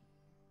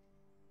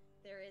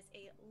 There is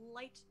a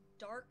light,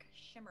 dark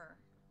shimmer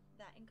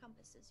that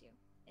encompasses you,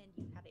 and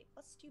you have a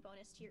 +2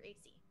 bonus to your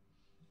AC.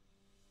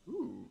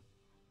 Ooh.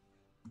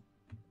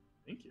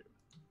 Thank you.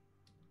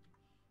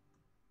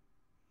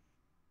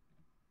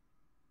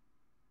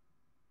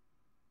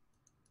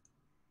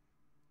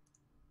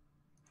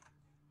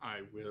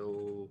 I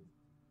will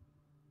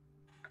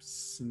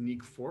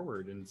sneak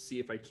forward and see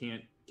if I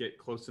can't get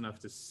close enough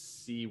to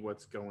see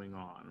what's going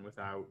on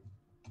without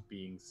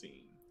being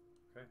seen.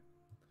 Okay.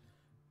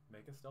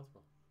 Make a stealth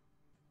roll.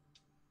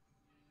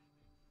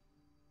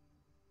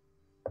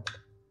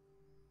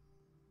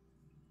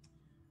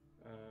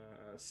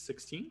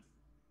 16.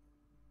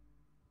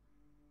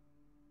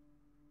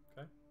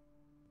 Okay.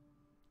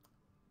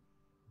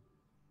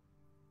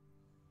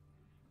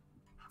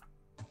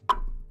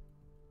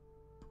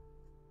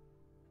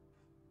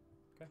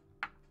 Okay.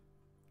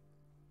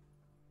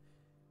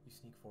 You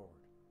sneak forward,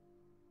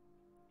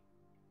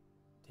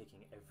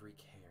 taking every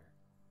care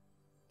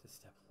to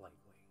step lightly,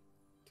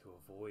 to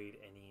avoid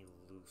any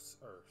loose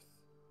earth,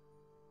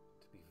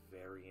 to be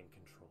very in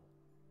control.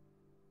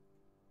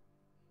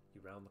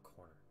 You round the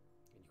corner,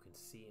 and you can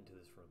see into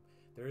this room.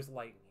 There is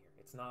light in here.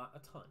 It's not a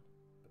ton,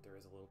 but there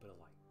is a little bit of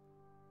light.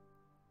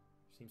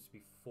 There seems to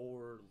be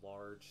 4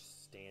 large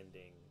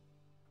standing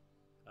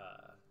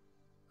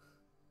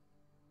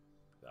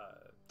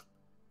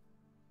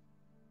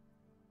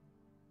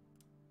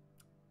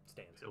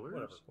stands.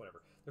 Pillars?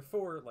 Whatever. They're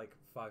 4 like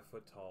 5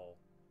 foot tall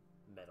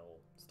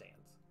metal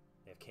stands.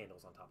 They have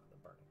candles on top of them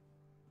burning.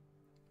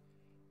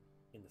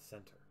 In the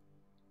center,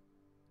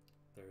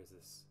 there is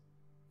this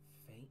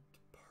faint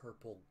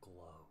purple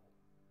glow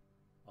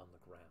on the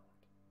ground,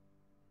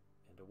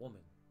 and a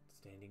woman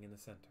standing in the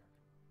center.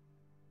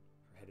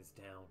 Her head is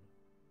down.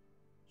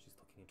 She's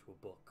looking into a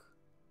book.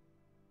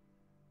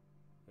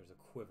 There's a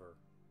quiver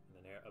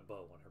and a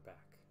bow on her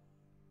back.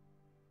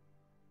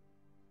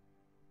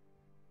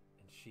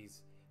 And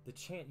she's the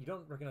chant. You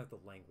don't recognize the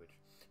language,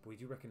 but we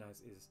do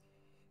recognize there's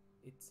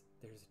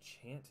a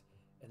chant,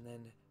 and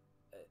then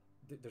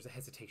there's a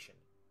hesitation,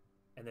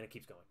 and then it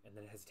keeps going, and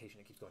then a hesitation.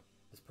 It keeps going.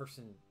 This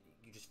person,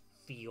 you just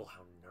feel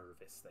how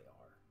nervous they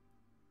are.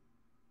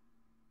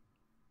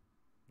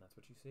 And that's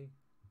what you see.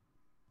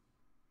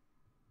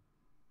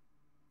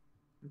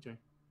 Okay.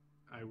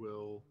 I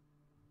will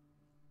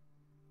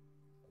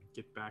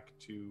get back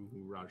to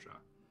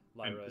Raja.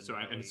 Lyra And so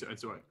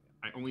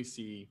I only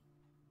see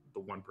the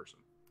one person.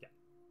 Yeah.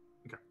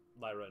 Okay.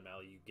 Lyra and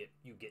Mally,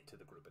 you get to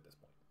the group at this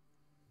point.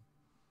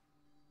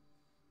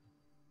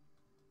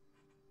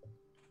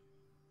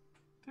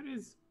 There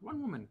is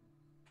one woman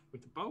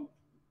with a bow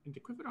and a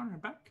quiver on her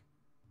back.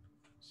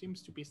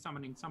 Seems to be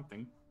summoning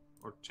something,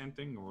 or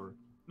chanting, or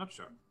not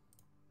sure.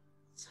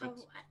 So,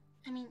 But-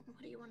 I mean,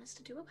 what do you want us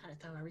to do about it,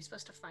 though? Are we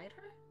supposed to fight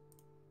her?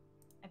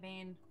 I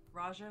mean,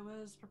 Raja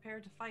was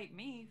prepared to fight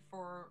me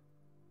for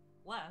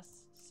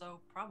less, so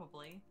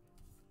probably.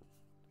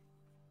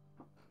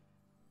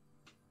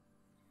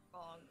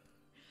 Wrong.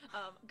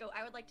 Go.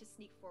 I would like to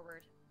sneak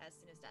forward as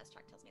soon as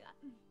Dastrak tells me that.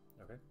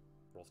 Okay.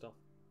 Roll stealth.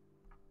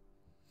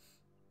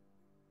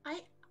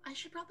 I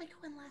should probably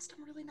go in last.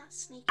 I'm really not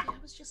sneaky. I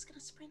was just gonna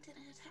sprint in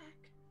and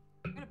attack.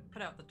 I'm gonna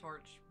put out the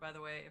torch, by the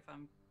way, if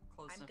I'm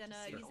close I'm enough gonna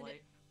to see use the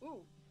light.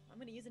 Ooh, I'm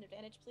gonna use an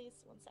advantage,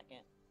 please. 1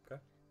 second.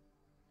 Okay.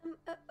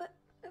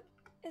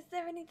 Is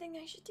there anything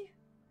I should do?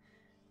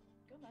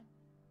 Go on.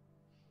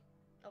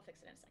 I'll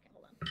fix it in a second.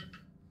 Hold on.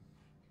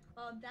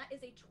 That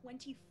is a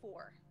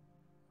 24.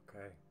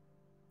 Okay.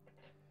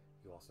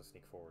 You also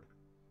sneak forward.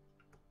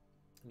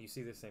 And you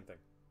see the same thing.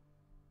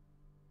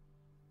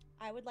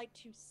 I would like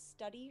to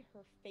study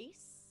her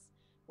face,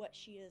 what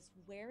she is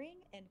wearing,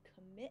 and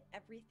commit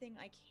everything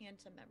I can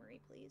to memory,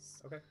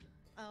 please. Okay.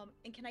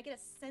 And can I get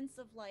a sense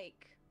of,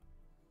 like,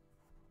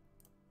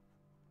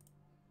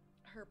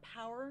 her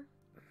power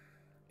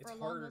or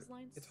along those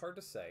lines? It's hard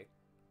to say.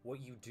 What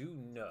you do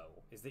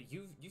know is that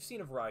you've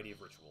seen a variety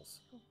of rituals.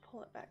 We'll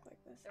pull it back like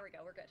this. There we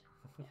go, we're good.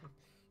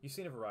 You've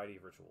seen a variety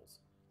of rituals.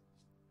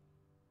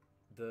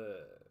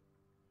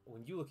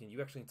 When you look in,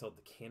 you actually can tell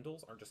the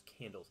candles aren't just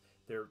candles.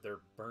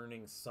 They're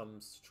burning some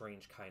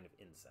strange kind of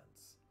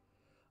incense.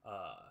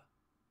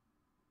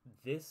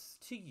 This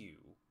to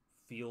you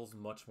feels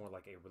much more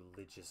like a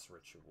religious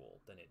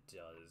ritual than it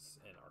does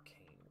an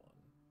arcane one.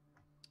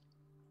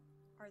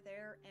 Are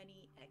there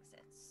any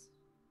exits?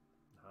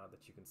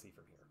 That you can see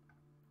from here.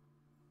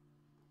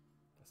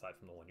 Aside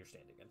from the one you're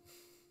standing in.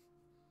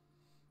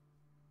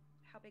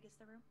 How big is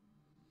the room?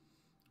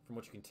 From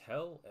what you can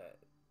tell,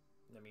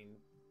 I mean,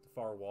 the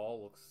far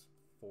wall looks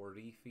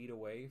 40 feet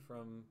away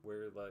from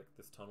where like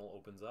this tunnel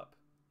opens up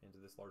into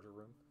this larger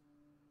room.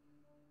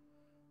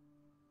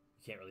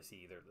 You can't really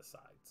see either of the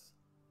sides.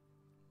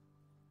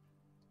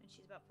 And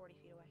she's about 40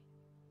 feet away.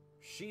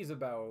 She's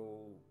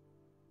about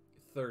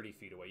 30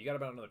 feet away. You got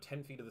about another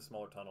 10 feet of the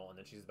smaller tunnel, and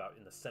then she's about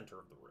in the center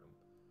of the room.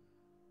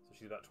 So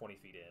she's about 20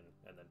 feet in,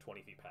 and then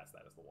 20 feet past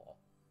that is the wall.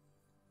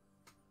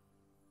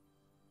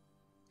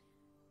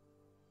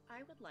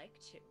 I would like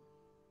to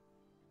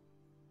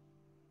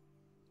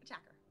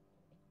attack her.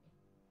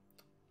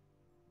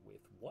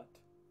 With what?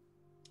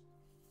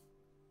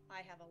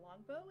 I have a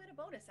longbow and a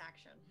bonus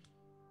action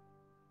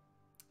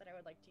that I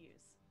would like to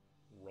use.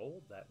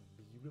 Roll that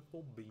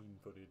beautiful beam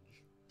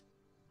footage.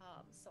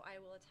 So I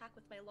will attack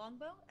with my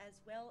longbow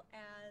as well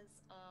as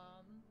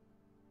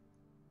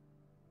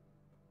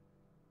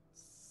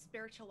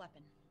spiritual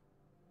weapon.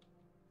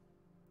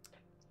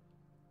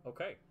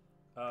 Okay.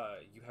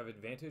 You have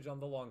advantage on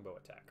the longbow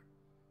attack.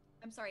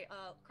 I'm sorry,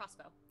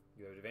 crossbow.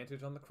 You have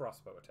advantage on the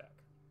crossbow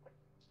attack.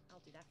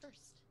 I'll do that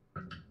first.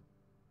 I'd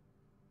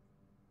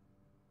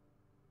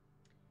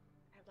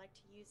like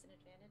to use an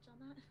advantage on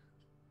that.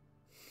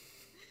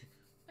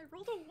 I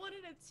rolled a 1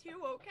 and a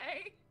 2,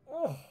 okay?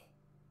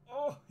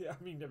 Oh, yeah,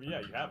 I mean,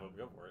 yeah, you have them.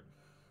 Go for it.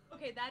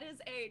 Okay, that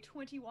is a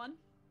 21.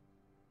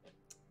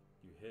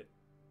 You hit.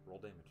 Roll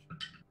damage.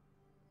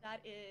 That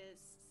is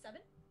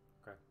 7.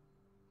 Okay.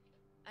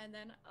 And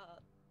then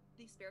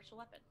the spiritual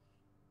weapon.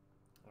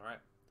 All right.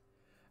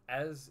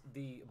 As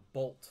the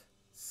bolt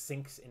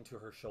sinks into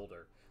her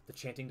shoulder, the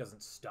chanting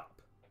doesn't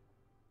stop.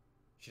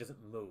 She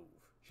doesn't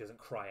move. She doesn't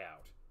cry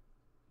out.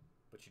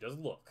 But she does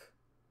look.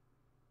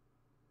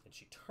 And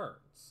she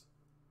turns.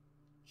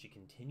 She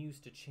continues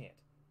to chant.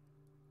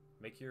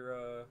 Make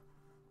your,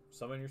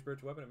 summon your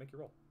spiritual weapon and make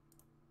your roll.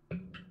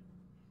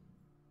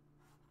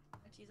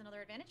 Let's use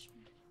another advantage.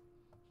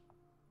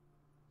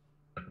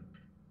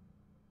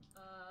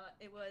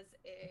 It was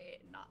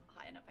not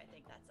high enough, I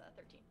think. That's a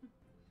 13.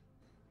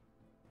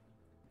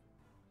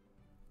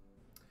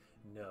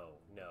 No.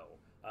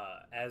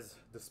 As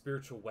the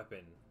spiritual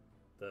weapon,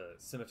 the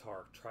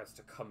scimitar, tries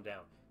to come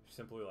down, she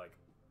simply, like,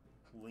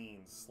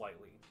 leans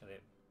slightly, and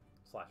it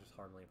slashes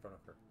harmlessly in front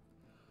of her.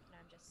 And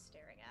I'm just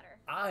staring at her.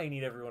 I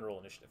need everyone to roll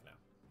initiative now.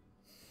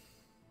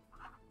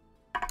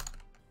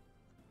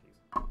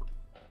 Jeez.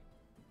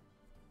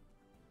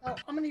 Oh,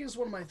 I'm gonna use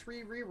one of my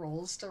 3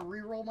 rerolls to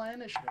reroll my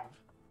initiative.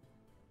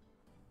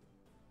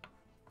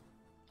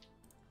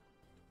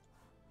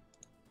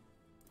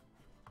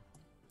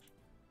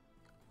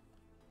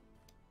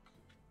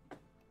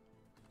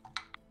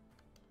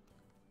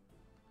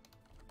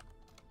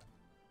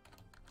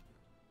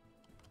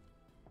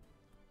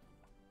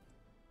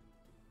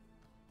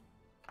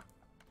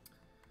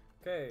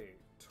 Okay,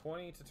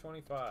 20 to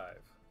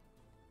 25.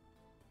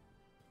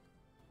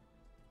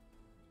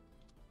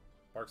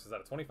 Barks, is that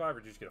a 25 or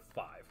did you just get a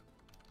 5?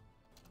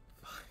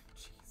 5,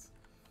 jeez.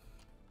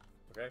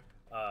 Okay,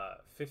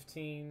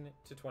 15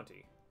 to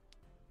 20.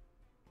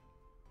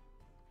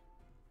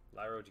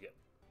 Lyra, what'd you get?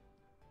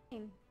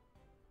 15.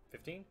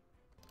 15?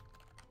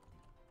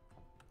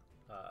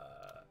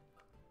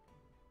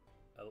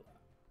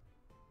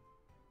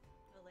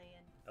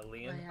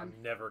 Elaine, I'm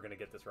never gonna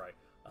get this right.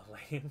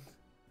 Elaine.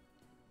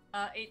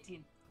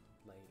 18.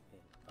 Lay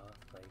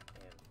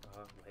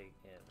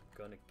in.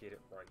 Gonna get it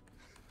right.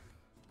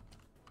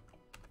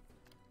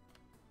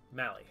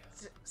 Mally.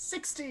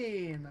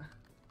 16.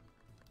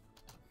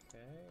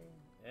 Okay,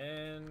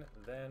 and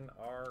then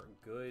our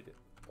good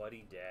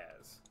buddy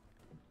Daz.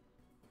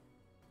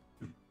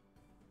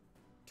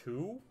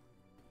 2?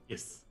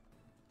 Yes.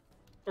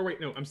 Oh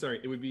wait, no, I'm sorry.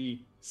 It would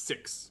be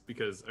 6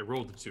 because I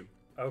rolled a 2.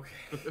 Okay.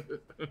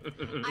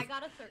 I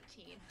got a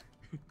 13.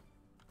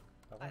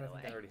 I By the think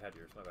way. I already had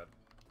yours. My bad.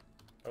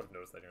 I would have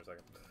noticed that here in a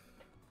second.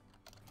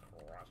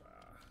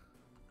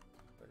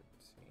 13.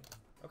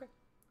 Okay,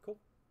 cool.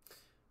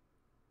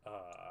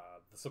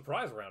 The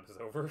surprise round is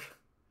over.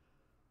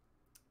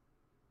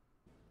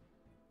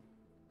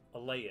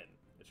 Alayan,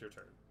 it's your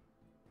turn.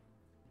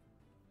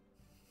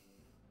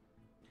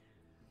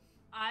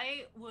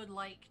 I would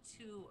like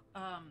to,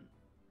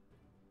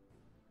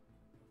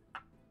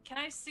 can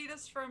I see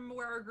this from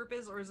where our group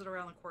is, or is it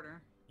around the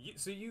corner?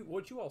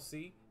 What you all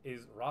see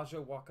is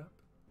Raja walk up,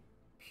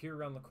 peer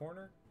around the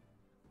corner,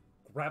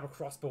 grab a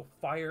crossbow,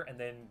 fire, and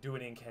then do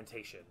an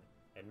incantation,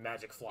 and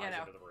magic flies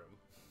into the room.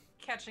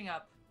 Catching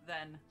up,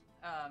 then.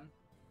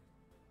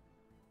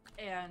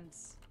 And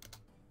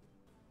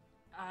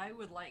I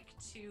would like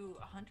to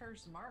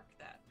Hunter's Mark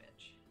that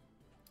bitch.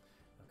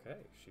 Okay,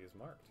 she is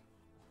marked.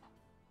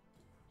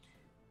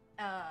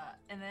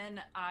 And then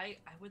I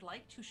would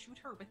like to shoot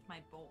her with my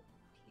bow,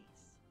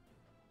 please.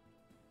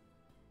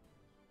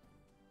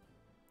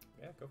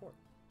 Yeah, go for it.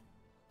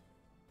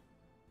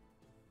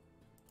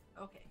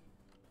 Okay.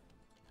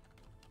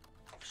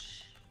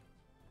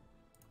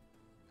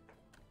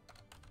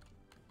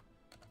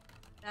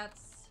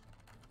 That's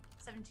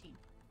 17.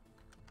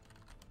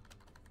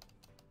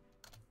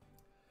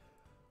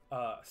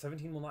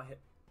 17 will not hit.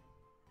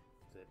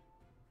 It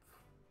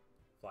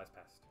flies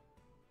past.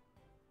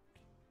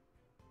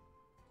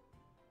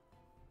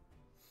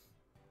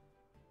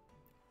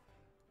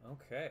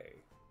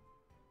 Okay.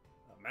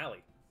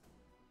 Mally.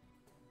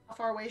 How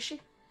far away is she?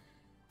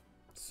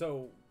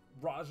 So,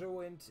 Raja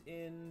went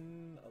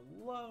in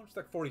alone, just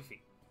like 40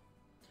 feet.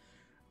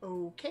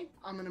 Okay,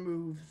 I'm gonna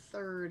move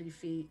 30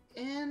 feet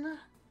in.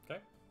 Okay.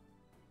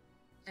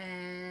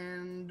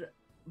 And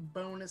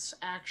bonus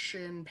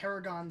action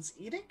Paragon's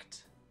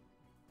Edict.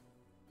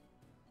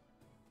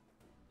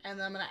 And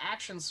then I'm gonna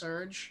action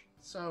surge.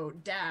 So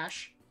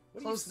dash,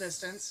 close the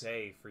distance.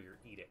 Say for your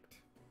edict.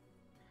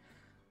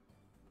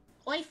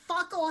 Oi,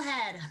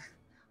 fucklehead!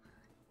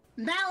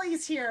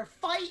 Mally's here,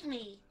 fight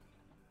me!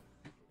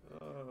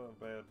 Oh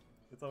man,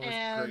 it's always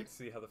great to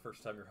see how the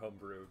first time your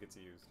homebrew gets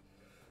used.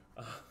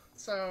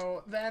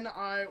 So then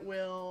I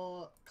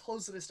will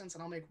close the distance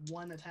and I'll make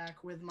one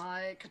attack with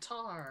my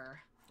Qatar.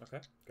 Okay,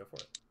 go for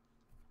it.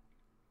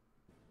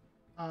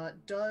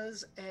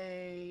 Does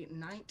a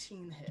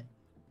 19 hit?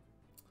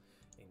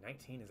 A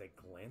 19 is a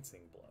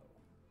glancing blow.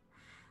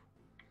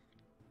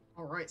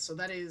 Alright, so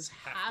that is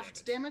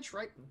half damage,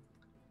 right?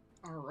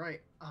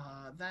 Alright,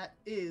 that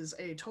is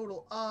a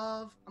total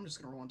of... I'm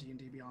just going to roll on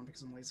D&D Beyond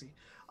because I'm lazy.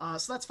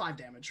 So that's 5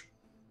 damage.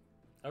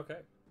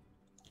 Okay.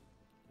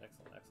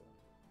 Excellent, excellent.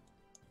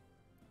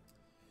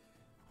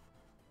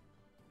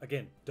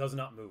 Again, does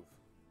not move.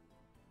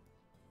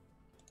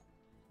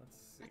 Let's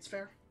see. That's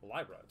fair.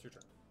 Libra, it's your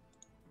turn.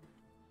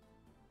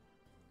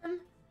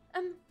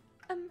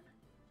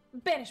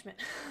 Banishment.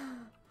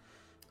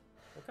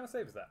 What kind of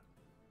save is that?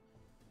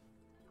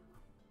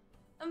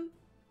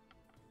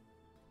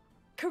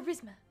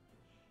 Charisma.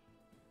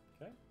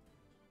 Okay.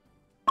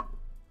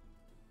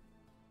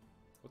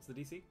 What's the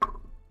DC?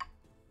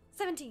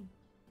 17.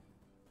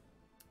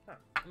 Huh,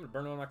 I'm gonna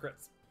burn one of my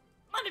crits.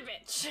 Mother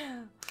bitch.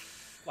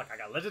 Like I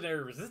got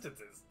legendary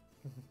resistances.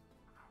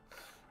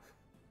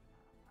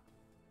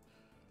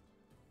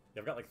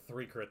 Yeah, I've got like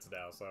 3 crits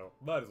now, so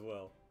might as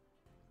well.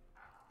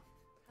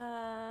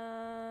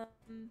 That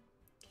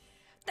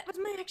was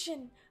my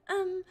action.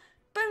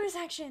 Bonus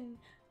action.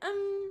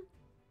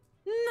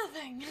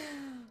 Nothing.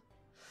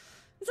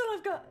 That's all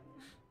I've got.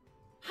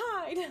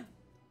 Hide.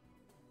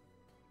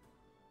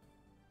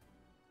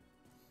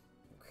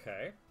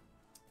 Okay.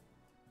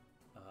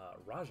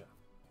 Raja.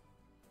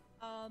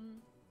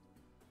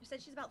 You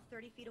said she's about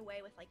 30 feet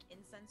away with like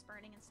incense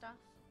burning and stuff.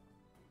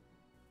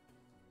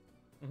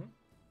 Mm-hmm.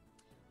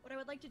 What I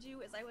would like to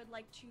do is I would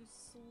like to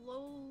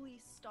slowly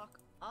stalk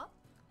up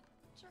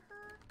to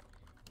her,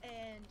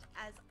 and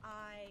as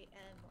I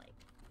am like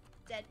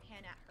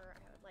deadpan at her,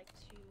 I would like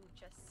to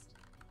just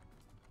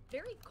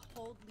very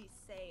coldly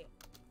say,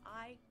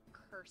 "I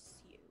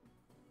curse you."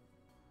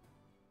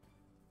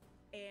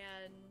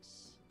 And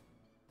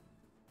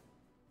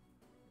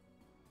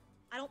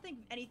I don't think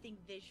anything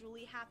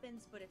visually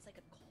happens, but it's like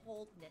a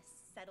coldness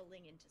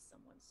settling into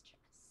someone's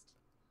chest.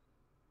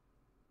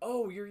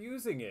 Oh, you're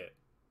using it.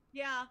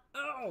 Yeah.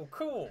 Oh,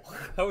 cool.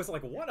 I was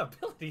like, what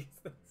ability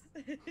is this?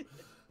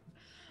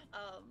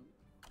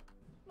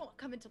 Won't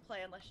come into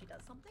play unless she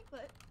does something,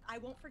 but I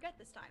won't forget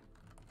this time.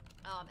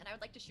 And I would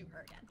like to shoot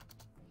her again.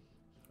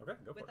 Okay,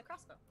 go for it. With a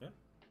crossbow. Yeah.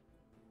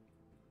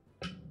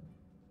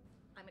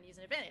 I'm gonna use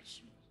an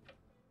advantage.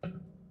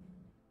 I'm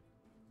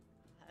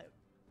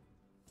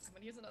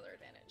gonna use another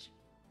advantage.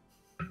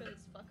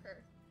 Because fuck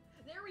her.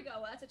 There we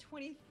go, that's a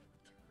 23.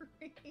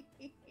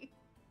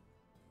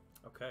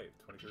 Okay,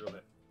 23 will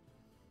hit.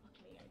 Fuck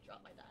me, I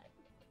dropped my die.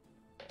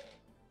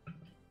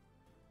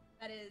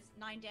 That is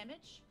 9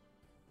 damage.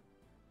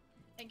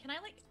 And can I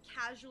like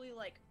casually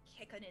like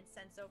kick an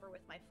incense over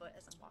with my foot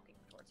as I'm walking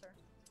towards her?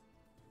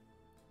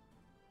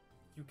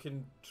 You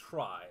can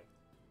try.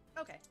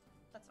 Okay,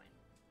 that's fine.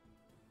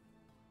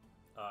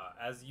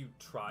 As you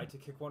try to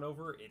kick one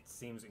over, it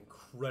seems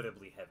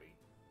incredibly heavy.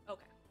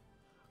 Okay.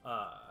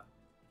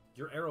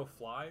 Your arrow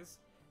flies,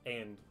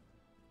 and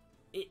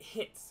it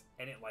hits,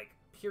 and it, like,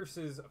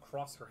 pierces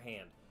across her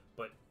hand,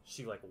 but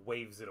she, like,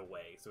 waves it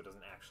away, so it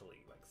doesn't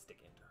actually, like,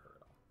 stick into her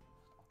at all.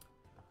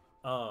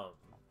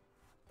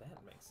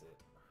 That makes it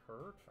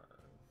her turn.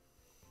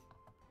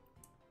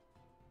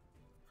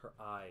 Her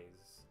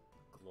eyes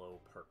glow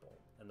purple,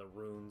 and the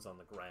runes on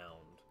the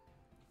ground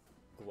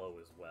glow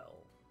as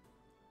well.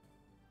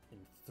 And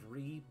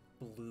 3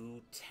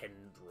 blue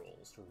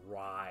tendrils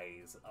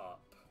rise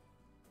up.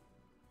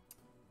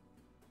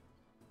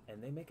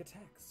 And they make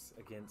attacks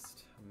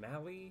against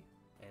Mally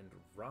and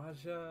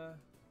Raja.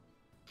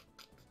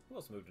 Who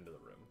else moved into the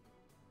room?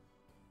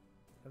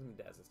 Hasn't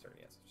been Daz's turn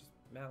yet. So it's just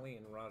Mally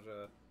and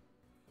Raja.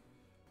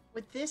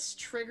 Would this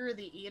trigger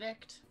the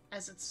edict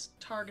as it's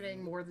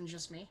targeting more than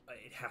just me?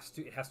 It has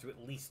to. It has to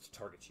at least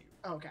target you.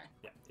 Oh, okay.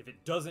 Yeah. If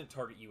it doesn't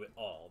target you at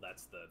all,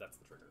 that's the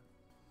trigger.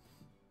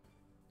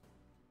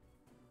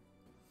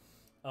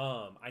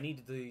 I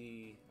need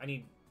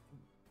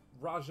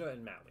Raja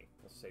and Mally.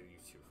 We'll say you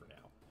two for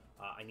now.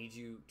 I need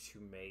you to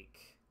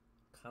make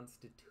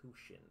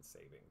Constitution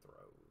saving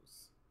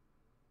throws.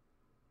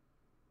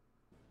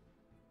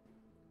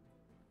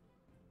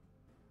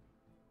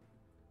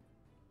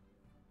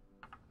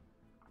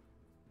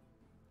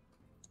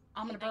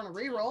 I'm gonna burn a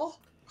reroll.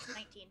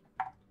 19.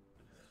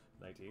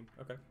 19.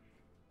 Okay.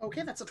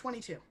 Okay, that's a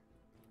 22.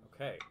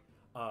 Okay.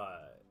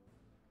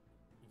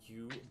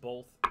 You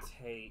both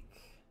take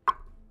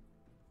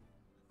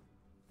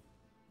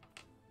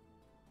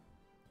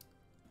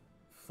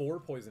 4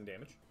 poison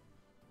damage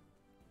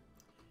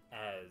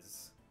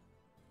as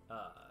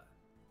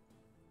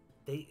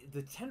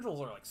the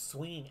tendrils are like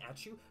swinging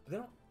at you, but they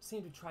don't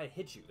seem to try to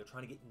hit you. They're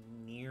trying to get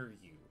near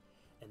you,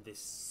 and this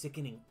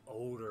sickening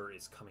odor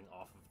is coming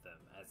off of them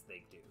as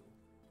they do.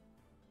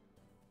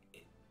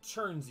 It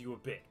churns you a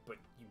bit, but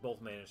you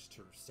both manage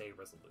to stay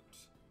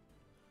resolute.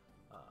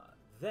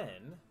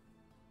 Then,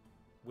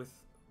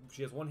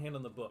 she has one hand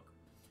on the book.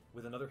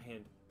 With another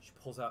hand, she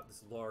pulls out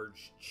this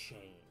large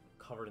chain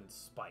covered in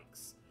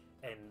spikes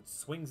and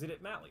swings it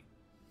at Mally.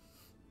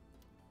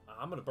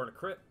 I'm gonna burn a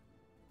crit.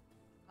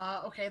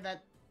 Okay,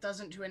 that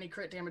doesn't do any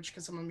crit damage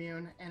because I'm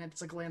immune, and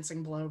it's a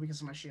glancing blow because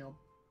of my shield.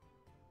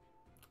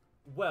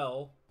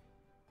 Well,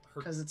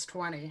 because it's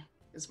 20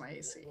 is my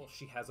AC. Well,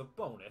 she has a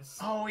bonus.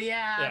 Oh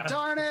yeah,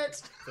 darn it!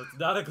 So it's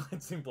not a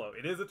glancing blow.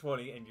 It is a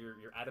 20, and your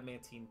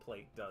adamantine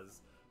plate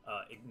does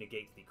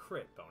negate the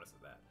crit bonus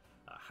of that.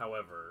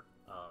 However,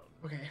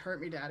 okay, hurt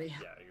me, daddy.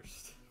 Yeah,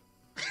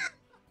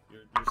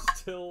 you're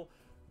still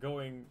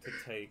going to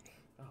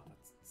take. Oh,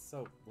 that's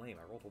so lame.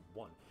 I rolled a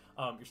 1.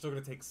 You're still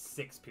going to take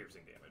 6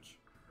 piercing damage.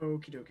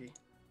 Okie dokie.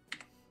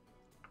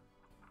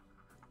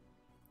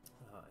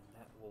 And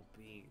that will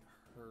be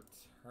her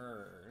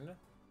turn.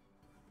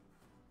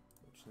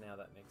 Which now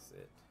that makes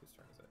it. Whose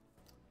turn is it?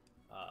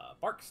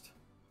 Barkst.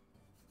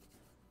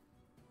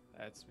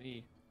 That's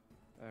me.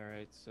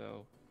 Alright,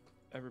 so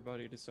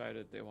everybody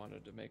decided they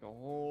wanted to make a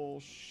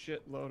whole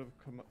shitload of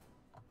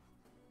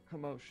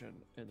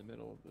commotion in the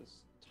middle of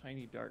this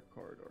tiny dark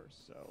corridor,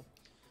 so...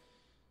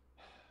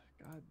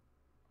 God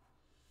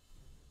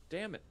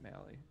damn it,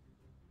 Mally.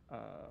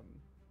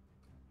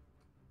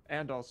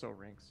 And also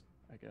Rinks,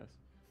 I guess.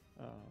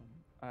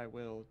 I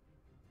will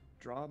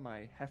draw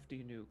my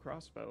hefty new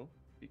crossbow,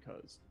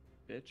 because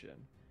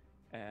bitchin',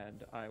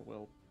 and I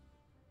will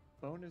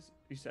bonus...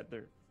 You said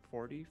they're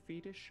 40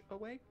 feet-ish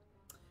away?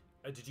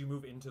 Did you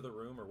move into the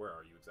room, or where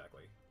are you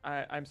exactly?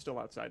 I'm still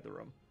outside the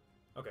room.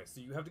 Okay, so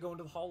you have to go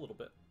into the hall a little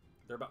bit.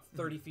 They're about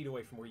 30 feet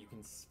away from where you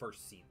can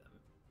first see them.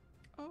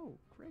 Oh,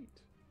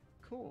 great.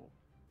 Cool.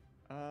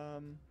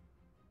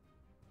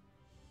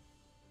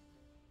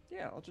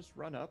 Yeah, I'll just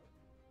run up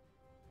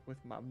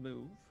with my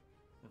move,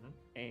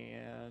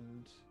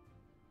 and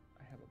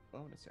I have a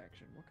bonus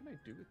action. What can I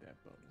do with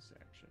that bonus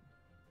action?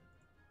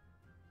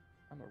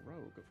 I'm a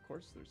rogue. Of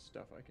course there's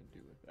stuff I can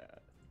do with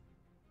that.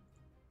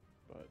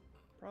 But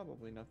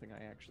probably nothing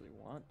I actually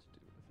want to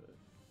do with it.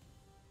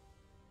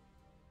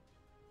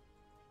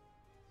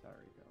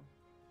 Sorry, go.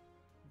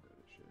 I'm good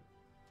at shit.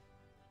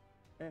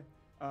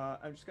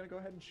 I'm just gonna go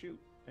ahead and shoot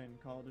and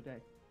call it a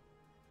day.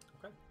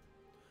 Okay.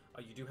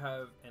 You do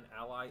have an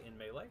ally in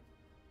melee.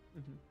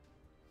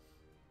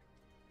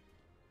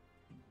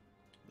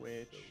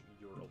 Which... So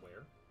you're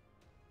aware.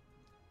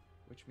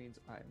 Which means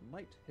I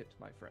might hit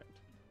my friend.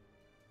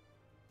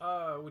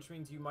 Which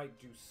means you might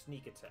do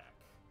sneak attack.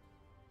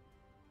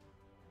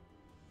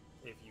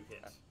 If you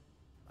hit.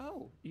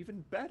 Oh,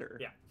 even better.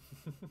 Yeah.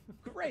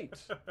 Great.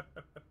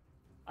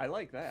 I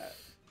like that.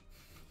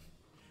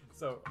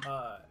 So,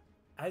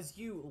 as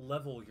you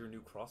level your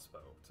new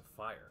crossbow to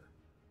fire,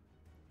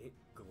 it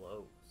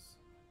glows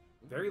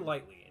very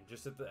lightly and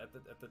just at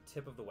the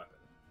tip of the weapon.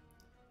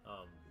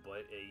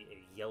 But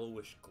a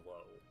yellowish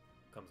glow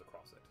comes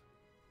across it.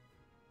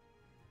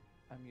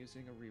 I'm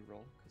using a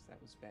reroll because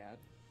that was bad.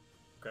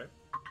 Okay.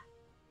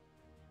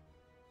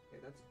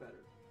 Okay, that's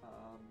better.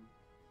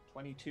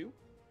 22?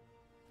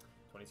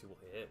 22 will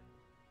hit.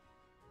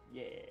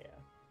 Yeah.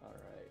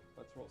 Alright,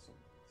 let's roll some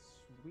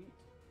sweet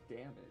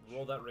damage.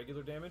 Roll that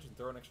regular damage and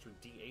throw an extra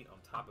d8 on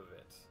top of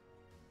it.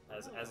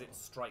 As it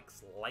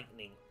strikes,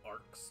 lightning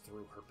arcs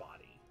through her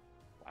body.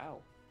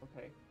 Wow.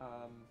 Okay.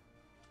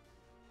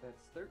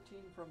 That's 13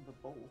 from the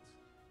bolt.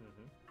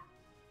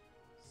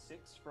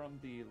 6 from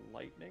the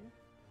lightning,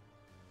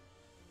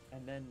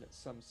 and then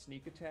some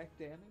sneak attack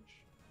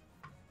damage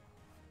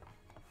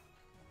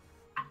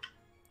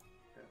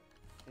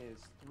is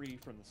 3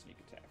 from the sneak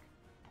attack.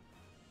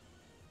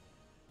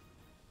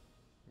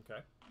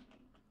 Okay.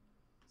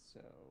 So,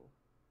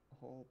 a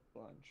whole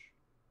bunch.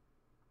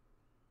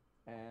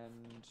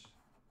 And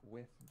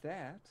with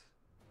that,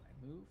 I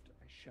moved,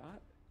 I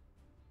shot.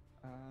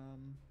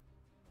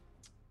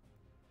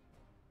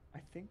 I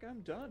think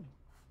I'm done.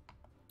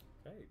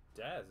 Okay,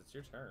 Daz, it's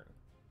your turn.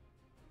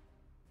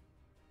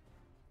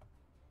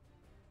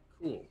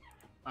 Cool.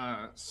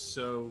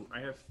 So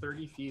I have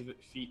 30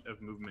 feet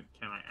of movement.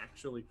 Can I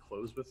actually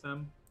close with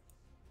them?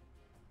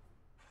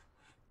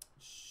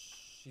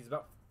 She's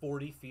about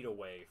 40 feet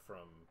away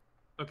from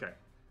Okay.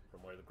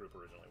 where the group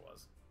originally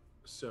was.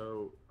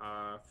 So,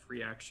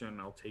 free action,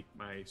 I'll take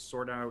my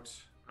sword out,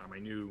 my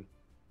new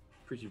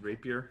pretty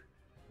rapier.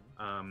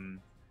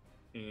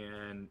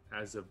 And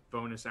as a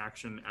bonus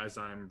action, as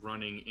I'm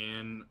running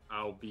in,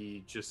 I'll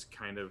be just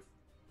kind of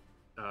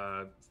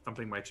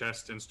thumping my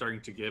chest and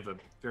starting to give a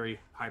very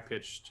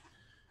high-pitched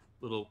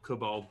little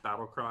kobold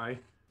battle cry,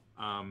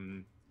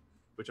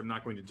 which I'm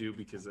not going to do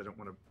because I don't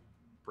want to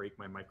break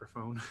my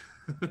microphone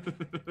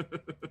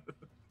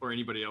or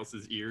anybody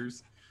else's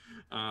ears.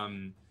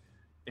 And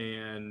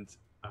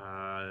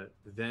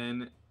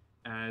then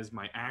as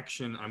my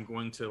action, I'm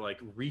going to like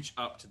reach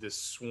up to this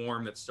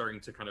swarm that's starting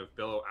to kind of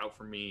billow out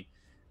from me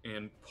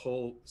and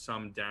pull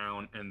some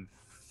down and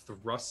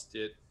thrust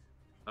it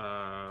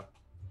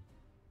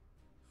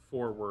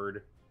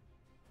forward.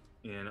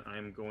 And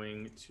I'm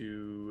going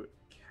to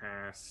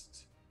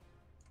cast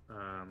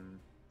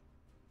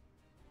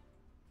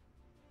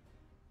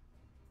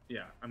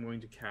I'm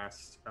going to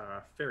cast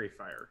Fairy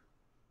Fire.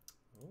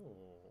 Ooh,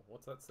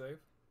 what's that save?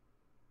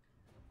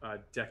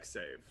 Deck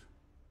save.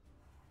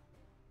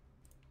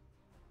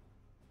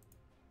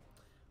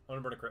 I'm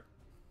gonna burn a crit.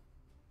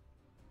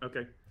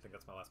 Okay. I think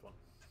that's my last one.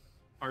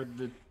 Are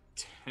the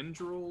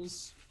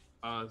tendrils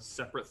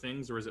separate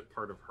things, or is it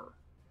part of her?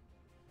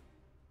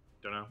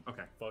 Don't know.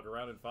 Okay. Fuck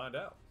around and find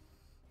out.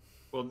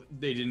 Well,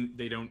 they didn't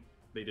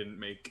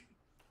make.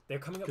 They're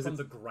coming up from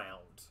the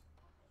ground.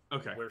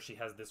 Okay. Where she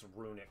has this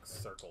runic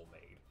circle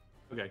made.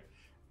 Okay.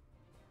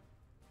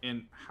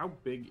 And how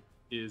big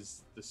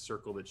is the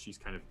circle that she's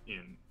kind of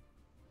in?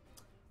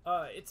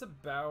 It's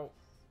about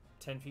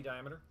 10 feet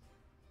diameter.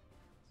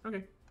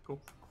 Okay,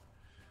 cool.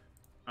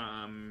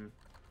 And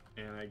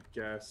I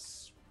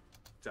guess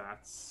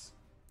that's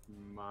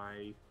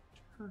my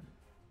turn.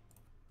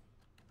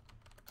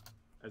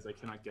 As I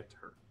cannot get to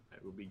her. I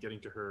will be getting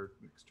to her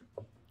next turn.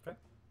 Okay.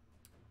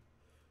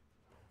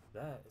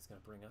 That is going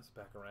to bring us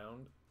back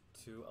around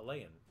to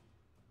Elaine.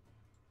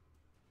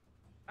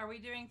 Are we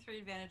doing 3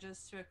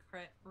 advantages to a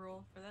crit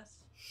rule for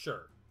this?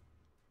 Sure.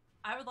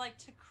 I would like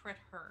to crit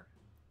her.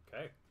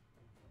 Okay.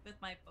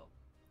 With my bow.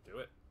 Do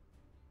it.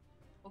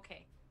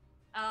 Okay.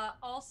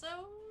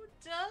 Also,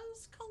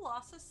 does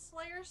Colossus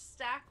Slayer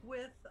stack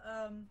with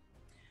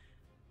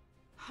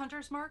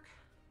Hunter's Mark?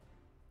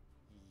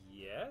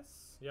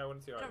 Yes. Yeah, I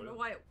wouldn't see how I don't know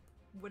why it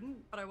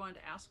wouldn't, but I wanted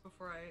to ask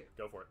before I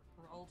go for it.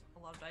 Rolled a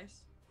lot of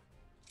dice.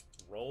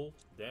 Roll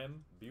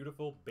them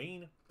beautiful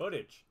bean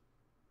footage.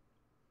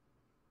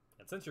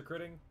 And since you're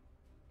critting,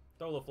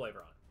 throw a little flavor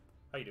on it.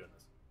 How you doing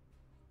this?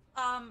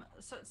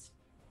 So it's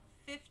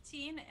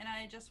 15, and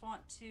I just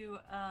want to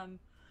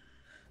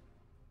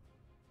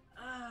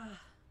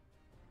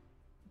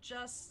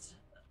just.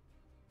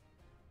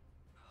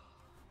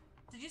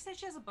 Did you say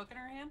she has a book in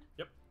her hand?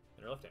 Yep,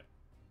 in her left hand.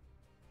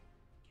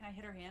 Can I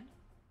hit her hand?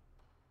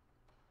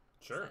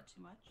 Sure. Is that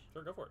too much?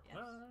 Sure, go for it. Yes.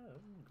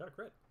 Got a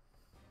crit.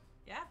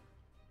 Yeah.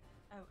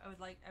 I would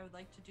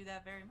like to do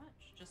that very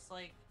much. Just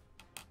like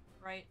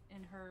right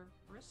in her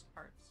wrist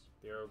parts.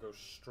 The arrow goes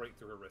straight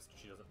through her wrist.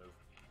 She doesn't move.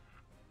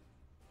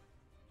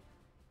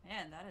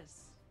 Man, that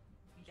is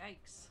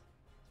yikes.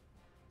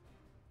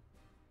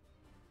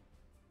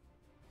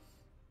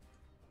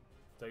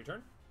 Is that your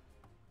turn?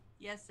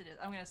 Yes, it is.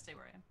 I'm gonna stay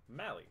where I am.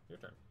 Mally, your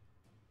turn.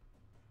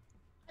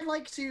 I'd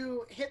like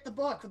to hit the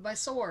book with my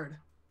sword.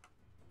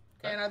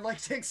 Okay. And I'd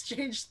like to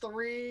exchange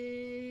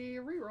 3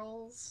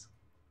 rerolls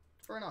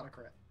for an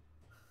autocrit.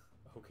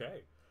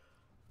 Okay.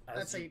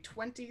 That's a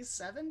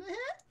 27 to hit?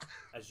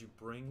 As you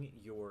bring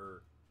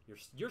your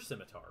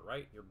scimitar,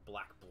 right? Your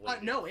black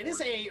blade. No, it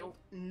is a...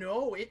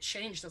 No, it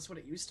changed. That's what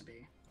it used to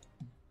be.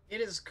 It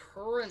is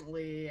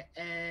currently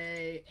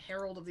a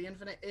Herald of the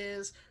Infinite. It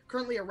is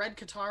currently a red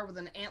Qatar with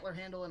an antler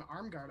handle and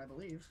arm guard, I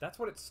believe. That's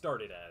what it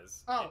started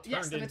as. Oh, it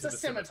yes, then it's a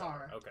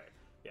scimitar. Okay,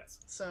 yes.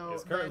 So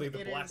it's currently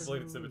the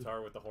black-bladed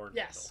scimitar with the horn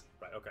Yes.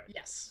 handle. Right, okay.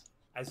 Yes.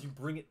 As you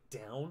bring it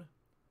down,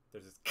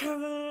 there's this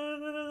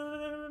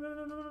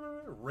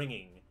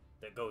ringing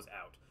that goes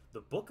out.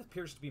 The book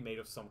appears to be made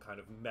of some kind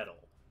of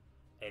metal,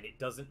 and it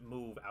doesn't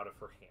move out of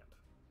her hand.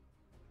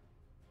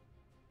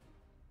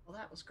 Well,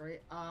 that was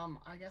great.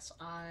 I guess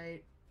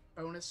I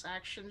bonus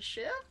action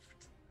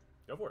shift?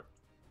 Go for it.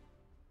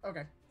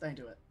 Okay, then I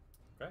do it.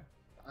 Okay.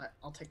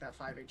 I'll take that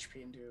 5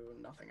 HP and do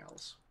nothing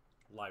else.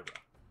 Lyra.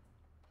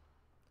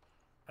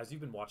 as you've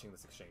been watching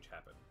this exchange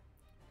happen,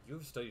 you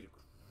have studied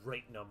a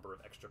great number of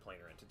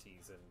extraplanar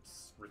entities and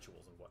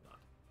rituals and whatnot.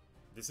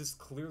 This is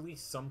clearly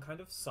some kind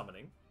of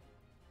summoning.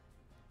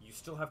 You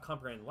still have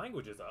comprehend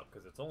languages up,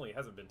 because it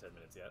hasn't been 10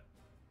 minutes yet.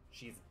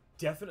 She's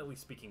definitely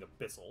speaking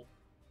Abyssal.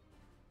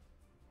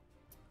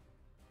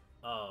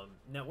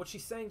 Now, what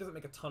she's saying doesn't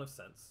make a ton of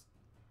sense,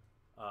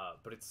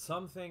 but it's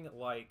something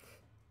like,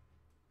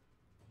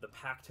 the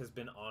pact has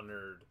been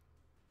honored,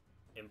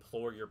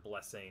 implore your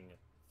blessing,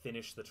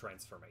 finish the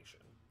transformation,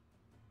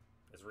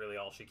 is really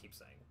all she keeps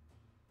saying.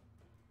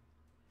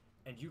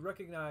 And you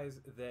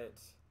recognize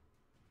that,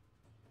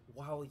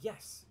 while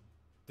yes,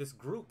 this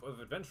group of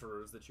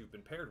adventurers that you've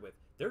been paired with,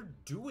 they're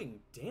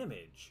doing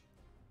damage,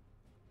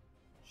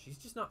 she's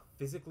just not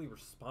physically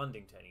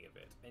responding to any of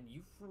it. And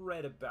you've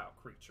read about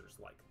creatures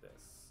like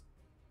this.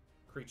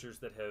 Creatures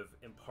that have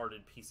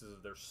imparted pieces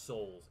of their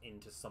souls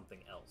into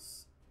something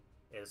else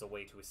as a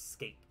way to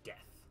escape death.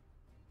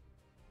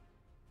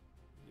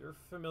 You're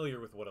familiar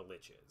with what a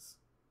lich is.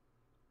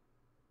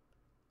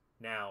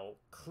 Now,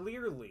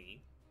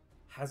 clearly,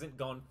 hasn't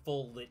gone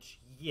full lich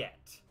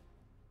yet,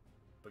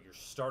 but you're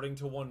starting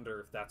to wonder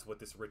if that's what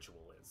this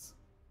ritual is.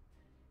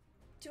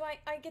 Do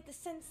I get the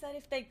sense that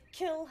if they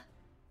kill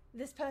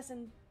this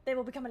person, they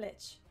will become a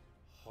lich?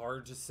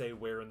 Hard to say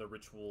where in the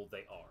ritual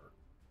they are.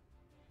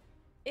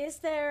 Is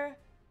there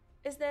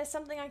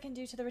something I can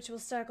do to the ritual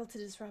circle to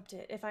disrupt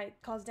it? If I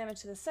cause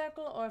damage to the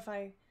circle, or if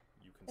I...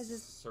 You can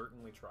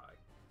certainly try.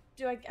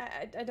 Do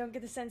I don't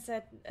get the sense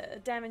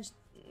that damage...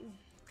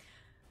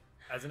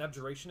 As an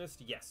abjurationist,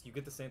 yes, you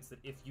get the sense that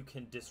if you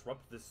can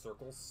disrupt this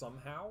circle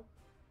somehow,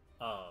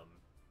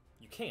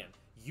 you can.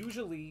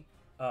 Usually,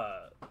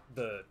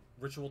 the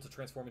ritual to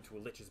transform into a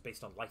lich is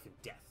based on life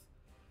and death.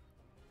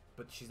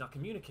 But she's not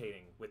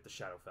communicating with the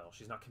Shadowfell.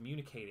 She's not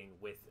communicating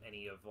with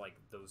any of, like,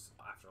 those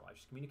afterlives.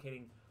 She's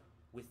communicating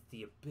with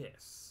the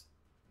Abyss.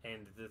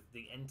 And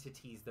the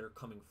entities that are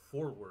coming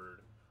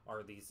forward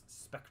are these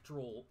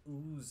spectral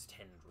ooze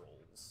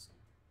tendrils.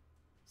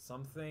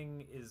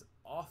 Something is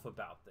off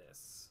about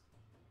this.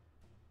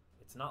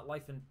 It's not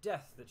life and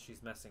death that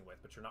she's messing with,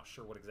 but you're not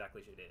sure what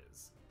exactly it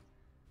is.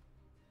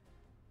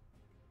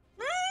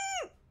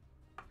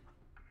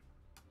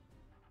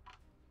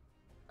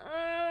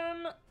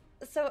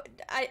 So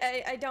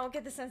I don't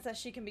get the sense that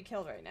she can be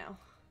killed right now.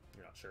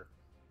 You're not sure.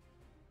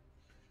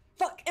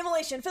 Fuck!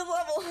 Immolation! 5th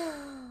level!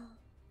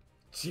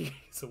 Jeez,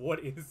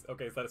 what is...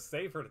 Okay, is that a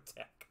save or an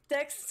attack?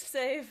 Dex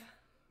save.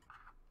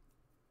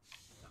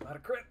 I'm out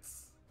of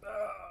crits.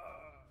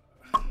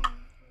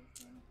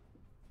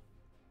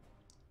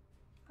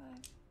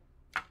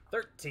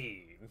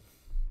 13.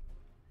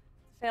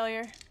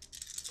 Failure.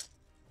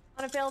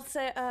 On a failed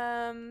save,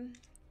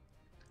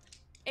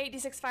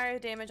 8d6 fire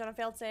damage on a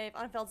failed save.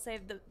 On a failed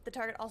save, the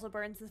target also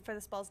burns for the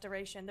spell's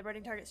duration. The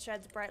burning target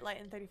sheds bright light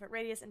in 30-foot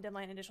radius and dim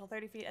light in additional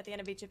 30 feet. At the end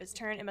of each of its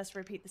turn, it must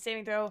repeat the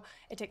saving throw.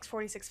 It takes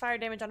 46 fire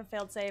damage on a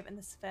failed save, and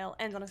the spell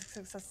ends on a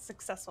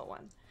successful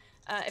one.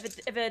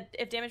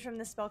 If damage from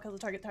this spell kills the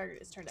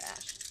target is turned to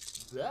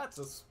ash. That's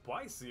a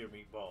spicy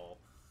meatball.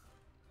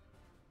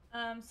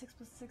 6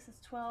 plus 6 is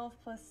 12,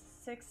 plus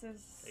 6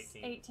 is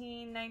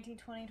 18, 19,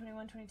 20,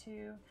 21,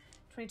 22.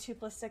 22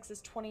 plus 6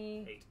 is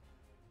 28.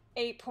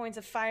 8 points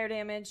of fire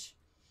damage.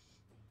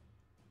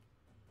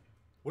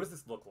 What does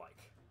this look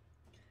like?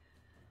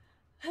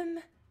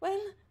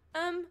 Well,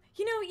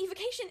 you know,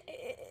 evocation,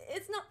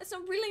 it's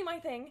not really my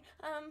thing,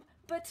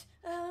 but,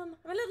 I'm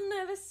a little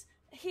nervous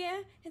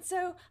here, and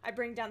so I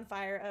bring down the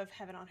fire of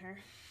heaven on her.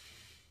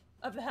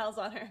 Of the hells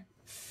on her.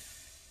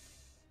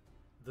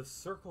 The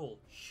circle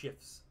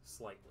shifts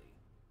slightly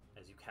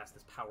as you cast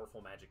this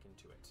powerful magic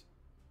into it.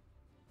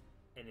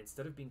 And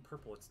instead of being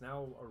purple, it's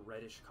now a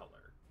reddish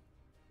color.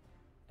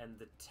 And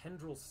the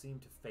tendrils seem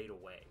to fade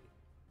away.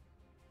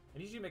 I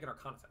need you to make an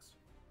Arcana test.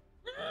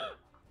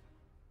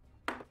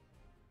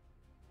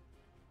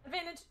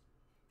 Advantage.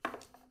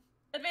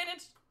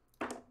 Advantage.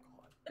 God.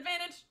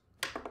 Advantage.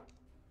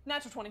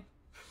 Natural 20.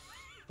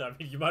 I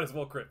mean, you might as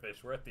well crit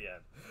fish. We're at the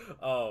end.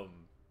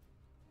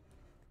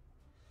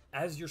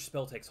 As your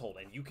spell takes hold,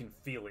 and you can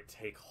feel it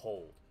take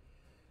hold,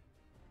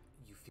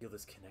 you feel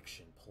this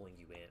connection pulling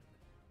you in.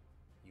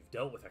 You've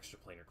dealt with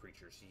extraplanar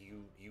creatures.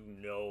 You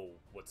know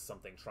what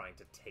something trying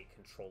to take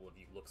control of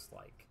you looks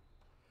like.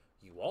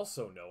 You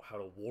also know how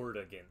to ward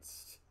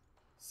against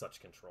such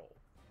control.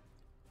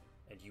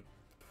 And you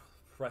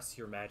press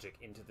your magic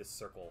into this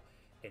circle,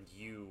 and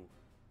you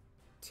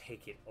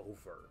take it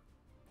over.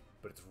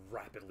 But it's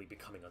rapidly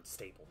becoming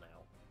unstable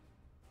now.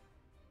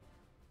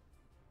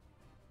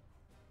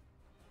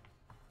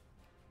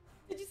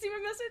 Did you see my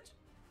message?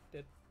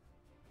 Did.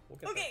 We'll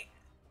get Okay.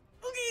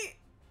 Okay.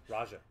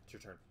 Raja, it's your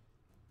turn.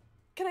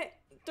 Can I?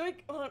 Do I?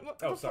 Hold on.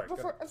 Oh, sorry.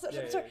 Before, I'm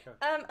sorry.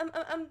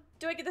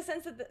 Do I get the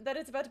sense that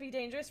it's about to be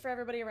dangerous for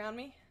everybody around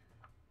me?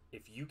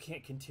 If you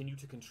can't continue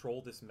to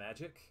control this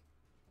magic,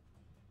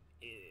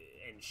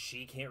 and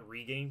she can't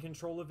regain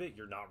control of it,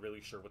 you're not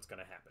really sure what's going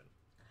to happen.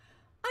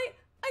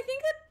 I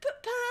think that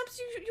perhaps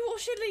you all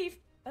should leave.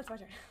 That's my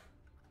turn.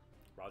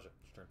 Raja,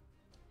 it's your turn.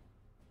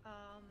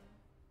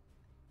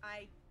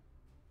 I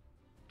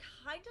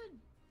kind of,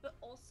 but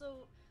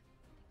also,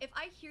 if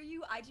I hear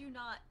you, I do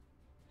not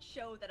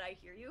show that I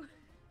hear you.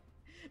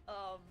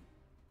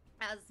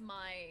 As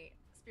my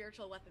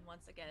spiritual weapon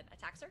once again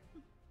attacks her.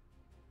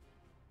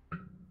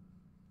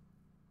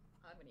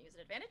 I'm gonna use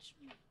an advantage.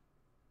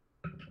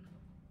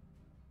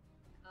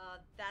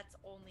 That's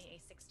only a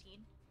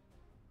 16.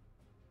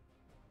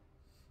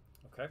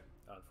 Okay.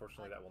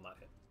 Unfortunately, that will not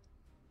hit.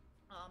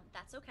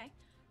 That's okay.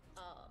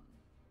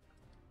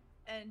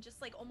 And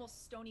just like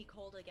almost stony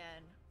cold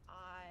again,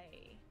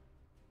 I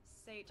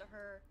say to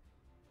her,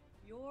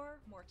 your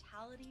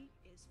mortality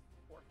is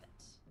forfeit.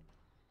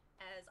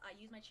 As I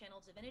use my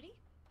channel divinity.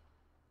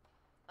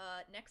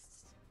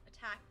 Next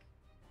attack,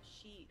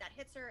 that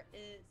hits her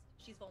is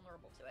she's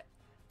vulnerable to it.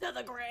 To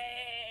the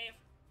grave.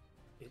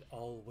 It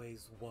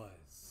always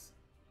was.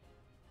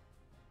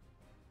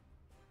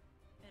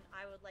 And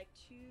I would like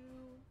to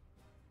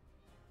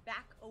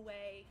back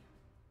away,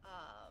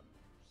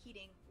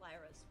 heeding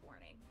Lyra's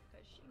warning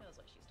because she knows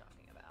what she's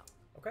talking about.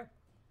 Okay.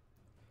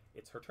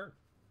 It's her turn.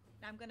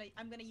 I'm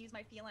gonna use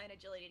my feline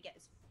agility to get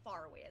as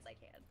far away as I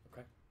can.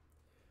 Okay.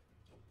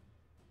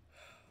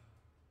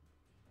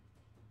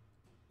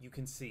 You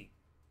can see.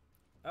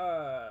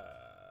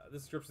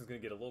 This description is going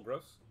to get a little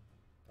gross.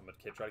 I'm going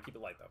to try to keep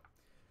it light, though.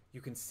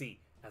 You can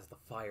see, as the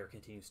fire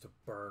continues to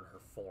burn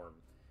her form,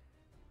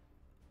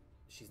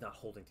 she's not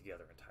holding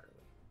together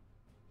entirely.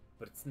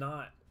 But it's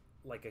not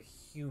like a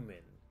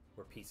human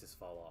where pieces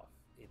fall off.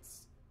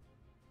 It's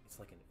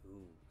like an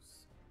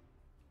ooze.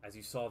 As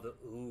you saw the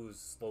ooze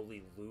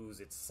slowly lose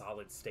its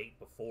solid state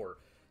before,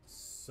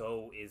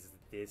 so is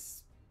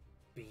this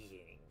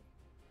being.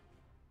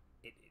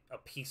 A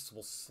piece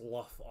will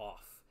slough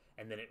off,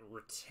 and then it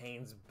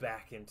retains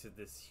back into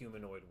this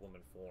humanoid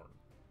woman form.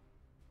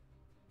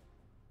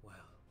 Well,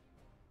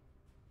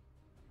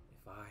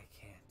 if I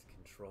can't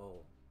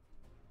control,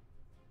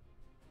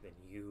 then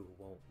you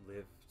won't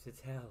live to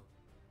tell.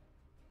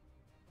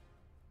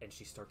 And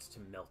she starts to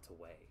melt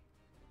away.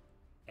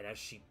 And as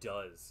she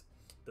does,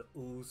 the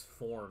ooze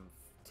form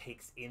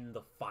takes in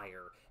the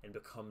fire and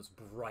becomes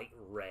bright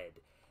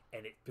red.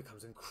 And it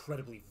becomes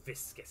incredibly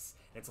viscous,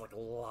 and it's like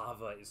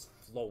lava is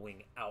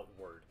flowing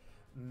outward.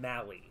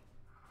 Mally,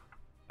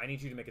 I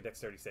need you to make a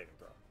dexterity saving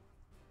throw.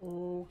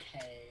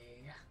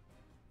 Okay.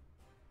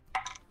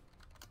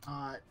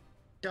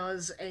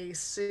 Does a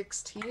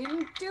 16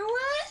 do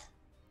it?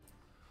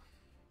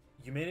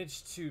 You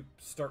manage to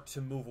start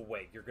to move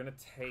away. You're gonna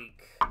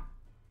take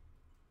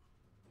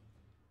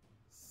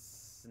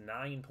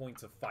 9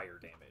 points of fire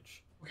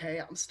damage. Okay,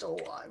 I'm still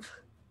alive.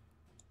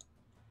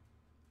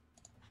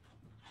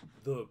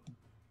 The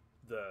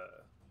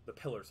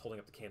pillars holding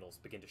up the candles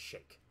begin to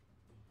shake.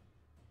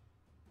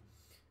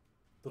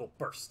 Little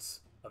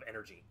bursts of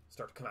energy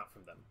start to come out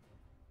from them.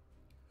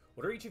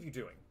 What are each of you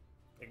doing?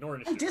 Ignore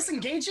initiative. I'm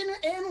disengaging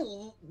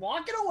and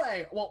walking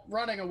away. Well,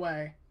 running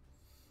away.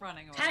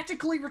 Running away.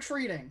 Tactically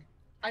retreating.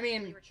 I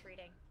mean...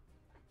 retreating.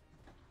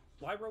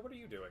 Lyra, what are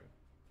you doing?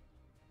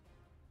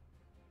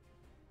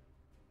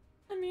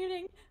 I'm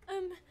muting.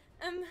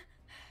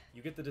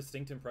 You get the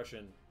distinct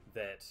impression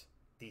that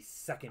the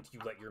second you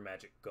let your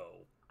magic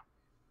go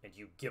and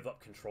you give up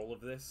control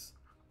of this,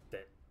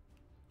 that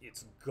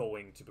it's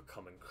going to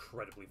become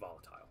incredibly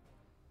volatile.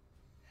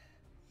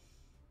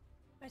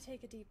 I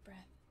take a deep breath.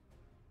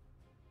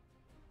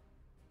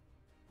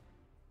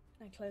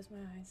 I close my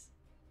eyes.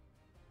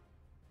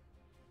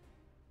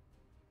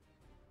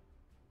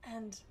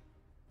 And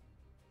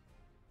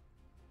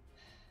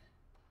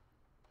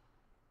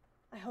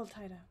I hold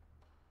tighter.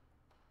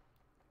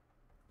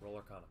 Roll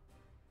Arcana.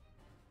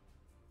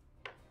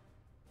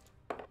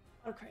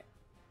 Okay.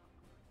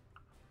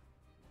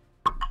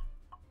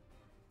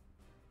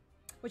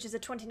 Which is a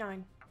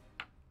 29.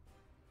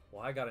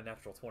 Well, I got a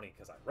natural 20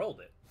 because I rolled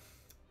it.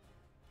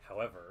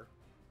 However,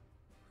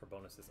 her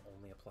bonus is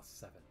only a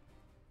 +7.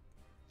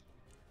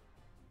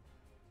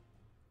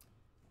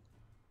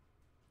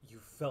 You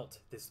felt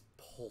this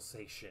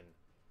pulsation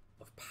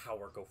of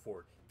power go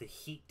forward. The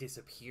heat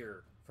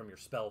disappear from your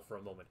spell for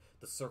a moment,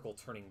 the circle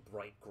turning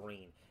bright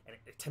green, and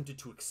it attempted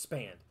to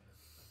expand.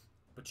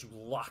 But you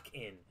lock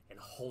in and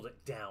hold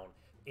it down.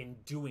 In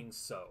doing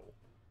so,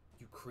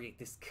 you create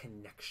this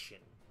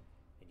connection,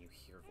 and you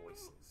hear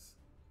voices.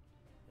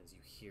 As you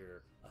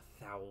hear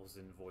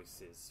 1,000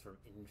 voices from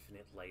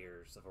infinite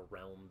layers of a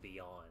realm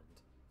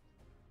beyond.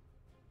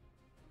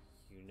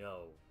 You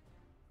know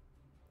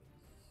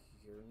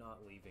you're not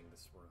leaving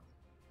this room.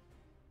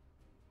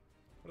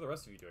 What are the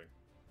rest of you doing?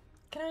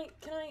 Can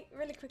I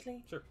really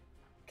quickly Sure.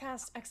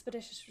 cast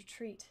Expeditious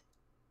Retreat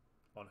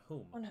On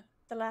whom? on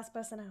the last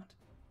person out?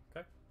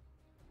 Okay.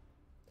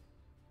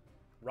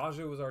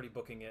 Raju was already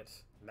booking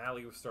it.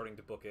 Mally was starting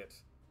to book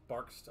it.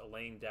 Barkst,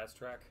 Elaine,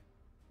 Daztrack.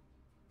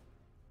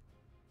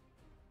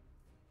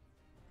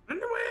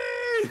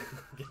 Underway!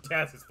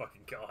 Daz is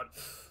fucking gone.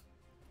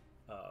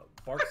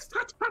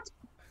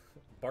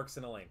 Barkst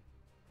and Elaine.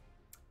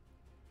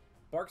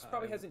 Barkst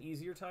probably has an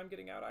easier time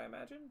getting out, I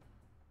imagine.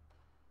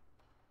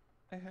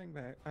 I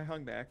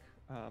hung back.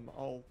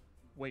 I'll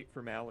wait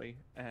for Mally,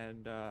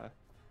 and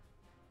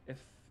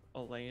if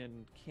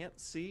Elaine can't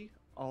see,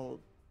 I'll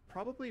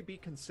probably be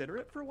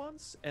considerate for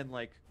once and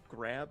like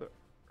grab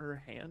her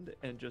hand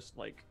and just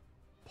like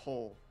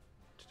pull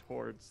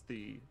towards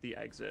the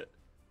exit.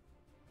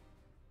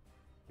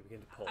 You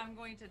begin to pull. I'm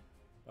going to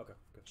Okay,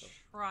 good.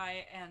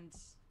 try and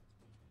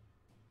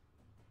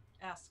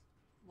ask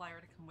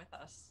Lyra to come with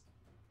us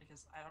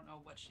because I don't know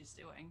what she's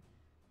doing,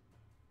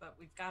 but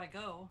we've got to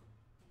go.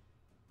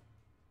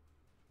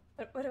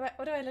 What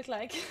do I look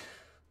like?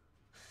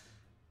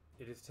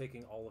 It is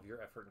taking all of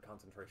your effort and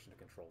concentration to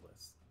control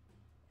this.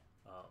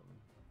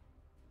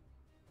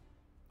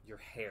 Your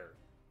hair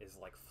is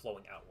like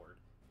flowing outward,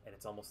 and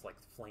it's almost like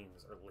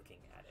flames are licking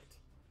at it.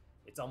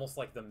 It's almost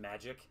like the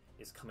magic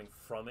is coming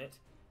from it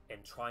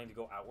and trying to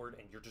go outward,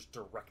 and you're just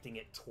directing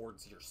it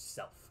towards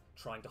yourself,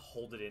 trying to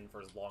hold it in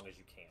for as long as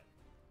you can.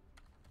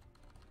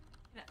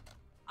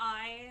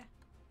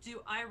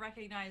 Do I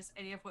recognize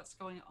any of what's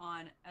going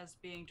on as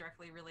being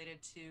directly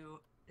related to,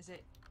 is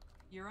it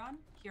Huron?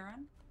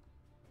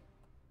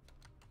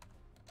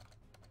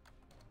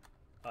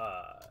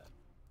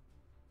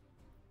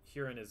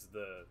 Huron is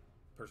the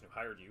person who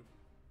hired you.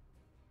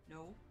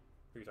 No.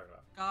 Who are you talking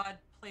about? God,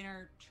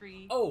 planar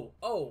tree. Oh,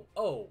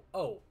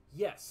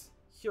 yes.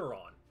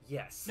 Huron,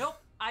 yes. Nope,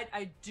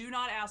 I do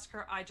not ask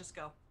her, I just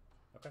go.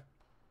 Okay.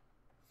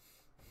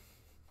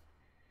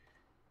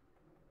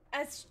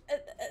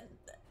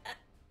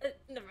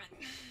 Never mind.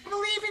 I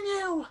believe in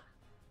you!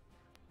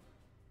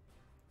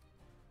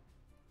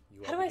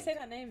 How do I say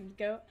that name,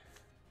 Goat?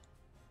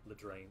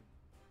 Ladraine.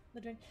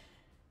 Ladraine.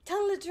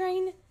 Tell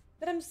Ladraine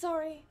that I'm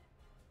sorry.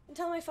 And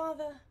tell my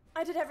father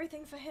I did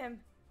everything for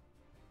him.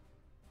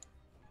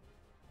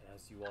 And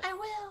as you all I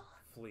will.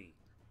 flee,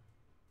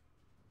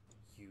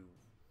 you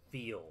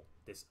feel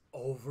this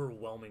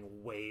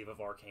overwhelming wave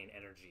of arcane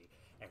energy,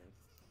 and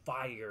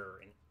fire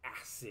and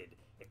acid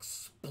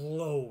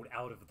explode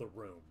out of the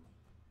room.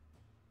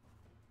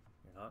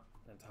 You're not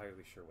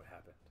entirely sure what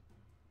happened,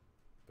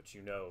 but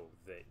you know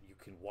that you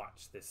can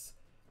watch this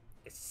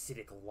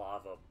acidic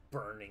lava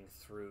burning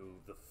through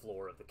the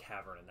floor of the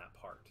cavern in that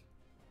part.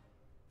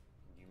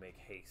 You make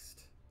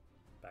haste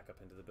back up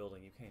into the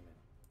building you came in.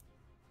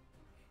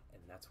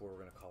 And that's where we're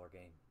going to call our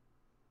game.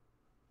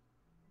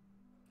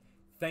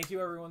 Thank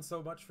you everyone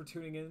so much for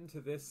tuning in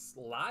to this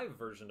live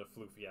version of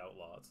Floofy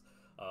Outlaws.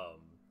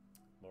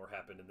 More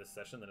happened in this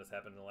session than has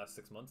happened in the last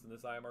 6 months in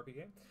this IMRP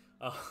game.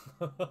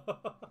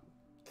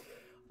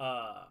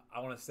 I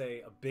want to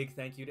say a big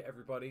thank you to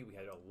everybody. We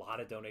had a lot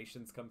of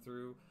donations come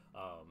through.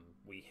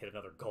 We hit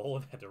another goal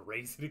and had to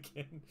raise it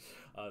again.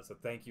 So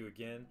thank you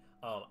again.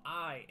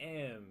 I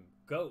am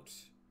Goat.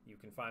 You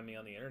can find me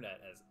on the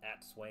internet as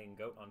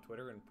 @SwayingGoat on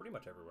Twitter and pretty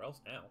much everywhere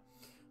else now.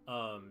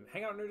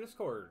 Hang out in our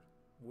Discord.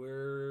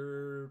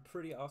 We're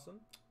pretty awesome.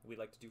 We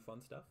like to do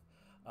fun stuff.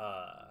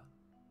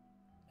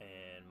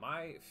 And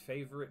my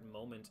favorite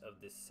moment of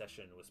this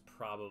session was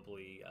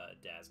probably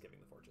Daz giving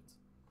the fortunes.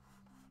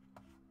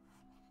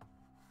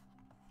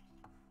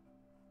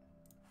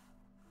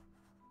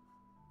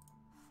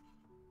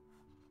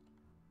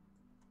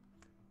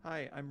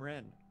 Hi, I'm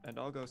Ren, and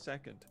I'll go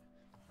second.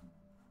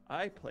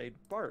 I played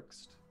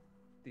Barkst,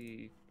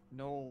 the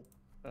Knoll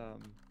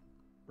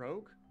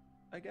rogue,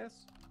 I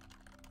guess?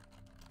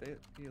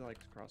 He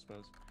likes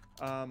crossbows.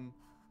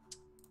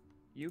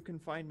 You can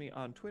find me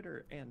on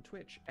Twitter and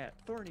Twitch at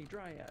Thorny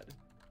Dryad.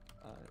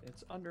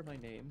 It's under my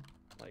name,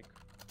 like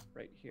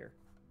right here.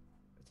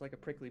 It's like a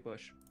prickly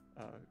bush.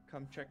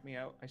 Come check me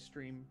out. I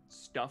stream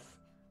stuff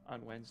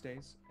on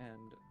Wednesdays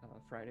and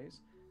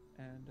Fridays.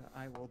 And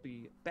I will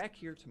be back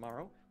here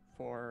tomorrow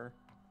for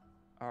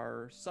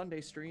our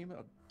Sunday stream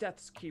of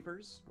Death's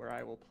Keepers, where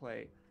I will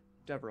play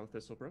Devereaux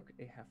Thistlebrook,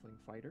 a halfling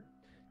fighter.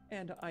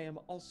 And I am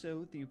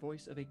also the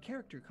voice of a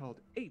character called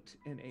 8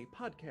 in a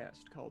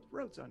podcast called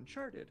Roads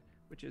Uncharted,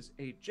 which is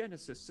a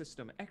Genesis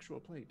system actual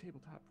play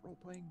tabletop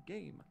role-playing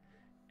game.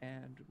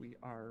 And we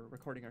are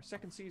recording our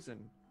 2nd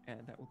season,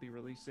 and that will be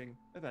releasing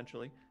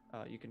eventually.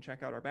 You can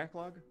check out our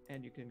backlog,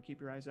 and you can keep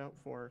your eyes out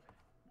for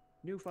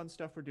new fun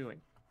stuff we're doing.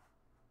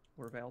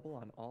 We're available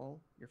on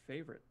all your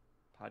favorite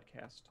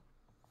podcast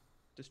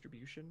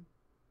distribution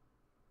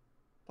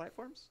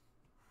platforms.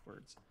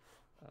 Words.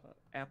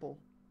 Apple,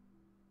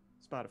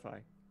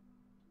 Spotify,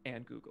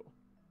 and Google.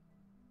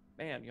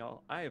 Man,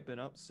 y'all, I have been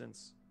up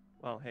since,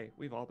 well, hey,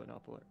 we've all been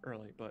up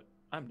early, but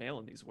I'm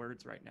nailing these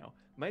words right now.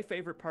 My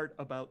favorite part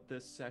about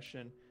this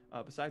session,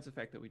 besides the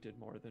fact that we did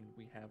more than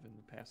we have in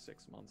the past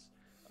 6 months,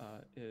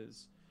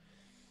 is...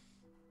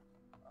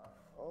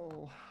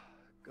 oh,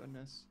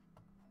 goodness.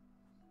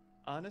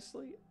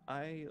 Honestly,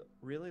 I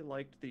really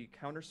liked the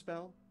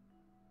counterspell,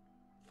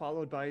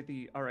 followed by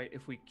the, all right,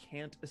 if we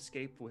can't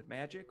escape with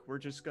magic, we're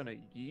just gonna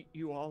yeet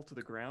you all to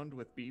the ground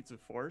with beads of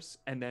force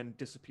and then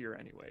disappear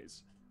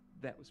anyways.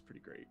 That was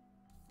pretty great.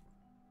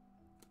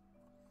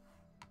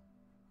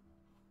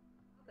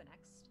 I'll go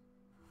next.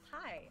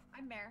 Hi,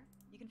 I'm Mare.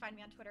 You can find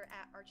me on Twitter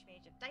at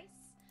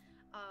ArchmageOfDice.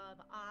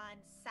 On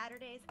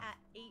Saturdays at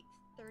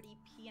 8:30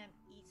 p.m.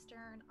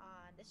 Eastern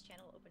on this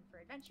channel, Open for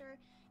Adventure,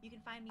 you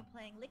can find me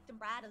playing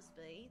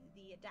Lichtenbradosby,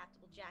 the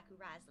adaptable Jack who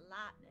rides the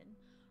lightning.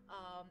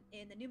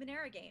 in the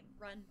Numenera game,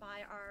 run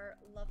by our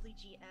lovely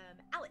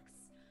GM, Alex.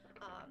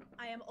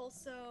 I am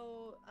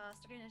also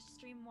starting to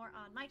stream more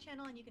on my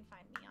channel, and you can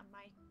find me on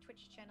my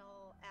Twitch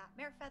channel at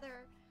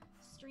Marefeather,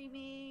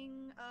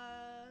 streaming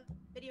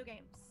video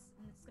games.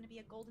 And it's going to be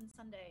a Golden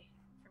Sunday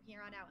from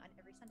here on out on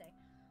every Sunday.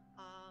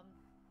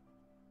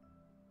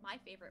 My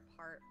favorite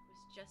part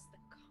was just the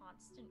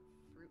constant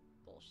fruit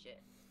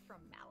bullshit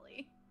from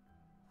Mally.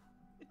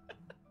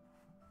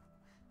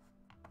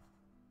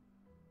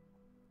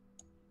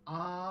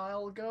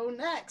 I'll go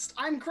next.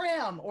 I'm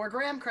Graham, or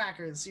Graham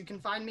Crackers. You can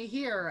find me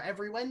here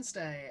every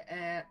Wednesday.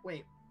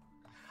 Wait.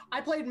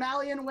 I played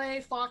Malian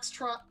Way,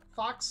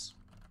 Foxwood,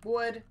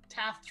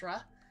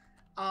 Tathtra,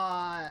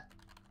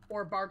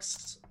 or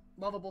Bark's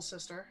lovable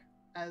sister,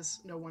 as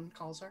no one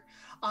calls her.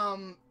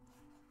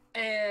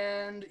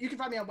 And you can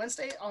find me on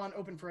Wednesday on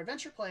Open for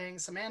Adventure playing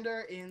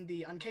Samander in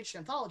the Uncaged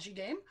Anthology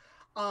game.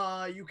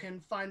 You can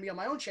find me on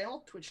my own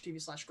channel, Twitch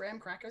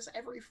TV/GrahamCrackers,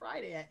 every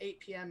Friday at 8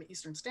 p.m.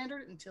 Eastern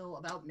Standard until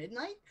about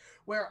midnight,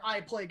 where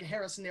I play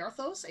Harrison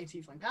Narthos, a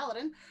Tiefling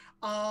Paladin.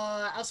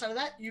 Outside of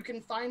that, you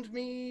can find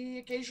me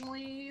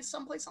occasionally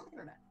someplace on the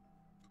internet.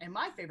 And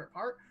my favorite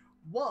part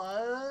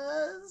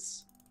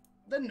was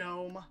the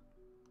gnome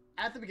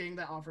at the beginning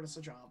that offered us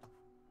a job.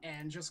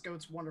 And just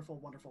Goat's wonderful,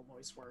 wonderful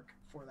voice work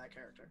for that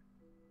character.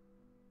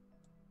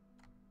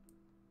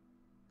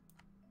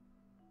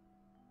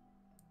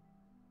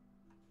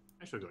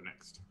 I shall go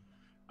next.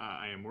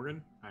 I am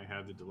Morgan. I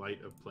have the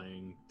delight of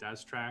playing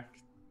Daztrack,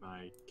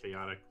 my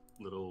chaotic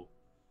little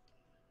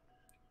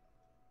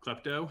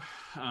klepto.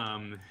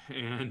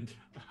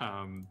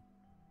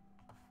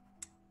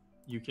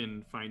 You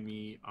can find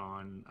me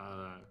on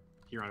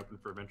here on Open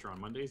for Adventure on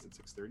Mondays at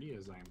 6:30,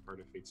 as I am part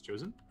of Fate's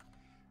Chosen.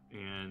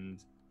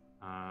 And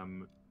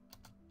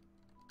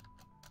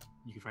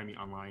you can find me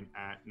online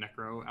at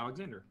Necro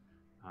Alexander.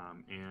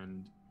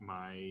 And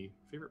my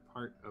favorite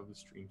part of the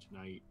stream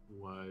tonight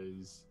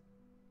was,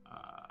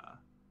 I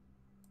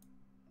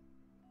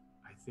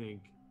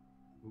think,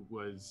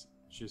 was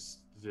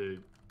just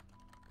the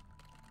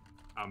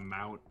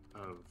amount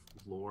of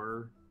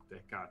lore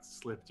that got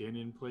slipped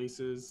in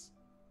places.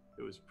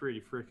 It was pretty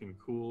freaking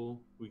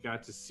cool. We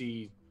got to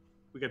see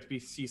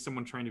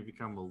someone trying to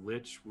become a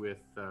lich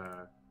with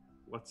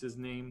what's his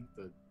name,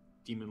 the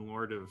demon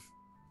lord of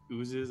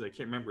oozes. I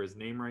can't remember his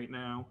name right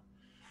now.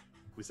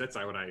 At least that's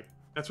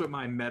what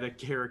my meta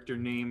character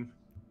name.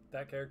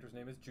 That character's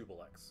name is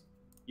Jubilex.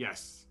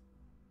 Yes.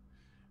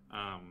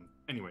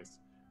 Anyways,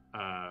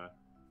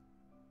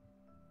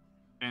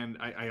 and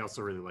I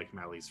also really like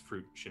Mally's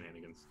fruit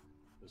shenanigans.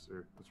 Those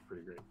are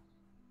pretty great.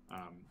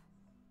 Yeah,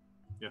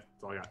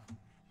 that's all I got.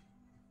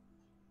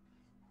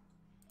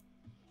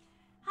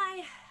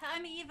 Hi,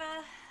 I'm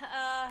Eva.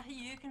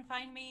 You can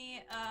find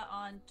me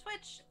on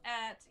Twitch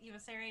at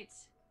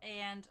EvaSarate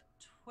and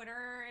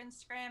Twitter,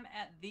 Instagram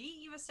at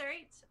the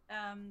EvaSarate,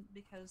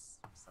 because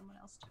someone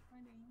else took my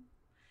name.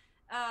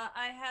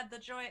 I had the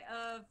joy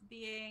of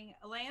being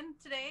Elaine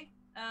today.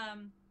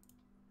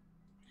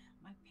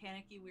 My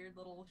panicky, weird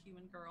little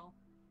human girl,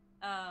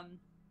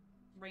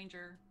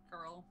 ranger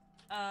girl,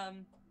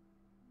 and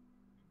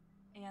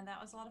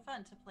that was a lot of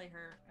fun to play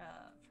her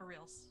for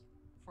reals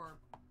for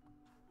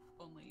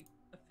only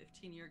a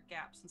 15-year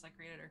gap since I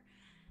created her.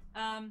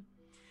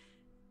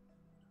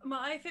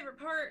 My favorite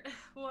part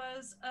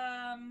was,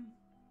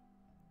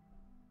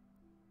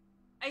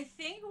 I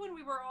think when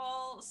we were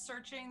all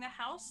searching the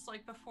house,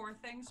 like before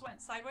things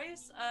went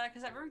sideways,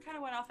 because everyone kind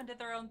of went off and did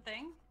their own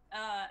thing,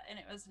 and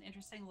it was an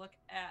interesting look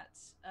at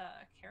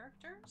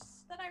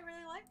characters that I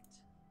really liked,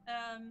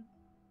 and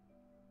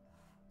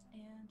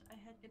I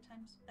had good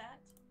times with that.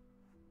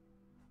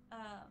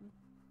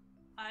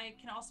 I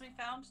can also be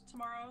found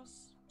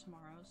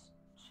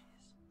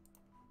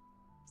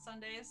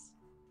Sundays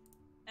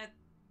at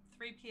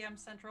 3 p.m.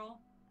 Central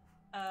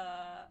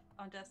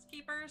on Death's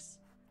Keepers,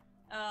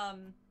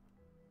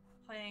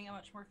 playing a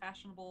much more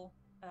fashionable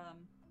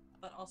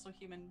but also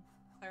human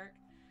cleric.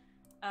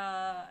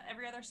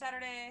 Every other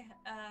Saturday,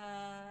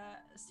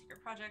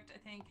 Secret Project, I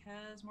think,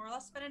 has more or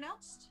less been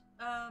announced.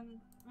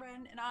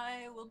 Ren and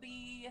I will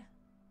be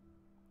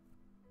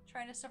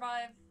trying to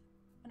survive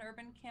an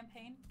urban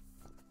campaign,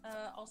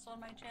 also on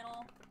my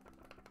channel.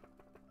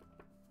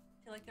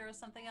 I feel like there was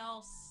something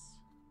else.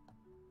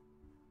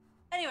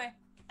 Anyway,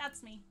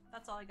 that's me.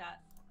 That's all I got.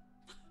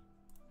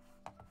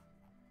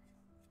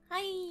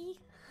 Hi!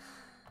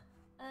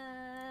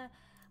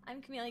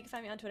 I'm Camille. You can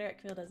find me on Twitter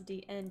at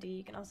CamilleDoesDND.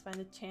 You can also find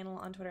the channel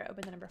on Twitter,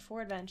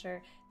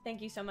 Open4Adventure.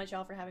 Thank you so much,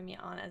 y'all, for having me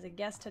on as a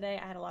guest today.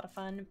 I had a lot of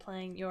fun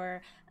playing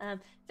your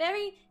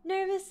very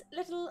nervous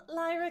little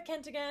Lyra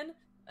Kentigan.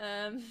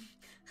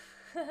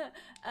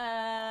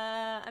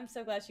 I'm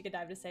so glad she could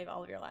dive to save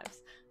all of your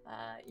lives.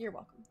 You're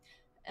welcome.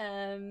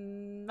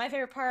 My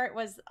favorite part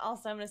was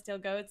also, I'm gonna steal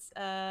Goats.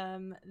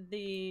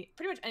 Pretty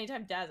much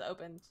anytime Daz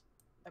opened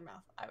their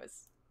mouth, I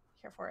was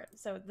here for it.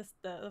 So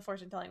the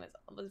fortune telling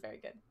was very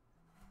good.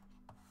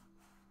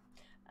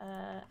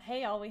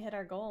 Hey y'all, we hit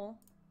our goal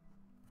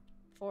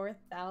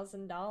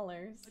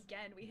 $24,000.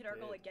 Again, we hit our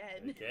goal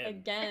again.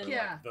 Again. for,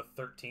 Yeah. Like,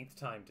 the 13th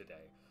time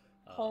today.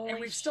 Holy And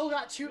we've still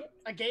got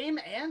a game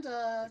and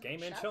The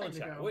game and Chill thing and to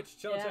Chat, go. which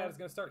Chill and Yeah. Chat is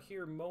going to start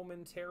here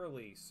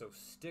momentarily. So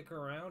stick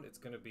around. It's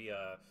going to be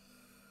a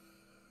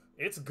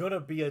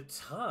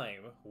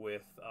time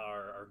with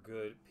our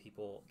good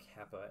people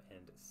Kappa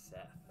and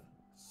Seth.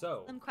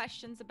 So Some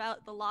questions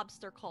about the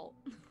lobster cult.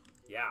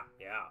 yeah.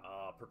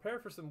 Prepare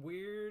for some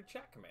weird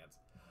chat commands.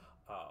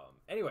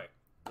 Anyway,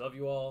 love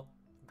you all.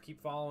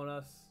 Keep following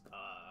us.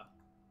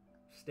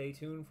 Stay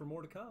tuned for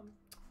more to come,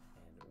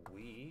 and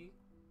we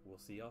will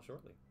see y'all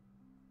shortly.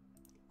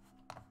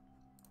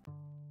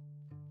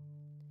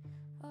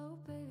 Oh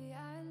baby,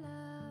 I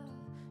love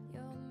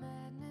your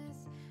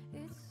madness.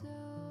 It's so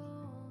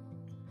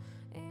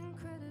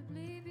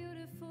incredibly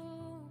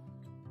beautiful.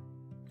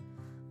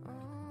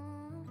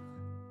 Oh,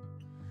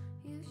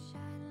 you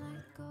shine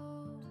like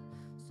gold,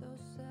 so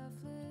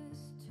selfless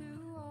to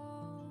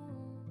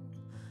all,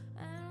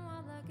 and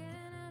wild like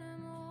an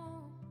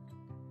animal.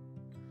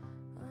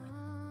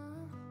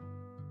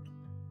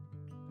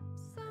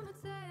 Some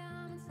would say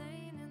I'm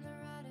insane in the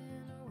right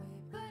in a way,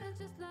 but I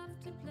just love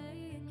to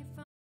play